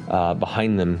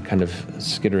 Behind them, kind of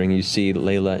skittering, you see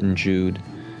Layla and Jude.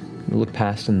 You look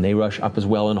past, and they rush up as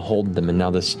well and hold them. And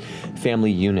now this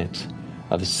family unit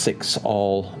of 6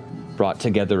 all brought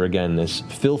together again, as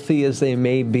filthy as they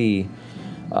may be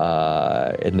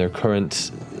in their current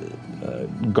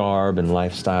garb and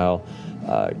lifestyle,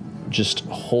 just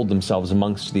hold themselves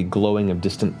amongst the glowing of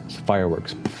distant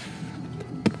fireworks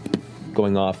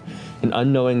going off, an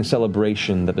unknowing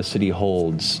celebration that the city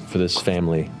holds for this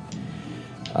family.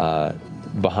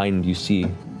 Behind you see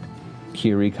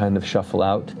Kiri kind of shuffle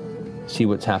out, see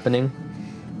what's happening,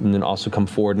 and then also come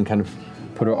forward and kind of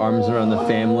put her arms around the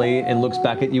family and looks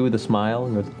back at you with a smile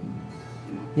and goes,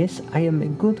 "Yes, I am a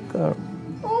good girl."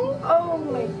 Oh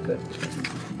my goodness.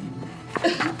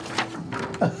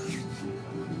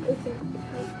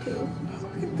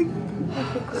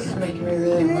 It's making me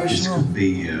really This emotional. could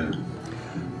be.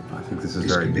 I think this is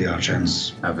this very could be our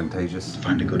chance advantageous to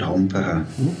find a good home for her.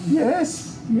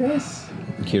 Yes, yes.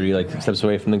 Kiri steps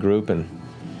away from the group and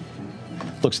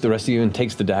looks at the rest of you and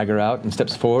takes the dagger out and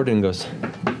steps forward and goes,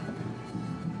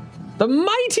 "The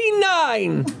Mighty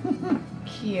Nine!"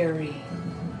 Kiri.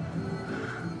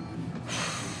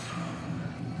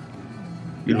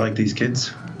 You like these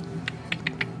kids?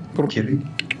 Kiri?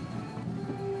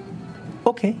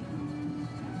 Okay.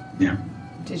 Yeah.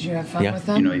 Did you have fun with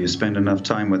them? You know, you spend enough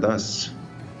time with us.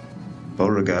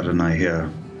 Beauregard and I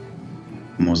here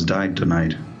almost died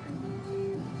tonight.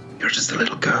 You're just a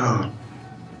little girl.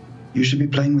 You should be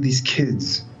playing with these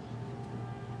kids,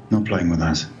 not playing with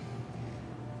us.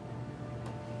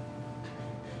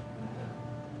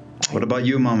 What about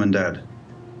you, Mom and Dad?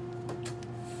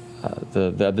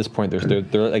 At this point,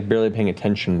 they're like barely paying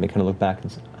attention. They kind of look back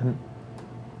and say,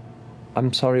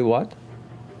 I'm sorry, what?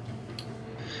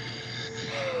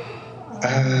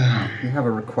 We have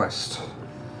a request.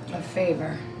 A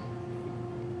favor.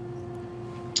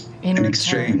 An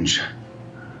exchange.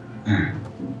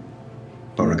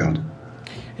 Beauregard.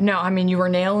 No, I mean, you were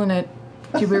nailing it.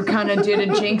 You were kind of did a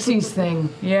Jinxies thing.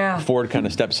 Yeah. Ford kind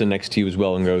of steps in next to you as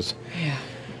well and goes, Yeah.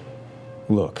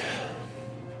 "Look,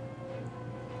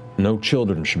 no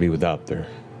children should be without their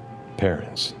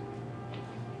parents.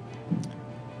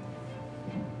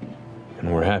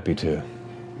 And we're happy to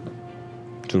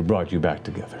have brought you back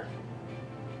together.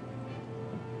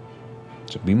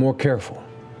 So be more careful.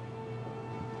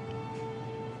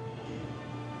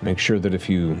 Make sure that if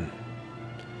you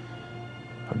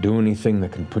do anything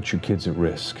that can put your kids at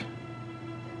risk,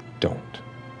 don't."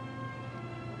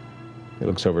 He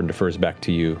looks over and defers back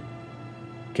to you,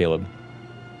 Caleb.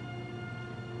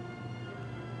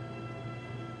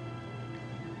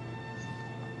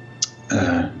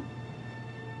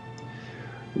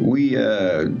 We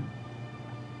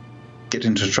get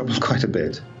into trouble quite a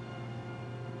bit.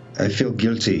 I feel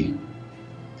guilty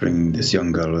bringing this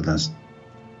young girl with us.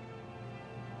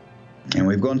 And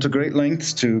we've gone to great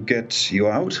lengths to get you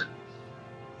out.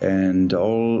 And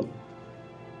all...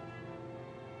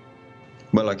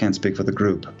 Well, I can't speak for the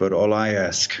group, but all I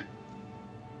ask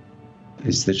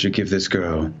is that you give this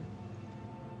girl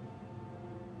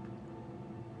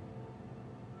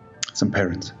some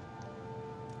parents.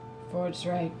 Ford's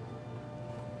right.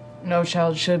 No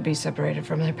child should be separated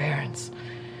from their parents.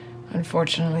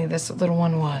 Unfortunately, this little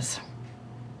one was.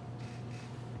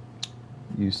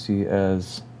 You see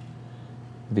as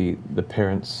the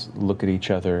parents look at each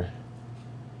other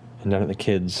and down at the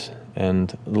kids,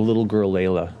 and the little girl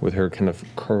Layla with her kind of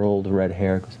curled red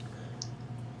hair goes,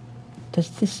 Does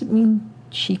this mean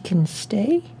she can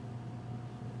stay?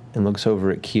 and looks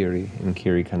over at Kiri, and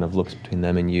Kiri kind of looks between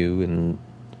them and you and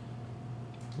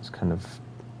is kind of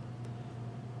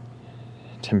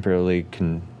temporarily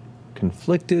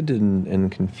conflicted and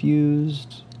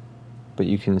confused, but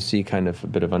you can see kind of a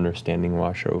bit of understanding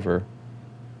wash over.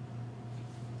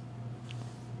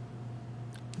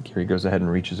 Kiri goes ahead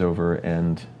and reaches over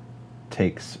and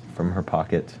takes from her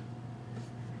pocket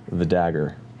the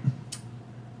dagger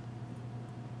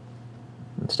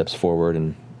and steps forward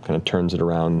and kind of turns it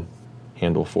around,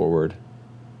 handle forward,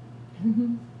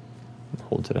 and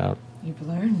holds it out. You've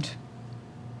learned.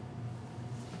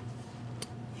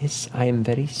 Yes, I am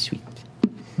very sweet.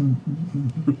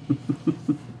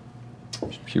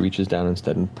 She reaches down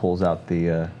instead and pulls out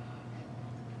the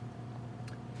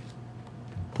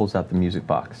music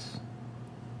box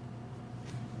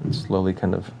and slowly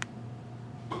kind of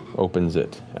opens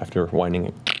it after winding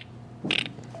it.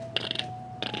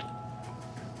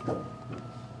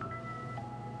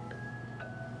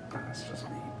 That's just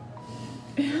me.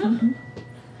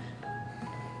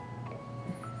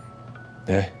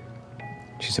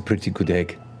 She's a pretty good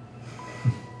egg.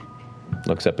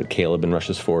 Looks up at Caleb and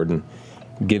rushes forward and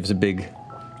gives a big,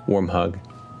 warm hug.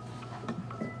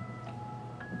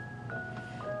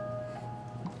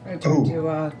 I turn to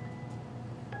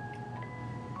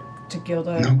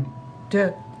Gilda.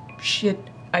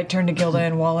 I turn to Gilda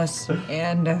and Wallace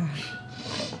and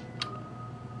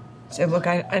say, look,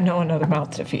 I know another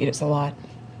mouth to feed is a lot.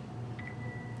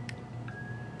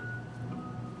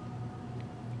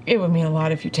 It would mean a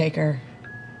lot if you take her.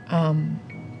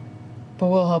 But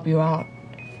we'll help you out.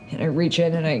 And I reach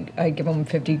in and I give him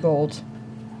 50 gold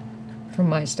from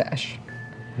my stash.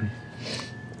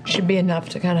 Should be enough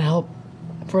to kind of help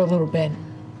for a little bit.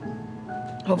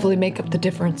 Hopefully make up the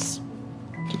difference.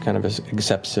 She kind of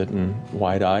accepts it and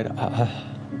wide-eyed.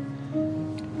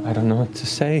 I don't know what to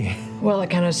say. Well, I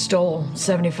kind of stole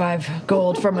 75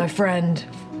 gold from my friend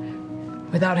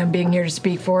without him being here to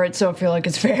speak for it, so I feel like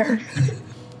it's fair.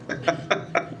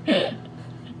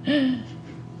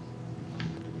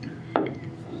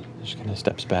 She kind of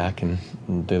steps back, and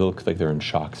they look like they're in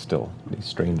shock still, these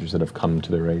strangers that have come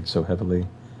to their aid so heavily.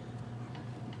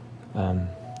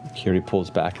 Kiri pulls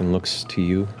back and looks to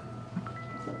you.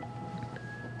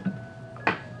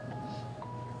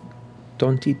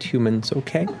 Don't eat humans,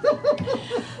 okay?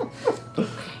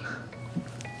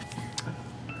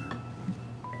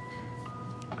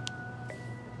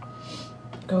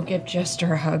 Go give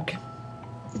Jester a hug.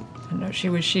 I know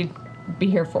she'd be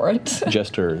here for it.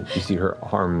 Jester, you see her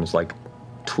arms like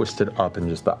twisted up and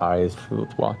just the eyes filled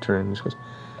with water, and she goes,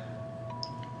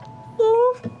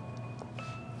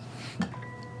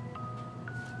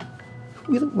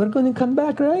 We're going to come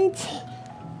back, right?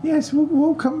 Yes,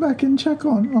 we'll come back and check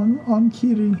on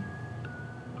Kiri.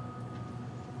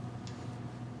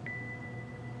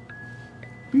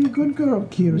 Be a good girl,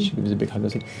 Kiri. She gives a big hug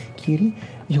and says, Kiri,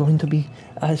 you're going to be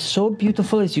so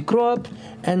beautiful as you grow up,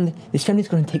 and this family's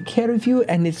going to take care of you,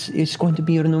 and it's going to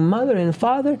be your new mother and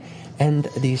father, and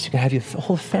you're going to have your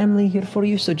whole family here for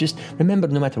you. So just remember,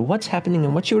 no matter what's happening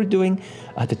and what you're doing,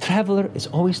 the traveler is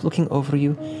always looking over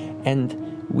you, and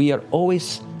we are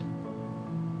always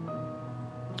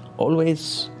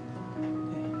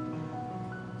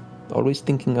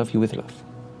thinking of you with love.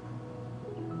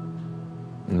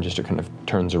 and Jester kind of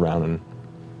turns around, and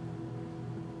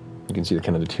you can see the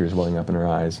kind of the tears welling up in her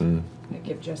eyes, and I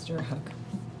give Jester a hug.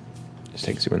 just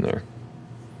takes you in there.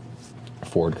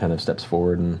 Ford kind of steps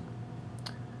forward and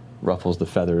ruffles the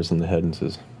feathers in the head and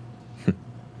says,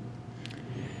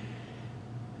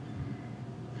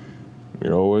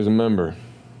 "You'll always remember.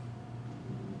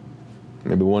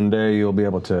 Maybe one day you'll be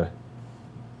able to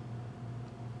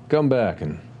come back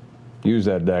and use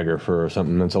that dagger for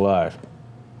something that's alive."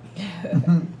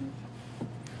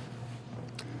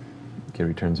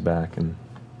 Gary turns back and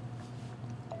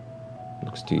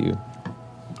looks to you.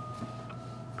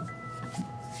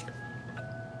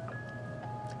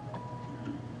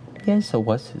 Yes, so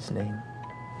what's his name?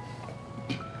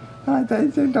 I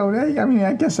mean,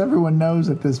 I guess everyone knows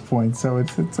at this point, so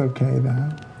it's okay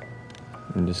now.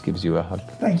 And just gives you a hug.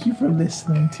 Thank you for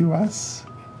listening to us.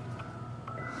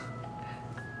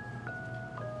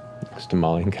 Looks to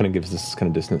Molly and kind of gives this kind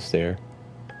of distant stare.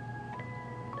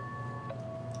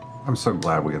 I'm so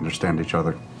glad we understand each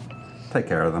other. Take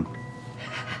care of them.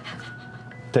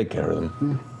 Take care of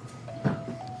them.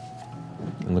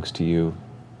 And looks to you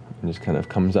and just kind of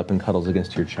comes up and cuddles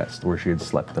against your chest where she had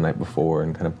slept the night before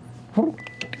and kind of...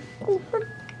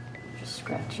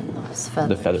 Scratching those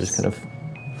feathers. The feathers kind of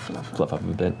fluff up a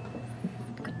bit.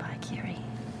 Goodbye, Kiri.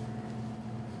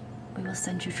 We will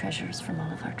send you treasures from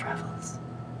all of our travels.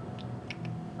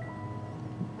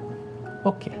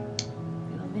 Okay.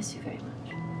 We will miss you very much.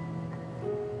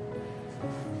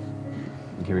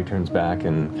 Kiri turns back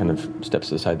and kind of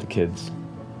steps aside the kids.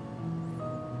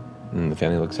 And the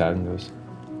family looks out and goes,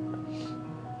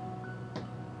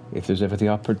 if there's ever the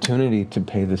opportunity to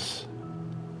pay this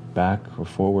back or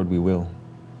forward, we will.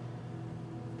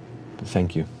 But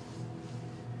thank you.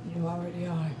 You already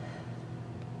are.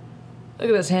 Look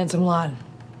at this handsome lot.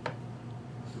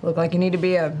 Look like you need to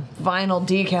be a vinyl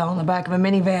decal on the back of a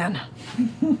minivan.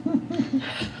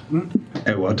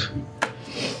 Hey, what?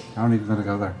 I don't even gonna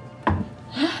go there.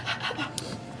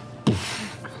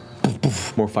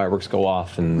 More fireworks go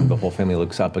off and the whole family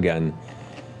looks up again.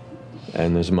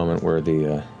 And there's a moment where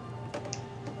the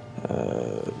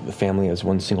family as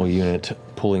one single unit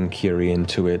pulling Kiri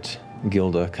into it.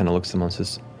 Gilda kind of looks at them and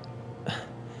says,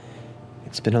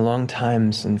 it's been a long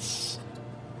time since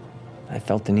I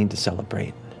felt the need to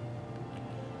celebrate.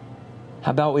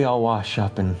 How about we all wash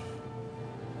up and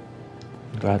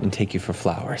go out and take you for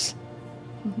flowers?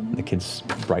 Mm-hmm. The kids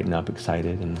brighten up,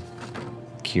 excited, and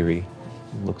Kiri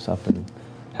looks up and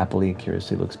happily,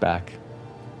 curiously looks back.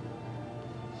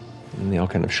 And they all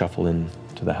kind of shuffle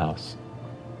into the house.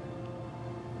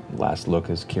 Last look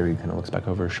as Kiri kind of looks back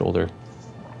over her shoulder.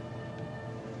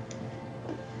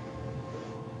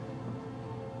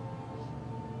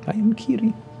 I am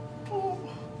Kiri.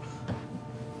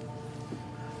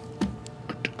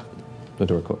 The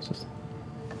door closes.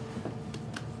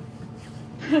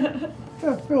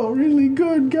 That felt really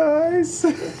good, guys.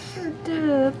 Sure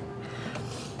did.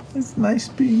 It's nice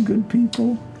being good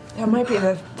people. That might be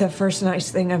the first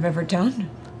nice thing I've ever done.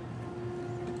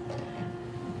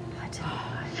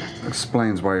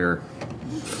 Explains why your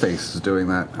face is doing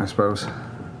that, I suppose.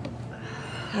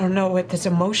 I don't know what this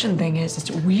emotion thing is.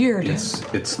 It's weird.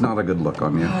 It's not a good look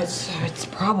on you. It's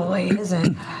probably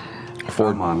isn't.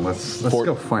 Come on, let's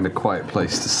go find a quiet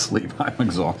place to sleep. I'm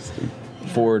exhausted.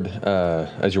 Ford,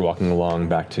 as you're walking along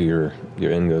back to your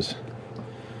inn, goes,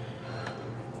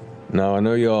 now, I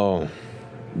know y'all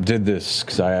did this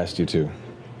because I asked you to.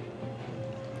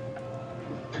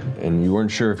 And you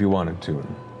weren't sure if you wanted to.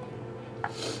 And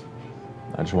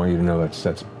I just want you to know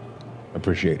that's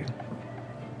appreciated.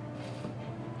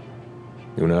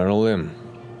 You went out on a limb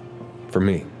for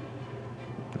me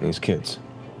and these kids.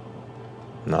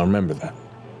 And I'll remember that.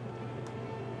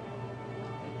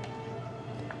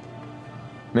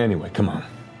 Anyway, come on.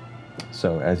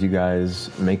 So as you guys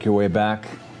make your way back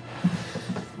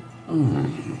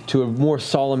to a more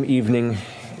solemn evening,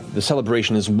 the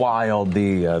celebration is wild.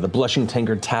 The Blushing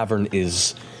Tankard Tavern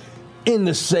is in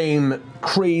the same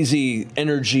crazy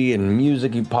energy and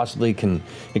music you possibly can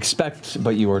expect,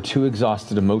 but you are too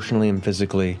exhausted emotionally and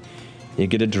physically. You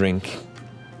get a drink,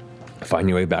 find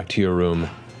your way back to your room,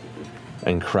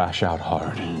 and crash out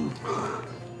hard.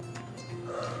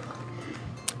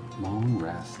 Long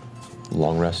rest.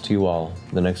 Long rest to you all.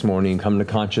 The next morning, you come to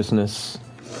consciousness.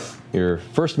 Your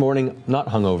first morning, not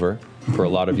hungover for a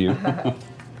lot of you,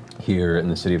 here in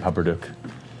the city of Hupperdook.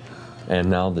 And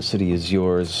now the city is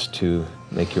yours to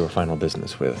make your final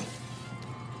business with.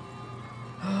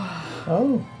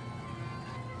 Oh.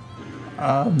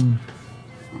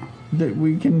 That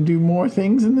we can do more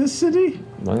things in this city?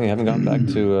 Well, you haven't gotten back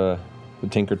to the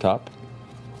Tinker Top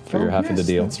for your half of the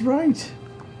deal. That's right.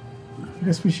 I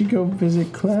guess we should go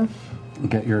visit Clef.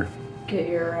 Get your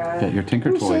Tinker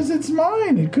Who toy. says it's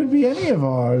mine? It could be any of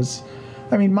ours.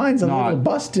 I mean, mine's a little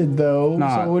busted, though,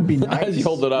 so it would be nice. As you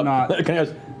hold it up,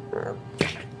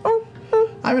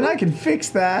 I mean, I can fix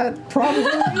that, probably.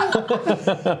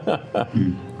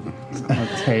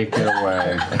 Take it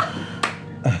away.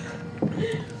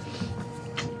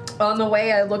 On the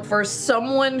way, I look for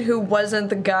someone who wasn't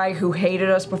the guy who hated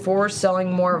us before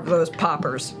selling more of those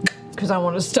poppers. Because I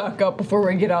want to stock up before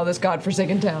we get out of this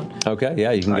godforsaken town. Okay,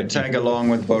 yeah, you can tag along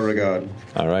with Beauregard.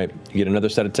 All right, you get another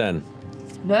set of 10.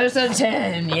 Another set of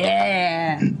 10,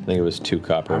 yeah. I think it was 2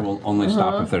 copper. I will only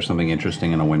stop if there's something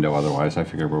interesting in a window. Otherwise, I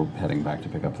figure we're heading back to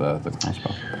pick up the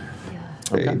crossbow.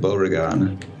 Hey,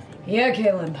 Beauregard. Yeah,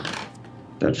 Caleb.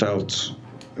 That felt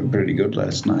pretty good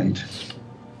last night.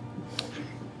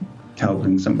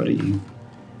 Helping somebody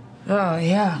Oh,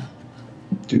 yeah.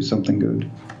 do something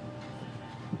good.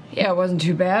 Yeah, it wasn't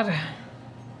too bad.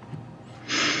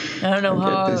 I don't know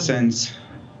how. I get the sense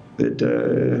that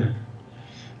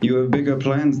you have bigger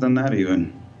plans than that,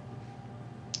 even.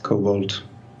 Cobalt.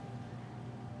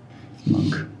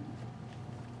 Monk.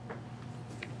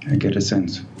 I get a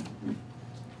sense.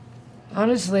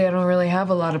 Honestly, I don't really have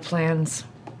a lot of plans.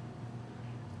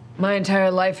 My entire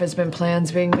life has been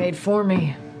plans being made for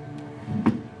me.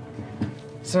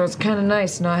 So it's kind of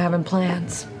nice not having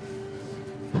plans.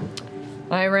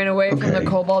 I ran away from the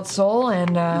Cobalt Soul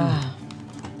and,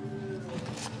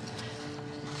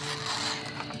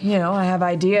 you know, I have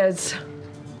ideas.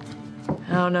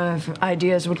 I don't know if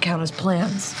ideas would count as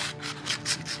plans.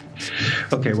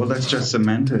 Okay, well, that's just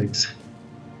semantics.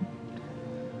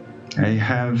 I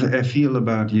have a feel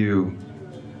about you.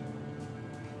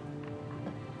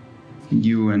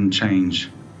 You and change.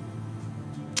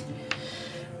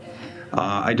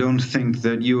 I don't think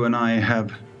that you and I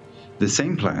have the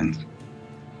same plans.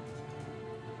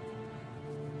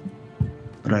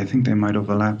 But I think they might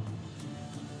overlap.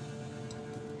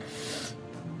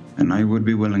 And I would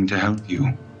be willing to help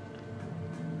you.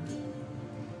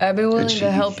 I'd be willing to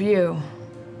help you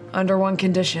under one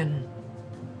condition.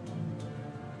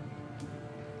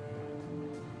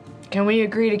 Can we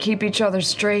agree to keep each other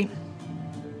straight?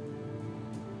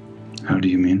 How do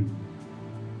you mean?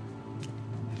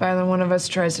 If either one of us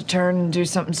tries to turn and do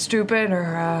something stupid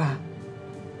or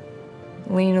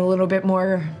lean a little bit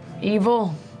more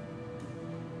evil.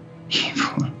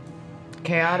 Evil?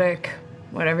 Chaotic,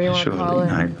 whatever you want to call Surely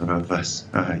it. neither of us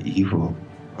are evil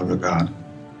or a god.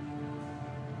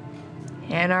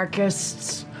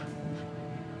 Anarchists.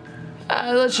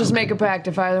 Let's just make a pact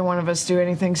if either one of us do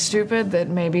anything stupid that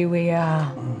maybe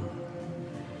we're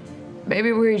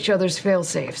each other's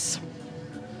fail-safes.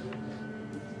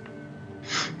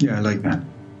 Yeah, I like that.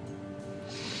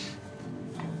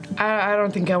 I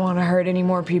don't think I want to hurt any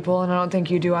more people, and I don't think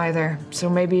you do either. So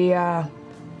maybe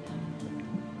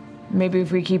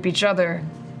if we keep each other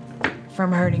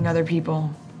from hurting other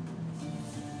people.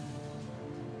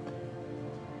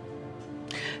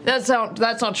 That's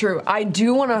not true. I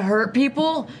do want to hurt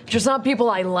people, just not people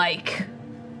I like.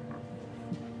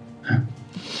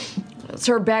 Let's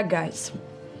hurt bad guys.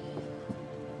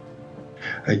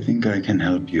 I think I can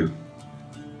help you.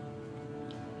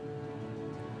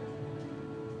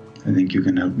 I think you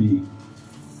can help me.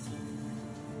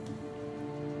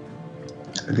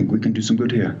 I think we can do some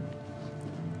good here.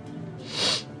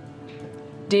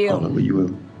 Deal. Call it what you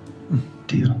will.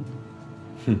 Deal.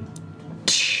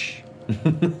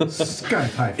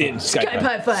 Skype high five. Skype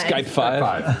high five. Skype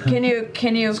 5.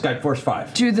 Can you Skype Force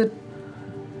 5. do the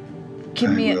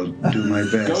give me will do my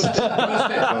best.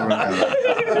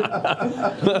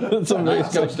 That's some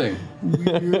nice ghosting.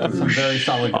 That's some very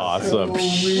solid awesome.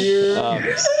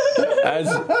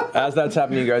 As that's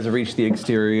happening, you guys have reached the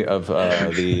exterior of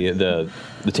the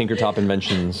Tinkertop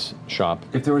Inventions shop.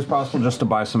 If there was possible, just to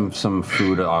buy some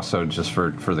food, also just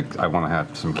for the, I want to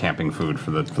have some camping food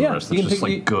for the rest. It's just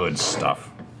like good stuff.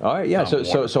 All right, yeah.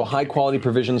 So high quality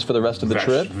provisions for the rest of the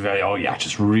trip. Oh yeah,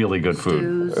 just really good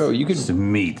food. Oh, you could just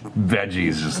meat,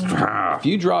 veggies, just. If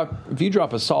you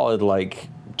drop a solid like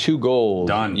 2 gold,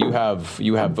 done. You have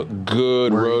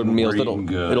good road meals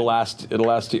it'll last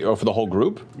you for the whole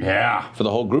group. Yeah, for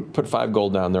the whole group, put 5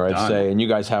 gold down there, I'd Done. say, and you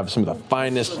guys have some of the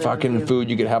finest fucking food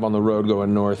you could have on the road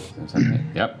going north.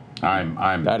 Yep,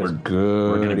 That is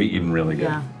good. We're gonna be eating really good.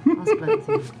 Yeah, that's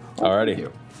plenty.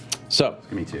 Alrighty. So,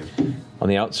 me too. On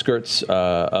the outskirts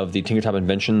of the Tinkertop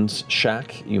Inventions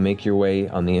shack, you make your way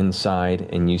on the inside,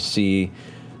 and you see,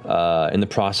 in the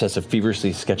process of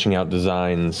feverishly sketching out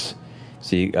designs,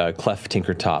 see Clef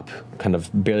Tinkertop kind of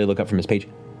barely look up from his page.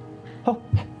 Oh,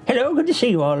 hello, good to see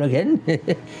you all again.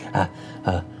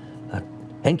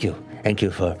 Thank you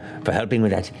for helping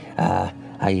with that.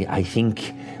 I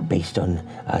think, based on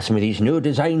some of these new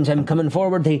designs I'm coming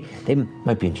forward, they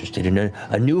might be interested in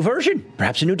a new version,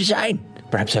 perhaps a new design,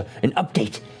 perhaps an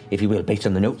update, if you will, based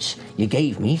on the notes you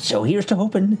gave me. So here's to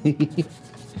hoping.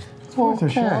 It's worth a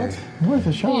shot. Worth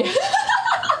a shot.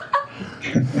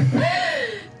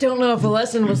 Don't know if a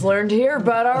lesson was learned here,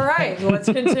 but all right, let's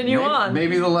continue on.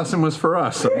 Maybe the lesson was for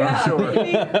us. I'm not sure.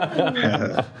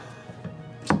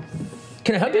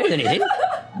 Can I help you with anything?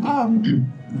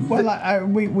 Well,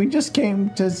 we just came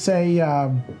to say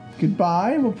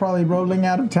goodbye. We're probably rolling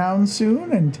out of town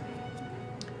soon, and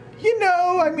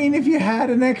I mean, if you had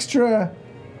an extra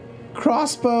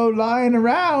crossbow lying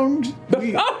around.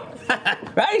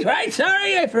 Right,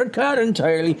 sorry, I forgot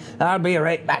entirely. I'll be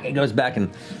right back. He goes back and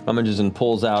rummages and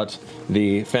pulls out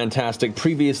the fantastic,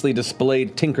 previously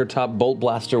displayed Tinkertop Bolt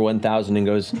Blaster 1000 and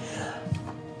goes,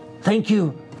 Thank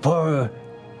you for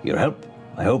your help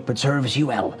I hope it serves you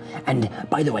well. And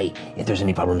by the way, if there's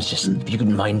any problems, just if you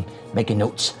couldn't mind making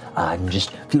notes, and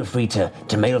just feel free to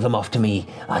mail them off to me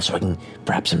so I can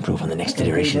perhaps improve on the next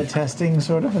iteration. Beta testing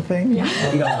sort of a thing? Yeah.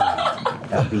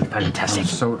 That would be fantastic. I'm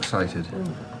so excited.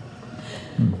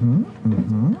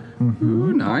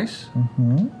 Ooh, nice.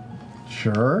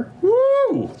 Sure.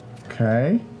 Woo!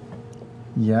 Okay.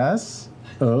 Yes.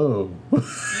 Oh.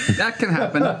 That can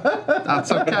happen.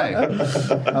 That's okay.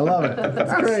 I love it.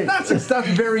 That's great. That's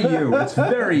very you. It's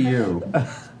very you.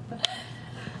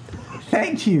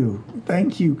 Thank you.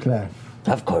 Thank you, Clef.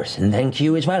 Of course, and thank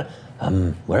you as well.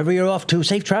 Wherever you're off to,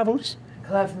 safe travels.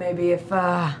 Clef, maybe if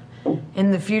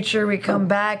in the future we come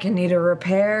back and need a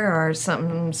repair or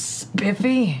something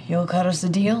spiffy, you'll cut us a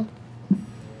deal?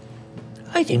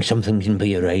 I think something can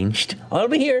be arranged. I'll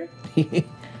be here.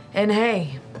 And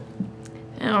hey,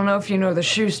 I don't know if you know the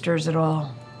Schusters at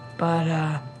all, but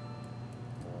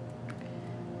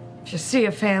if you see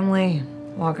a family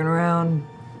walking around,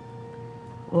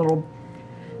 a little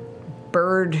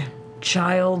bird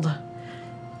child,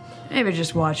 maybe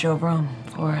just watch over them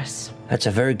for us. That's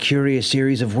a very curious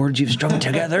series of words you've strung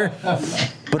together,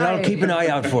 but I'll keep an eye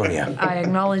out for you. I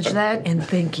acknowledge that and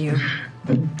thank you.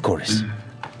 Of course.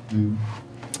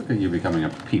 Look at you becoming a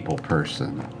people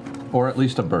person. Or at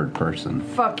least a bird person.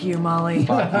 Fuck you, Molly.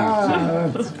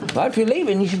 Well, if you're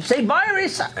leaving, you should say bye,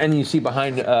 Rissa. And you see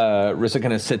behind Rissa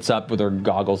kind of sits up with her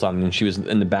goggles on, and she was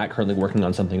in the back currently working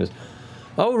on something. Goes,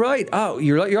 oh right, oh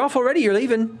you're off already. You're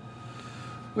leaving.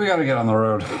 We gotta get on the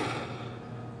road.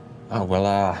 Oh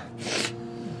well,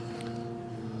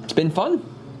 it's been fun.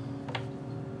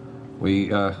 We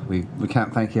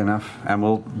can't thank you enough, and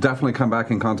we'll definitely come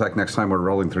back in contact next time we're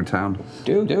rolling through town.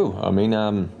 Do. I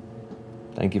mean,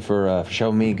 thank you for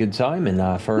showing me a good time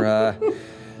and for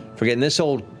getting this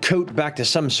old coat back to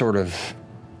some sort of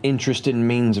interesting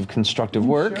means of constructive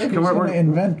work. Sure, he's going to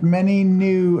invent many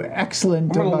new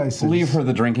excellent devices. Leave her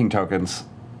the drinking tokens,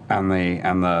 and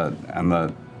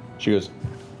the. She goes,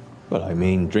 well, I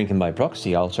mean, drinking by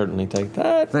proxy. I'll certainly take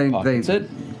that.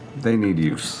 They need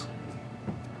use.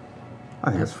 I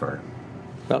think it's fair.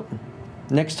 Well,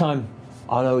 next time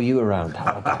I'll owe you around.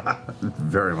 How about that?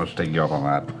 Very much take you up on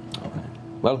that. Okay.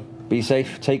 Well, be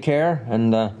safe, take care,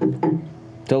 and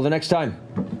till the next time.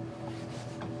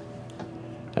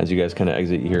 As you guys kind of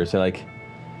exit, you hear her say, like,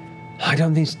 I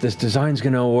don't think this design's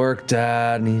going to work,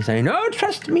 Dad. And he's saying, no,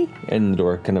 trust me. And the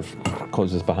door kind of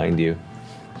closes behind you.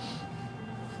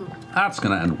 That's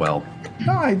going to end well.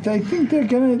 No, I think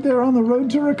they're on the road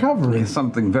to recovery.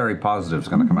 Something very positive is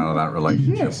going to come out of that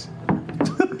relationship. Yes.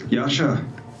 Yasha,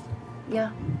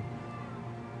 Yeah.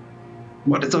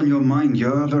 what is on your mind?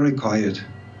 You're very quiet.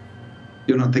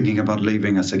 You're not thinking about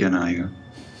leaving us again, are you?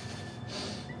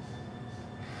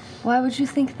 Why would you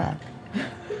think that?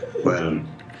 Well,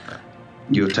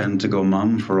 you tend to go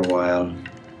mum for a while,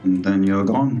 and then you're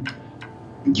gone.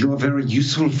 You are very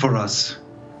useful for us.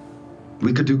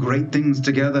 We could do great things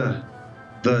together.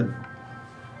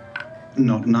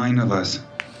 Not 9 of us.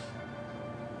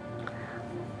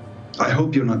 I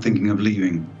hope you're not thinking of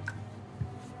leaving.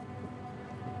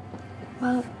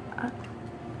 Well,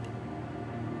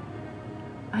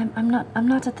 I'm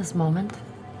not at this moment.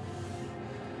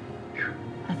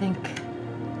 I think,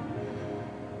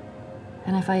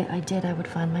 and if I did, I would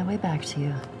find my way back to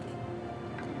you.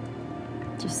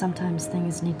 Just sometimes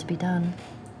things need to be done.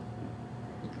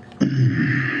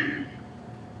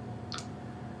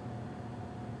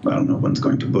 Well, no one's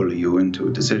going to bully you into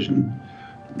a decision,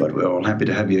 but we're all happy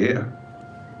to have you here.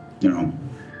 You know,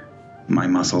 my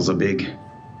muscles are big.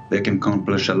 They can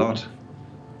accomplish a lot.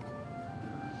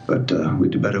 But we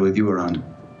do better with you around.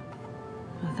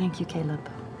 Well, thank you, Caleb.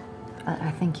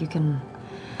 I think you can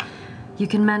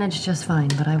manage just fine,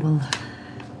 but I will.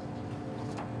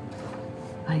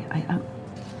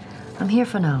 I'm here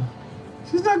for now.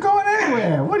 She's not going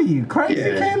anywhere. What are you, crazy,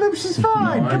 Yeah. Caleb? She's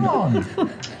fine. No, Come on.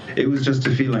 It was just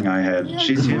a feeling I had. Yeah,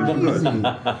 She's here for good.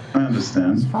 I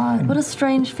understand. It's fine. What a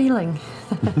strange feeling.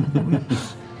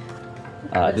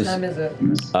 What time is it?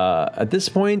 At this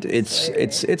point,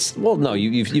 it's well, no,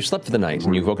 you've slept for the night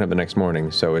and you've woken up the next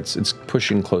morning, so it's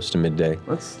pushing close to midday.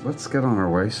 Let's get on our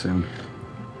way soon.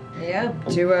 Yeah,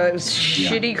 to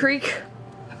Shitty Creek.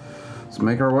 Let's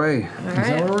make our way. All Is that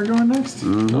right. where we're going next?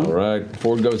 Mm-hmm. All right,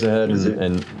 Ford goes ahead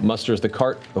and musters the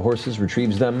cart, the horses,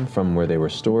 retrieves them from where they were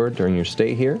stored during your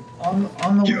stay here. On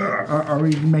the way, are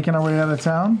we making our way out of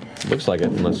town? Looks like it,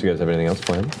 unless you guys have anything else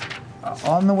planned.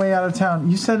 On the way out of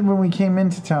town, you said when we came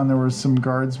into town there were some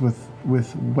guards with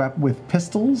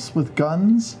pistols, with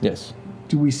guns. Yes.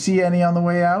 Do we see any on the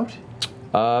way out?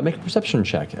 Make a perception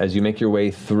check as you make your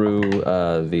way through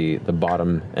the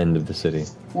bottom end of the city.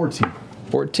 14.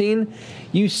 14.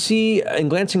 You see, in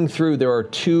glancing through, there are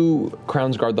 2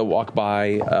 Crown's Guard that walk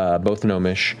by, both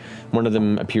gnomish. One of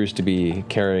them appears to be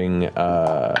carrying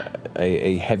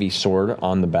a heavy sword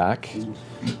on the back.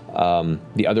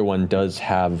 The other one does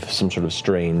have some sort of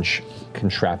strange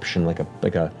contraption, like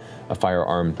a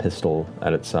firearm pistol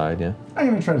at its side. Yeah. I'm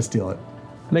gonna try to steal it.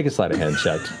 Make a sleight of hand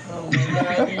check.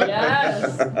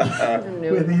 Yes.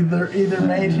 With either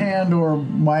mage hand or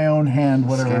my own hand,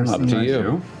 whatever. Up to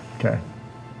you. Okay.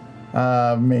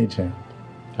 Mage hand.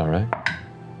 All right.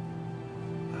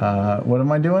 What am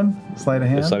I doing? Sleight of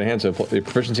hand? Sleight of hand, so the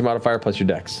proficiency modifier plus your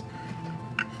dex.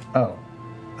 Oh.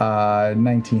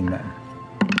 19 then.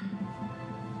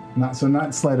 Not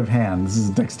sleight of hand. This is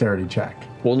a dexterity check.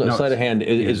 Well, no, sleight of hand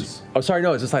is. Oh, sorry,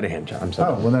 no, it's a sleight of hand check. I'm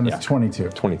sorry. Oh, well then it's 22.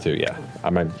 22, yeah.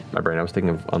 My brain, I was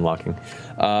thinking of unlocking.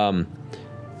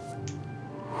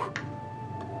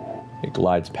 It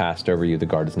glides past over you. The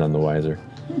guard is none the wiser.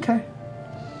 Okay.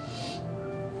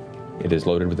 It is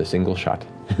loaded with a single shot.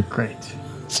 Great.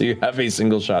 So you have a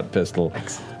single shot pistol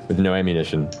with no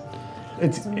ammunition.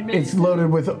 It's loaded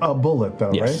with a bullet,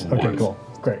 though, Yes. right? Okay, cool.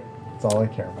 Great. That's all I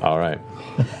care about. All right.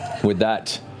 With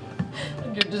that,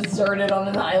 You're deserted on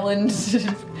an island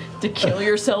to kill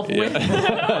yourself with.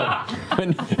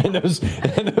 and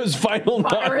those final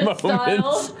Pirate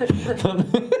moments.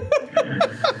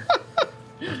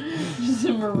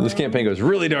 This campaign goes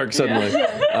really dark suddenly.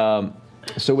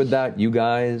 So with that, you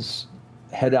guys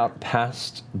head out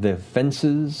past the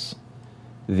fences,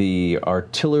 the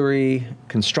artillery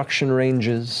construction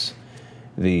ranges,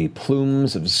 the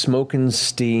plumes of smoke and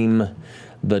steam,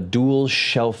 the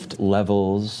dual-shelved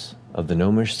levels of the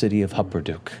gnomish city of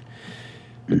Hupperduk,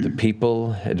 with the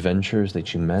people, adventures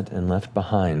that you met and left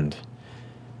behind,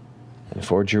 and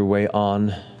forge your way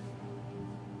on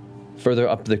further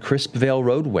up the Crisp Vale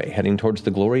roadway, heading towards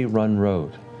the Glory Run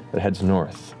Road that heads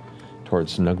north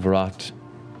towards Nugvarat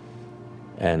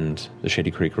and the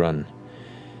Shady Creek Run.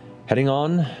 Heading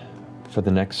on for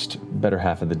the next better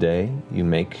half of the day, you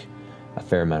make a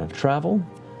fair amount of travel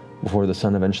before the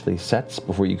sun eventually sets,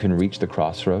 before you can reach the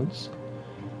crossroads,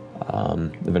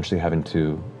 eventually having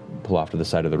to pull off to the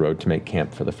side of the road to make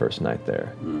camp for the first night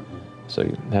there. So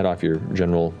you head off your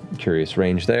general curious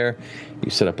range there. You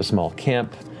set up a small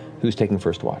camp. Who's taking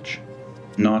first watch?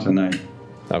 Not and I.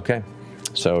 Okay.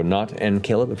 So Not and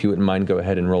Caleb, if you wouldn't mind, go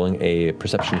ahead and rolling a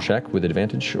perception check with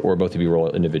advantage, or both of you roll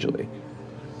individually.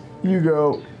 You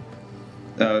go.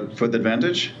 For the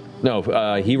advantage? No,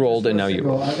 he rolled and now you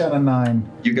roll. I got a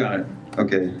 9. You got it.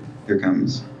 Okay, here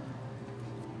comes.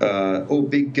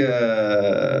 Big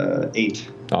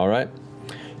 8. All right.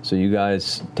 So you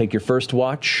guys take your first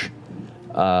watch.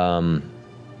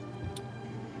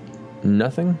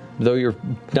 Nothing. Though you're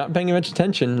not paying much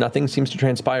attention, nothing seems to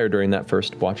transpire during that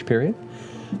first watch period.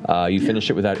 You finish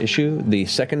it without issue. The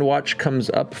second watch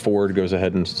comes up. Ford goes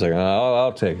ahead and says,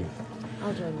 I'll take it.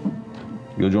 I'll join you.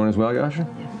 You'll join as well, Yasha?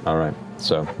 Yeah. All right.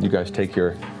 So you guys take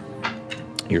your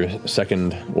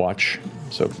second watch.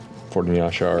 So Ford and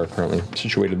Yasha are currently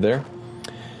situated there.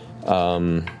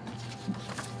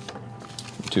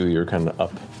 Two, you're kind of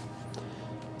up.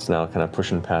 It's now kind of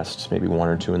pushing past maybe 1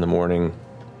 or 2 in the morning.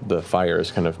 The fire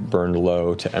is kind of burned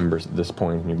low to embers at this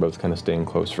point, and you're both kind of staying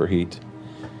close for heat.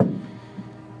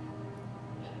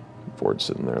 Ford's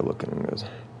sitting there looking and goes,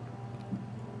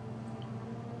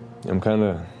 I'm kind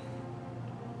of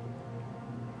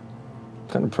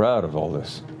proud of all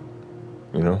this,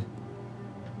 you know?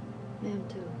 I am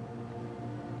too.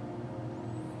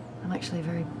 I'm actually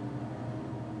very,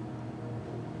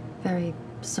 very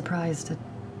surprised at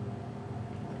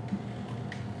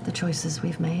the choices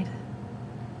we've made.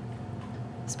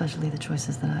 Especially the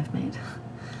choices that I've made.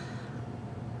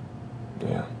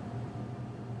 Yeah.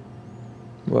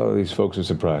 Well, these folks have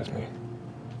surprised me.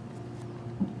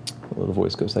 A little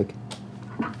voice goes like,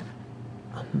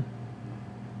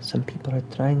 some people are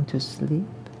trying to sleep.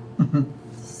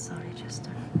 Sorry,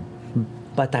 Chester.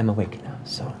 But I'm awake now,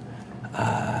 so...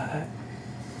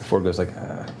 Ford goes like,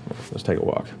 let's take a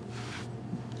walk.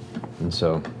 And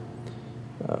so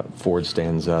Ford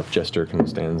stands up, Jester kind of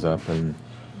stands up, and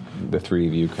the three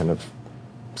of you kind of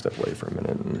step away for a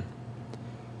minute, and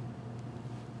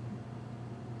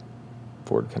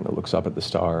Ford kind of looks up at the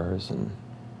stars and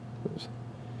goes,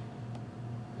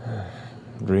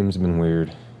 dreams have been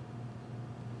weird.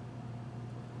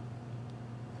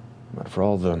 But for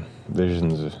all the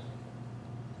visions of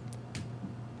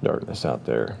darkness out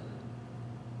there,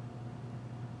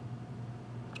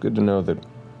 it's good to know that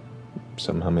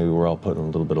somehow maybe we're all putting a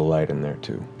little bit of light in there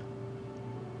too.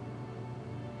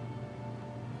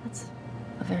 That's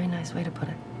a very nice way to put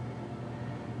it.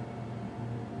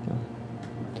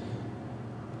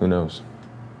 Who knows?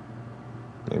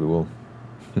 Maybe we'll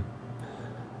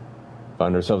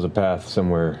find ourselves a path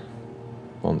somewhere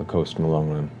on the coast in the long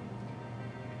run.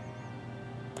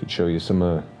 Could show you some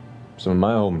of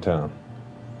my hometown.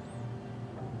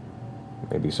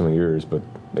 Maybe some of yours, but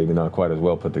maybe not quite as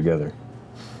well put together.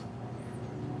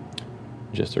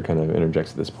 Jester kind of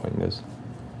interjects at this point and goes,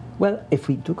 Well, if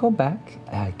we do go back,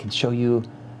 I can show you,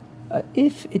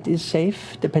 if it is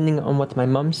safe, depending on what my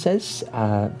mom says,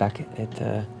 back at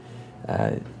the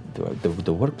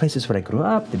workplaces where I grew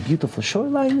up, the beautiful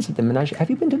shorelines, the menage. Have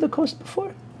you been to the coast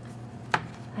before?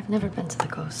 I've never been to the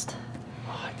coast.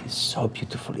 Oh, it is so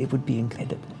beautiful. It would be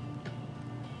incredible.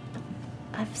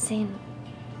 I've seen...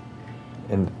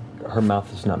 And her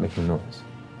mouth is not making noise.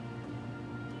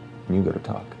 And you go to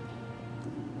talk.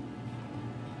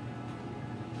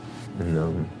 And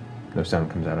no sound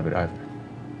comes out of it either.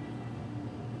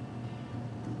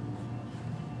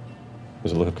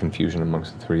 There's a look of confusion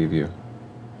amongst the three of you.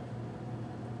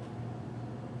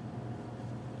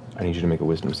 I need you to make a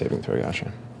wisdom saving throw,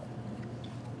 Yasha.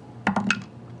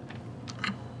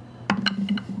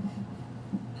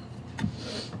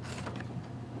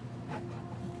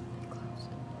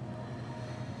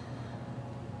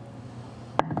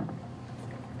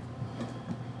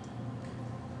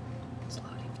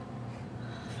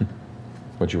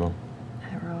 What'd you roll?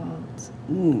 I rolled...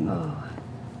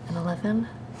 an 11?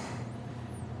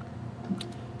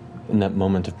 In that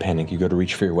moment of panic, you go to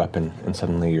reach for your weapon, and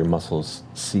suddenly your muscles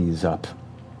seize up,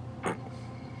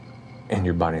 and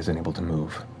your body is unable to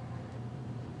move.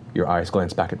 Your eyes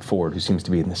glance back at Ford, who seems to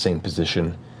be in the same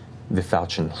position. The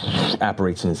falchion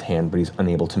apparates in his hand, but he's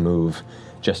unable to move.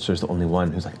 Jester's the only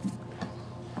one who's like...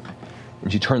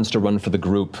 And she turns to run for the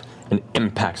group and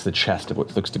impacts the chest of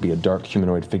what looks to be a dark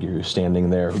humanoid figure who's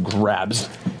standing there, who grabs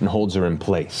and holds her in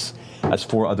place. As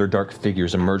four other dark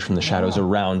figures emerge from the shadows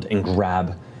around and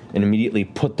grab and immediately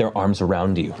put their arms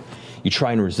around you. You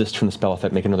try and resist from the spell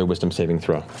effect, make another wisdom saving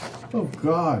throw. Oh,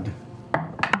 God.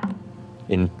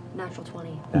 Natural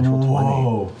 20. Natural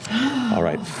 20. All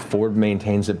right, Ford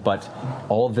maintains it, but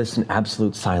all of this in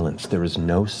absolute silence. There is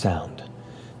no sound,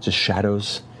 just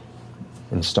shadows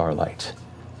and starlight.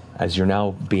 As you're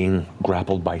now being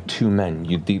grappled by two men,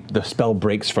 the spell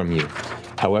breaks from you.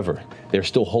 However, they're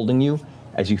still holding you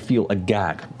as you feel a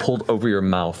gag pulled over your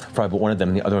mouth by one of them,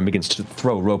 and the other one begins to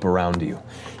throw rope around you.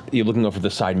 You're looking over the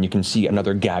side, and you can see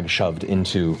another gag shoved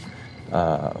into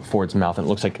Ford's mouth, and it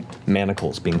looks like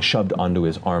manacles being shoved onto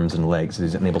his arms and legs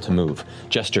as he's unable to move.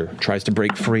 Jester tries to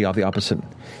break free off the opposite,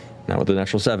 now with the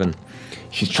natural 7.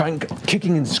 She's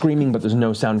kicking and screaming, but there's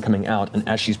no sound coming out, and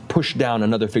as she's pushed down,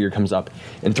 another figure comes up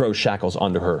and throws shackles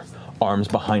onto her arms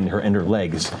behind her and her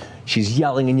legs. She's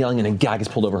yelling, and a gag is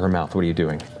pulled over her mouth. What are you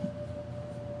doing?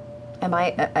 Am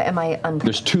I under...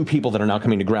 There's two people that are now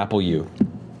coming to grapple you.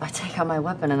 I take out my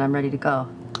weapon and I'm ready to go.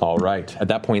 All right. At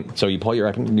that point, so you pull your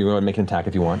weapon, you go and make an attack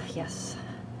if you want. Yes.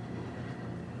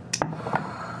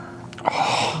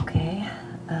 Okay.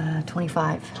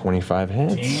 25. 25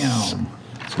 hits. Damn.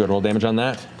 Let's go and roll damage on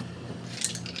that.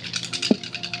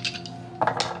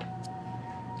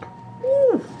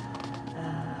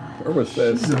 Where was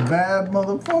this? This is a bad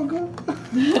motherfucker.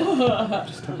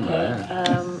 Just talking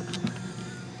about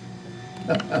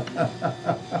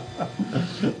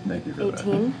Thank you for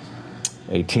 18.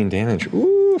 18 damage.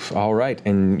 Oof. All right.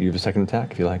 And you have a second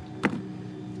attack if you like.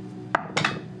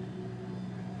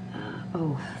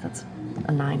 Oh, that's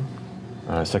a 9.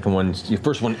 Second one, your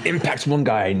first one impacts one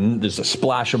guy, and there's a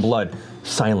splash of blood.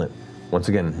 Silent. Once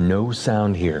again, no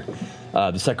sound here.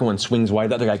 The second one swings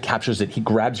wide. The other guy captures it. He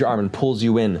grabs your arm and pulls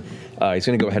you in. He's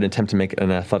going to go ahead and attempt to make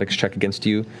an athletics check against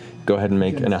you. Go ahead and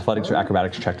make an athletics or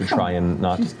acrobatics check to try and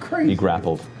not be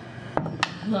grappled.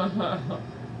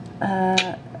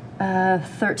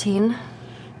 13.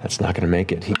 That's not going to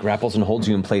make it. He grapples and holds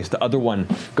you in place. The other one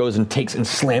goes and takes and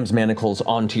slams manacles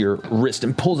onto your wrist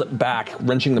and pulls it back,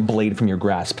 wrenching the blade from your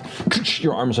grasp.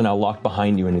 Your arms are now locked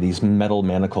behind you into these metal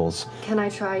manacles. Can I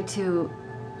try to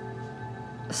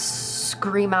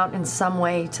scream out in some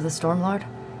way to the Stormlord?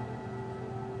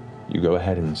 You go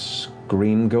ahead and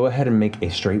scream. Go ahead and make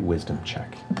a straight wisdom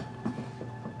check.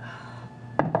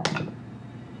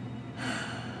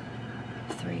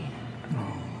 3.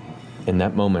 In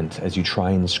that moment, as you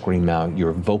try and scream out,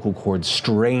 your vocal cords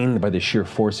strained by the sheer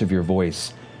force of your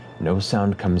voice, no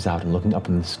sound comes out, and looking up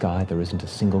in the sky, there isn't a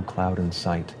single cloud in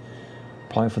sight.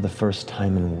 Probably for the first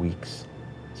time in weeks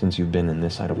since you've been in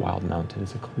this side of Wild Mountain.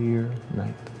 It's a clear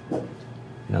night.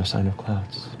 No sign of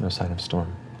clouds, no sign of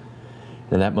storm.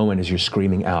 And in that moment, as you're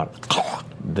screaming out,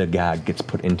 the gag gets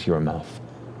put into your mouth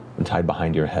and tied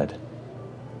behind your head.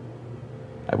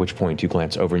 At which point you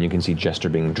glance over and you can see Jester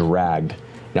being dragged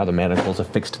Now the manacle's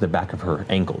affixed to the back of her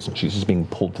ankles, and she's just being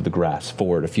pulled to the grass,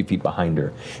 forward a few feet behind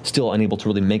her, still unable to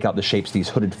really make out the shapes of these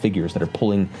hooded figures that are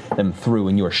pulling them through,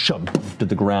 and you are shoved to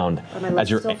the ground. Are my legs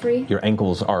still free? Your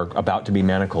ankles are about to be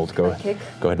manacled. Go ahead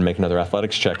and make another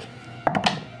athletics check.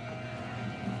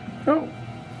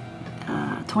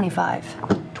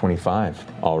 25. 25,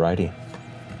 alrighty.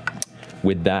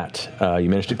 With that, you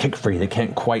manage to kick free. They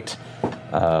can't quite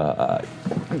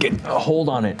get a hold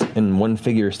on it, and one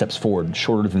figure steps forward,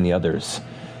 shorter than the others,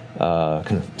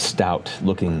 kind of stout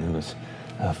looking.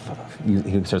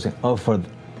 He starts saying,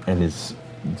 and his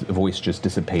voice just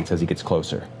dissipates as he gets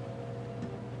closer.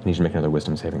 I need you to make another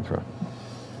wisdom saving throw.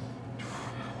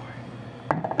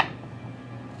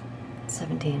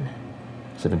 17.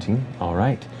 17, all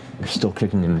right. You're still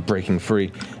kicking and breaking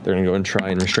free. They're going to go and try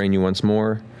and restrain you once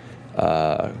more.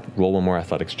 Roll one more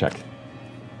athletics check.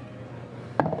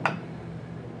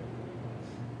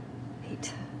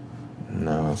 8.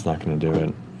 No, that's not going to do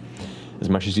it. As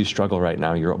much as you struggle right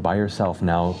now, you're by yourself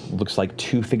now. Looks like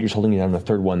two figures holding you down, and a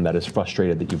third one that is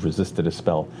frustrated that you've resisted a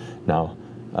spell now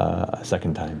a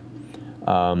second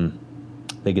time.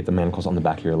 They get the manacles on the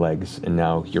back of your legs, and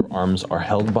now your arms are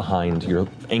held behind. Your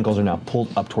ankles are now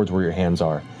pulled up towards where your hands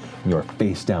are, and you are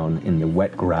face down in the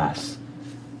wet grass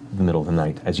in the middle of the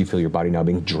night as you feel your body now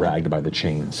being dragged by the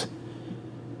chains.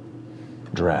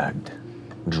 Dragged.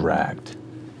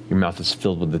 Your mouth is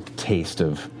filled with the taste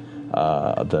of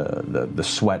the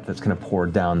sweat that's kind of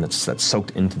poured down, that's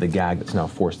soaked into the gag that's now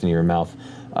forced into your mouth.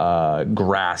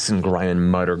 Grass and grime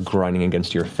and mud are grinding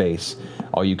against your face.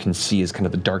 All you can see is kind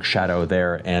of the dark shadow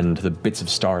there and the bits of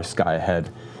star sky ahead,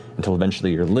 until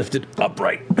eventually you're lifted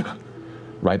upright,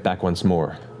 right back once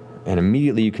more. And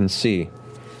immediately you can see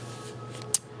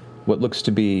what looks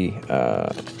to be,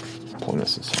 pulling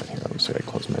this aside here, let me see if I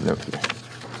close my note here.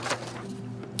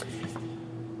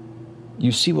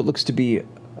 You see what looks to be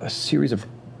a series of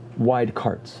wide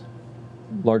carts,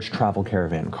 large travel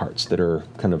caravan carts that are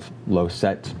kind of low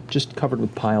set, just covered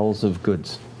with piles of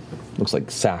goods. Looks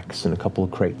like sacks and a couple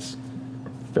of crates.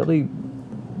 Fairly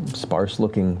sparse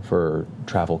looking for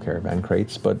travel caravan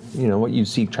crates, but you know what you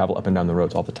see travel up and down the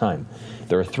roads all the time.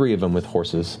 There are 3 of them with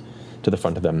horses to the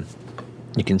front of them.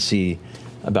 You can see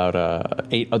about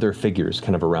 8 other figures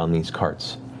kind of around these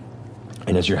carts.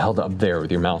 And as you're held up there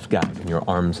with your mouth gagged and your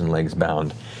arms and legs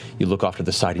bound, you look off to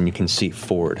the side and you can see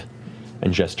Ford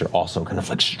and Jester also kind of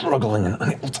like struggling and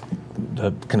unable to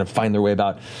kind of find their way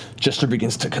about. Jester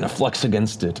begins to kind of flex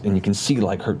against it, and you can see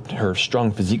like her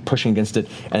strong physique pushing against it,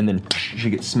 and then she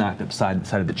gets smacked upside the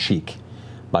side of the cheek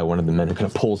by one of the men who kind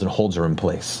of pulls and holds her in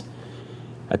place.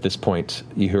 At this point,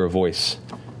 you hear a voice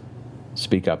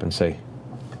speak up and say,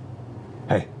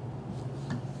 "Hey,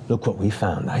 look what we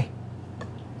found, eh?"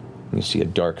 And you see a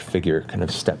dark figure kind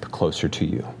of step closer to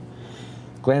you.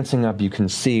 Glancing up, you can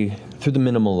see, through the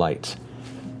minimal light,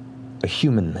 a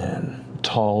human man,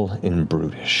 tall and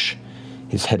brutish.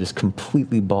 His head is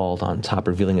completely bald on top,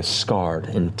 revealing a scarred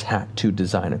and tattooed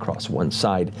design across one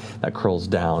side that curls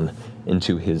down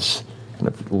into his kind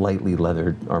of lightly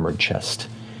leathered, armored chest.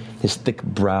 His thick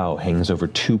brow hangs over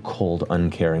 2 cold,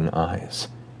 uncaring eyes.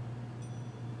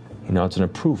 He nods in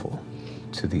approval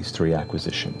to these 3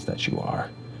 acquisitions that you are,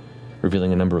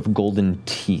 revealing a number of golden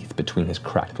teeth between his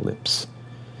cracked lips.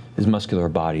 His muscular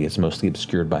body is mostly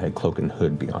obscured by a cloak and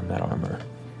hood beyond that armor.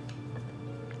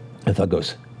 And Thug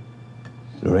goes,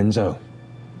 "Lorenzo,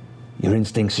 your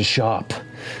instincts are sharp.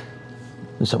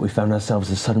 And so we found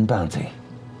ourselves a sudden bounty."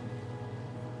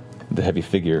 The heavy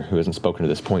figure, who hasn't spoken to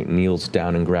this point, kneels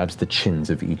down and grabs the chins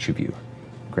of each of you.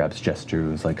 Grabs Jester,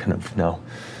 who's like kind of now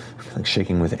like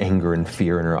shaking with anger and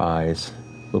fear in her eyes.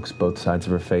 Looks both sides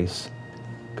of her face.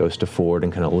 Goes to Ford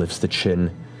and kind of lifts the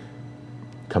chin.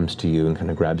 Comes to you and kind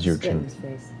of grabs your chin.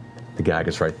 The gag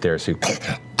is right there, so you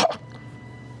kind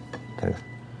of,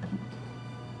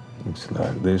 "It's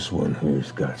like this one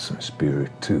here's got some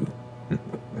spirit too."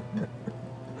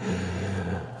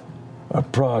 "Our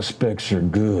prospects are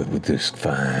good with this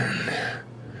find.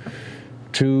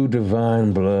 2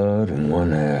 divine blood and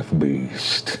 1 half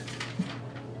beast.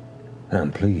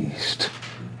 I'm pleased.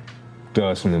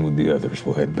 Dawson and with the others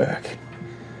will head back.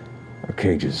 Our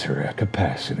cages are at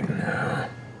capacity now."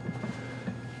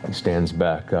 He stands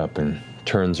back up and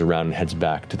turns around and heads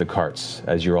back to the carts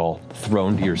as you're all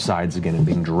thrown to your sides again and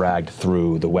being dragged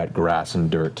through the wet grass and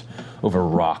dirt, over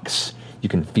rocks. You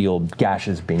can feel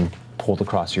gashes being pulled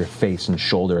across your face and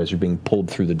shoulder as you're being pulled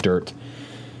through the dirt.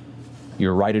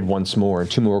 You're righted once more, and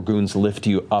 2 more goons lift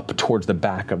you up towards the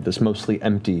back of this mostly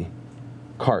empty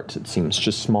cart, it seems,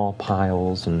 just small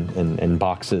piles and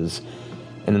boxes.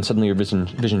 And then suddenly your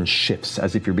vision shifts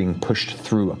as if you're being pushed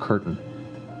through a curtain.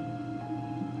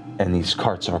 And these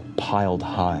carts are piled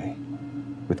high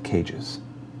with cages.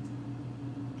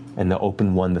 And the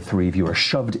open one, the three of you are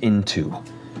shoved into,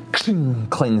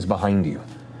 clings behind you.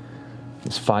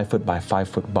 This 5-foot by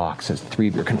 5-foot box as the three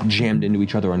of you are kind of jammed into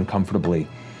each other uncomfortably.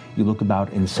 You look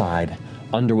about inside,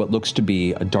 under what looks to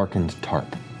be a darkened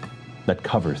tarp that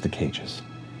covers the cages.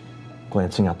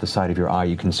 Glancing out the side of your eye,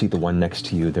 you can see the one next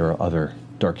to you. There are other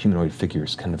dark humanoid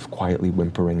figures kind of quietly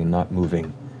whimpering and not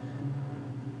moving.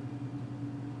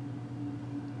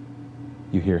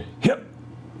 You hear, "Yep!"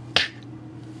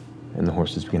 And the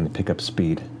horses begin to pick up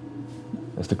speed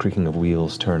as the creaking of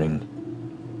wheels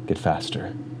turning get faster.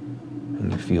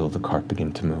 And you feel the cart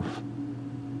begin to move.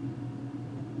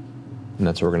 And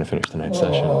that's where we're going to finish tonight's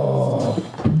session.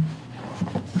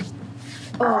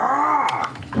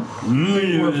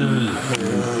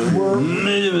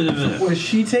 Was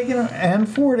she taking and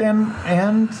Ford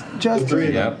and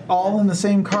Justin all in the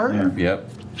same cart? Yep.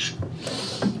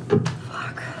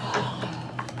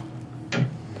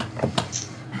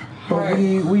 But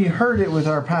we heard it with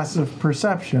our passive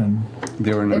perception.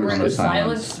 They were in a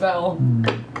silent spell.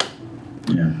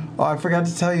 Yeah. Oh, I forgot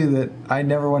to tell you that I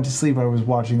never went to sleep. I was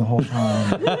watching the whole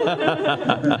time.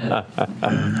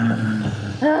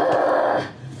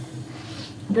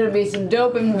 Gonna be some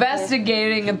dope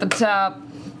investigating at the top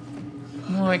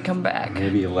when we come back.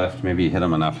 Maybe you left. Maybe you hit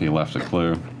him enough. You left a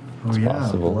clue. It's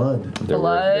possible. Blood.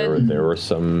 There was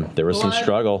some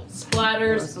struggle.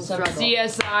 Splatters, some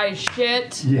CSI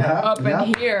shit up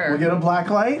in here. We'll get a black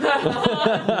light.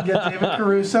 We'll get David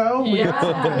Caruso. We get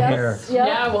something here.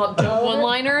 Yeah, we'll have dope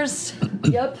one-liners.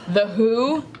 Yep. The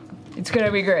Who. It's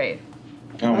gonna be great.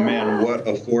 Oh man, what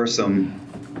a foursome.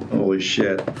 Holy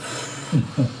shit.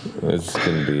 It's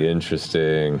going to be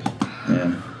interesting.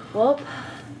 Yeah. Well,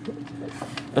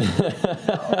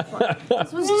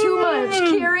 this was too much.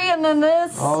 Carrie, and then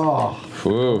this. Oh.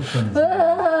 Oof.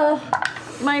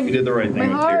 My, You did the right thing my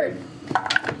with heart.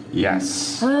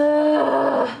 Yes.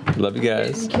 Love you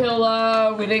guys.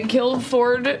 We didn't kill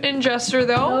Ford and Jester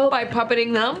though by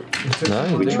puppeting them.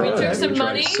 No, We took some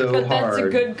money, so but that's a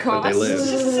hard, good but they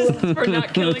cost for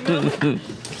not killing them.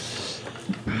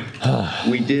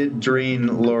 We did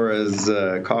drain Laura's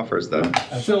coffers, though.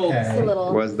 That's okay.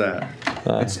 Was that?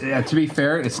 To be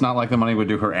fair, it's not like the money would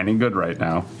do her any good right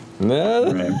now.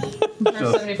 No. For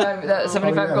 75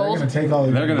 gold.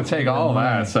 They're going to take all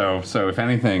that. So if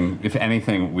anything,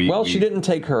 she didn't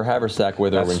take her haversack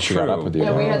with her when she got up with you.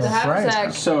 Yeah, we had the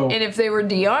haversack. So and if they were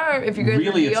DR, if you guys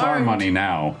really, were it's our DR'd, money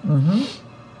now.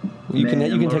 You can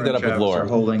take that up with Laura. Are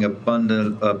holding a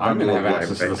bundle I'm going to have of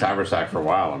access to this haversack for a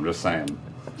while. I'm just saying.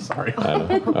 Sorry.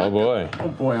 Oh boy. Oh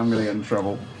boy, I'm going to get in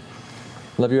trouble.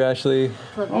 Love you, Ashley.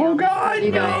 Oh God,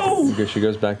 you guys. Because she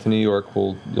goes back to New York.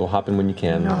 You'll hop in when you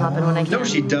can. I'll hop in when I can. No,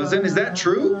 she doesn't. Is that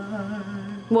true?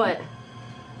 What?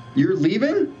 You're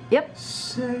leaving? Yep.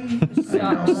 She knows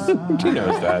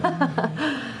that.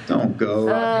 Don't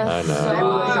go. I know. I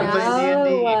was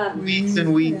playing D&D weeks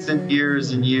and weeks and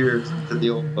years to the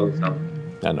old folks. No.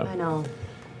 I know. I know.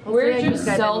 we're Hopefully I just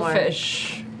can Skype more.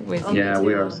 selfish with you. Yeah,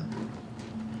 we are.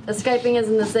 The Skyping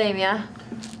isn't the same, yeah?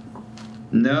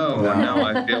 No,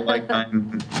 I feel like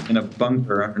I'm in a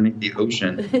bunker underneath the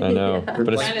ocean. I know.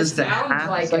 But it's just a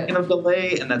half second of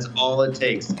delay, and that's all it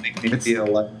takes to make me feel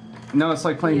like. No, it's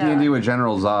like playing D&D with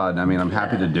General Zod. I mean, I'm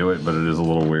happy to do it, but it is a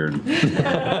little weird. It's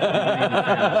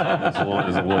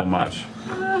a little much.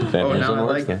 Oh, now I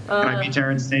like it. Can I be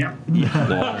Terrence Stamp?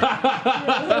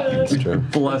 It's true.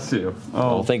 Bless you.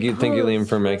 Oh, thank you, Liam,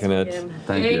 for making it.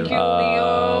 Thank you.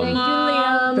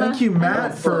 Liam. Thank you,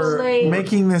 Matt, for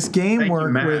making this game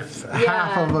work with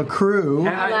half of a crew.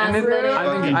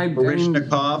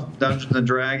 Barishnikov, Dungeons and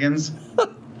Dragons.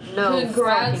 No.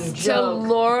 Congrats to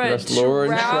Laura and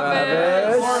Travis.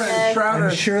 I'm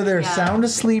sure they're sound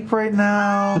asleep right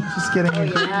now. Just getting a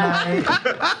good night.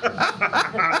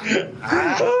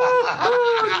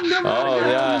 Oh,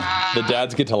 yeah. The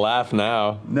dads get to laugh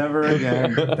now. Never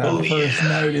again. That first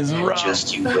night is rough.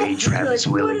 Just you wait, Travis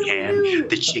Willingham.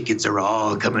 The chickens are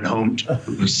all coming home to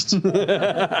roost.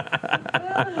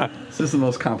 This is the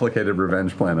most complicated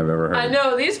revenge plan I've ever heard. I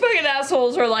know, these fucking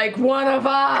assholes are like, one of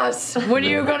us. When are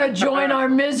you going to join our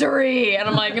misery? And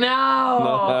I'm like,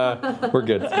 no. We're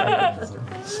good.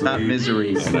 It's not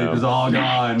misery. Sleep is all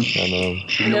gone. I know.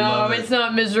 No, it's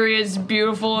not misery. It's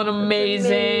beautiful and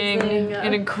amazing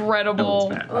and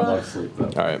incredible. I love sleep, though.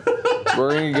 All right.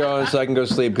 We're going to go so I can go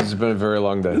sleep because it's been a very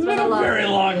long day. It's been a very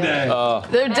long day.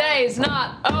 Their day is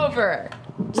not over.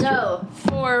 No.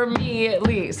 For me, at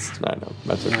least. I know.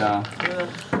 That's okay.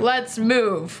 Let's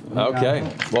move. Okay.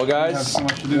 Well, guys,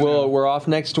 we're off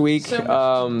next week. So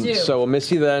much to do. So we'll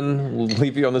miss you then. We'll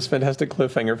leave you on this fantastic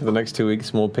cliffhanger for the next 2 weeks,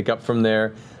 and we'll pick up from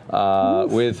there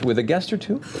with a guest or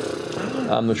two,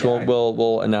 which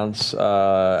we'll announce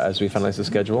as we finalize the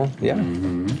schedule. Yeah.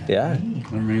 Yeah.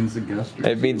 That means the guest.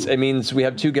 It means we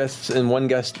have 2 guests, and one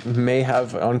guest may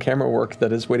have on-camera work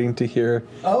that is waiting to hear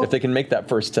if they can make that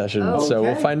first session. So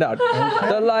we'll find out.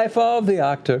 The life of the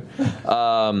actor.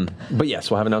 But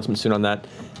yes, we'll have announcements soon on that.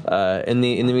 In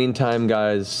the meantime,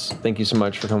 guys, thank you so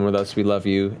much for coming with us. We love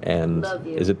you. And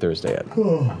is it Thursday yet?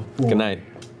 Good night.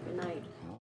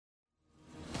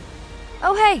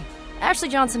 Oh, hey! Ashley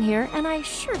Johnson here, and I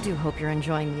sure do hope you're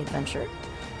enjoying the adventure.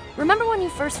 Remember when you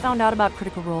first found out about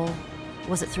Critical Role?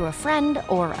 Was it through a friend,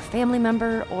 or a family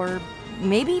member, or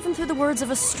maybe even through the words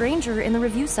of a stranger in the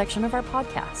review section of our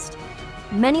podcast?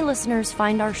 Many listeners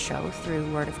find our show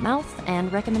through word of mouth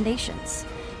and recommendations.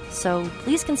 So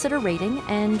please consider rating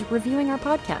and reviewing our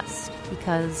podcast,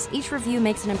 because each review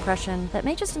makes an impression that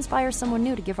may just inspire someone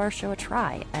new to give our show a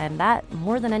try, and that,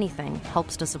 more than anything,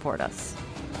 helps to support us.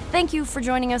 Thank you for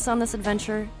joining us on this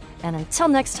adventure, and until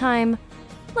next time,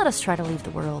 let us try to leave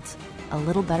the world a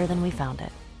little better than we found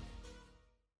it.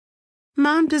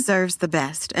 Mom deserves the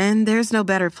best, and there's no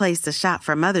better place to shop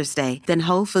for Mother's Day than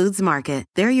Whole Foods Market.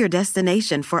 They're your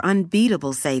destination for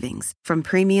unbeatable savings, from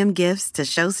premium gifts to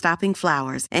show-stopping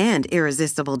flowers and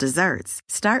irresistible desserts.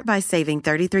 Start by saving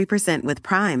 33% with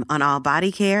Prime on all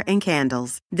body care and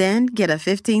candles. Then get a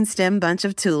 15-stem bunch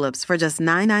of tulips for just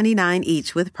 $9.99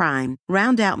 each with Prime.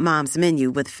 Round out Mom's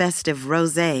menu with festive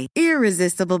rosé,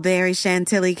 irresistible berry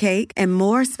chantilly cake, and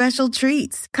more special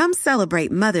treats. Come celebrate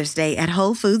Mother's Day at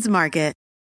Whole Foods Market